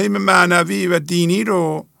مفاهیم معنوی و دینی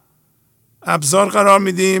رو ابزار قرار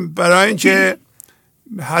میدیم برای اینکه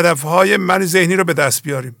هدفهای من ذهنی رو به دست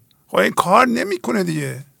بیاریم. خب این کار نمیکنه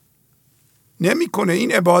دیگه، نمیکنه.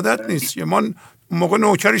 این عبادت نیست. ما موقع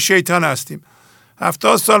نوکر شیطان هستیم،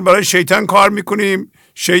 70 سال برای شیطان کار میکنیم،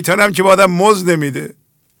 شیطان هم که بعدم مزد نمیده،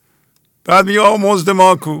 بعد میگه آقا مزد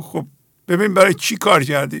ما کو. خب ببین برای چی کار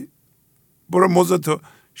کردی؟ برو مزد تو.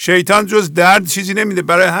 شیطان جز درد چیزی نمیده.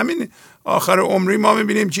 برای همین آخر عمری ما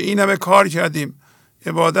میبینیم که این همه کار کردیم،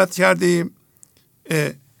 عبادت کردیم،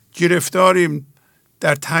 گرفتاریم،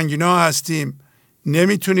 در تنگنا هستیم،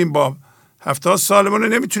 نمیتونیم با 70 سالمون رو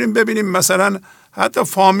نمیتونیم ببینیم مثلا حتی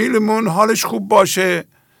فامیلمون حالش خوب باشه،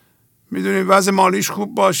 میدونیم وضع مالیش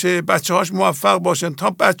خوب باشه، بچه هاش موفق باشن، تا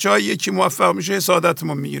بچه های یکی موفق میشه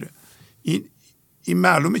سعادتمون میگیره. این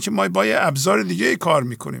معلومه که ما با یه ابزار دیگه کار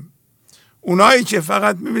میکنیم. اونایی که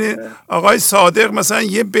فقط میبینید آقای صادق مثلا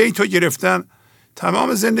یه بیت رو گرفتن،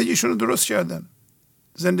 تمام زندگیشون رو درست کردن،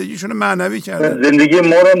 زندگیشون رو معنوی کردن، زندگی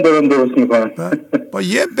ما رو هم دارن درست میکنن با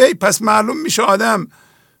یه بیت. پس معلوم میشه آدم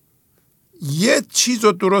یه چیز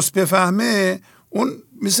رو درست بفهمه، اون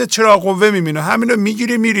مثل چراغ قوه میبینه، همین رو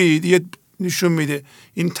میگیری میری دیگه نشون میده.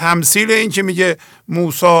 این تمثیل این که میگه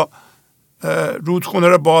موسی رودخونه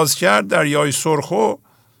رو باز کرد، دریای سرخو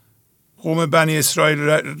قوم بنی اسرائیل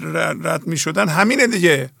رد میشدن، همینه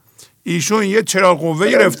دیگه. ایشون یه چراغ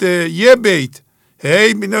قوه گرفته، یه بیت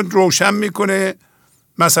هی میاد روشن میکنه،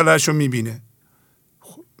 مسئلهشو میبینه،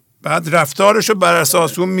 بعد رفتارشو بر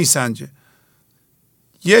اساس اون میسنجه.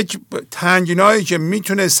 یک تنگنایی که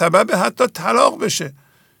میتونه سبب حتی طلاق بشه.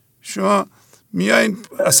 شما میایین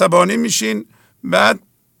عصبانی میشین، بعد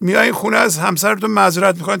میایین خونه از همسرتون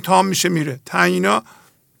معذرت میخواین، تام میشه میره، تنگنا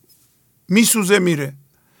میسوزه میره.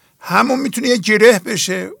 همون میتونه یه گره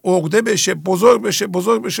بشه، عقده بشه، بزرگ بشه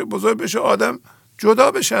بزرگ بشه بزرگ بشه، آدم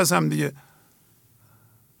جدا بشه از هم دیگه.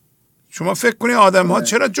 شما فکر کنید آدم ها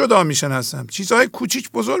چرا جدا میشن از هم؟ چیزهای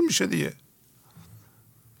کوچیک بزرگ میشه دیگه.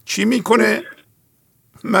 چی میکنه؟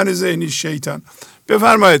 من ذهنی شیطان.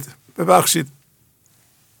 بفرمایید. ببخشید.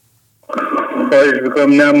 خواهش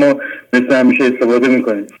میکنم. نه ما مثل همیشه استفاده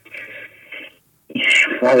میکنیم،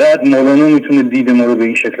 فقط مولانا میتونه دید ما رو به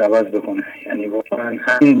این شکل عوض بکنه. یعنی واقعا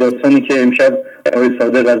همین داستانی که امشب آقای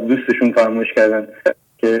صادق از دوستشون فرمایش کردن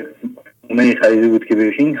که خونه خریده بود که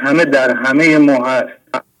بهش، این همه در همه ما هست.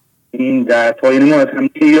 این در پایین ما از هم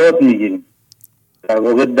یاد میگیریم. در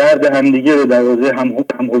واقع درد همدیگه رو، در واقع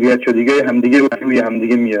هم هویت شدگی همدیگه رو روی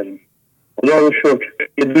همدیگه میاریم. خدا رو شکر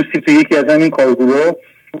یه دوستی تو یکی از همین کارگروه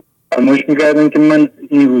فرمایش میکردن که من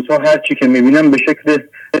این روزها هر چی که میبینم به شکل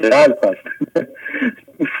قلب هست.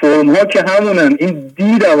 فرم ها که همونن، این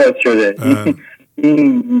دید عوض شده.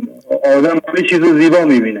 این آدم همه چیز رو زیبا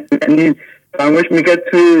میبینه، یعنی فرمایش میکرد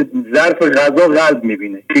توی ظرف غذا قلب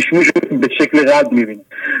میبینه، کشمش به شکل قلب میبینه.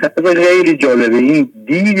 خیلی جالبه، این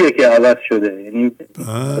دیدیه که عوض شده. یعنی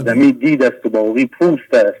آدمی دید است و باقی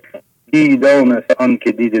پوست است، دیدان است آن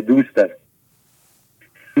که دید دوست است.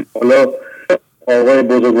 حالا آقای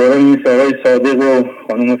بزرگواران نیست، آقای صادق و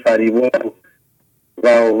خانم فریبا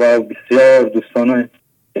و بسیار دوستان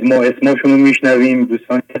ما اسمشون رو میشنویم،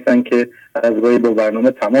 دوستانی هستن که از گاهی با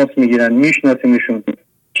برنامه تماس میگیرن، میشناسیمشون.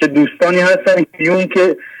 چه دوستانی هستن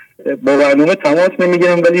که با برنامه تماس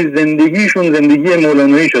نمیگیرن ولی زندگیشون زندگی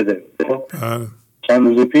مولانایی شده. چند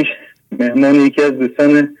روز پیش مهمان یکی از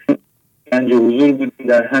دوستان گنج حضور بود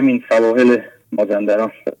در همین سواحل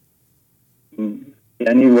مازندران.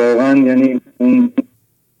 یعنی واقعا یعنی اون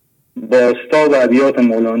باستا و ابیات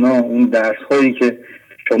مولانا، اون درس هایی که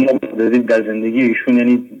شما دادید در زندگی ایشون،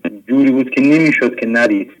 یعنی جوری بود که نمیشد که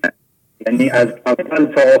نرید. یعنی از اول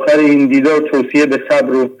تا آخر این دیدار توصیه به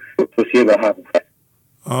صبر و توصیه به حق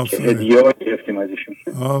که هدیه ها گرفتیم از ایشون.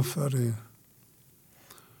 آفرین.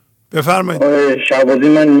 بفرمایید. شهبازی،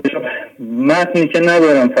 من متنی که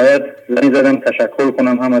ندارم، فقط زنگ زدم تشکر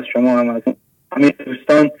کنم هم از شما هم از همه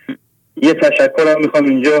دوستان. یه تشکر هم میخوام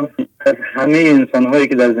اینجا از همه انسان هایی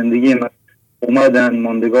که در زندگی من اومدن،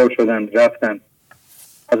 ماندگار شدن، رفتن.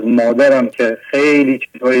 از مادرم که خیلی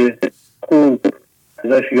چیزهای خوب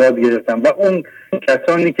ازش یاد گرفتم و اون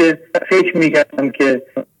کسانی که فکر میکردم که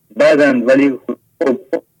بدن ولی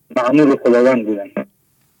مأمور خداوند بودن.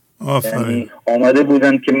 یعنی آمده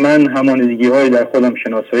بودن که من همانندگی های در خودم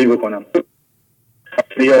شناسایی بکنم.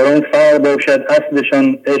 یاران فر باشد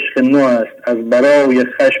اصلشان عشق نو است، از برای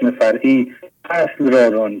خشم فرعی اصل را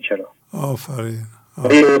رانی چرا. آفرین.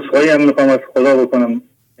 یه عذرخواهی هم میخوام از خدا بکنم،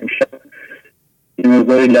 امشب این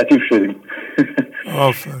مقداری لطیف شدیم.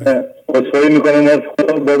 آفرین. عذرخواهی میکنم از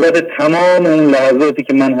خدا بابت تمام اون لحظاتی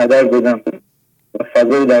که من هدر دادم و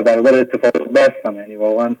فضا رو در برابر اتفاق بستم. یعنی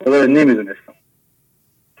واقعا خدا رو نمیدونستم.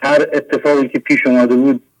 هر اتفاقی که پیش اومده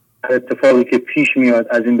بود، هر اتفاقی که پیش میاد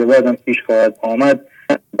از این به بعدم پیش خواهد آمد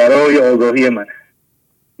برای آگاهی من.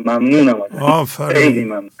 ممنونم. آفرین.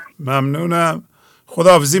 خیلی ممنونم.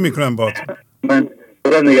 خداحافظی میکنم باهاتون. من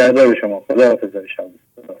خدا نگهدار شما. خداحافظ شما.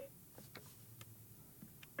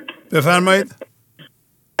 بفرمایید.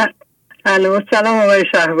 الو، سلام آقای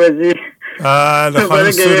شهبازی. بله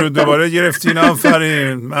خانم سرو، دوباره گرفتین.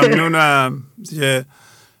 آفرین، ممنونم.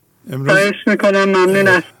 خواهش میکنم. ممنون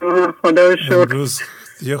از شما. خدا رو شکر. امروز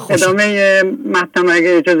ادامه مطلب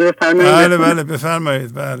اگه اجازه بفرمایید. بله بله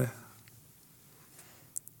بفرمایید. بله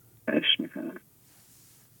خواهش میکنم.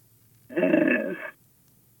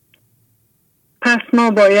 پس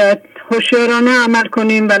ما باید هوشیارانه عمل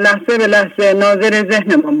کنیم و لحظه به لحظه ناظر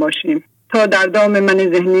ذهنمان باشیم تا در دام من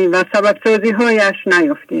ذهنی و سبب سازی هایش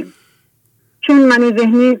نیفتیم. چون من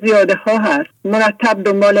ذهنی زیاده ها هست، مرتب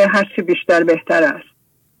دنبال هر چی بیشتر بهتر است.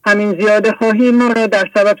 همین زیاده خواهی ما را در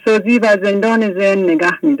سبب سازی و زندان ذهن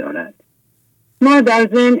نگه می دارد. ما در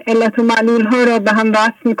ذهن علت و معلول ها را به هم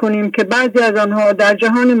وصل می کنیم که بعضی از آنها در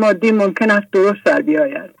جهان مادی ممکن است درست در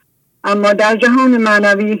بیاید، اما در جهان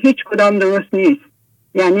معنوی هیچ کدام درست نیست.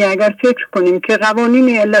 یعنی اگر فکر کنیم که قوانین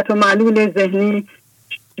علت و معلول ذهنی،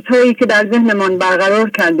 چیزهایی که در ذهنمان برقرار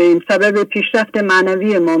کرده ایم، سبب پیشرفت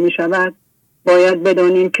معنوی ما می شود، باید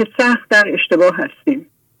بدانیم که سخت در اشتباه هستیم.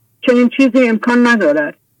 چنین چیزی امکان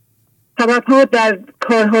ندارد. سبب‌ها در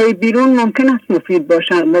کارهای بیرون ممکن است مفید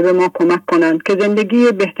باشند و به ما کمک کنند که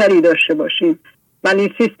زندگی بهتری داشته باشیم،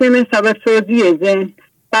 ولی سیستم سبب‌سازی ذهن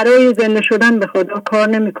برای زنده شدن به خدا کار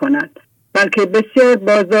نمی کند، بلکه بسیار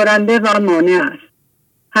بازدارنده و مانع است.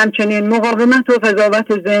 همچنین مقاومت و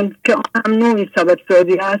قضاوت ذهن که هم نوعی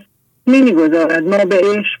سبب‌سازی است، نمی‌گذارد ما به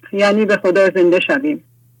عشق یعنی به خدا زنده شویم.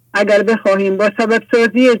 اگر بخواهیم با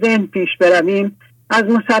سبب‌سازی ذهن پیش برویم، از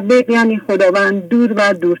مسبب یعنی خداوند دور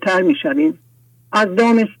و دورتر می شویم. از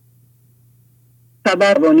دام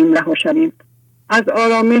سبب وانیم رها شویم. از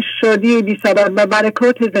آرامش، شادی بی سبب و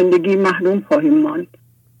برکات زندگی محروم خواهیم ماند.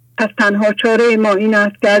 پس تنها چاره ما این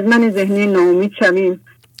است که از من ذهنی ناامید شویم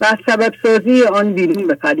و از سبب سازی آن بیرون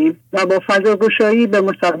بپریم و با فضاگشایی به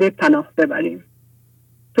مسبب پناه ببریم.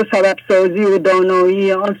 تو سبب سازی و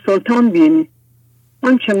دانایی آن سلطان بینی،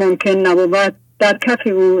 آنچه ممکن نبود در کف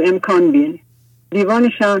او امکان بینی. دیوان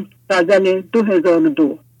شمس، غزل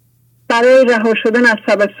 2002. برای رها شدن از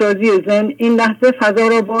سبب‌سازی ذهن این لحظه فضا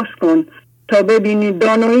را باز کن تا ببینی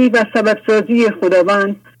دانایی و سببسازی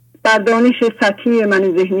خداوند بر دانش سطحی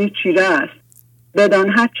من ذهنی چیره است. بدان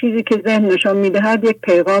هر چیزی که ذهن نشان میدهد یک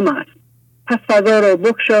پیغام است. پس فضا را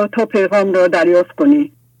بگشا تا پیغام را دریافت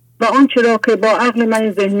کنی و آنچه را که با عقل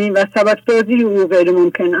من ذهنی و سببسازی او غیر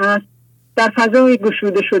ممکن است در فضای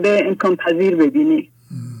گشوده شده امکان پذیر ببینی.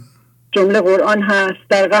 جمله قرآن هست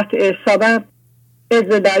در قطع سبب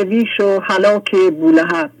عز درویش و هلاک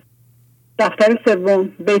بولهب. دفتر سوم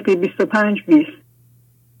بیت 25-20.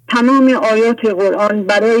 تمام آیات قرآن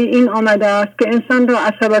برای این آمده است که انسان را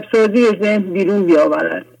از سببسازی ذهن بیرون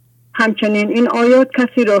بیاورد. همچنین این آیات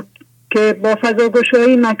کسی را که با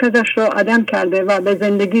فضاگشایی مرکزش را عدم کرده و به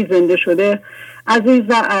زندگی زنده شده عزیز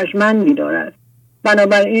و ارجمند می‌دارد.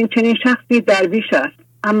 بنابراین چنین شخصی درویش است،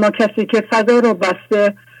 اما کسی که فضا را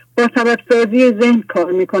بسته با سببسازی ذهن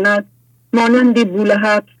کار می‌کند مانند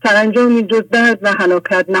بولهب سرانجامی جز درد و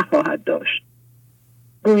هلاکت نخواهد داشت.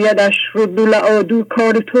 گویدش ردولعادو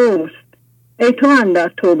کار توست، ای تو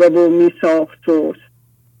اندر توبه و میثاق سوست.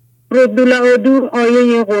 ردولعادو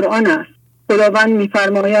آیه قرآن است. خداوند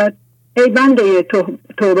می‌فرماید ای بنده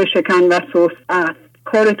توبه شکن و سست است،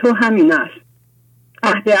 کار تو همین است.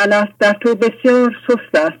 عهد الست در تو بسیار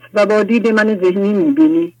سست است و با دید من ذهنی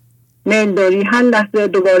می‌بینی. میل داری هر لحظه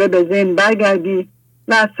دوباره به ذهن برگردی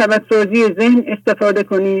و از سببسازی ذهن استفاده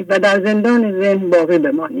کنی و در زندان ذهن باقی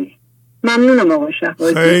بمانی. ممنونم آقای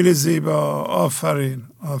شهبازی. خیلی زیبا، آفرین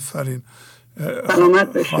آفرین.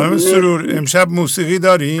 سلامت باشید. خانم سرور امشب موسیقی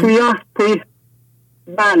داریم؟ پویا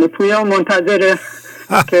بله، پویا منتظره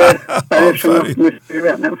که برای شما موسیقی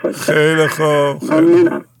بدم. خیلی خوب.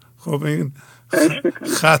 ممنونم. خب این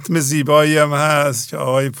ختم زیبایی هم هست که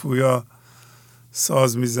آقای پویا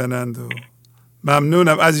ساز میزنند و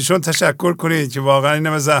ممنونم از ایشون. تشکر کنید که واقعا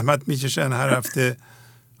اینم زحمت میکشن، هر هفته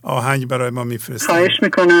آهنگ برای ما میفرستن.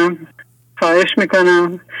 خواهش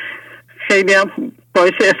میکنم. خیلی هم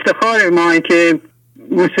باعث افتخار ما که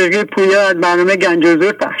موسیقی پویا از برنامه گنج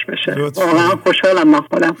حضور پخش بشه. واقعا خوشحالم من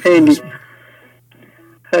خودم. خیلی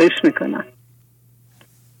خواهش میکنم.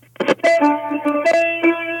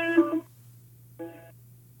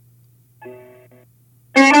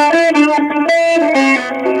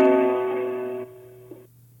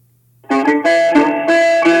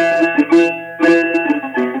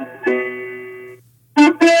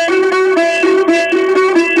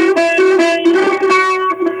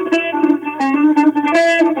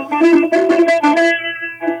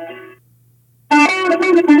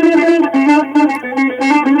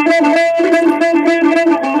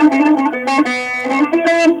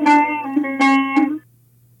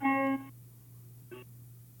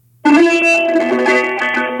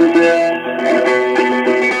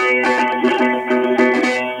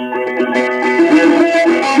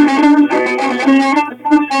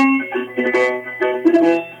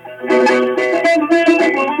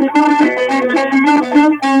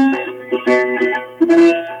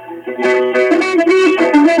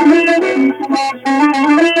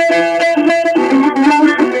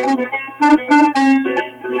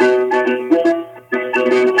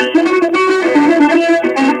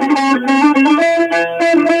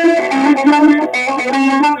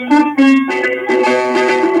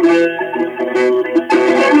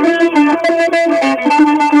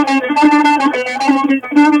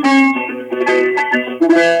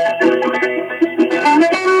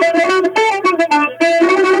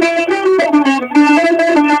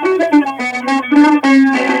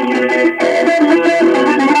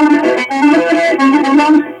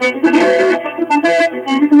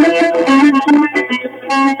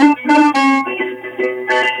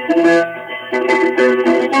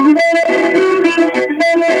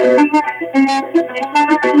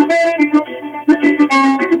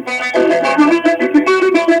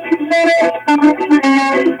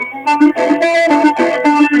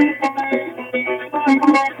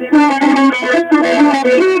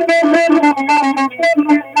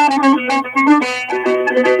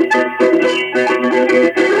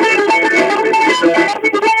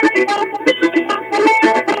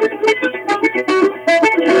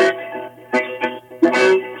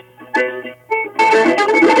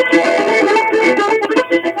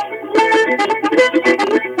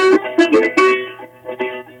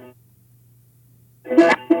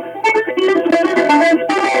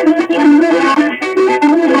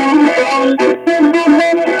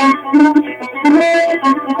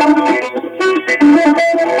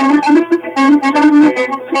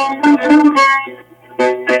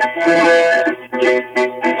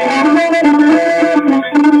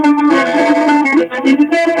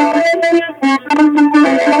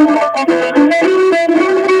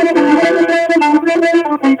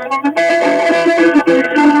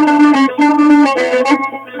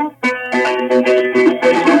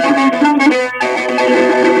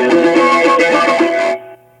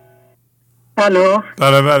 الو.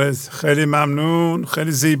 بله خیلی ممنون،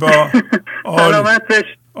 خیلی زیبا. سلامت بش.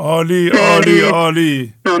 عالی عالی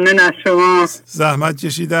عالی. ممنون از شما. زحمت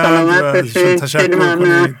کشیدن. سلامت بشین. تشکر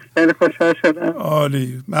کنید. خیلی خوشحال شدم.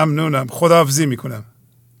 عالی، ممنونم. خداحافظی میکنم.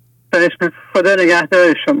 خدا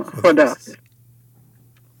نگهدار شما. خدا.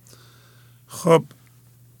 خب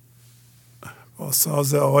با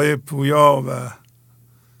ساز آقای پویا و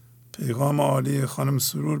پیغام عالی خانم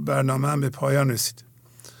سرور برنامه هم به پایان رسید.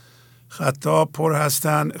 خطا پر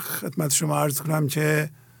هستن. خدمت شما عرض کنم که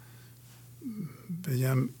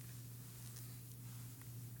بگم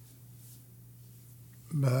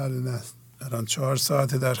بله نه الان 4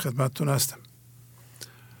 ساعته در خدمتتون هستم.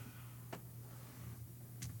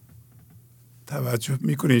 توجه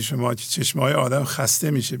میکنید شما که چشمای آدم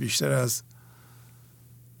خسته میشه بیشتر از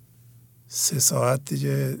 3 ساعت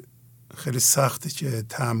دیگه خیلی سخته که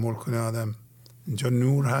تحمل کنه آدم. اینجا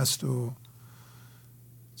نور هست و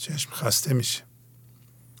چشم خسته میشه.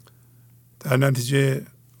 در نتیجه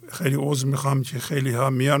خیلی عذر میخوام که خیلی ها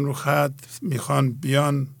میان رو خط، میخوان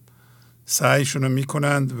بیان، سعیشون رو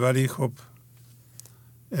میکنند ولی خب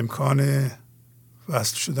امکان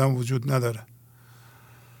وصل شدن وجود نداره.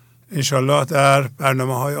 انشالله در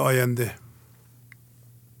برنامه‌های آینده.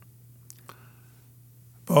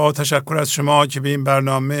 با تشکر از شما که به این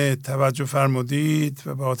برنامه توجه فرمودید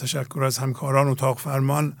و با تشکر از همکاران اتاق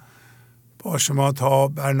فرمان با شما تا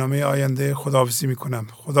برنامه آینده خداحافظی میکنم.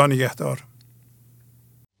 خدا نگهدار.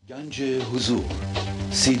 گنج حضور،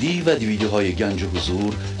 CD و دیویدیوهای گنج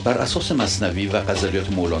حضور بر اساس مثنوی و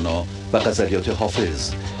غزلیات مولانا و غزلیات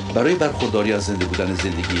حافظ برای برخورداری از زنده بودن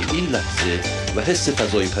زندگی این لحظه و حس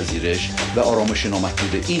فضای پذیرش و آرامش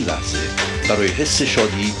نامحدود این لحظه، برای حس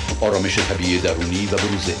شادی، آرامش طبیعی درونی و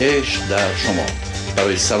بروز عشق در شما،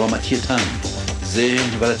 برای سلامتی تن،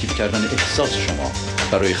 ذهن و لطیف کردن احساس شما،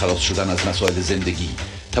 برای خلاص شدن از مسائل زندگی،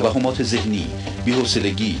 توهمات ذهنی،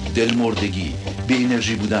 بی‌حوصلگی، دلمردگی، بی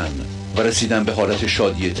انرژی بودن و رسیدن به حالت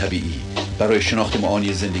شادی طبیعی، برای شناخت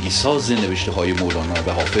معانی زندگی ساز نوشته های مولانا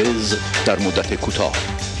و حافظ در مدت کوتاه.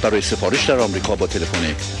 برای سفارش در آمریکا با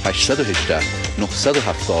تلفن 818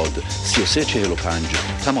 970 3345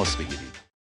 تماس بگیرید.